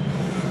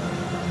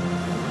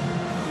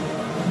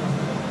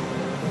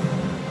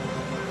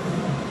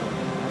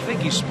 I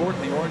think he's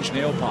sporting the orange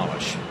nail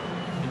polish.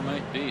 He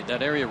might be.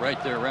 That area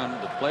right there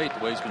around the plate,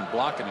 the way he's been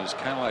blocking, is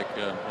kind of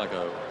like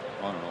a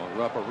I don't know, a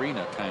Rupp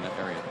arena kind of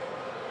area.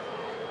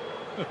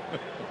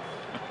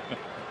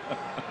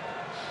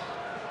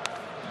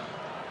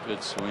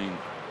 Good swing.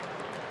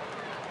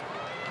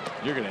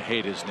 You're going to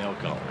hate his nail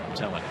color, I'm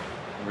telling you.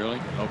 Really?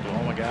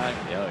 Oklahoma guy?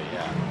 Oh,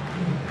 yeah.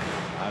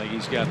 I think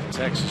he's got the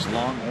Texas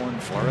Longhorn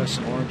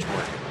fluorescent orange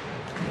working.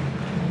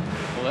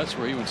 Well, that's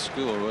where he went to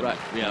school, right?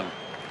 Yeah.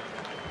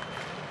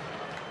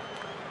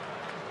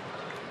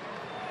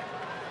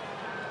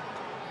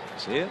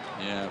 See it?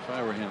 Yeah, if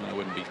I were him, I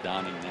wouldn't be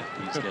donning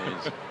that these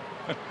days.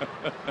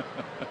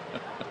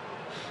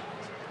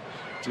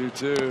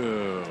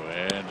 2-2.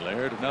 And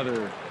Laird,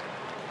 another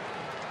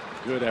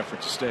good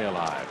effort to stay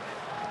alive.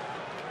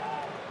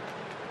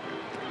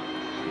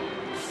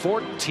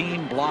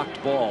 14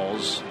 blocked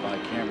balls by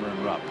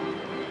Cameron Rupp.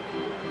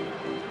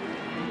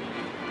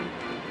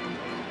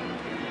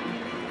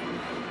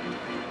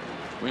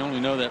 We only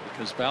know that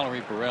because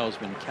Valerie Burrell has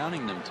been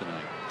counting them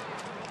tonight.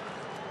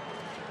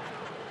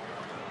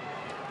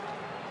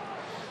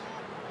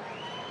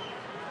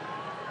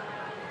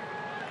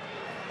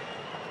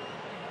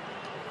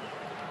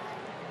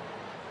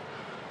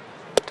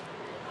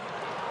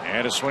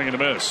 And a swing and a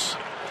miss.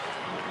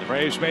 The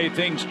Braves made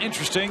things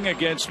interesting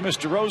against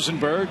Mr.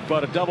 Rosenberg,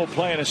 but a double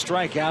play and a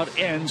strikeout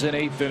ends an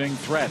 8th inning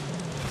threat.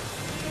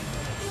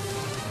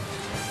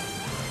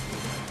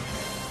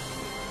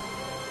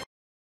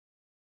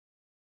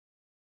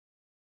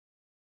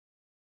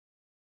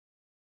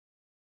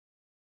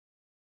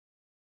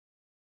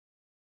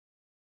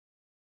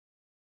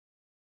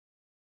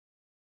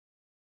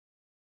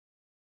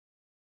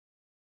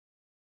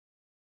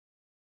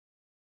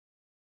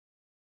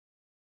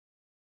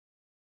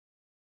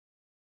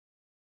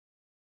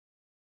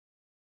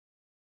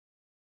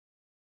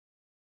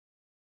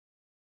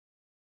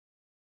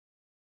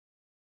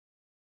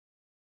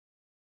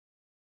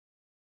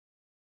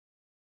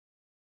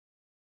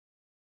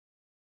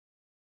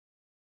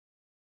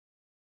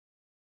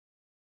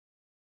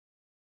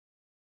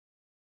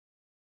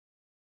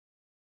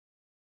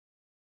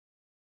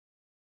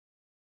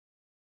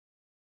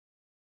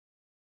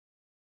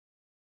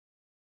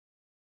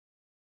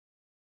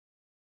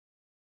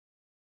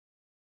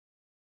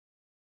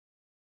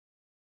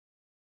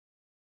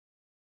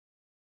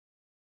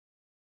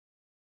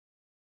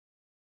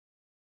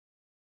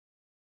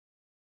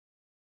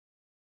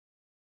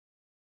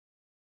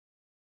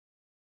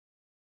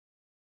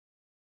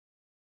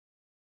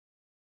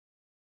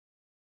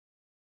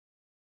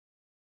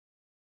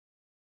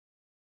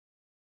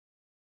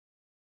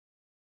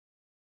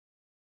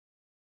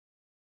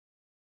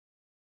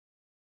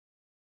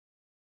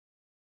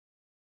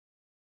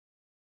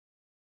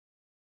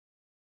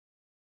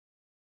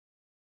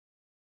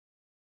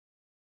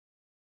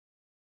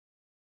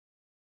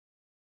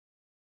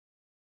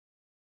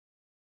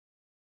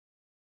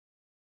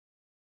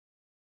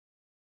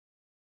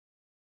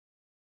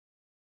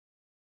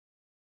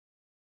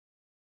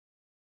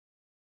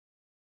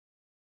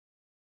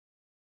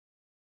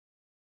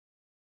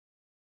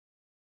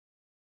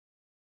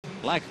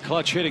 Lack of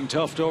clutch hitting,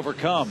 tough to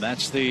overcome.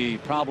 That's the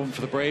problem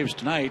for the Braves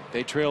tonight.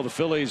 They trail the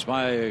Phillies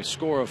by a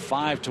score of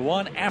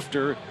 5-1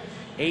 after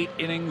 8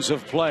 innings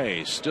of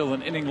play. Still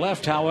an inning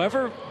left,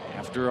 however.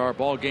 After our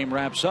ball game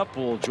wraps up,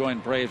 we'll join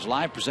Braves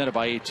Live, presented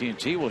by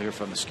AT&T. We'll hear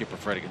from the skipper,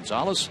 Freddie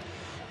Gonzalez.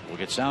 We'll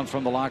get sound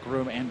from the locker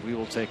room, and we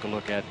will take a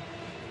look at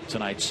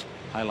tonight's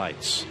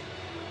highlights.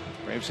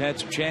 Braves had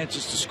some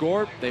chances to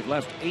score. They've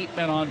left 8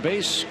 men on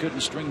base.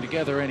 Couldn't string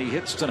together any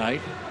hits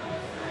tonight.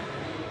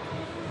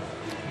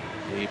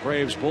 The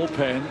Braves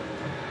bullpen,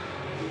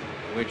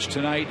 which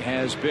tonight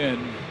has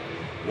been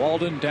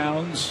Walden,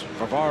 Downs,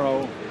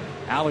 Favaro,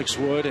 Alex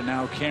Wood, and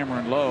now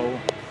Cameron Lowe.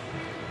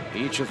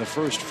 Each of the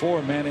first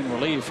 4 men in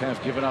relief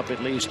have given up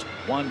at least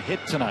 1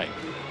 hit tonight.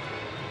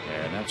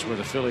 And that's where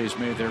the Phillies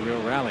made their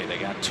real rally. They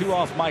got 2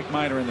 off Mike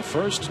Minor in the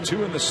first,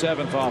 2 in the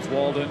 7th off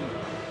Walden,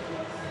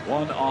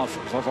 1 off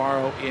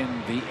Favaro in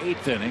the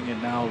 8th inning,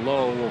 and now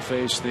Lowe will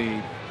face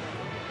the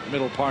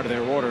middle part of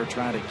their order,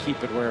 trying to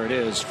keep it where it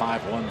is,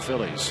 5-1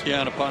 Phillies. Yeah,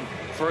 and upon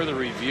further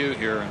review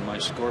here in my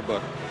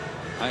scorebook,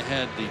 I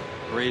had the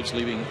Braves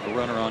leaving a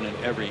runner on in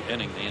every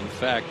inning. They, in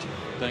fact,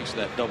 thanks to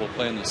that double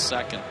play in the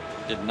second,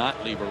 did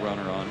not leave a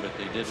runner on, but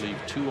they did leave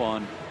 2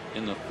 on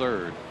in the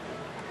third.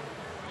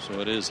 So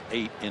it is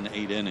 8 in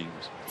 8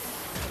 innings.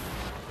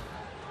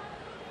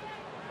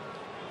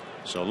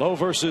 So Lowe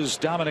versus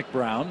Dominic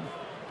Brown.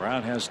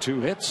 Brown has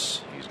 2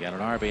 hits. He's got an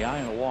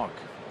RBI and a walk.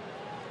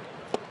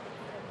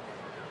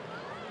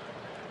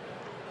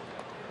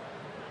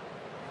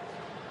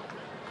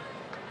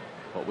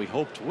 what we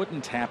hoped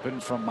wouldn't happen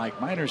from Mike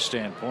Minor's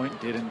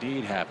standpoint did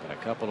indeed happen. A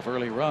couple of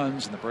early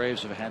runs, and the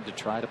Braves have had to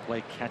try to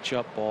play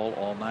catch-up ball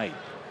all night.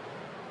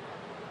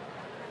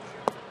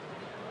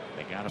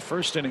 They got a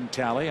first inning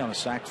tally on a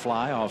sac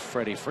fly off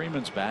Freddie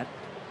Freeman's bat,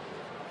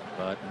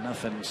 but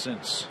nothing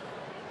since.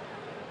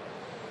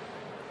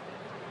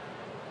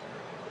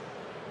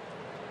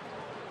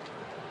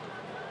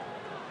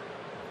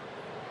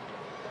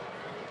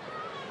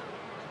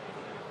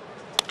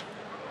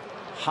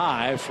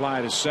 High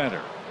fly to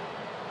center.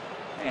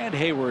 And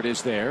Hayward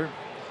is there.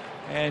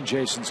 And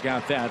Jason's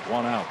got that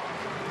one out.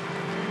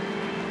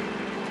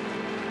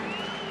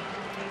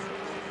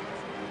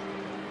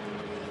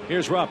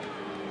 Here's Rupp.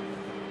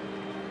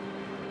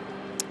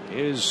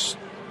 His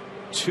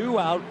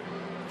 2-out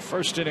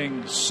first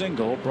inning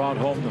single brought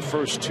home the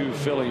first 2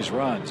 Phillies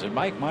runs. And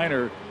Mike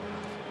Minor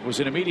was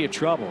in immediate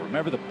trouble.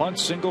 Remember the bunt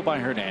single by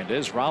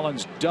Hernandez.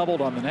 Rollins doubled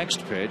on the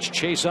next pitch.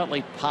 Chase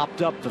Utley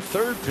popped up the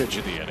 3rd pitch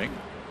of the inning.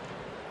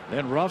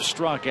 Then Ruff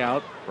struck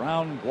out.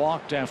 Brown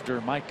walked after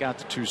Mike got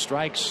the 2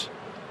 strikes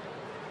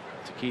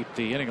to keep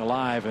the inning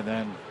alive, and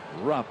then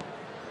Rupp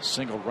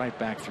singled right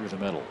back through the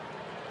middle.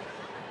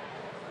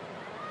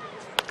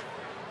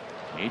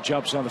 He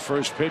jumps on the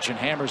first pitch and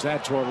hammers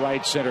that toward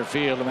right center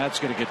field, and that's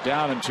going to get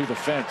down into the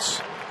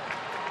fence.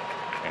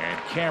 And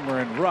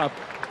Cameron Rupp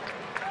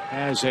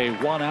has a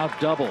 1-out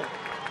double.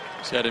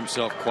 He's had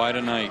himself quite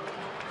a night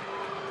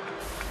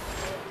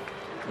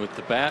with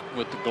the bat,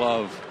 with the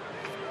glove.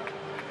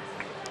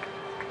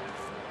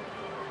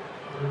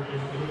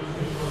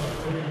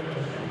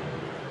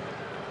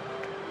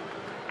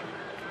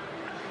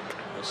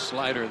 A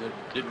slider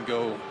that didn't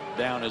go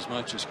down as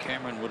much as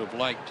Cameron would have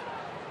liked.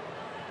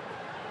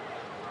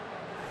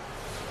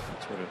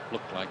 That's what it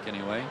looked like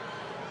anyway.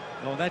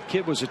 Well, that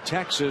kid was at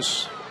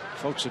Texas.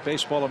 Folks at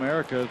Baseball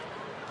America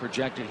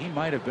projected he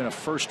might have been a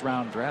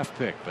first-round draft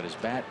pick, but his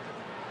bat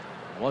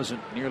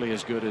wasn't nearly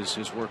as good as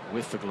his work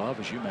with the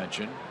glove, as you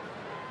mentioned.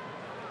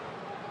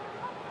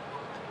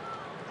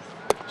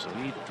 So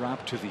he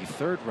dropped to the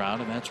 3rd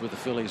round, and that's where the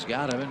Phillies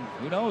got him. And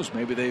who knows,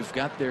 maybe they've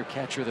got their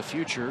catcher of the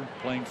future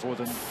playing for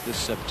them this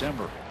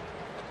September.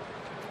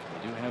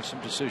 They do have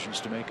some decisions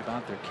to make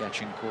about their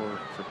catching core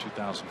for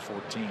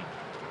 2014.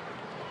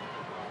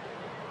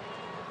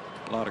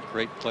 A lot of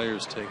great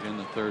players taken in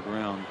the 3rd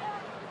round.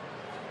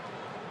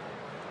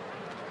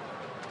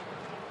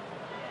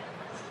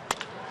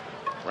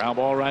 Ground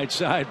ball right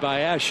side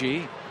by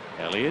Ashe.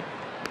 Elliott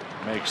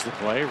makes the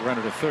play,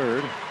 runner to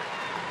 3rd.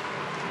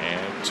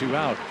 And 2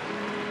 out.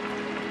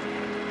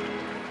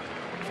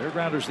 3rd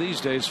rounders these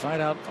days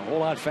find out a whole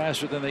lot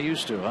faster than they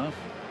used to, huh?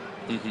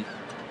 Mm-hmm.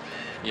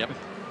 Yep.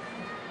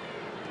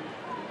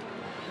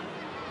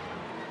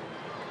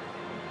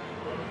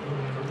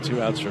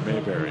 Two outs for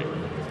Mayberry.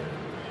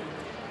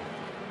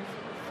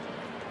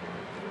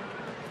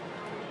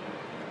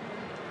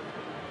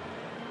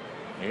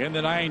 In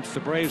the 9th,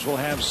 the Braves will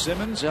have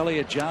Simmons,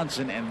 Elliott,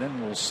 Johnson, and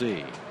then we'll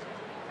see.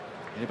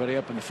 Anybody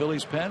up in the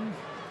Phillies pen?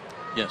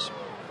 Yes.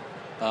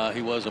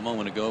 He was a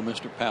moment ago,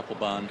 Mr.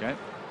 Papelbon. Okay.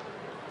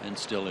 And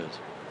still is.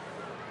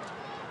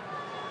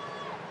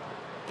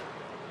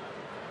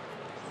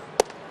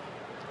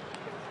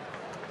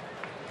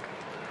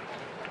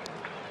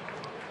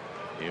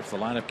 If the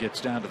lineup gets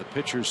down to the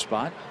pitcher's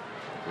spot,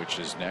 which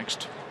is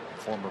next,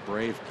 former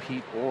Brave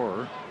Pete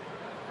Orr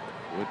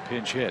would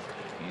pinch hit.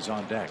 He's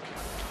on deck.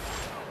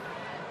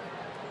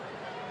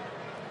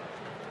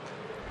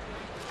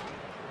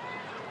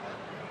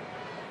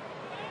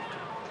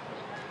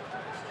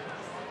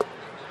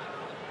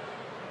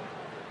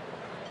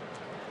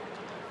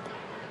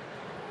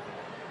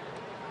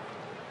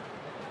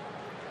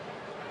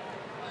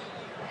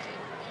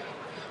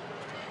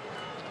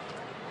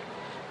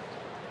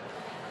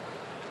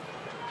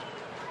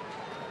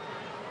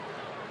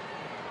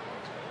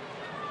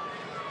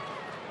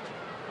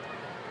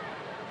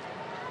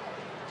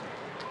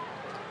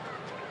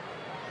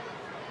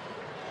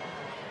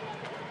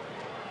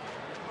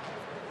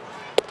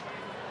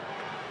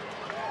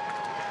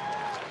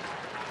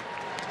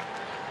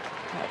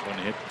 One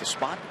hit the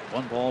spot.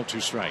 1 ball, 2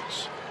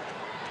 strikes.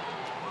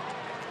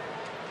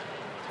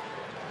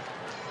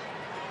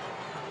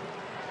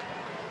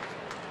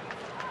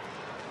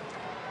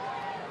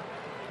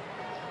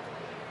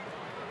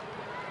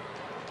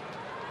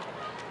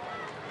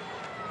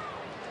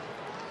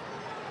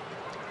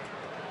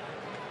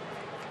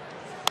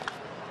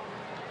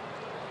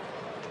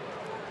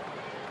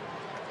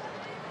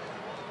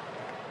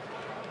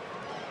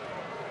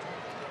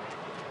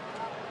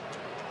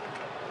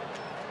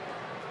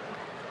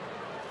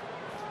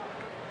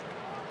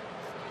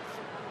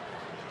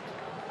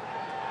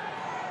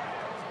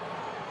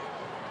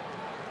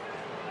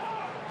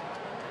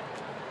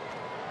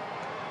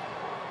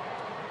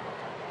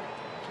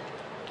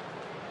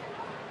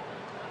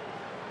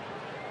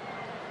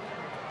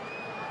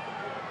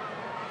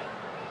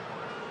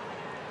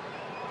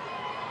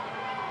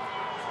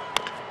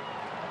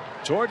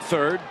 Toward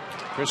 3rd.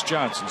 Chris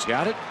Johnson's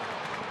got it.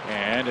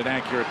 And an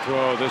accurate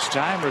throw this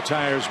time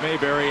retires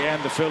Mayberry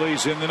and the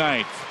Phillies in the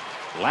 9th.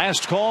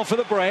 Last call for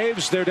the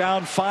Braves. They're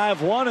down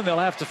 5-1, and they'll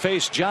have to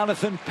face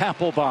Jonathan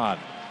Papelbon.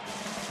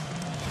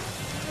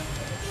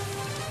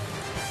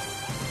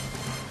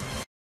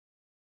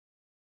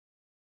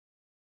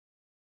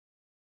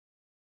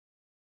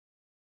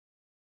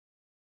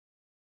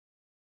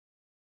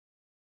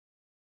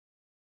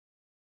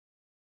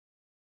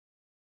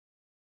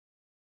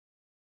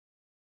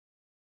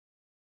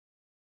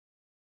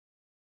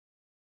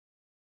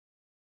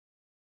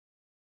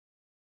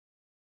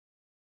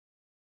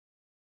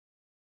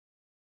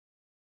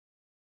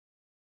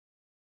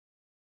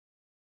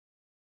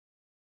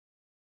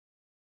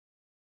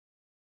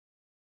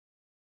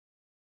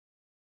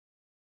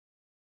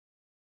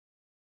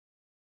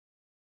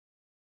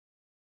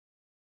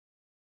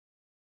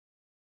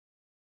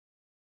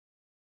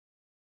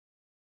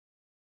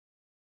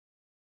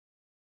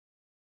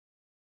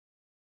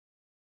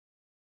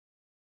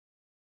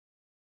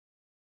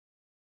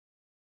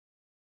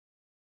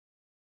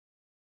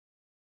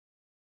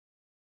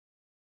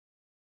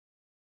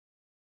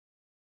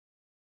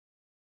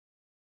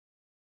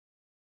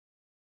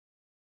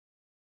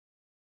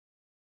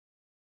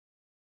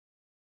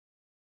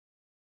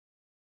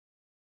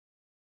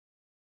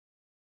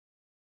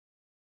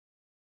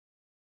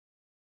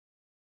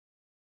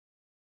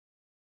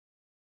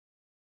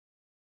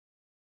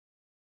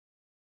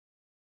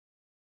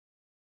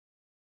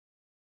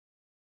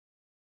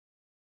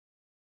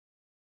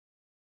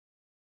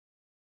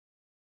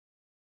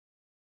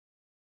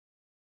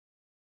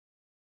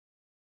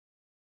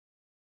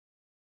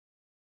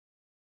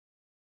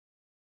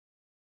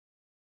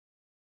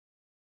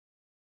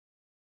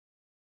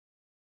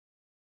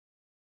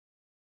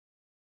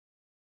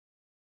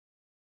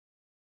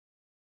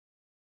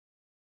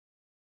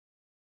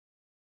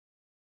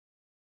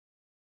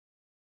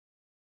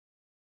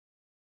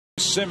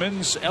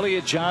 Simmons,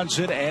 Elliott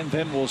Johnson, and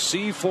then we'll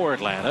see for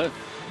Atlanta.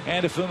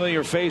 And a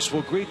familiar face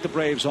will greet the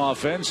Braves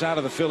offense out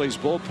of the Phillies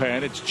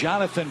bullpen. It's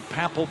Jonathan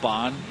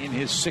Papelbon in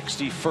his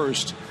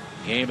 61st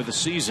game of the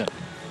season.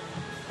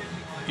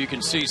 You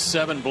can see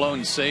 7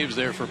 blown saves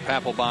there for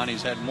Papelbon.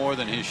 He's had more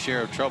than his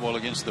share of trouble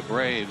against the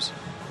Braves.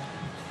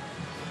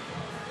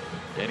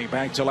 Dating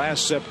back to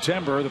last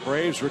September, the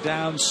Braves were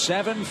down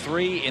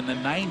 7-3 in the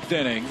 9th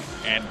inning,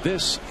 and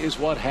this is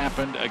what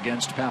happened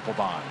against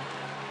Papelbon.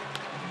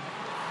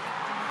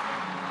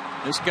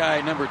 This guy,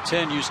 number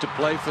 10, used to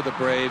play for the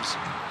Braves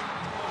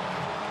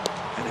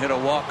and hit a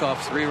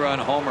walk-off 3-run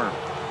homer.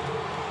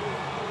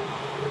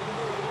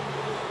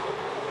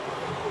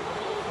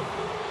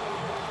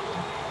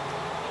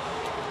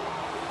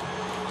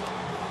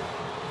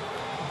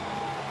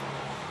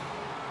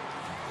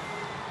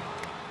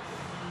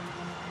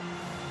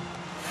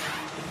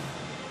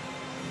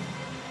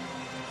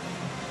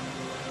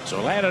 So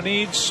Atlanta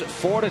needs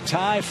 4 to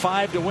tie,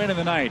 5 to win in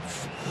the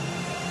 9th.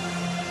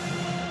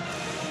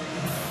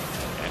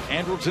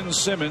 Andrelton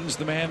Simmons,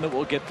 the man that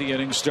will get the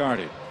inning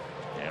started.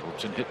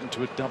 Andrelton hit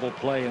into a double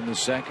play in the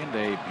second.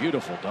 A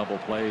beautiful double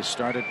play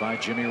started by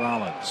Jimmy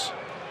Rollins.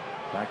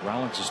 In fact,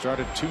 Rollins has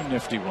started 2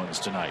 nifty ones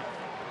tonight.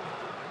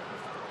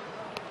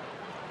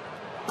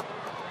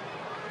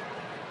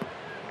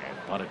 And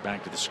punted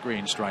back to the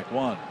screen, strike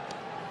 1.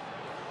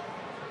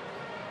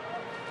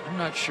 I'm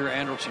not sure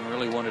Andrelton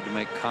really wanted to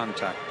make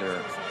contact there.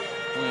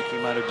 I think he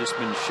might have just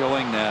been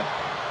showing that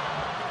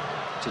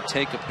to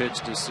take a pitch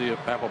to see if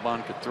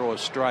Papelbon could throw a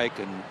strike,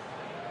 and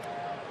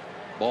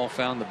ball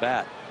found the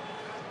bat.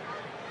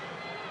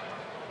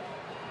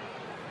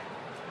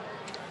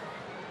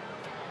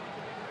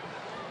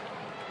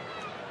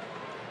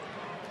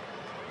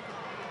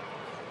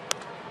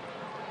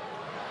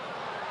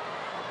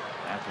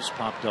 That was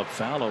popped up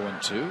foul,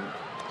 0-2.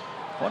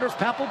 Wonder if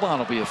Papelbon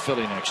will be a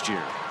Philly next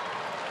year.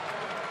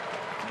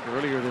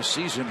 Earlier this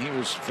season, he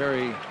was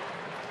very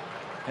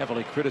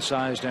heavily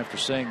criticized after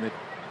saying that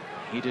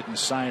he didn't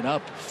sign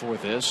up for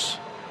this,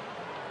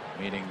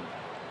 meaning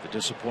the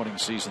disappointing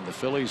season the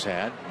Phillies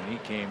had. When he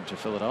came to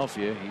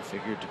Philadelphia, he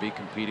figured to be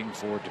competing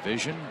for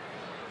division,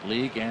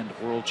 league, and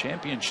world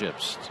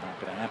championships. It's not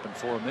going to happen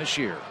for him this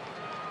year.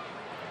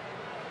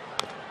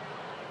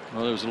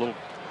 Well, there was a little,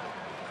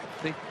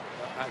 I think,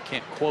 I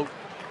can't quote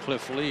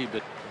Cliff Lee,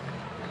 but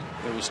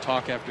there was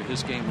talk after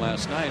his game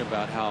last night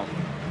about how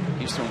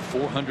he's thrown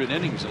 400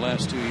 innings the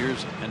last 2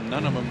 years, and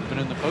none of them have been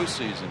in the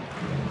postseason.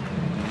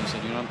 He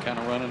said, I'm kind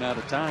of running out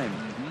of time.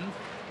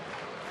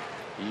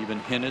 He even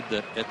hinted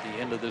that at the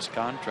end of this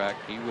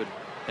contract, he would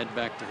head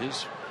back to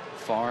his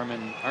farm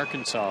in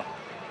Arkansas.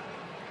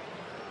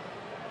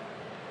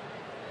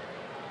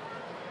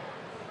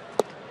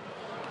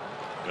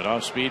 Good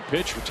off-speed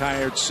pitch,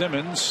 retired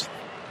Simmons.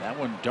 That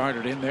one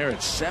darted in there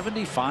at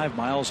 75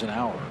 miles an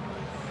hour.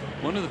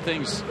 One of the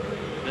things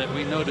that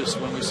we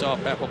noticed when we saw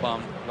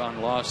Papelbon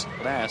lost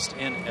last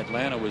in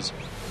Atlanta was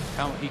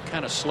how he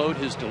kind of slowed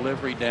his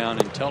delivery down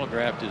and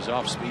telegraphed his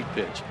off-speed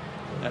pitch.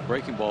 That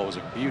breaking ball was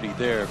a beauty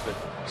there, but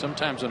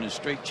sometimes on his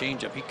straight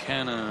changeup, he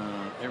kind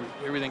of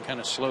everything kind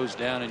of slows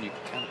down, and you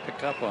kind of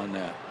pick up on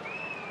that.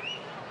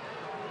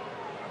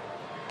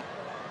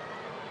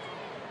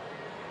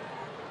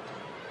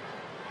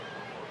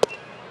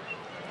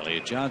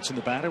 Elliott Johnson,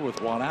 the batter,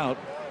 with one out.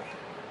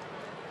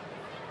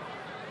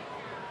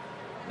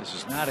 This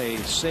is not a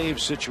save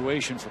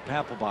situation for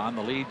Papelbon.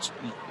 The lead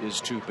is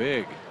too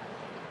big.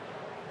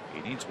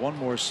 He needs one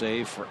more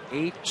save for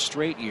 8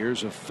 straight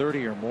years of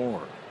 30 or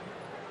more.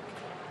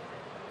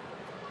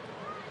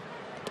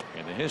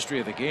 In the history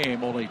of the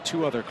game, only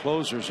 2 other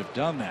closers have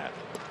done that.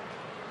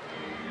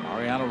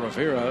 Mariano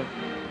Rivera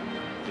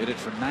did it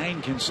for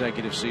 9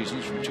 consecutive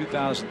seasons from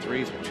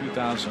 2003 through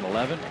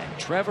 2011, and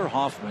Trevor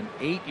Hoffman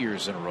 8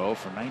 years in a row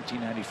from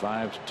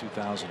 1995 to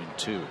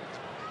 2002.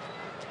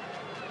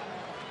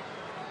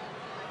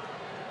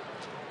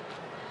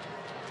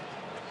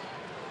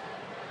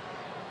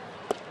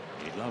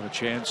 He'd love a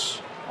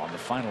chance on the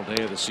final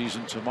day of the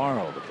season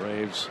tomorrow. The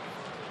Braves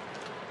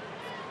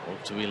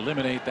hope to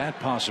eliminate that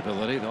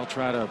possibility. They'll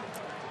try to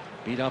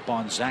beat up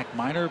on Zach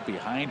Miner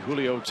behind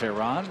Julio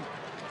Teheran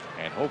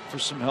and hope for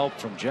some help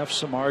from Jeff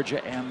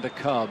Samardzija and the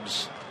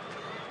Cubs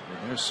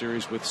in their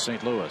series with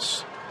St.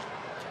 Louis.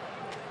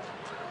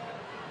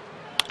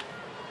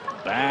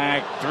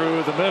 Back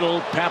through the middle.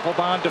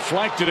 Papelbon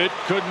deflected it.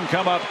 Couldn't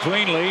come up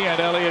cleanly,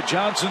 and Elliott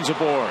Johnson's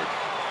aboard.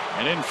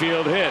 An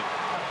infield hit.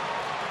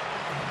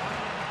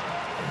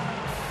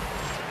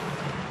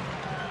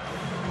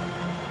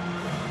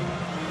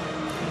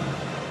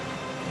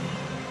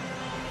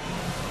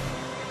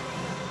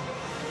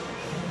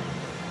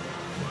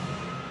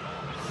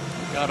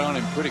 Got on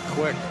him pretty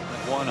quick,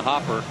 that one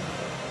hopper,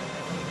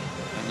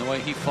 and the way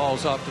he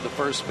falls off to the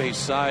first base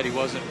side, he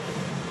wasn't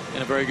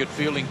in a very good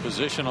fielding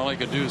position. All he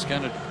could do is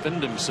kind of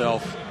defend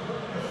himself.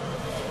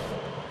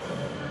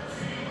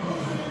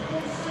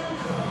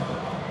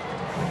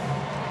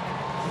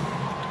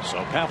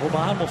 So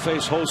Papelbon will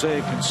face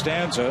Jose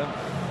Constanza.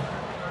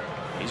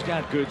 He's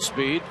got good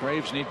speed.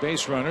 Braves need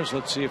base runners.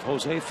 Let's see if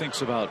Jose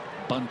thinks about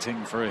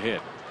bunting for a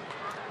hit.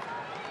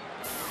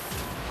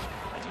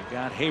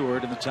 Got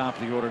Hayward in the top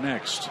of the order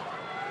next.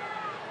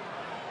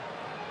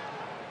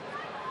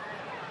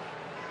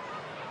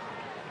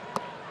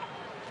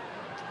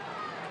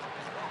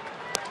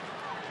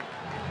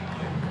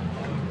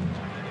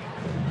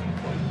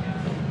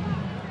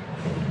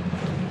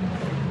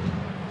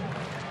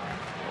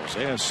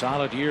 Jose, a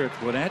solid year at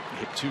Gwinnett,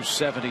 hit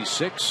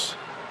 .276.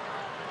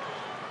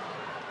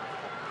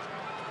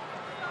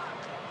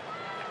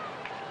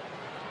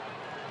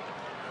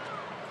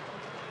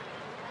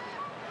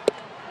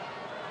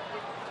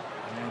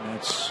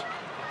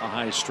 A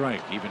high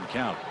strike, even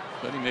count.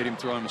 But he made him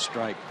throw him a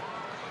strike.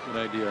 Good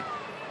idea.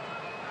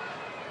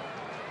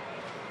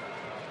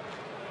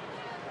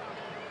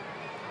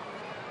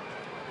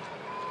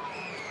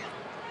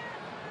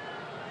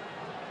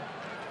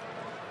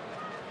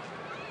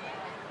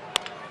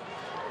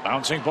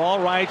 Bouncing ball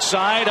right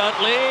side.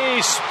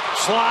 Utley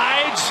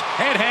slides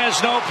and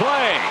has no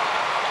play.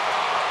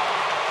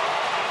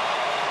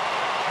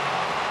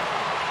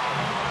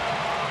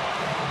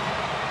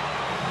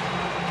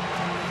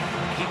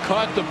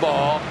 Caught the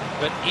ball,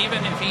 but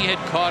even if he had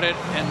caught it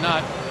and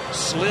not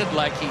slid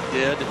like he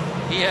did,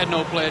 he had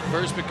no play at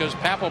first because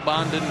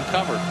Papelbon didn't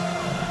cover.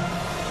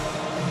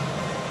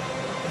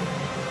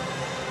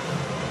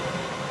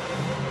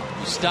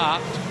 He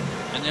stopped,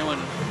 and then when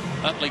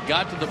Utley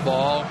got to the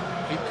ball,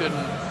 he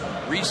couldn't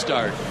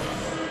restart.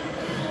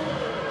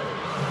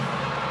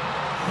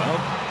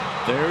 Well,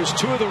 there's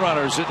 2 of the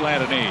runners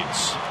Atlanta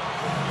needs.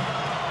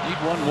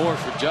 Need one more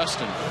for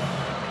Justin.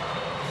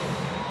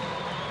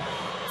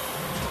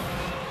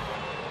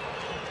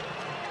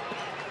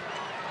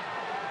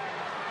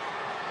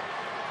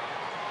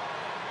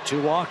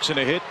 Two walks and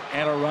a hit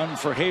and a run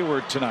for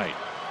Hayward tonight.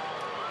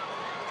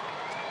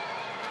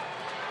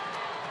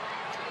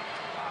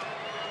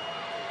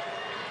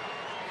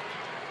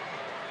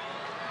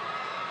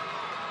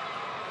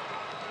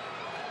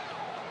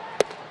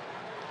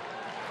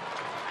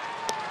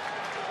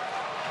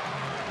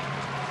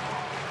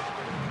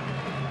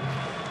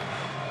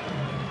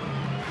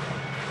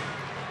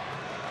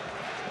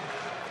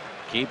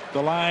 Keep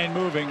the line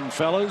moving,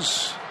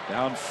 fellas.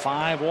 Down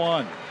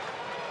 5-1.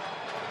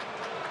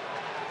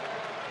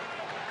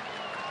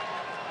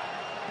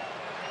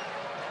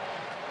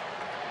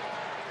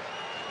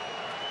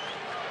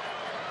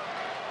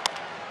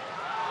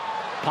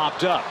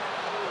 Popped up.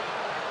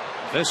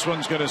 This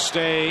one's going to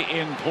stay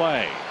in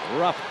play.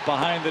 Rupp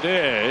behind the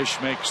dish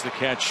makes the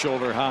catch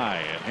shoulder high,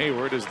 and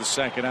Hayward is the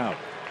second out.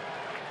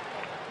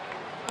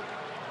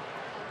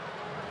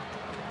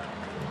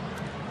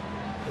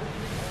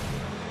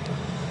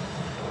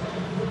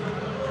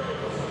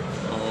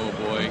 Oh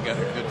boy, he got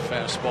a good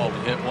fastball to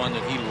hit, one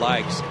that he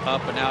likes,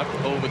 up and out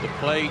over the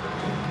plate,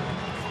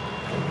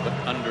 but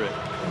under it.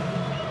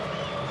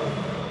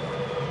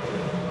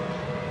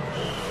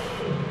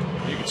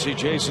 You can see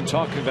Jason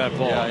talking that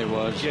ball. Yeah, he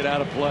was. Get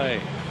out of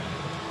play.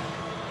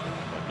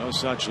 But no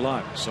such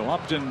luck. So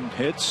Upton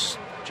hits.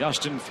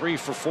 Justin 3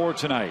 for 4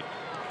 tonight.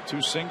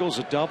 2 singles,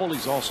 a double.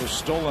 He's also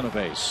stolen a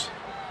base.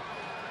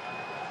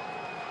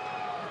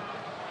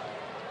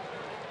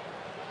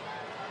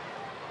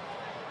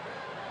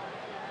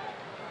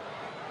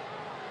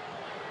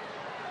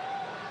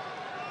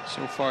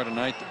 So far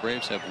tonight, the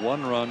Braves have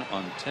 1 run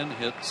on 10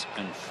 hits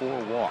and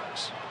 4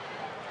 walks.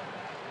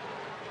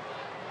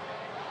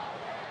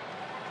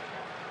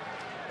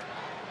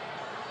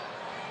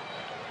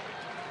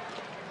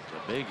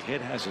 The big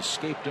hit has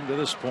escaped him to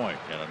this point,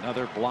 and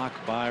another block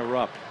by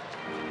Rupp.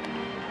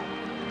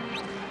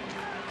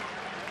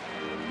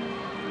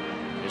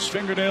 His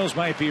fingernails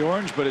might be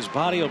orange, but his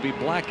body will be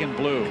black and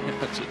blue.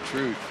 That's the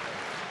truth.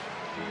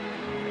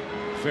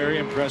 Very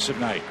impressive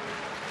night.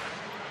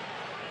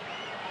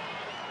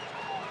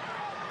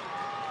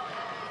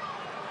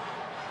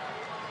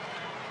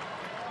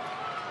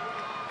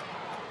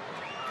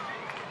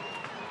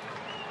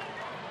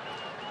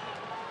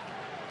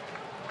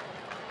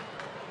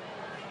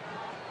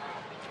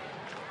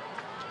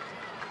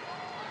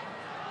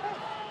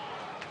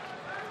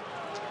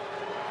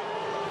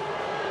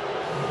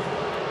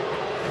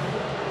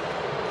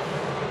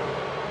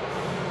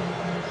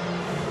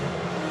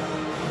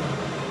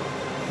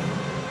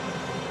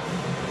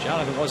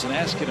 Jonathan wasn't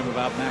asking him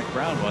about Mac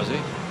Brown, was he?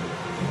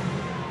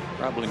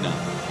 Probably not.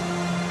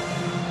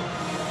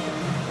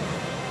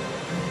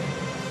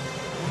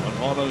 1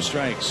 ball, no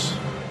strikes.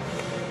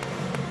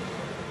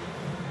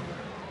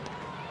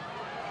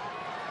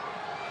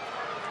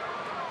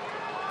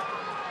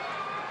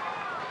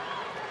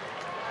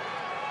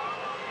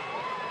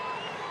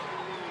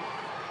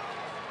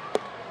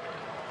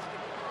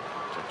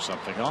 Took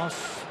something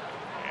off,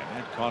 and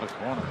that caught a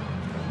corner.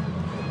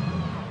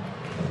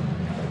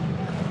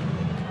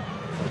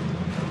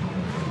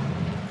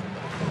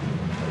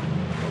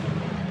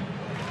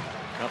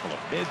 Couple of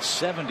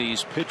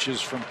mid-70s pitches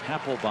from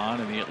Papelbon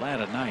in the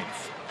Atlanta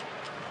ninth.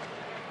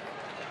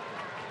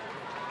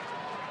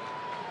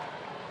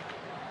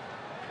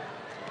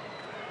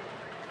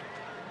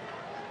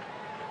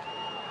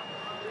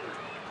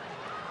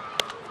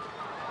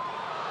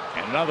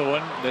 And another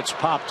one that's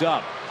popped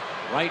up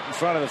right in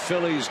front of the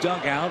Phillies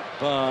dugout,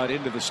 but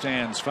into the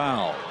stands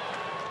foul.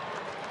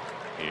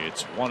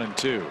 It's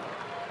 1-2.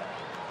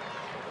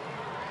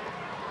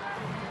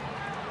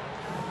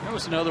 That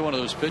was another one of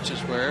those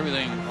pitches where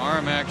everything,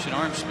 arm action,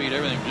 arm speed,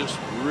 everything just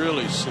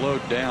really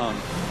slowed down.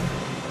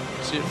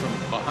 See it from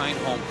behind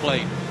home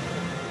plate.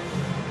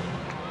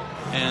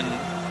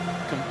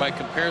 And by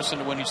comparison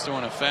to when he's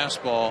throwing a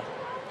fastball,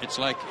 it's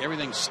like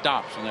everything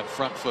stops on that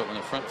front foot. When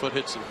the front foot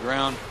hits the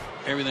ground,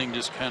 everything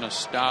just kind of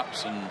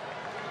stops, and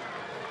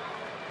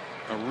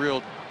a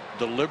real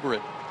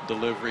deliberate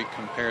delivery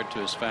compared to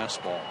his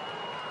fastball.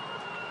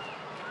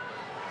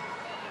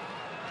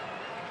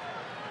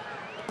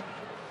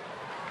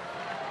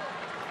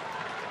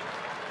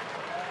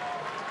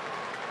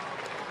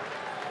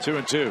 Two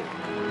and two.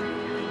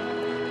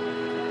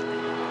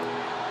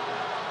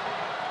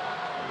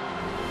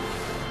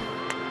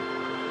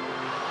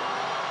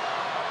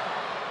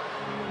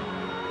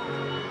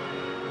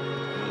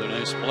 Another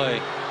nice play.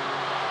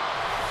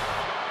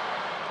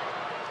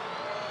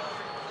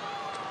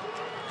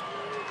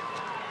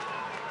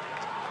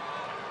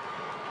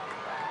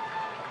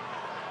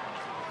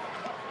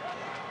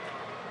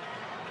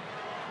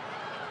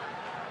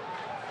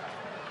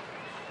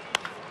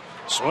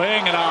 Swing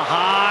and a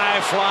high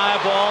fly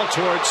ball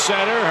towards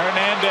center.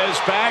 Hernandez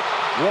back.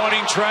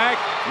 Warning track.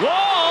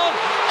 Wall.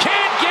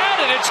 Can't get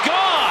it. It's gone.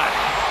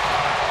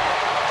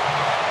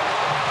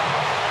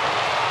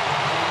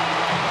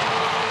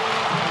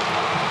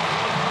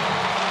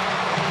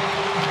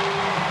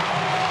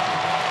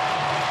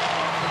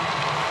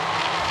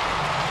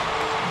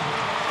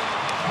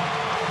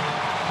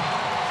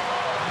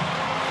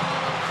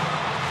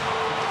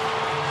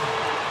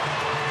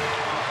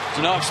 It's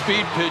an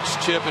off-speed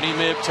pitch, Chip, and he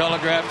may have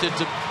telegraphed it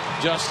to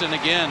Justin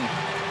again.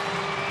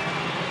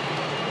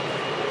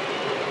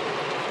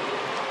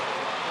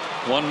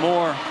 One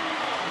more.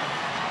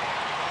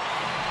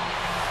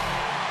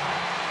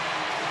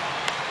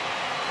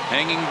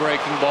 Hanging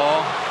breaking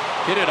ball.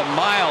 Hit it a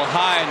mile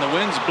high, and the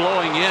wind's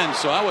blowing in,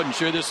 so I wasn't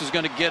sure this was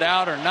going to get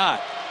out or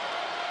not.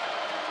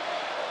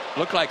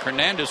 Looked like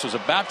Hernandez was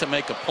about to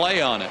make a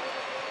play on it.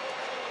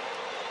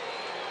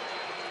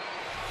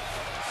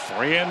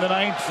 3 in the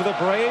ninth for the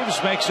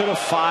Braves, makes it a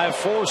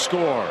 5-4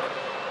 score.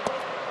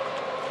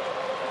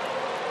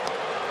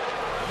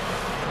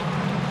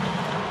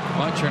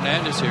 Watch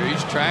Hernandez here.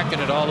 He's tracking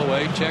it all the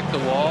way. Check the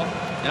wall.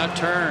 Now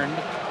turned.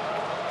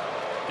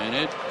 And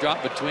it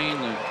dropped between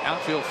the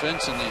outfield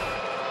fence and the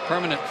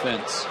permanent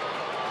fence.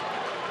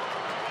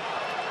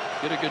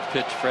 Get a good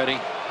pitch, Freddie.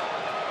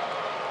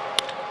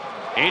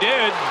 He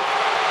did.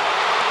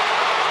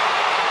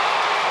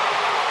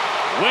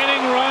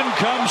 Winning run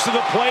comes to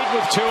the plate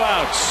with 2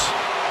 outs.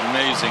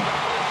 Amazing.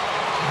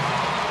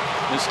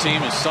 This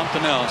team is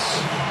something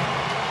else.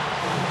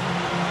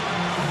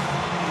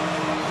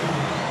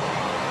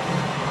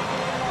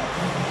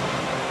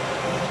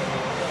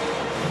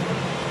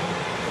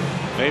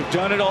 They've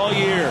done it all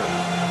year.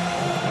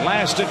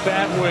 Last at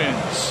bat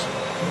wins.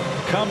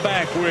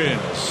 Comeback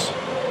wins.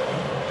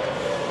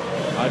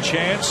 A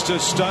chance to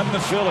stun the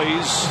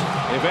Phillies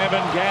if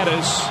Evan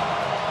Gattis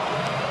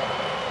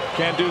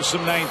can do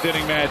some 9th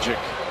inning magic.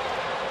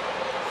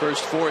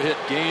 First 4-hit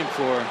game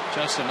for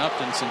Justin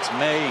Upton since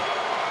May. He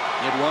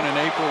had one in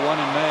April, one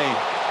in May.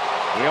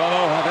 We all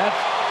know how that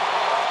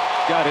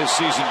got his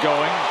season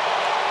going.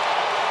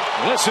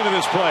 Listen to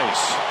this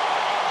place.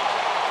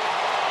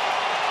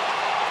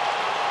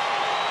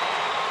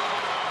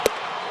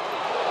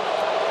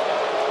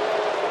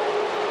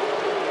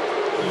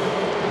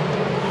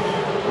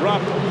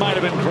 Rupp might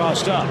have been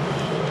crossed up.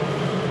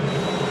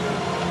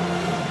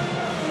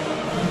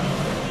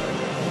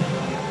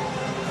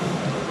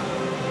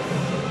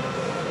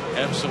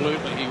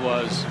 Absolutely, he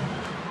was.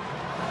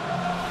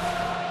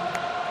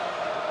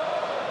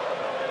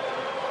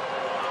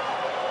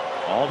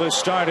 All this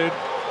started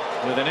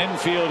with an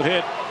infield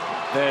hit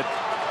that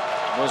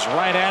was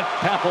right at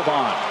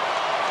Papelbon.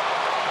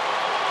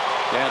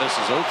 Gaddis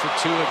is 0 for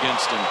 2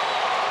 against him.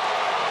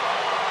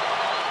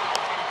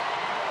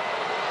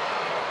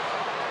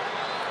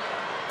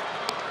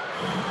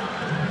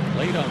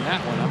 Late on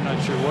that one. I'm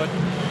not sure what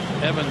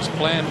Evans'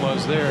 plan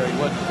was there. He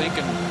wasn't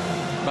thinking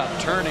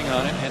about turning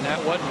on it, and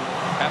that wasn't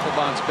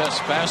Papelbon's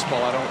best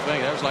fastball, I don't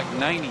think. That was like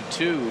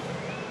 92.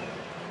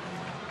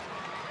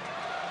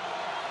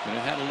 And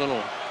it had a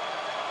little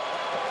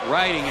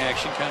riding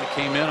action, kind of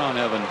came in on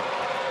Evan.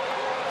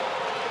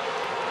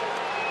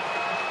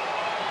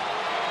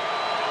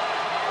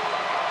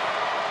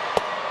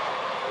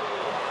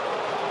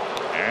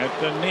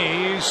 At the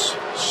knees,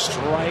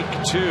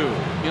 strike 2. You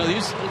know,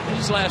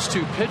 these last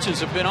 2 pitches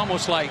have been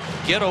almost like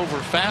get over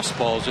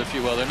fastballs, if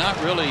you will. They're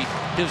not really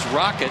his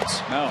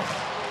rockets. No.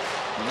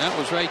 And that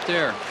was right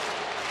there.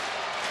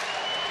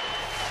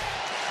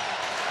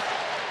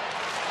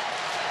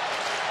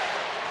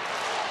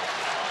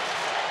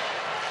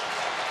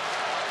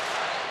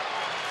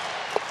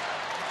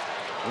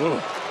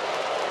 Ooh.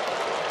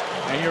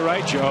 And you're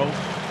right, Joe.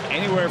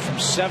 Anywhere from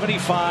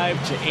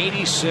 75 to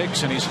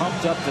 86, and he's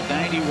humped up to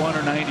 91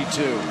 or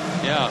 92.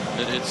 Yeah,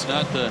 it's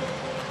not the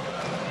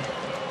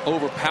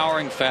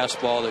overpowering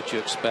fastball that you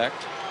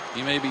expect.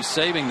 He may be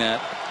saving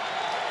that.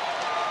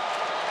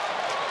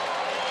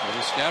 But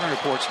his scouting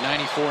report's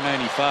 94,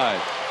 95.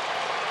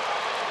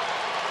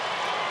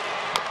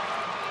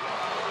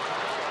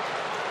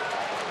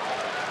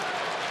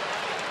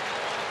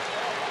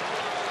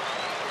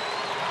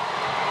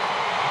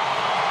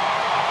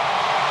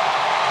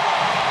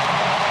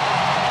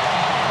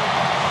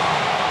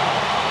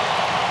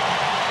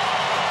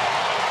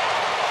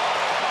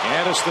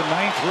 Gaddis, the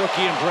 9th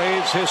rookie in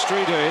Braves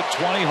history to hit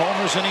 20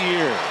 homers in a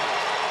year.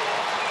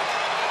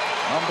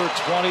 Number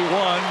 21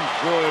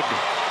 would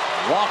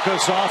walk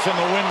us off in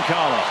the win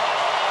column.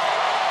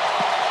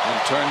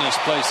 And turn this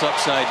place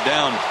upside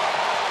down.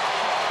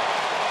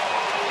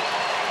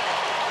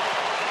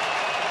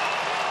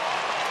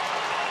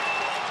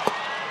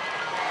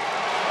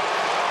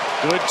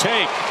 Good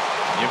take.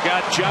 You've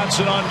got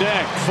Johnson on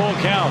deck. Full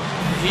count.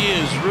 He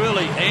is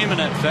really aiming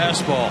at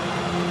fastball.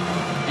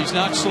 He's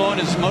not slowing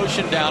his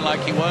motion down like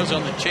he was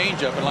on the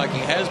changeup and like he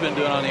has been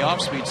doing on the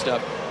off-speed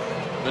stuff.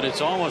 But it's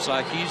almost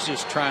like he's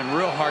just trying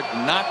real hard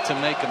not to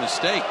make a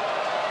mistake.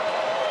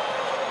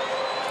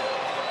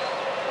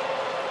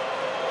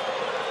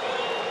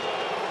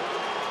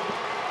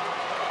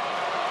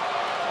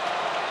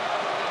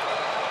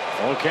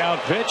 Full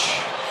count pitch.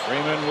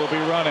 Freeman will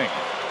be running.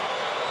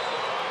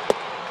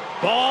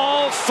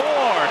 Ball 4.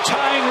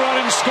 Tying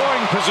run in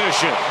scoring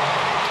position.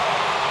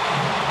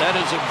 That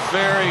is a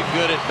very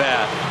good at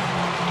bat.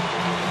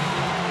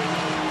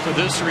 For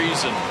this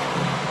reason,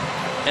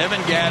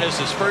 Evan Gaddis,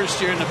 his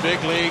first year in the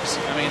big leagues.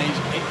 I mean,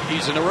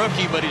 he's a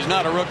rookie, but he's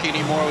not a rookie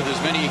anymore with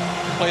as many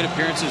plate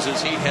appearances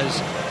as he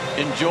has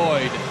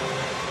enjoyed.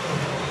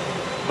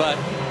 But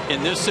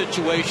in this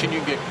situation, you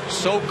get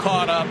so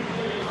caught up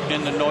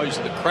in the noise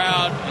of the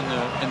crowd,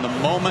 in the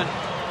moment,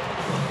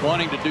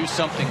 wanting to do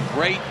something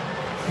great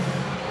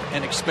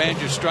and expand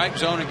your strike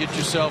zone and get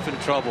yourself in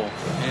trouble.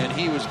 And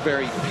he was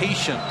very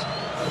patient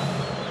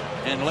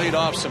and laid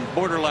off some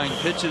borderline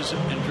pitches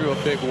and drew a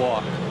big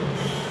walk.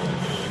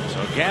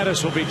 So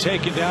Gaddis will be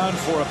taken down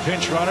for a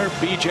pinch runner.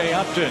 B.J.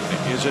 Upton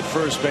is at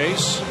first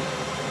base.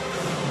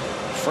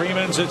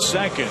 Freeman's at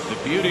second.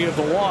 The beauty of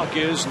the walk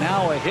is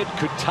now a hit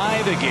could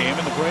tie the game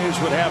and the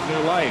Braves would have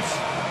new life.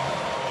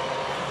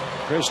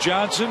 Chris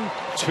Johnson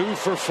 2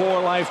 for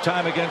 4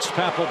 lifetime against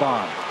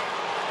Papelbon.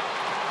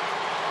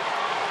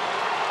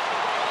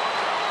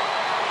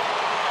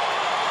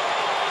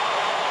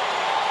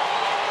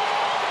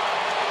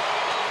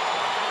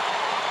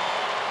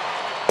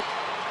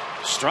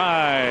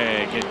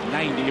 Strike at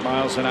 90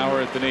 miles an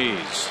hour at the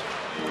knees.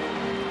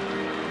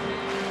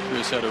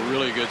 Chris had a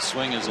really good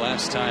swing his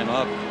last time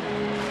up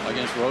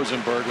against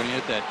Rosenberg when he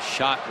hit that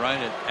shot right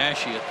at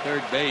Ashe at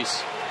third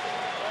base.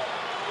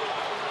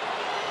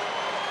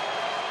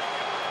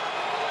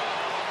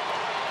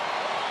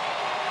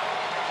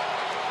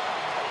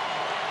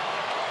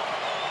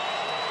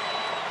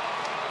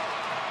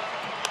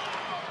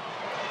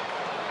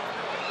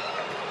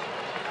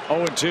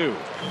 Oh, 2.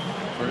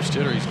 First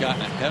hitter he's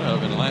gotten ahead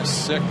of in the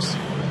last 6.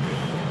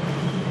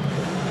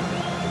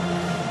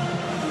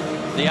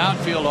 The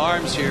outfield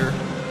arms here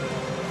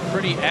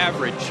pretty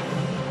average.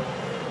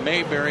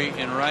 Mayberry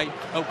in right.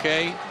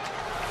 Okay.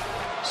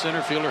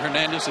 Center fielder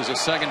Hernandez is a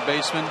second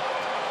baseman.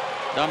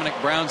 Dominic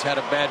Brown's had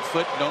a bad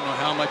foot. Don't know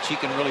how much he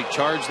can really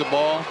charge the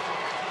ball.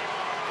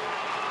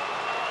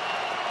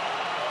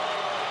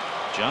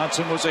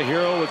 Johnson was a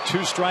hero with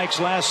 2 strikes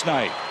last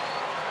night.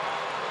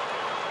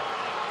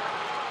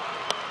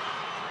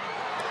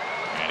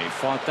 And he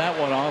fought that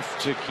one off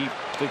to keep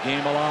the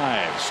game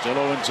alive. Still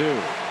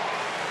 0-2.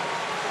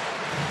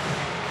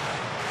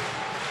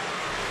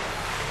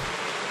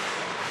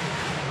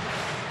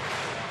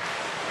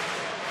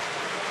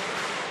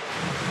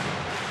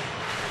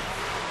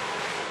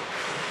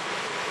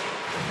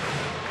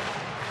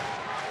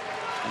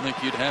 I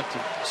think you'd have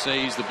to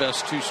say he's the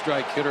best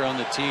 2-strike hitter on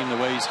the team, the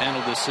way he's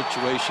handled this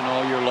situation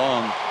all year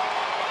long.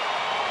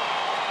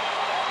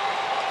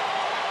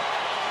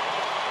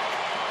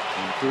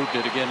 Improved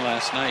it again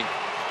last night.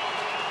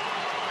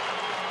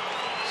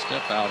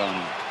 Step out on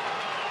him.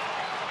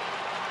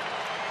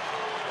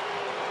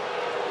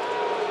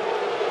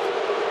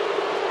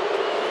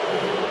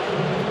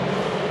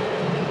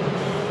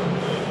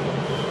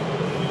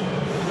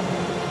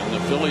 And the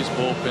Phillies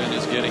bullpen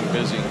is getting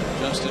busy.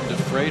 Justin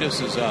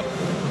DeFreitas is up.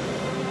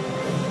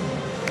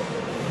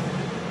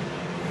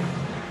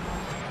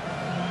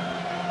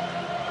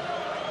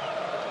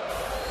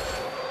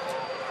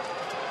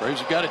 Braves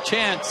have got a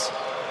chance.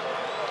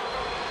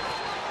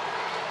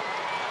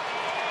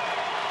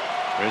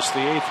 Chris, the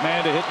 8th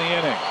man to hit in the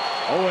inning.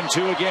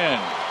 0-2 again.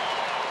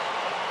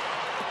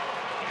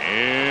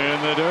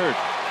 In the dirt.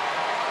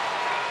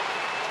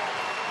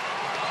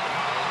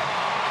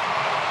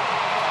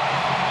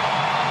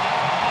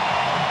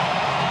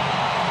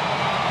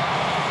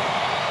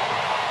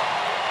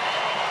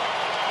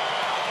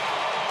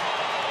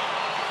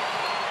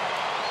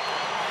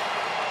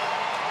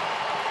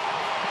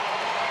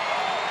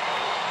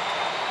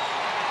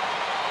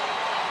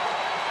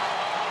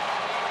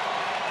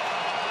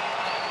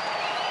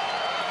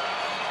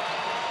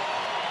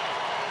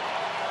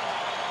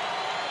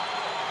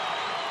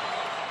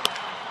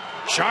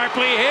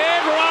 Sharply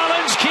hit.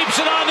 Rollins keeps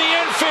it on the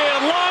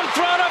infield. Long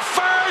throw to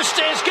first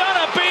is going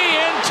to be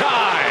in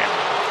time.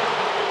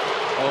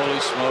 Holy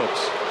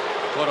smokes.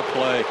 What a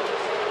play.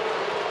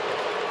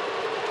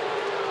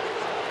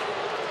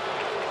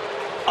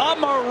 A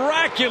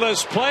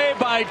miraculous play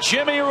by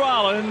Jimmy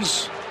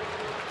Rollins,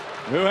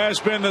 who has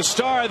been the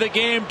star of the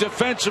game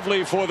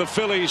defensively for the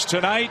Phillies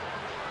tonight.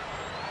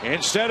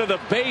 Instead of the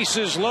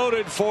bases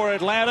loaded for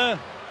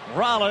Atlanta,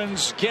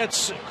 Rollins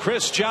gets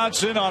Chris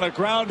Johnson on a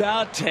ground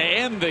out to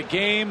end the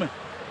game.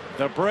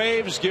 The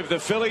Braves give the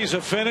Phillies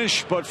a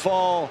finish but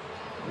fall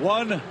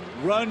 1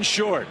 run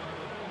short.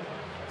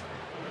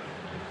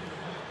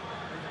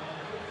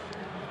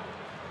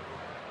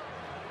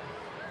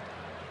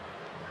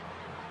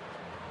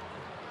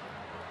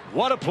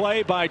 What a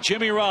play by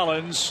Jimmy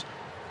Rollins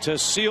to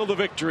seal the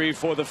victory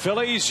for the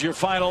Phillies. Your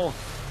final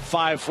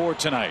 5-4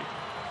 tonight.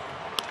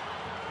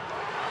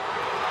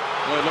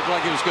 Well, it looked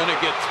like he was going to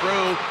get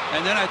through,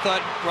 and then I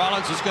thought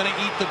Rollins was going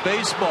to eat the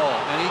baseball,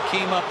 and he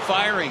came up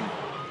firing.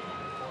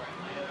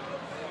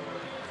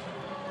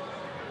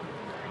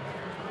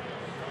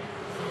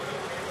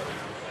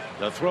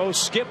 The throw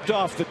skipped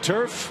off the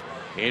turf.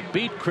 It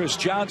beat Chris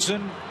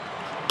Johnson,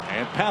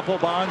 and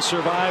Papelbon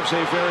survives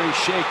a very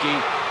shaky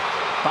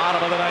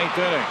bottom of the 9th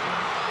inning.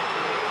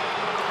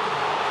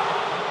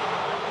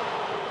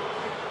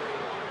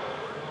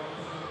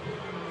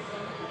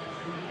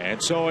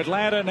 And so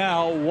Atlanta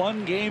now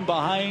 1 game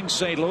behind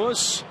St.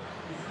 Louis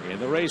in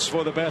the race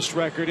for the best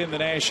record in the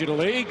National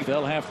League.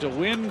 They'll have to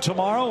win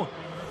tomorrow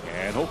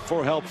and hope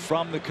for help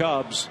from the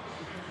Cubs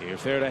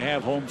if they're to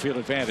have home field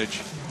advantage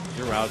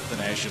throughout the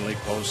National League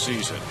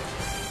postseason.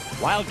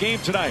 Wild game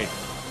tonight.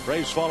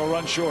 Braves fall a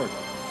run short.